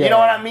you. Yeah. You know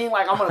what I mean?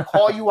 Like, I'm gonna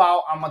call you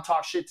out, I'm gonna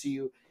talk shit to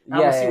you, and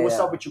I'm gonna see what's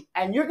Yeah. up with you.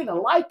 And you're gonna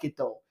like it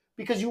though,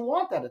 because you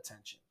want that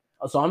attention.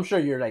 So I'm sure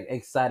you're like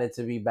excited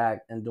to be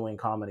back and doing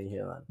comedy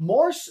here then.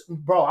 More,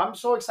 bro, I'm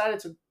so excited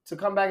to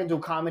come back and do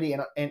comedy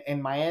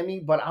in Miami,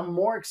 but I'm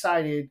more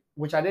excited,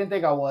 which I didn't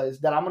think I was,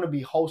 that I'm going to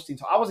be hosting.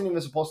 So I wasn't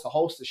even supposed to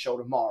host the show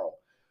tomorrow,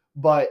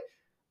 but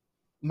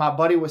my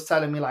buddy was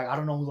telling me, like, I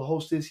don't know who the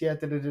host is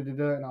yet.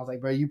 And I was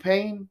like, bro, you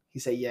paying? He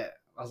said, yeah.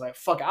 I was like,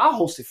 fuck it, I'll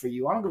host it for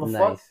you. I don't give a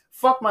fuck.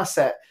 Fuck my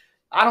set.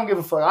 I don't give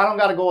a fuck. I don't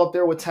got to go up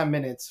there with 10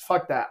 minutes.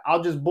 Fuck that.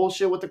 I'll just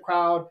bullshit with the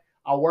crowd.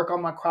 I'll work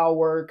on my crowd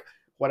work,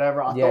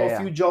 whatever. I'll throw a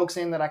few jokes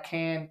in that I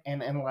can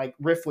and like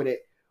riff with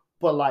it.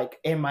 But like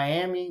in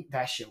Miami,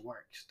 that shit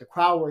works. The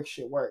crowd work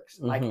shit works.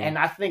 Like, and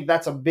I think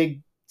that's a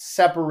big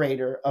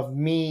separator of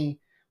me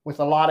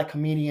with a lot of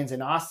comedians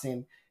in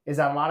Austin, is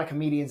that a lot of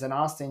comedians in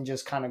Austin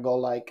just kind of go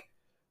like,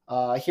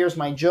 here's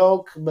my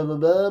joke, blah, blah,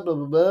 blah, blah,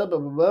 blah, blah, blah,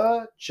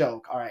 blah,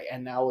 joke. All right,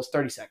 and now it's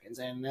 30 seconds.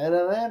 And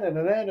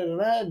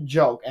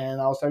joke. And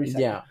now it's 30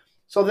 seconds. Yeah.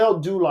 So they'll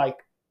do like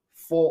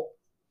full,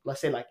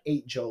 let's say like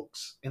 8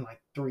 jokes in like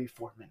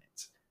 3-4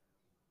 minutes.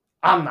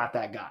 I'm not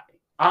that guy.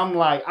 I'm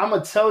like, I'm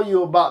going to tell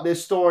you about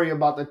this story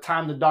about the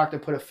time the doctor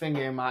put a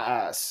finger in my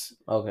ass.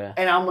 Okay.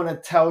 And I'm going to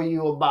tell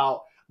you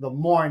about the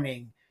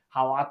morning,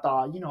 how I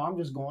thought, you know, I'm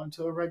just going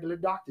to a regular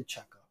doctor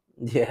checkup.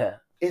 Yeah.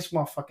 It's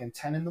motherfucking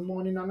 10 in the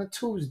morning on a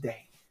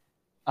Tuesday.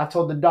 I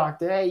told the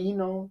doctor, hey, you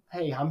know,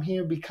 hey, I'm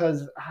here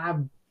because I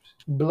have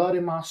blood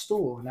in my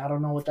stool and I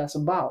don't know what that's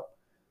about.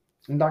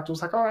 And the doctor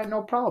was like, all right,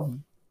 no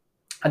problem.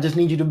 I just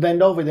need you to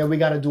bend over there. We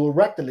got to do a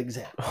rectal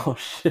exam. Oh,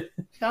 shit.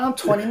 I'm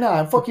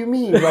 29. Fuck you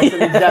mean,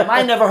 rectal exam?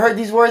 I never heard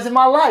these words in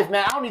my life,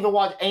 man. I don't even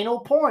watch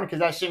anal porn because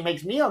that shit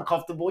makes me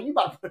uncomfortable. You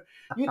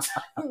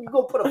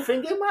go put a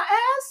finger in my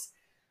ass?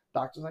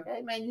 Doctor's like,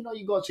 hey, man, you know,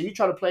 you go. So you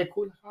try to play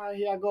cool. All right,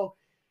 here I go.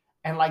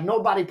 And like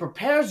nobody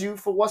prepares you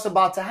for what's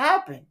about to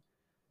happen.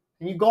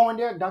 And you go in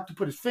there, doctor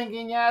put his finger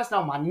in your ass.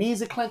 Now my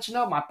knees are clenching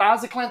up, my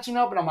thighs are clenching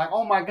up, and I'm like,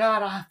 oh my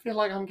God, I feel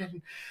like I'm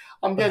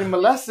getting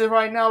molested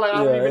right now. Like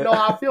I don't even know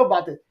how I feel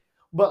about this.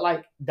 But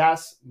like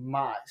that's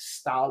my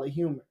style of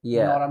humor. Yeah.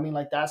 You know what I mean?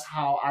 Like that's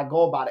how I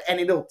go about it. And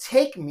it'll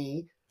take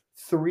me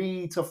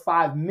 3 to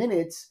 5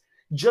 minutes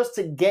just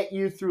to get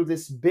you through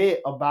this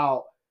bit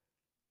about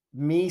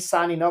me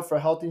signing up for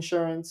health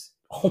insurance.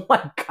 Oh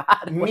my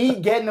God. Me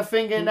getting a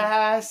finger in the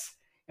ass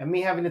and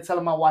me having to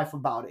tell my wife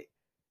about it.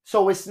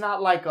 So it's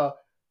not like a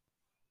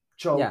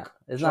joke. Yeah,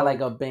 it's not like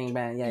a bang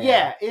bang.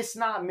 Yeah, it's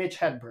not Mitch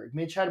Hedberg.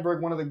 Mitch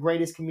Hedberg, one of the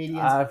greatest comedians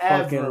ever.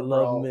 I fucking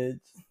love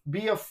Mitch.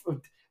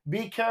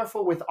 Be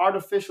careful with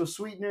artificial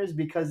sweeteners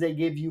because they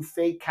give you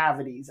fake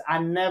cavities. I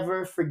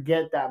never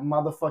forget that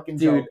motherfucking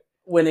joke. Dude,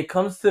 when it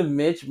comes to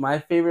Mitch, my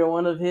favorite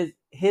one of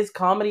his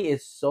comedy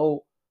is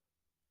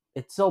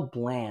it's so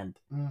bland.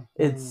 Mm-hmm.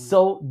 It's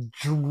so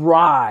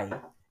dry.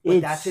 But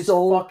it's that's his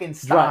so fucking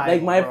style.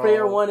 Like my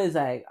favorite one is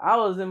like, I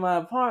was in my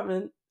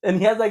apartment and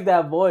he has like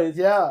that voice.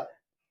 Yeah.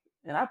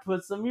 And I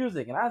put some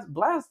music and I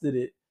blasted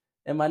it.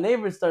 And my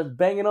neighbor starts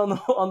banging on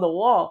the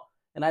wall.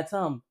 And I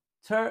tell him,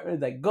 turn,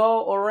 like,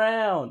 go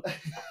around.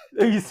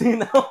 Have you seen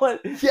that one?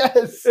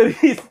 Yes.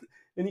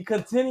 And he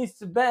continues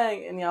to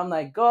bang. And I'm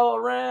like, go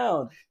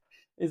around.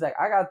 He's like,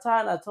 I got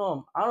tired. And I told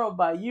him, I don't know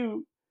about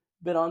you,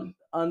 but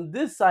on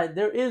this side,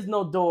 there is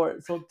no door.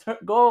 So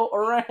go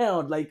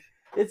around. Like,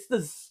 it's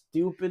the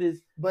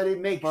stupidest. But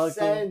it makes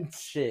sense.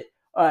 Shit.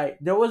 All right.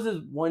 There was this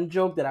one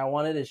joke that I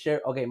wanted to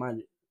share. Okay, mind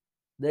you.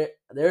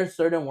 There are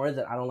certain words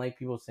that I don't like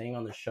people saying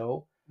on the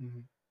show. Mm-hmm.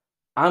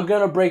 I'm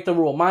going to break the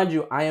rule. Mind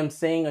you, I am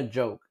saying a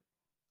joke.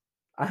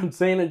 I'm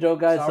saying a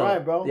joke, guys. It's all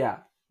right, bro. Yeah.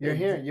 You're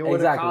here. You're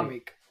with a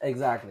comic.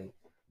 Exactly.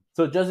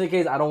 So just in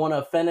case I don't want to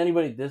offend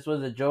anybody, this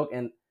was a joke.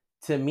 And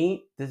to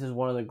me, this is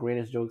one of the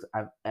greatest jokes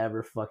I've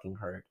ever fucking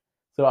heard.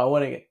 So I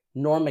want to get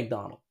Norm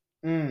Macdonald.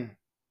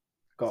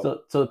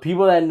 Go. So the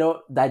people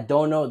that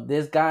don't know,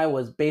 this guy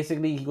was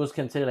basically, he was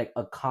considered like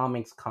a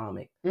comics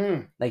comic.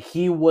 Like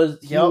he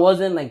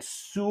wasn't like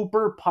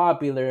super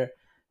popular,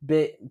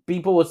 but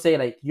people would say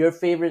like your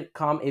favorite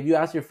if you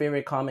ask your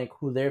favorite comic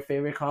who their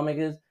favorite comic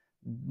is,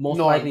 most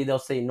likely they'll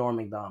say Norm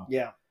Macdonald.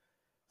 Yeah.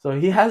 So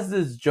he has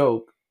this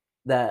joke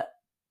that,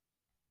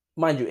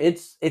 mind you,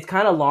 it's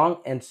kind of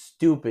long and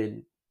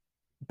stupid,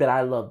 but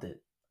I loved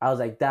it. I was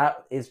like,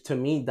 to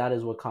me, that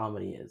is what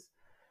comedy is.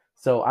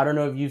 So I don't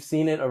know if you've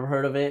seen it or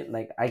heard of it.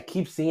 Like I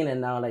keep seeing it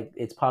now, like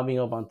it's popping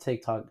up on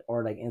TikTok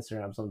or like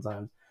Instagram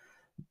sometimes.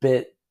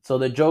 But so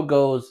the joke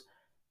goes,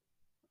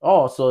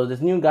 oh, so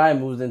this new guy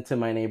moves into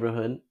my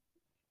neighborhood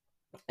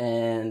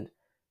and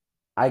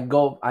I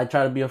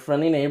try to be a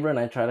friendly neighbor and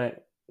I try to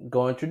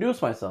go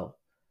introduce myself.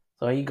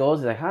 So he goes,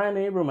 he's like, "Hi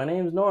neighbor, my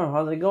name's Norm.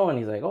 How's it going?"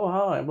 He's like, "Oh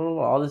hi," blah blah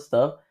blah, all this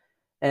stuff,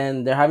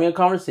 and they're having a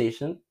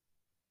conversation.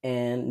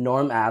 And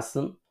Norm asks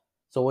him,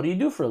 "So what do you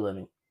do for a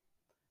living?"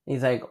 And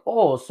he's like,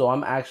 "Oh, so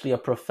I'm actually a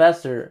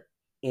professor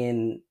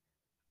in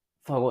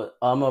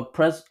I'm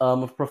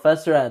a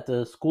professor at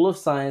the School of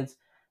Science,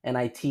 and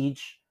I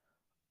teach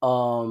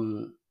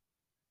um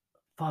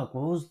what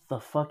was the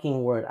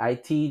fucking word? I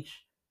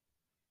teach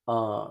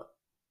uh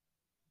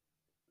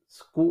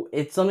school.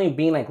 It's something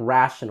being like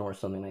rational or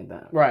something like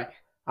that. Right.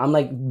 I'm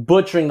like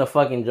butchering the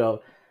fucking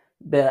joke,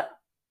 but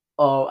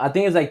I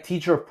think it's like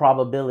teacher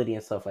probability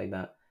and stuff like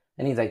that."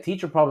 And he's like,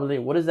 "Teacher probability,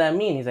 what does that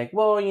mean?" He's like,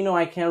 "Well,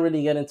 I can't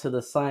really get into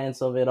the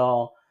science of it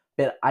all,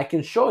 but I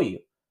can show you."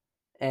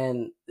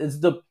 And it's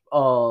the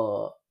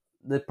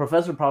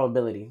professor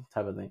probability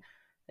type of thing.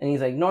 And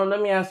he's like, "Norm,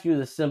 let me ask you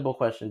this simple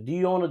question. Do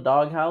you own a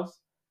doghouse?"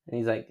 And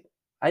he's like,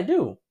 "I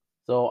do.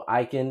 So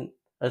I can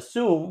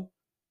assume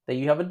that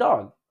you have a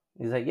dog."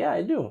 He's like, "Yeah,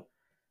 I do.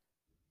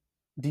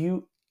 Do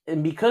you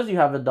and because you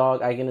have a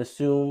dog, I can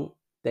assume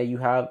that you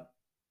have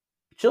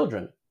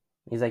children?"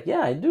 He's like,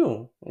 "Yeah, I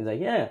do." He's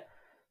like, "Yeah.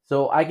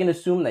 So I can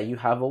assume that you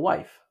have a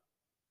wife?"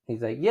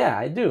 He's like, "Yeah,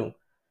 I do."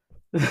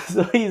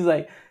 So he's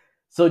like,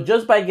 "So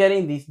just by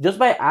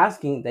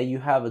asking that you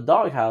have a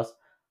doghouse,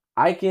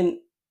 I can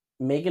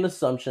make an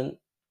assumption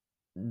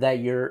that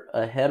you're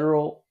a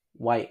hetero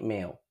white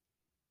male."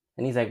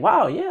 And he's like,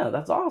 "Wow, yeah,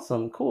 that's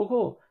awesome. Cool,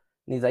 cool."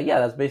 And he's like, "Yeah,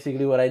 that's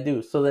basically what I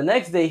do." So the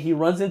next day he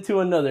runs into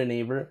another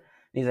neighbor. And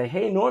he's like,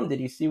 "Hey, Norm, did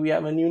you see we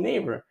have a new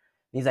neighbor?" And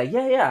he's like,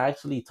 "Yeah, yeah, I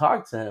actually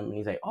talked to him." And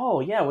he's like, "Oh,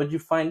 yeah, what'd you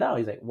find out?"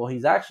 He's like, "Well,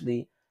 he's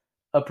actually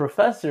a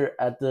professor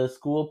at the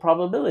School of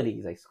Probability."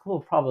 He's like, "School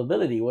of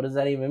Probability? What does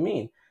that even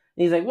mean?"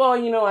 And he's like, "Well,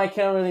 I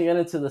can't really get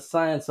into the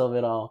science of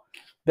it all,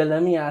 but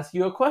let me ask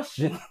you a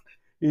question."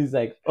 He's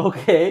like,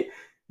 "Okay."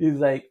 He's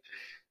like,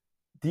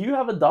 "Do you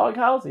have a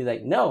doghouse?" He's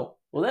like, "No."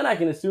 "Well, then I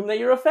can assume that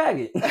you're a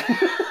faggot."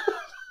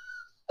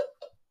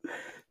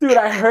 Dude,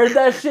 I heard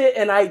that shit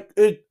and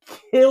it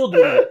killed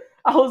me.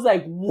 I was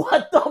like,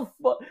 "What the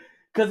fuck?"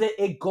 Because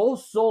it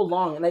goes so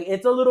long. Like,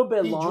 it's a little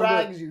bit He longer.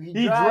 drags you. He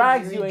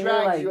drags you, He and you're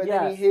drags like, you, and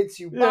then yeah. he hits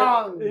you.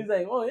 Yeah. Bang! He's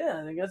like, "Oh,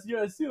 yeah, I guess you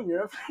assume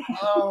you're a faggot."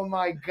 Oh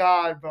my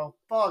god, bro.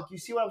 Fuck. You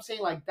see what I'm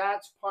saying? Like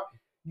that's part.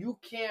 You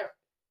can't.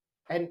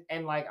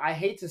 And like I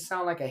hate to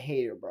sound like a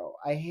hater, bro.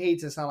 I hate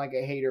to sound like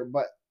a hater,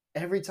 but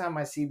every time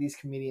I see these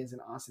comedians in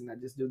Austin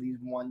that just do these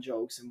one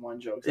jokes and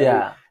one jokes,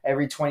 Yeah.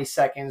 every 20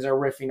 seconds they're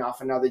riffing off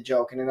another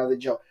joke and another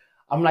joke.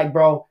 I'm like,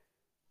 bro,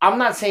 I'm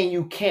not saying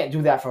you can't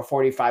do that for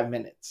 45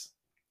 minutes.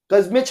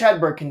 Because Mitch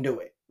Hedberg can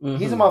do it.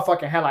 He's a Mm-hmm.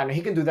 motherfucking headliner.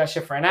 He can do that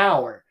shit for an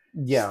hour.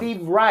 Yeah.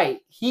 Steve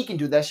Wright, he can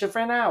do that shit for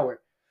an hour.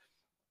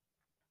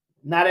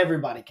 Not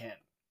everybody can.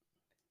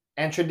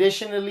 And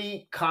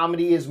traditionally,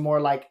 comedy is more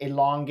like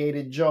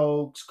elongated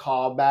jokes,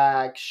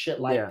 callbacks,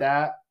 shit like Yeah.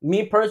 that.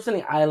 Me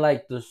personally, I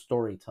like the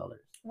storytellers.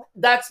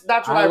 That's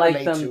what I like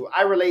relate them. to.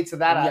 I relate to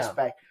that Yeah.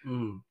 aspect.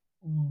 Mm-hmm.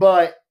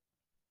 But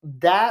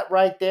that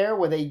right there,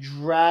 where they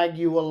drag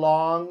you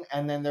along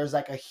and then there's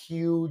like a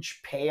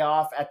huge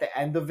payoff at the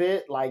end of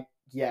it, like,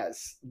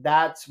 yes,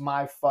 that's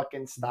my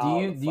fucking style.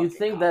 Do you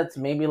think that's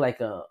maybe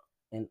like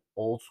an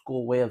old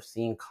school way of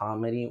seeing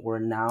comedy where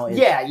now it's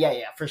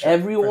yeah, for sure.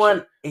 everyone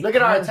for sure. Look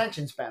at our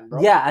attention span,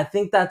 bro. Yeah, I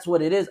think that's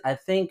what it is. I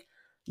think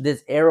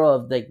this era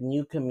of like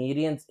new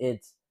comedians,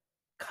 it's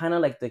kind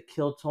of like the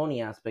Kill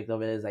Tony aspect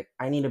of it is like,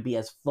 I need to be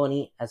as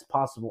funny as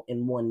possible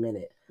in 1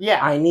 minute. Yeah.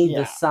 I need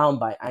the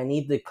soundbite. I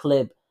need the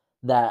clip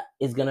that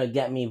is gonna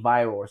get me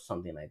viral or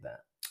something like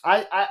that.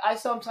 I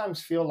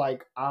sometimes feel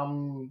like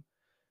I'm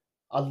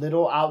a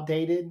little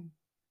outdated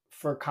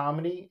for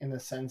comedy in the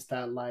sense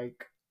that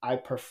like I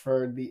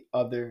prefer the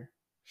other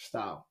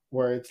style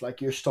where it's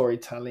like you're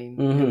storytelling,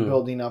 you're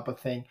building up a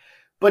thing.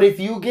 But if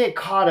you get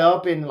caught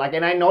up in like,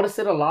 and I noticed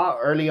it a lot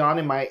early on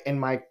in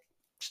my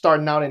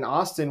starting out in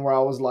Austin where I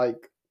was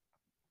like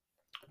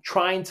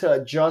trying to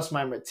adjust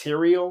my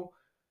material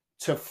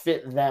to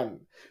fit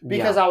them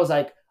because I was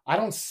like, I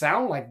don't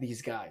sound like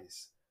these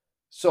guys.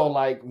 So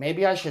like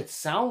maybe I should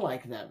sound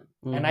like them.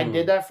 And I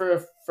did that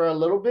for a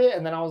little bit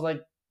and then I was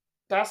like,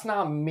 that's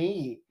not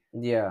me.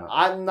 Yeah.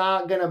 I'm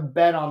not going to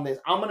bet on this.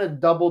 I'm going to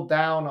double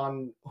down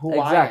on who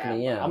I am.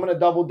 Yeah. I'm going to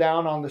double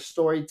down on the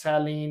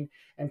storytelling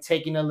and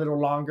taking a little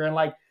longer. And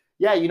like,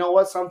 yeah, you know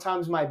what?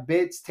 Sometimes my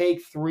bits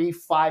take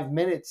 3-5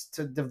 minutes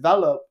to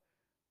develop.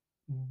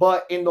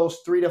 But in those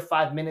 3 to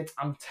 5 minutes,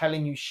 I'm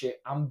telling you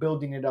shit. I'm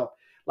building it up.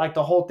 Like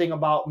the whole thing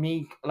about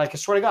me, like I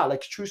swear to God,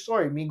 like true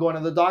story, me going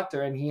to the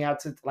doctor and he had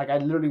to, like I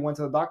literally went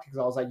to the doctor because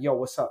I was like, yo,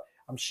 what's up?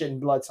 I'm shitting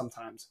blood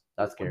sometimes.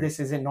 That's scary. This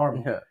isn't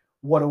normal.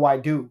 What do I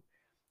do?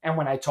 And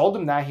when I told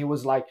him that, he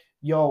was like,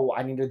 yo,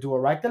 I need to do a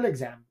rectal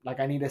exam. Like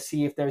I need to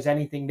see if there's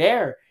anything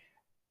there.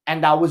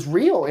 And that was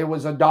real. It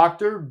was a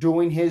doctor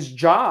doing his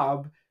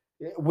job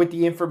with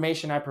the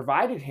information I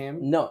provided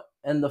him. No,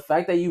 and the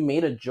fact that you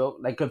made a joke,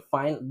 like could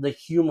find the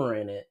humor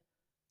in it.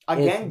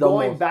 Again,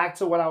 going back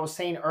to what I was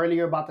saying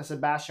earlier about the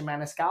Sebastian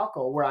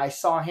Maniscalco, where I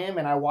saw him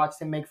and I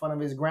watched him make fun of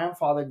his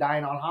grandfather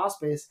dying on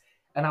hospice.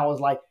 And I was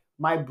like,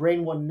 my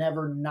brain will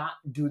never not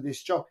do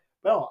this joke.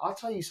 Bro, I'll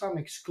tell you something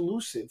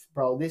exclusive,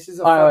 bro. This is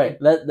a All fucking.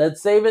 right,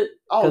 let's save it.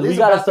 Oh, this We is a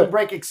gotta bathroom start.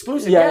 break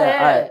exclusive. Yeah, Yeah, yeah. yeah, All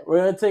yeah. right, we're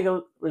gonna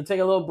take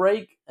a little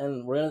break,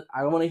 and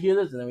I want to hear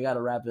this, and then we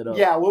gotta wrap it up.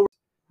 Yeah, we'll.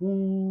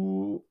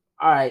 Ooh.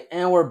 All right,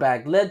 and we're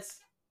back.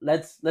 Let's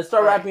start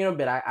All right. wrapping up a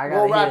bit.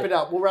 We'll wrap it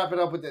up. We'll wrap it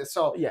up with this.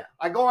 So Yeah,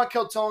 I go on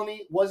Kill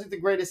Tony. Wasn't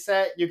the greatest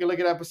set. You can look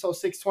at episode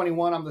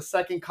 621. I'm the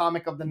second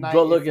comic of the night.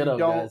 go look it up,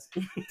 guys.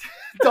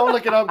 Don't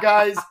look it up,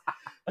 guys.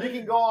 You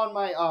can go on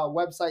my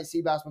website,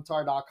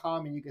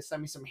 cbasmatar.com, and you can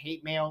send me some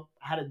hate mail.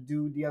 I had a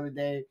dude the other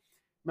day.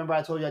 Remember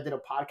I told you I did a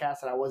podcast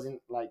that I wasn't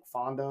like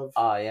fond of?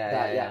 Oh,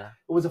 yeah.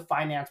 It was a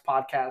finance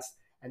podcast.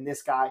 And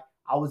this guy,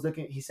 I was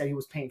looking, he said he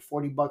was paying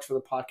 $40 for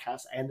the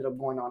podcast. I ended up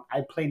going on.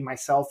 I played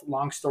myself.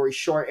 Long story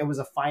short, it was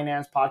a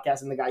finance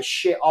podcast, and the guy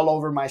shit all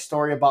over my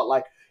story about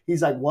like,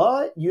 he's like,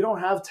 what? You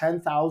don't have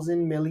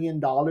 $10,000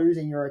 million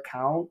in your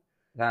account?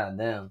 God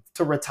damn.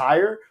 To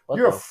retire?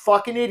 You're a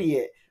fucking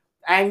idiot.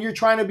 And you're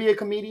trying to be a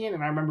comedian.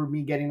 And I remember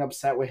me getting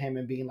upset with him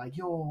and being like,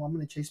 yo, I'm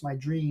going to chase my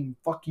dream.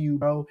 Fuck you,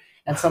 bro.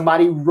 And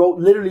somebody wrote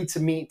literally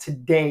to me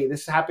today.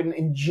 This happened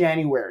in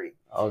January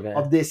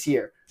of this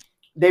year.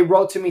 They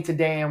wrote to me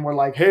today and were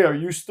like, hey, are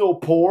you still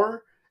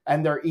poor?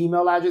 And their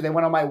email address, they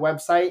went on my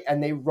website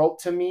and they wrote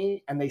to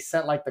me and they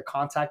sent like the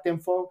contact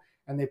info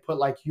and they put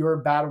like, you're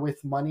bad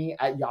with money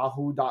at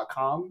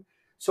yahoo.com.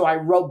 So I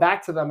wrote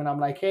back to them and I'm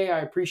like, hey,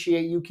 I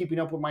appreciate you keeping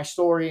up with my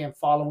story and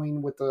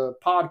following with the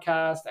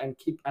podcast and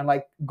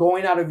like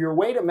going out of your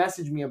way to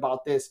message me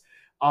about this.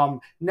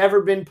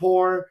 Never been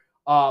poor,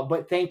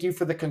 but thank you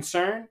for the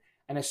concern.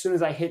 And as soon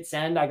as I hit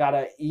send, I got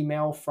an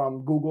email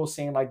from Google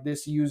saying like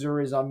this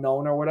user is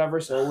unknown or whatever.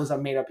 So it was a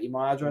made up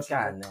email address.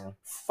 God, no.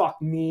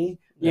 Fuck me,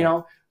 you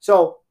know?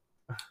 So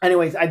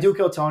anyways, I do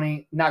Kill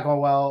Tony, not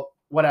going well,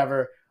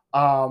 whatever.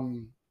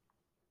 And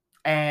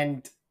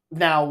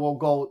now we'll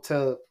go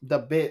to the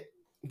bit,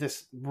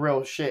 this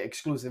real shit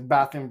exclusive,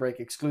 bathroom break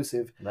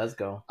exclusive. Let's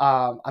go.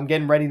 I'm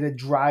getting ready to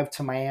drive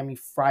to Miami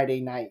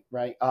Friday night,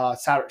 right?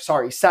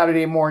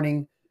 Saturday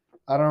morning.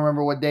 I don't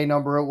remember what day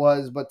number it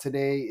was, but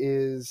today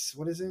is,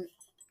 what is it?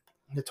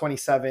 The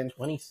 27th.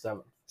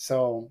 27th.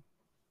 So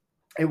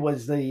it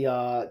was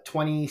the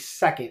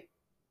 22nd,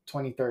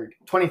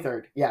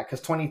 23rd. Yeah,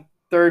 because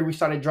 23rd we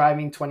started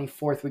driving,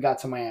 24th we got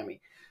to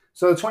Miami.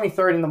 So the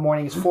 23rd in the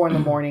morning is 4 in the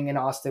morning in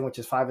Austin, which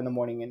is 5 in the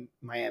morning in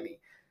Miami.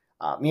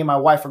 Me and my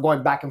wife are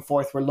going back and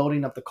forth. We're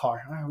loading up the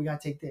car. All right, we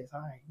got to take this. All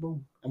right,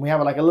 boom. And we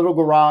have like a little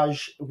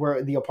garage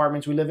where the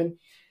apartments we live in.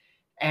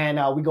 And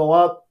we go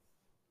up,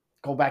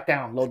 go back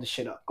down, load the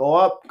shit up. Go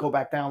up, go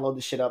back down, load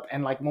the shit up.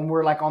 And like when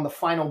we're like on the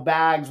final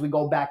bags, we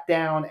go back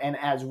down. And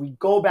as we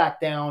go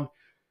back down,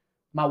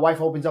 my wife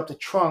opens up the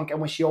trunk. And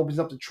when she opens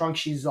up the trunk,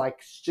 she's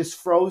like just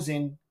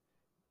frozen.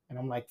 And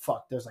I'm like,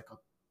 fuck, there's like a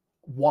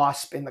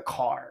wasp in the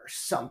car or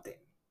something,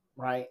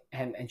 right?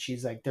 And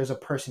she's like, there's a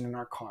person in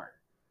our car.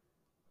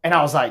 And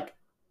I was like,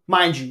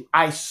 mind you,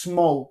 I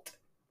smoked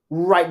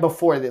right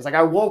before this. Like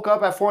I woke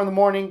up at 4 in the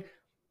morning,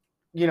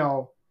 you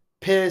know,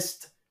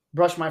 pissed,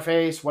 brushed my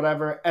face,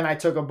 whatever. And I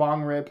took a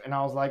bong rip and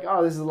I was like,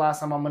 oh, this is the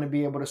last time I'm going to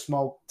be able to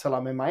smoke till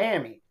I'm in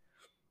Miami.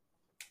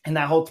 And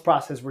that whole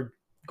process, we're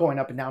going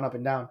up and down, up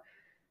and down.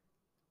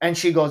 And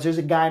she goes, there's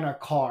a guy in our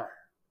car.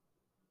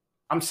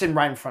 I'm sitting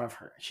right in front of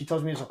her. She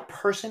tells me there's a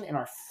person in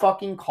our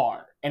fucking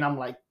car. And I'm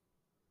like,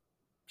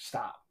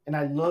 stop. And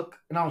I look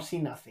and I don't see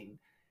nothing.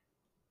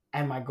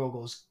 And my girl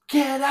goes,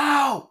 get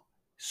out.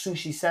 As soon as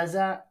she says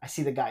that, I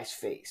see the guy's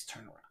face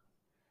turn around.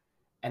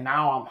 And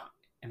now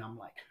I'm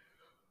like,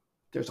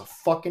 there's a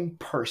fucking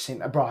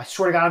person. Bro, I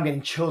swear to God, I'm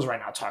getting chills right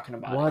now talking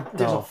about it.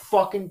 There's a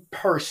fucking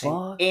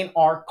person in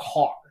our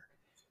car.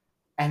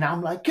 And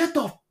I'm like, get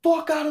the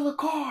fuck out of the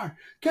car.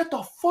 Get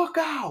the fuck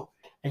out.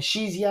 And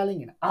she's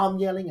yelling and I'm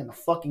yelling and the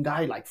fucking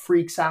guy like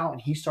freaks out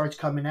and he starts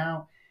coming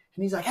out.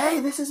 And he's like, hey,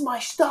 this is my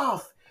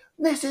stuff.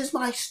 This is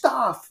my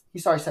stuff. He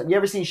starts saying, you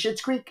ever seen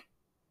Schitt's Creek?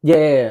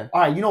 Yeah.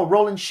 All right, you know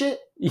rolling shit?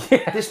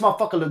 Yeah. This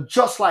motherfucker look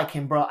just like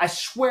him, bro. I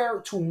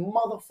swear to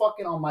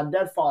motherfucking on my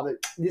dead father,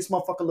 this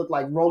motherfucker look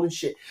like rolling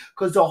shit.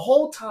 Because the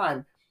whole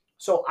time,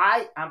 so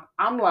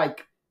I'm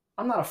like,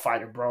 I'm not a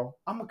fighter, bro.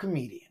 I'm a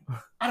comedian.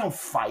 I don't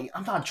fight.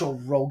 I'm not Joe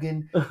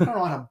Rogan. I don't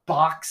know how to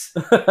box.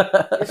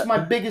 It's my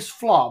biggest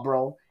flaw,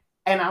 bro.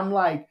 And I'm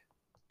like,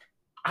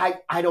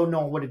 I don't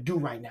know what to do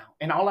right now.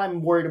 And all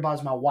I'm worried about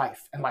is my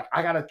wife. And like,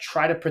 I got to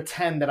try to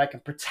pretend that I can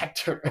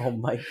protect her. Oh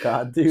my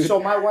God, dude. So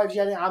my wife's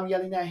yelling, I'm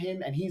yelling at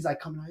him. And he's like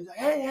coming out. He's like,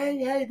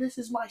 hey, this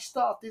is my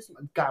stuff. This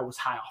guy was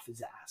high off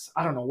his ass.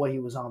 I don't know what he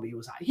was on, but he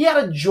was high. He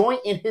had a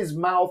joint in his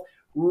mouth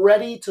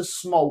ready to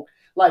smoke.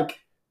 Like,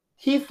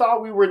 he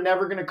thought we were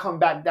never going to come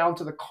back down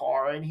to the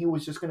car. And he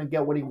was just going to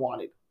get what he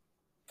wanted.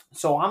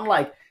 So I'm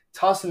like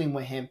tussling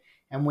with him.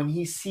 And when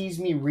he sees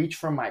me reach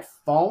for my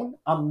phone,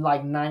 I'm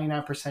like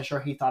 99%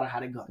 sure he thought I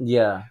had a gun.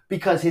 Yeah.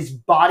 Because his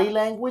body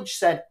language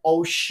said,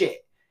 oh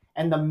shit.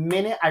 And the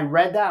minute I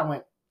read that, I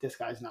went, this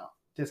guy's not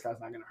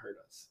going to hurt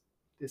us.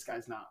 This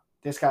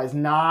guy's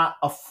not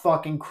a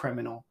fucking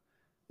criminal.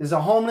 There's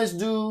a homeless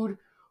dude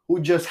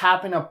who just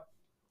happened to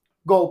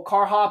go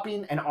car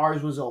hopping and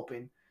ours was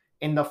open.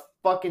 In the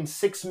fucking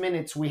 6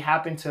 minutes we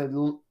happened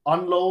to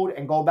unload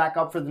and go back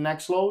up for the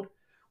next load,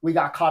 we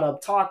got caught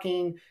up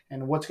talking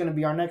and what's going to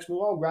be our next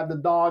move. Oh, grab the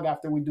dog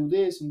after we do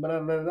this and blah,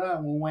 blah, blah,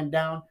 and we went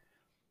down.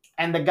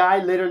 And the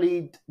guy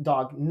literally,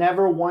 dog,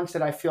 never once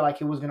did I feel like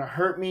he was going to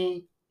hurt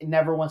me.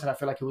 Never once did I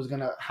feel like he was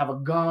going to have a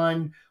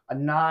gun, a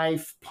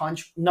knife,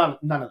 punch. None of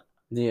that.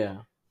 Yeah.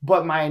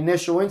 But my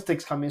initial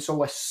instincts come in.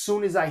 So as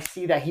soon as I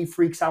see that he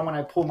freaks out when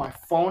I pull my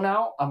phone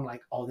out, I'm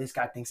like, oh, this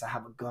guy thinks I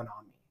have a gun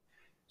on me.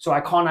 So I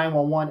call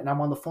 911 and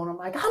I'm on the phone. I'm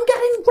like, I'm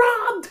getting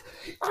robbed.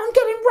 I'm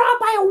getting robbed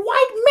by a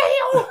white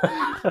male.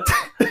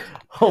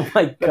 Oh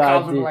my The God,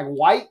 cops were dude. like,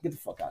 white? Get the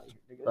fuck out of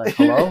here, nigga. Like,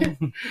 hello?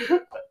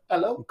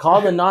 Hello?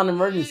 Call the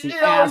non-emergency, You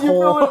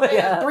asshole. feel it?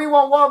 Yeah.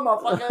 311,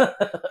 motherfucker.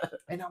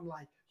 And I'm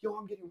like, yo,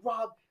 I'm getting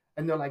robbed.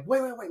 And they're like,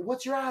 wait,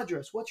 what's your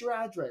address? What's your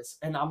address?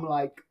 And I'm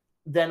like,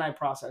 then I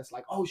process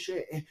like, oh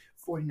shit,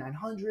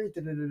 4900,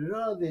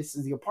 this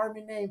is the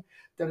apartment name.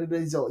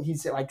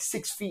 He's like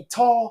 6 feet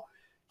tall.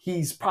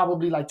 He's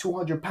probably like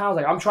 200 pounds.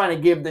 Like I'm trying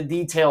to give the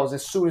details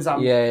as soon as I'm,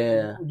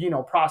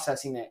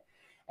 processing it.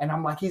 And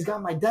I'm like, he's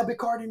got my debit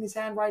card in his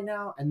hand right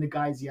now. And the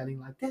guy's yelling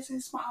like, this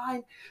is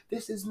mine.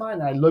 This is mine.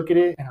 And I look at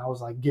it and I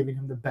was like giving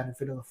him the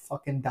benefit of the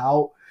fucking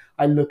doubt.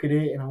 I look at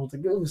it and I was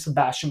like, it was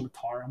Sebastian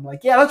Matar. I'm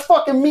like, yeah, that's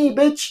fucking me,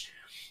 bitch.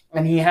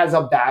 And he has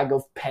a bag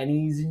of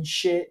pennies and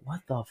shit. What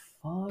the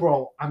fuck?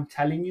 Bro, I'm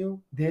telling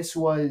you, this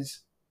was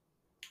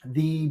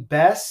the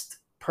best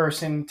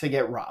person to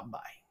get robbed by.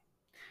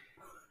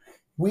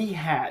 We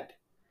had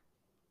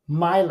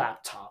my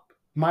laptop,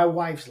 my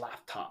wife's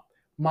laptop,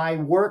 my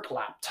work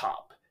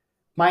laptop,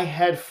 my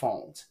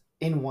headphones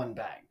in one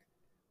bag.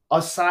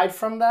 Aside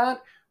from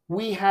that,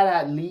 we had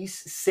at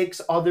least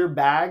 6 other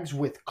bags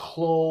with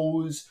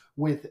clothes,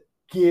 with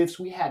gifts.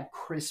 We had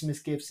Christmas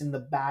gifts in the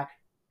back.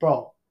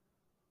 Bro,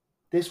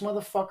 this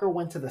motherfucker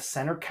went to the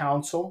center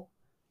console.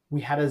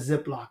 We had a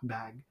Ziploc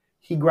bag.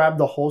 He grabbed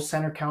the whole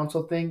center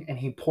console thing and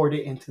he poured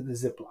it into the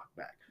Ziploc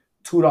bag.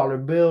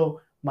 $2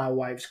 bill, my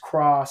wife's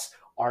cross,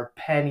 our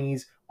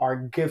pennies, our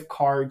gift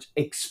cards,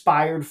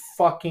 expired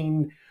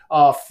fucking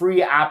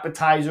free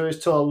appetizers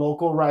to a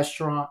local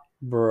restaurant.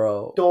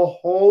 Bro. The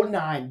whole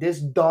 9. This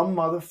dumb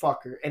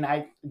motherfucker. And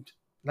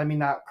let me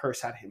not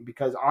curse at him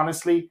because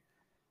honestly,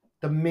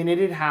 the minute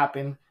it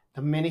happened,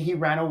 the minute he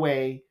ran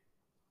away,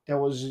 there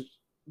was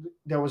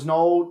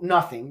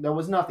nothing. There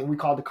was nothing. We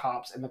called the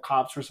cops and the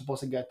cops were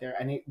supposed to get there.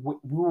 And we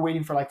were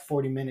waiting for like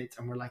 40 minutes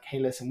and we're like, hey,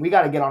 listen, we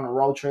got to get on a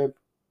road trip.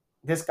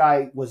 This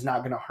guy was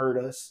not going to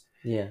hurt us.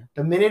 Yeah.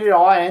 The minute it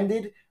all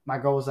ended, my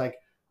girl was like,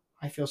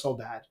 I feel so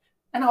bad.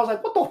 And I was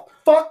like, what the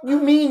fuck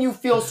you mean you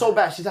feel so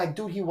bad? She's like,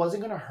 dude, he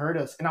wasn't going to hurt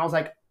us. And I was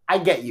like, I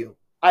get you.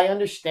 I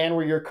understand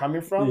where you're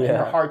coming from and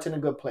your heart's in a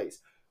good place.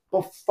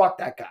 But fuck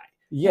that guy.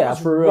 Yeah, he was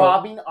for real.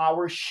 robbing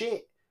our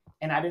shit.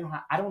 And I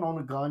don't own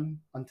a gun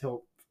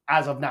until,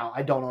 as of now,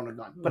 I don't own a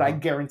gun. But I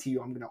guarantee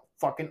you I'm going to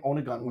fucking own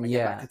a gun when I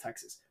get back to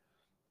Texas.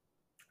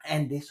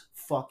 And this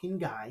fucking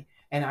guy,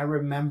 and I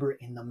remember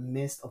in the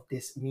midst of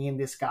this, me and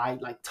this guy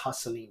like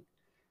tussling,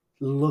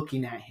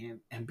 looking at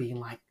him and being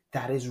like,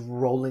 that is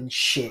rolling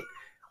shit.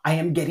 I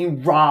am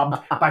getting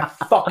robbed by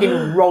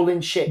fucking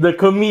rolling shit. The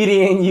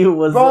comedian you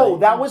was Bro,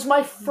 like, that was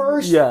my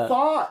first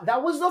thought.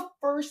 That was the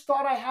first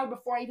thought I had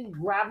before I even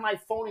grabbed my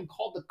phone and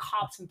called the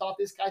cops and thought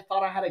this guy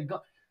thought I had a gun.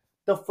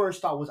 The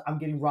first thought was, I'm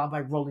getting robbed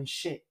by rolling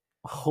shit.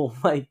 Oh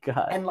my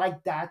God. And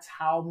like, that's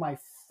how my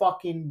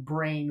fucking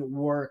brain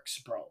works,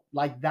 bro.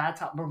 Like,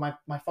 that's how, bro, my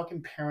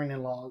fucking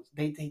parent-in-laws,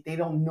 they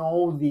don't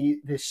know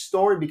this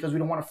story because we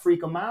don't want to freak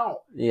them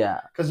out.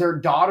 Yeah. Because their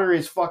daughter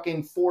is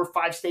fucking 4 or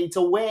 5 states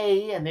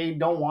away and they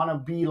don't want to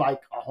be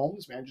like, a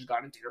homeless man just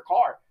got into your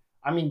car.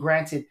 I mean,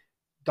 granted,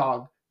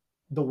 dog,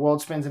 the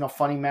world spins in a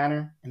funny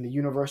manner and the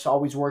universe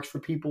always works for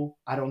people.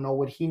 I don't know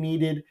what he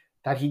needed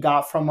that he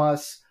got from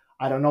us.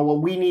 I don't know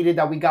what we needed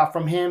that we got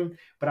from him,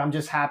 but I'm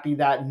just happy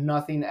that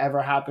nothing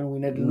ever happened. We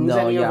didn't lose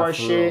any of our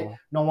shit. Real.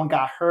 No one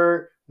got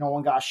hurt. No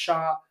one got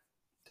shot.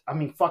 I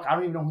mean, fuck, I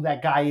don't even know who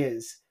that guy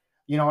is.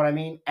 You know what I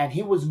mean? And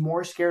he was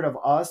more scared of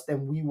us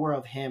than we were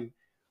of him.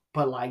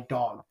 But like,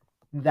 dog,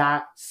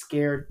 that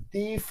scared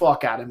the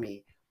fuck out of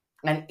me.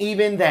 And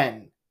even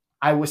then,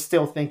 I was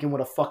still thinking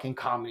with a fucking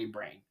comedy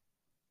brain.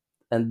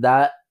 And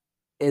that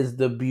is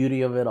the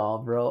beauty of it all,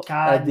 bro.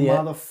 God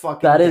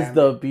motherfucking that is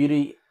the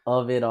beauty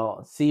of it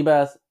all.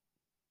 Cbas,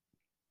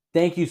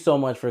 thank you so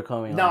much for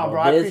coming on. No,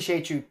 bro, I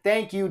appreciate you.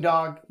 Thank you,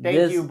 dog.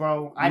 Thank you,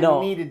 bro. I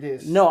needed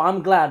this. No,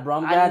 I'm glad,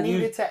 bro. I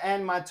needed to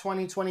end my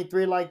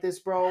 2023 like this,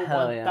 bro.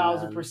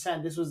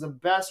 1,000%. This was the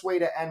best way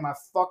to end my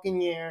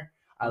fucking year.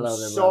 I'm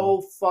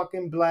so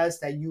fucking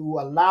blessed that you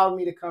allowed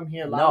me to come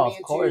here. Allow me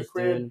into your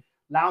crib. Dude.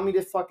 Allow me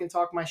to fucking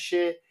talk my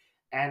shit.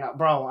 And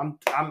bro,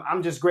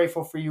 I'm just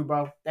grateful for you,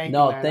 bro. Thank you,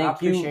 man.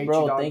 Thank you,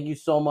 bro. Thank you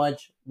so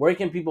much. Where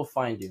can people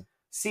find you?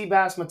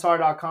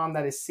 Cbasmatar.com.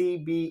 That is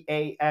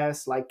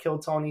CBAS, like Kill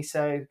Tony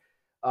said.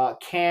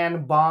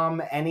 Can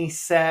bomb any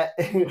set.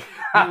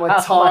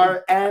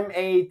 Matar,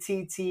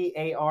 MATTAR.com.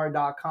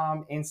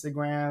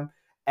 Instagram,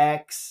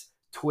 X,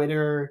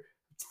 Twitter,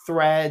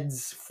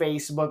 Threads,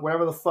 Facebook,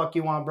 whatever the fuck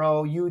you want,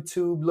 bro.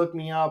 YouTube, look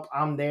me up.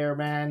 I'm there,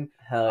 man.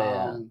 Hell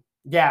yeah.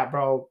 Yeah,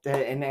 bro.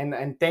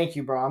 And thank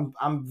you, bro.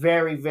 I'm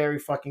very, very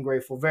fucking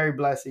grateful. Very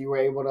blessed that you were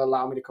able to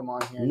allow me to come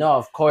on here. No,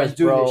 of course, Let's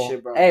do bro. this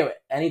shit, bro. Hey,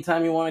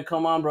 anytime you want to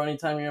come on, bro,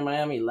 anytime you're in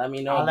Miami, let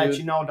me know, I'll let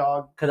you know,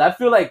 dog. Because I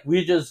feel like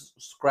we just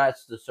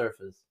scratched the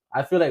surface.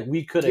 I feel like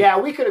we could have. Yeah,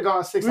 we could have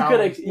gone 6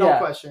 hours. No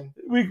question.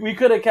 We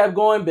could have kept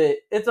going, but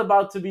it's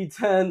about to be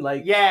 10.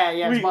 Like yeah,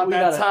 it's about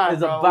that time.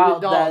 It's bro. about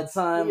that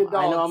time.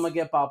 I know I'm gonna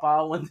get pop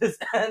out when this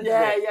ends.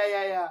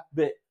 Yeah.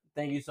 But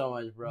thank you so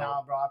much, bro.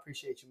 Nah, bro, I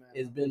appreciate you, man.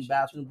 It's been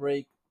Bathroom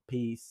Break.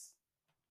 Peace.